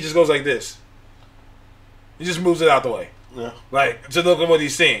 And then he just goes like this. He just moves it out the way. Yeah. Like, to look at what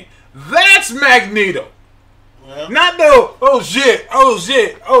he's seeing. That's Magneto. Yeah. Not no, oh shit.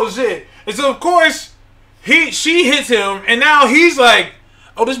 And so, of course, she hits him, and now he's like,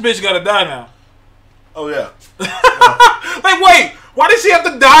 oh, this bitch gotta die now. Oh, yeah. Like, wait, why does she have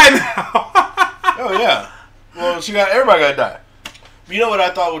to die now? Oh, yeah. Well, everybody gotta die. You know what I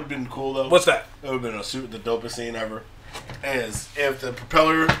thought would have been cool, though? What's that? It would have been the dopest scene ever. Is if the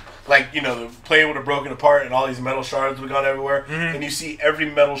propeller, like, you know, the plane would have broken apart and all these metal shards would have gone everywhere, and you see every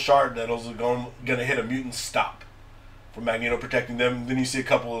metal shard that was gonna hit a mutant stop from Magneto protecting them. Then you see a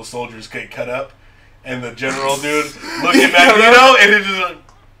couple of soldiers get cut up, and the general dude look at Magneto, and it's just like,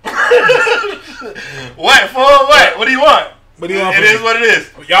 what, fool? What do you want? It is what it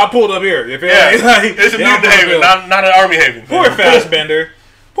is. Y'all pulled up here. It's a mutant haven, not an army haven. Poor Fassbender.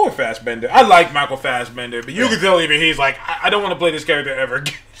 Poor Fassbender. I like Michael Fassbender, but you can tell even he's like, I don't want to play this character ever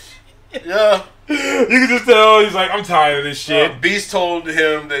again. Yeah. You can just tell he's like, I'm tired of this shit. Beast told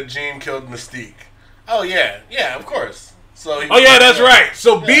him that Jean killed Mystique. Oh yeah, of course. So that's right.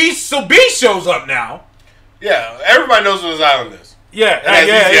 So Beast shows up now. Yeah, everybody knows what his island is. Yeah, it has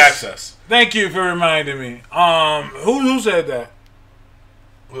easy access. Thank you for reminding me. Who said that?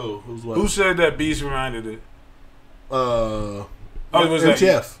 Who's what? Who said that Beast reminded it? It was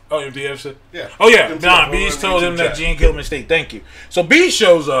MTF. MTF said? Yeah. Oh, yeah. MTF, Beast told him that Jean killed Mystique. Thank you. So Beast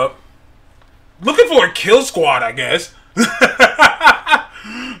shows up, looking for a kill squad, I guess.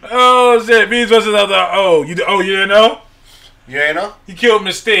 Oh, shit. Beast was another. You didn't know? You ain't know? He killed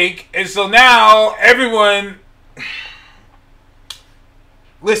Mystique. And so now everyone.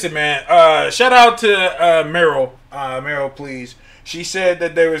 Listen, man. Shout out to Meryl. Meryl, please. She said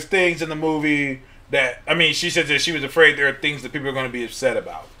that there was things in the movie she said that she was afraid there are things that people are going to be upset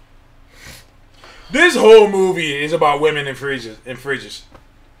about. This whole movie is about women in fridges.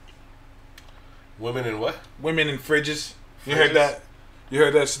 Women in what? Women in fridges. You heard that? You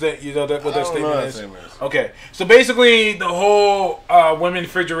heard that? You know that what that statement is? Okay. So basically, the whole women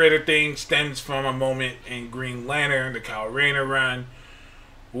refrigerator thing stems from a moment in Green Lantern, the Kyle Rayner run,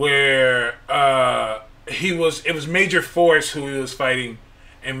 where it was Major Force who he was fighting,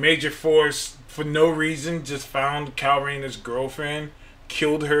 and Major Force, for no reason, just found Kyle Rayner's girlfriend,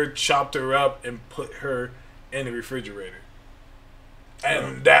 killed her, chopped her up, and put her in the refrigerator.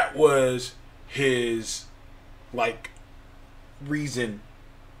 And that was his, reason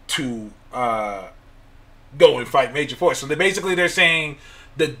to go and fight Major Force. So they're saying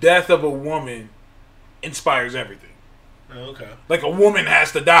the death of a woman inspires everything. Oh, okay. Like, a woman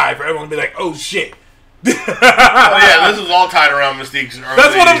has to die for everyone to be like, oh shit. This is all tied around Mystique's early.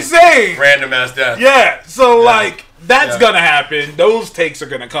 That's what I'm saying. Random ass death. Yeah. So that's gonna happen. Those takes are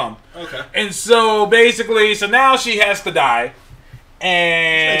gonna come. Okay. And so basically, now she has to die.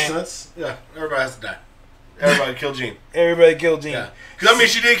 And makes sense. Yeah. Everybody has to die. Everybody kill Jean. Everybody kill Jean. Yeah. Because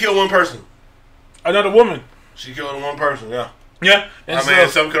she did kill one person. Another woman. She killed one person. Yeah. Yeah. And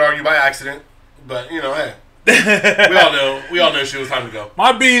some could argue by accident, but hey. We all know. We all know she was time to go.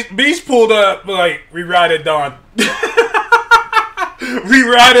 My Beast pulled up like we ride at dawn. We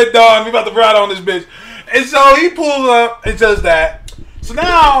ride at dawn. We about to ride on this bitch. And so he pulls up and does that. So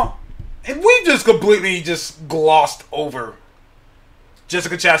now, and we just completely just glossed over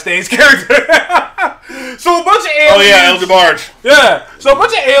Jessica Chastain's character. So a bunch of aliens. Oh yeah, El DeBarge. Yeah. So a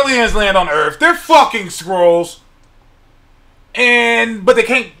bunch of aliens land on Earth. They're fucking Skrulls. But they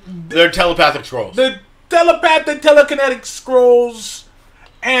can't. They're telepathic Skrulls. The telepathic, telekinetic Skrulls.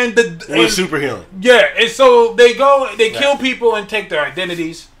 And with super healing. Yeah, and so they kill people and take their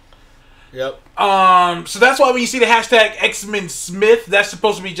identities. Yep. So that's why when you see the hashtag X-Men Smith, that's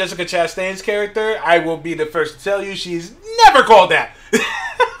supposed to be Jessica Chastain's character. I will be the first to tell you she's never called that.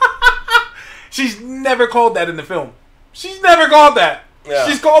 She's never called that in the film. She's never called that. Yeah.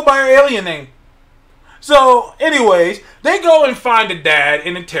 She's called by her alien name. So, anyways, they go and find the dad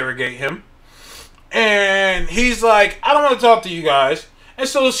and interrogate him. And he's like, I don't want to talk to you guys. And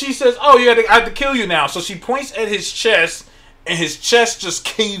so she says, oh, I have to kill you now. So she points at his chest, and his chest just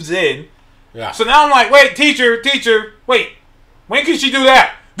caves in. Yeah. So now I'm like, wait, teacher, wait. When can she do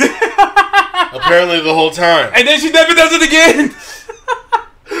that? Apparently the whole time. And then she never does it again.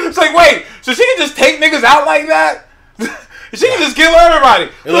 It's like, wait, so she can just take niggas out like that? She can just kill everybody.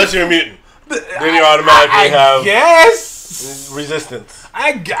 Unless you're a mutant. Then you automatically have resistance.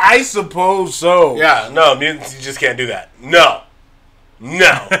 I suppose so. Yeah, no, mutants, you just can't do that. No. You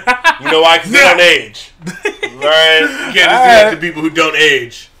know why? Because they don't age. Alright? You can't just do that to people who don't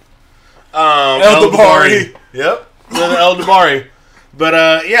age. Eldabari. Yep. Eldabari.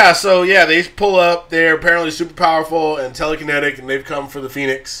 But, they pull up. They're apparently super powerful and telekinetic, and they've come for the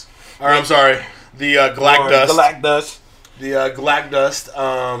Phoenix. Or, I'm sorry, the Galactus. The Galactus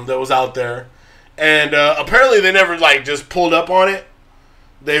that was out there. And apparently they never, just pulled up on it.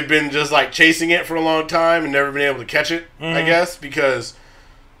 They've been just, chasing it for a long time and never been able to catch it, I guess, because...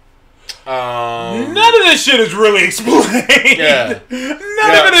 none of this shit is really explained. Yeah. None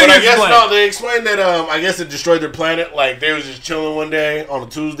of it is explained. I guess, no, they explained that, I guess it destroyed their planet. They was just chilling one day on a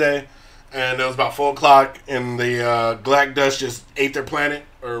Tuesday, and it was about 4 o'clock, and the Galactus just ate their planet,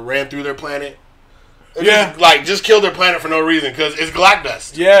 or ran through their planet. Just killed their planet for no reason, because it's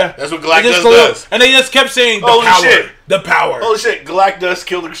Galactus. Yeah. That's what Galactus does. And they just kept saying, power. Shit. The power. Holy shit, Galactus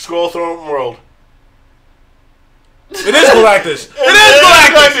killed the Skrull throne world. It is Galactus.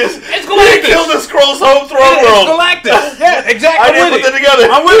 It's Galactus. He killed the Skrulls' home throne world. It's Galactus. Yeah, exactly. I didn't put that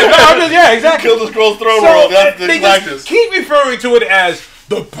together. I'm with it. No, exactly. He killed the Skrulls' throne world. That's the they Galactus. Just keep referring to it as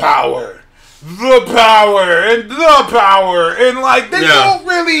the power. The power. And the power. And they don't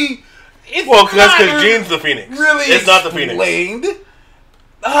really... because Jean's the Phoenix. Really it's not the Phoenix.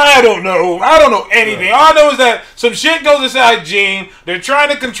 I don't know anything. All I know is that some shit goes inside Jean. They're trying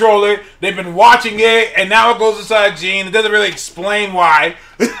to control it. They've been watching it, and now it goes inside Jean. It doesn't really explain why.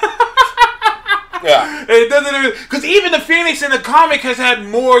 Yeah. It doesn't because even the Phoenix in the comic has had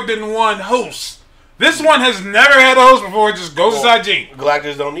more than one host. This one has never had a host before. It just goes inside Jean.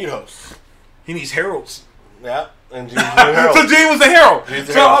 Galactus don't need hosts. He needs heralds. Yeah. And Jean's the herald. So Jean was the herald.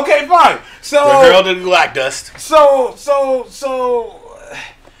 Okay, fine. So the herald of Galactus. So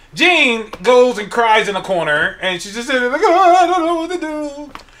Jean goes and cries in a corner, and she's just sitting there I don't know what to do.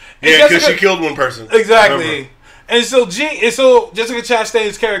 Yeah, because she killed one person. Exactly. And so Jessica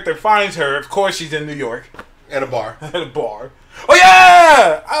Chastain's character finds her. Of course, she's in New York. At a bar. Oh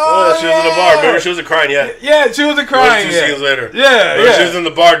yeah! She was in the bar. Remember, she wasn't crying yet. Yeah, she wasn't crying. 2 seconds later. Yeah. She was in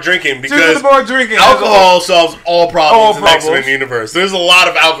the bar drinking because alcohol solves all problems in the X-Men universe. There's a lot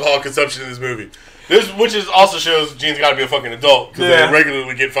of alcohol consumption in this movie. Which also shows Jean's got to be a fucking adult because they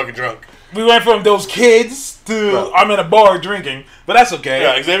regularly get fucking drunk. We went from those kids to I'm in a bar drinking, but that's okay.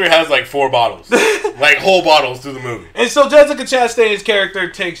 Yeah, Xavier has 4 bottles, whole bottles through the movie. And so Jessica Chastain's character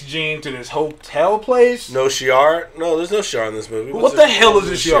takes Jean to this hotel place. No Shi'ar? No, there's no Shi'ar in this movie. What the hell is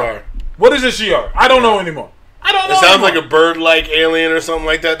a Shi'ar? What is a Shi'ar? I don't know anymore. It sounds like a bird-like alien or something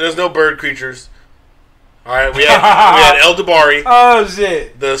like that. There's no bird creatures. All right, we had Eldabari. Oh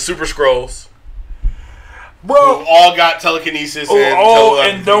shit! The Super Skrulls. Well, who all got telekinesis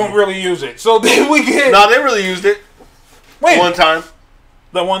and don't really use it. So then we get... No, they really used it. Wait. One time.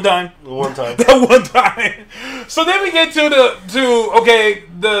 That one time? The one time. That one time. So then we get to the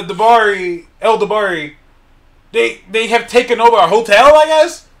Eldabari. They have taken over a hotel, I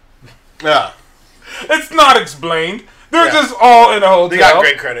guess? Yeah. It's not explained. They're just all in a hotel. They got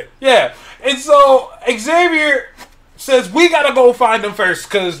great credit. Yeah. And so Xavier says, we gotta go find them first,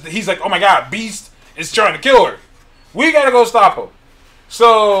 because he's like, oh my god, Beast is trying to kill her. We gotta go stop him.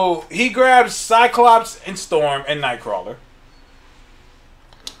 So he grabs Cyclops and Storm and Nightcrawler.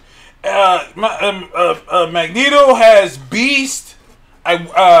 Magneto has Beast.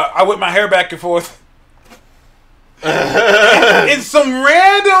 I whip my hair back and forth. It's some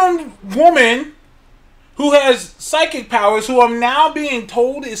random woman who has psychic powers, who I'm now being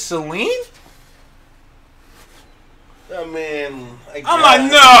told is Selene. I mean, I'm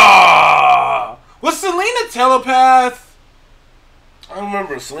like, nah. Was Selene a telepath? I don't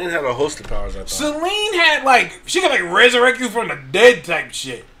remember. Selene had a host of powers, I thought. Selene had, like, she could, like, resurrect you from the dead type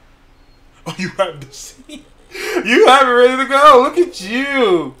shit. Oh, you have the scene. You have it ready to go. Look at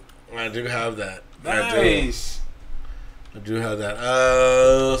you. I do have that. Nice. I do have that.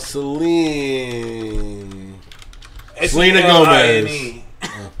 Selena Gomez.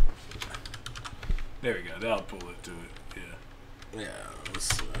 There we go. That'll pull it to it. Yeah.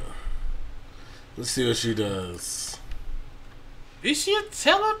 Let's see what she does. Is she a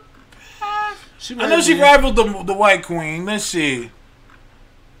telepath? I know she rivaled the White Queen. Let's see.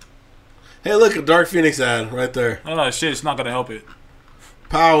 Hey, look, a Dark Phoenix ad right there. Oh no, shit! It's not gonna help it.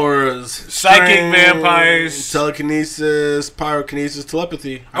 Powers, psychic strength, vampires, telekinesis, pyrokinesis,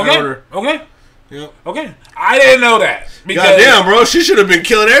 telepathy. Okay. Okay. Yep. Okay. I didn't know that. Goddamn, bro, she should have been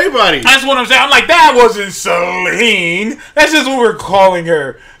killing everybody. That's what I'm saying. I'm like, that wasn't Selene. That's just what we're calling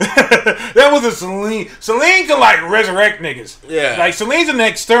her. That wasn't Selene. Selene can, like, resurrect niggas. Yeah. Like, Selene's an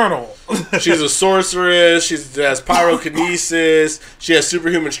external. She's a sorceress. She has pyrokinesis. She has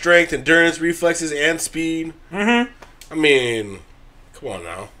superhuman strength, endurance, reflexes, and speed. Mm-hmm. I mean, come on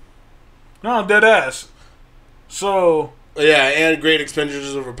now. No, dead ass. So... Yeah, and great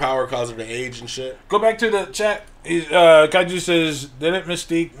expenditures of her power cause her to age and shit. Go back to the chat. Kaiju says, didn't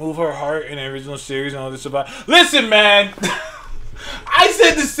Mystique move her heart in the original series and all this about... Listen, man. I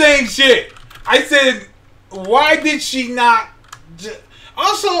said the same shit. I said, why did she not...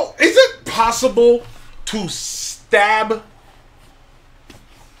 Also, is it possible to stab...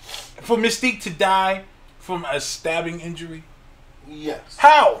 for Mystique to die from a stabbing injury? Yes.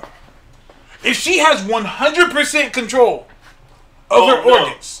 How? If she has 100% control of her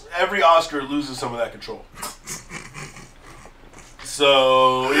organs. Every Oscar loses some of that control.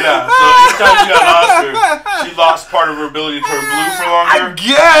 So, yeah. So each time she got an Oscar, she lost part of her ability to turn blue for longer. I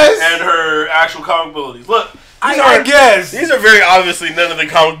guess. And her actual comic abilities. Look. I guess. These are very obviously none of the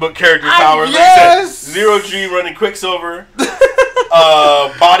comic book characters' powers. Yes. Like I said, Zero G running Quicksilver.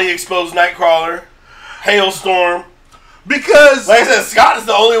 Body exposed Nightcrawler. Hailstorm. Because, like I said, Scott is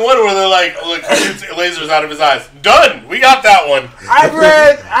the only one where they're like, look, he shoots lasers out of his eyes. Done. We got that one.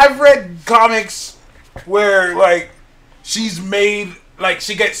 I've read comics where, like, she's made, like,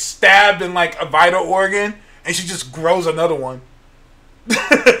 she gets stabbed in, like, a vital organ and she just grows another one. Bro,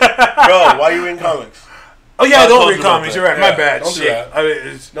 why are you in comics? Oh yeah, don't read comics. You're right. My bad. Don't Shit. do that. I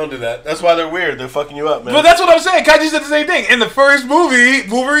mean, don't do that. That's why they're weird. They're fucking you up, man. But that's what I'm saying. Kaiji said the same thing. In the first movie,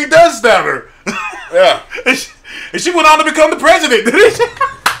 Wolverine does stab her. Yeah. And she went on to become the president.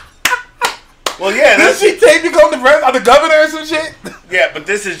 Well, yeah. Didn't she become the governor or some shit? Yeah, but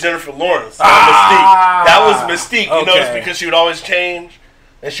this is Jennifer Lawrence. Mystique. That was Mystique. You notice because she would always change,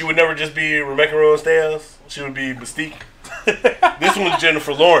 and she would never just be Rebecca Rose Diaz. She would be Mystique. This one's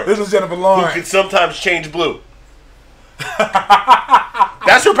Jennifer Lawrence. This is Jennifer Lawrence. Who can sometimes change blue.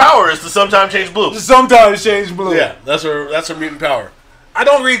 That's her power, is to sometimes change blue. Sometimes change blue. Yeah, that's her mutant power. I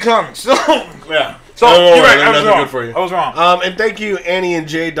don't read comics, so yeah. So you're right. I was wrong. Good for you. I was wrong. And thank you, Annie and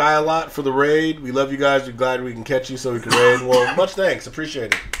Jay Dialot, for the raid. We love you guys. We're glad we can catch you so we can raid. Well, much thanks.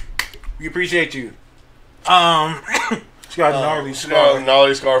 Appreciate it. We appreciate you. She got a gnarly scar.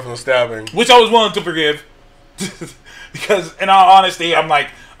 Gnarly scar from the stabbing, which I was willing to forgive. Because, in all honesty, I'm like,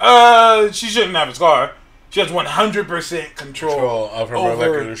 she shouldn't have a scar. She has 100% control of her over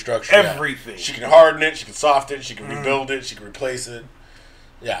molecular structure. Everything. Yeah. She can harden it. She can soften it. She can rebuild it. She can replace it.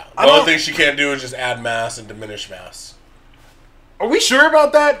 Yeah. The only thing she can't do is just add mass and diminish mass. Are we sure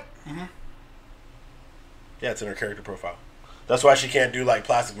about that? Mm-hmm. Yeah, it's in her character profile. That's why she can't do like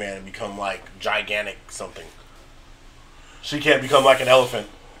Plastic Man and become like gigantic something. She can't become like an elephant.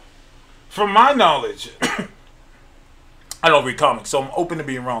 From my knowledge, I don't read comics, so I'm open to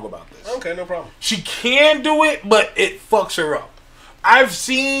being wrong about this. Okay, no problem. She can do it, but it fucks her up. I've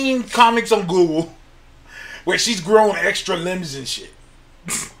seen comics on Google where she's grown extra limbs and shit.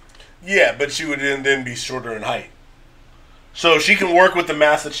 Yeah, but she would then be shorter in height. So she can work with the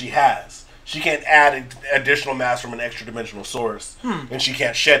mass that she has. She can't add additional mass from an extra dimensional source. And she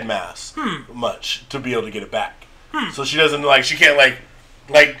can't shed mass much to be able to get it back. So she doesn't she can't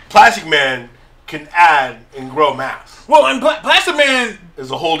like Plastic Man can add and grow mass. Well, and Plastic Man is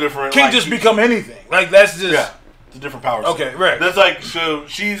a whole different. Can't just become anything. Like that's just it's a different power. Okay, right. That's like so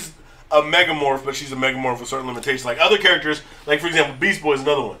she's a megamorph, but she's a megamorph with certain limitations. Like other characters, like for example, Beast Boy is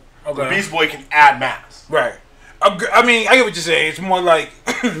another one. Okay. The Beast Boy can add mass. Right. I mean, I get what you're saying. It's more like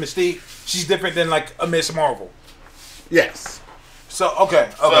Mystique. She's different than like a Miss Marvel. Yes. So okay.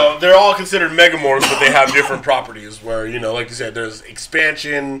 So they're all considered Megamorphs, but they have different properties. Where like you said, there's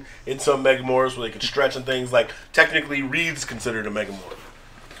expansion in some Megamorphs where they can stretch and things. Like technically, Reed's considered a Megamorph.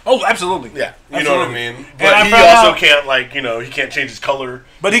 Oh, absolutely. Yeah, you absolutely. know what I mean. And But he also can't he can't change his color.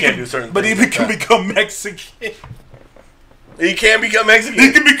 But he can't can do certain. But he things can like that. become Mexican. He can become Mexican.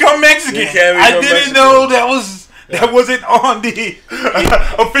 He can become Mexican. He can I become didn't Mexican. know that wasn't on the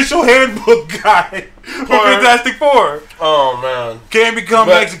official handbook guide for Fantastic Four. Oh man, Can't become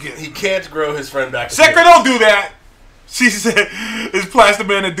But Mexican. He can't grow his friend back. Sekra, don't do that. She said, "Is Plastic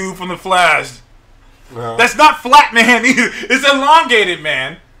Man a dude from the Flash?" No. That's not Flat Man either. It's Elongated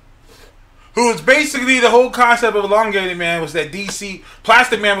Man. Who is basically the whole concept of Elongated Man was that DC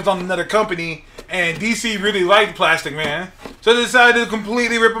Plastic Man was on another company, and DC really liked Plastic Man, so they decided to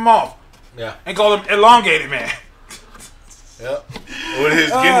completely rip him off. Yeah. And call him Elongated Man. Yep. With his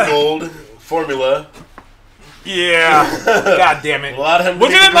Gingold formula. Yeah. God damn it. A lot of him.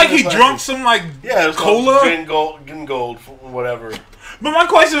 Wasn't it like he drunk some like it was cola? Gingold, whatever. But my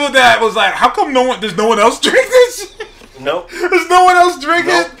question with that was like, how come does no one else drink this? Nope. Does no one else drink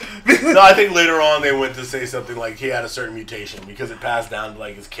it? No, I think later on they went to say something like he had a certain mutation because it passed down to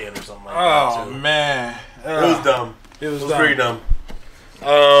like his kid or something like that. Oh man. It was dumb. It was pretty dumb.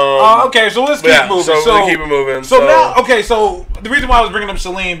 Okay, so let's keep moving. So keep it moving. So now, okay, so the reason why I was bringing up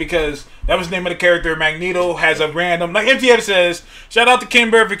Selene because that was the name of the character. Magneto has a random, like MTF says, shout out to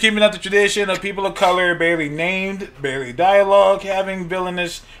Kimber for keeping up the tradition of people of color, barely named, barely dialogue, having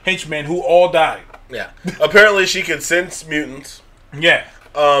villainous henchmen who all died. Yeah. Apparently she can sense mutants. Yeah.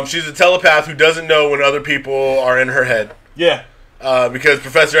 She's a telepath who doesn't know when other people are in her head. Yeah. Because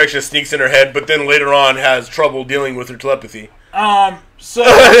Professor X just sneaks in her head, but then later on has trouble dealing with her telepathy. So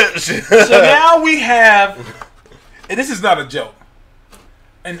now we have, and this is not a joke,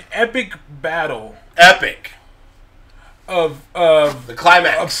 an epic battle. Epic. Of the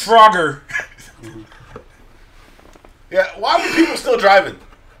climax. Of Frogger. Yeah, why were people still driving?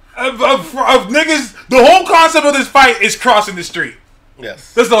 Of niggas, the whole concept of this fight is crossing the street.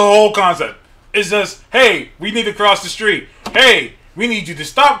 Yes. That's the whole concept. It's just, hey, we need to cross the street. Hey, we need you to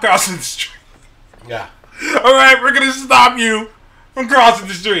stop crossing the street. Yeah. All right, we're gonna stop you from crossing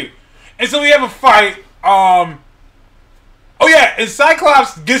the street. And so we have a fight. Oh yeah, and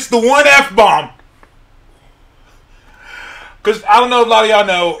Cyclops gets the one F-bomb. Because I don't know if a lot of y'all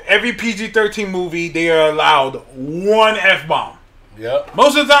know, every PG-13 movie, they are allowed one F-bomb. Yep.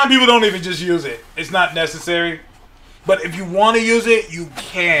 Most of the time, people don't even just use it. It's not necessary. But if you want to use it, you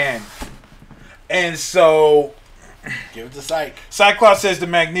can. And so... Give it to Psych. Cyclops says to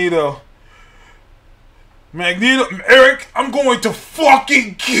Magneto, Eric, I'm going to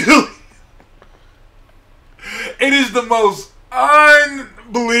fucking kill you. It is the most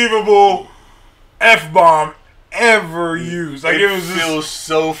unbelievable F-bomb ever used. Like, it was feels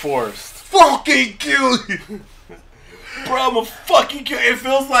so forced. Fucking kill you. Bro, I'm a fucking kill. It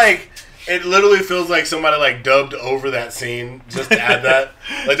feels like... It literally feels like somebody like dubbed over that scene just to add that.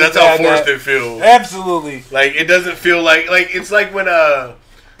 Like that's how forced it feels. Absolutely. Like it doesn't feel like it's like when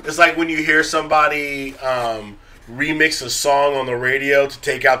you hear somebody remix a song on the radio to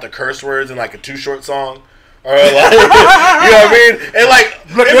take out the curse words in like a Too Short song. Or like, you know what I mean? And like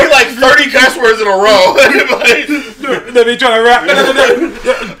it'd be like 30 cuss words in a row. They be trying to rap.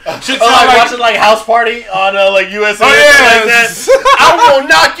 Shit like watching like House Party on like USA. Oh yeah, like that. I'm gonna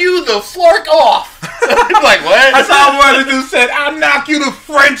knock you the fork off. Like what? I saw one of them said, "I'll knock you the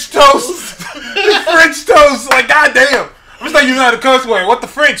French toast." The French toast. Like goddamn. I'm just like you know how to cuss word. What the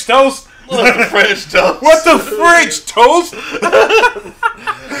French toast? What the French toast? What the French toast?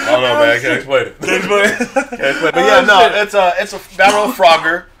 I don't know, man. I can't explain it. Can't explain it. But yeah, no, it's a battle of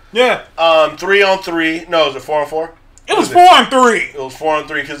Frogger. Yeah. 3-on-3. No, is it 4-on-4? It was 4-on-3. It was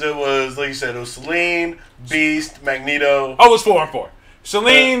 4-on-3 because it was like you said. It was Selene, Beast, Magneto. Oh, it was 4-on-4.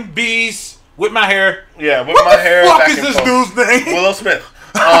 Selene, Beast, With My Hair. Yeah, With My Hair. What the fuck is this dude's name? Willow Smith.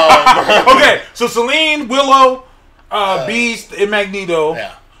 Okay, so Selene, Willow, Beast, and Magneto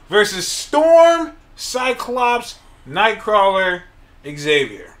versus Storm, Cyclops, Nightcrawler,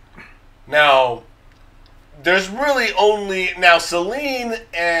 Xavier. Now, there's really only Selene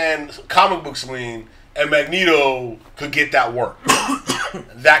and comic book Selene and Magneto could get that work.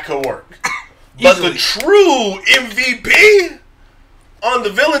 That could work. But the true MVP on the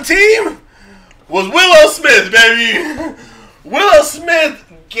villain team was Willow Smith, baby. Willow Smith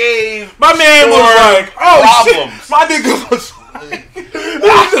gave my man Storm was like, oh problems. shit, my nigga was like,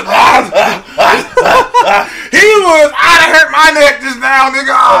 he was, I'd have hurt my neck just now. now,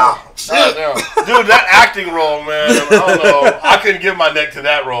 nigga. Ah, shit. Dude, that acting role, man. I don't know. I couldn't give my neck to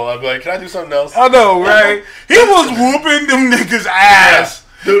that role. I'd be like, can I do something else? I know, right? He was whooping them niggas' ass.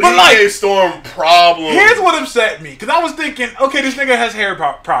 Dude, but he like, gave Storm problems. here's what upset me. Because I was thinking, okay, this nigga has hair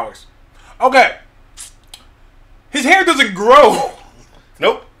prowess. Okay. His hair doesn't grow.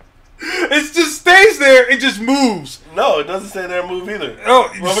 Nope. It just stays there. It just moves. No, it doesn't stay there and move either.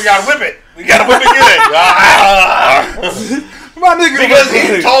 Oh, well, we gotta whip it. We gotta whip it good. My nigga. Because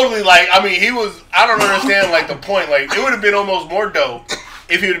he's totally like, I mean, he was, I don't understand like the point. Like, it would have been almost more dope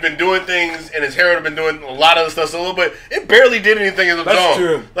if he would have been doing things and his hair would have been doing a lot of the stuff. So a little bit, it barely did anything in the That's zone.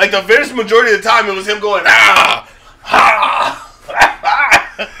 true. Like the vast majority of the time, it was him going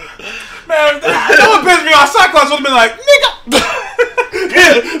Man, that would piss me off. Cyclops would have been like, nigga.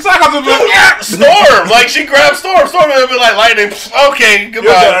 Cyclops would have been like, Storm. Like, she grabbed Storm. Storm would have been like, lightning. Okay, you're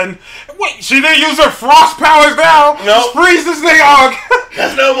goodbye. done. Wait, she didn't use her frost powers now? No. Just freeze this nigga off.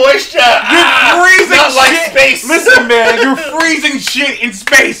 There's no moisture. You're freezing not shit. like space. Listen, man, you're freezing shit in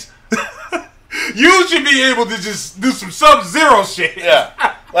space. You should be able to just do some Sub-Zero shit. Yeah.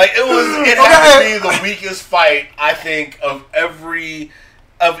 Like, it had to be the weakest fight, I think, of every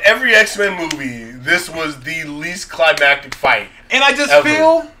X-Men movie. This was the least climactic fight. And I just ever.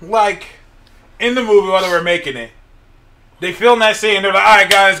 feel like in the movie while they were making it, they filmed that scene. They're like, all right,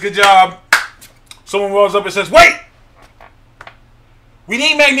 guys, good job. Someone rolls up and says, wait! We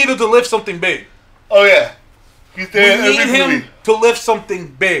need Magneto to lift something big. Oh, yeah. He's there in We need every him movie. to lift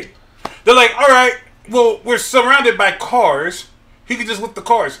something big. They're like, all right, well, we're surrounded by cars. He can just lift the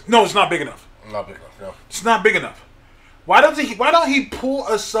cars. No, it's not big enough. Not big enough, no. It's not big enough. Why don't he pull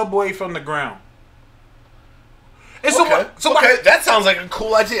a subway from the ground? And Okay, that sounds like a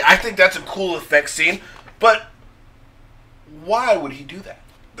cool idea. I think that's a cool effect scene. But why would he do that?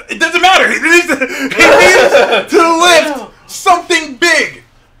 It doesn't matter. He needs to lift something big.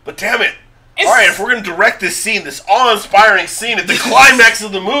 But damn it. All right, if we're going to direct this scene, this awe-inspiring scene at the climax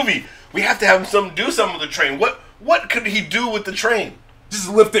of the movie, we have to have him do something with the train. What could he do with the train? Just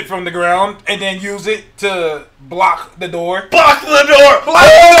lift it from the ground and then use it to block the door. Block the door!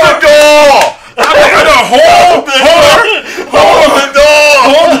 Hold the door! Hold the door!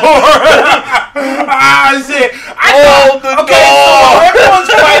 Ah, shit. Hold the door! So everyone's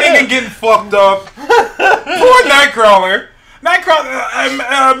fighting and getting fucked up. Poor Nightcrawler.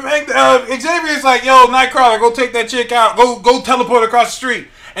 Xavier's like, yo, Nightcrawler, go take that chick out. Go teleport across the street.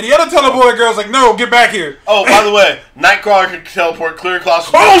 And the other teleporter girl's like, no, get back here. Oh, by the way, Nightcrawler can teleport clear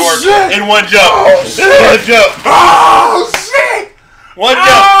across the shit. in one jump. Oh, shit. One jump. Oh, shit. One jump.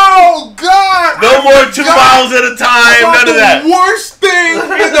 Oh, God. No more 2 miles at a time. None of that. The worst thing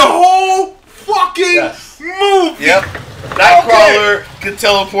in the whole fucking movie. Yep. Nightcrawler can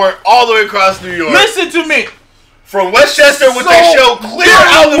teleport all the way across New York. Listen to me. From Westchester, what they show clear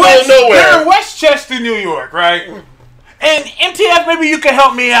out in the middle of nowhere. They're in Westchester, New York, right? And MTF, maybe you can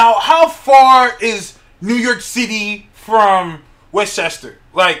help me out. How far is New York City from Westchester?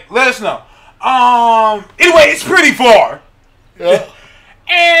 Like, let us know. Anyway, it's pretty far. Yeah.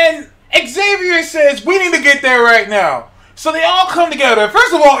 And Xavier says, we need to get there right now. So they all come together.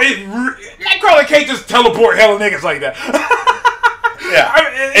 First of all, Nightcrawler can't just teleport hella niggas like that. Yeah.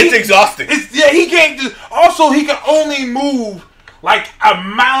 It's exhausting. He can't just... Also, he can only move like a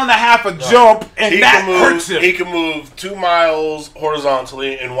mile and a half a jump, and hurts him. He can move 2 miles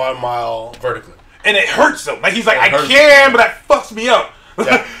horizontally and 1 mile vertically. And it hurts him. Like, he's like, I can, but that fucks me up.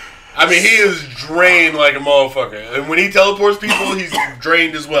 Yeah. I mean, he is drained like a motherfucker. And when he teleports people, he's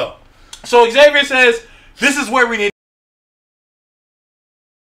drained as well. So Xavier says, this is where we need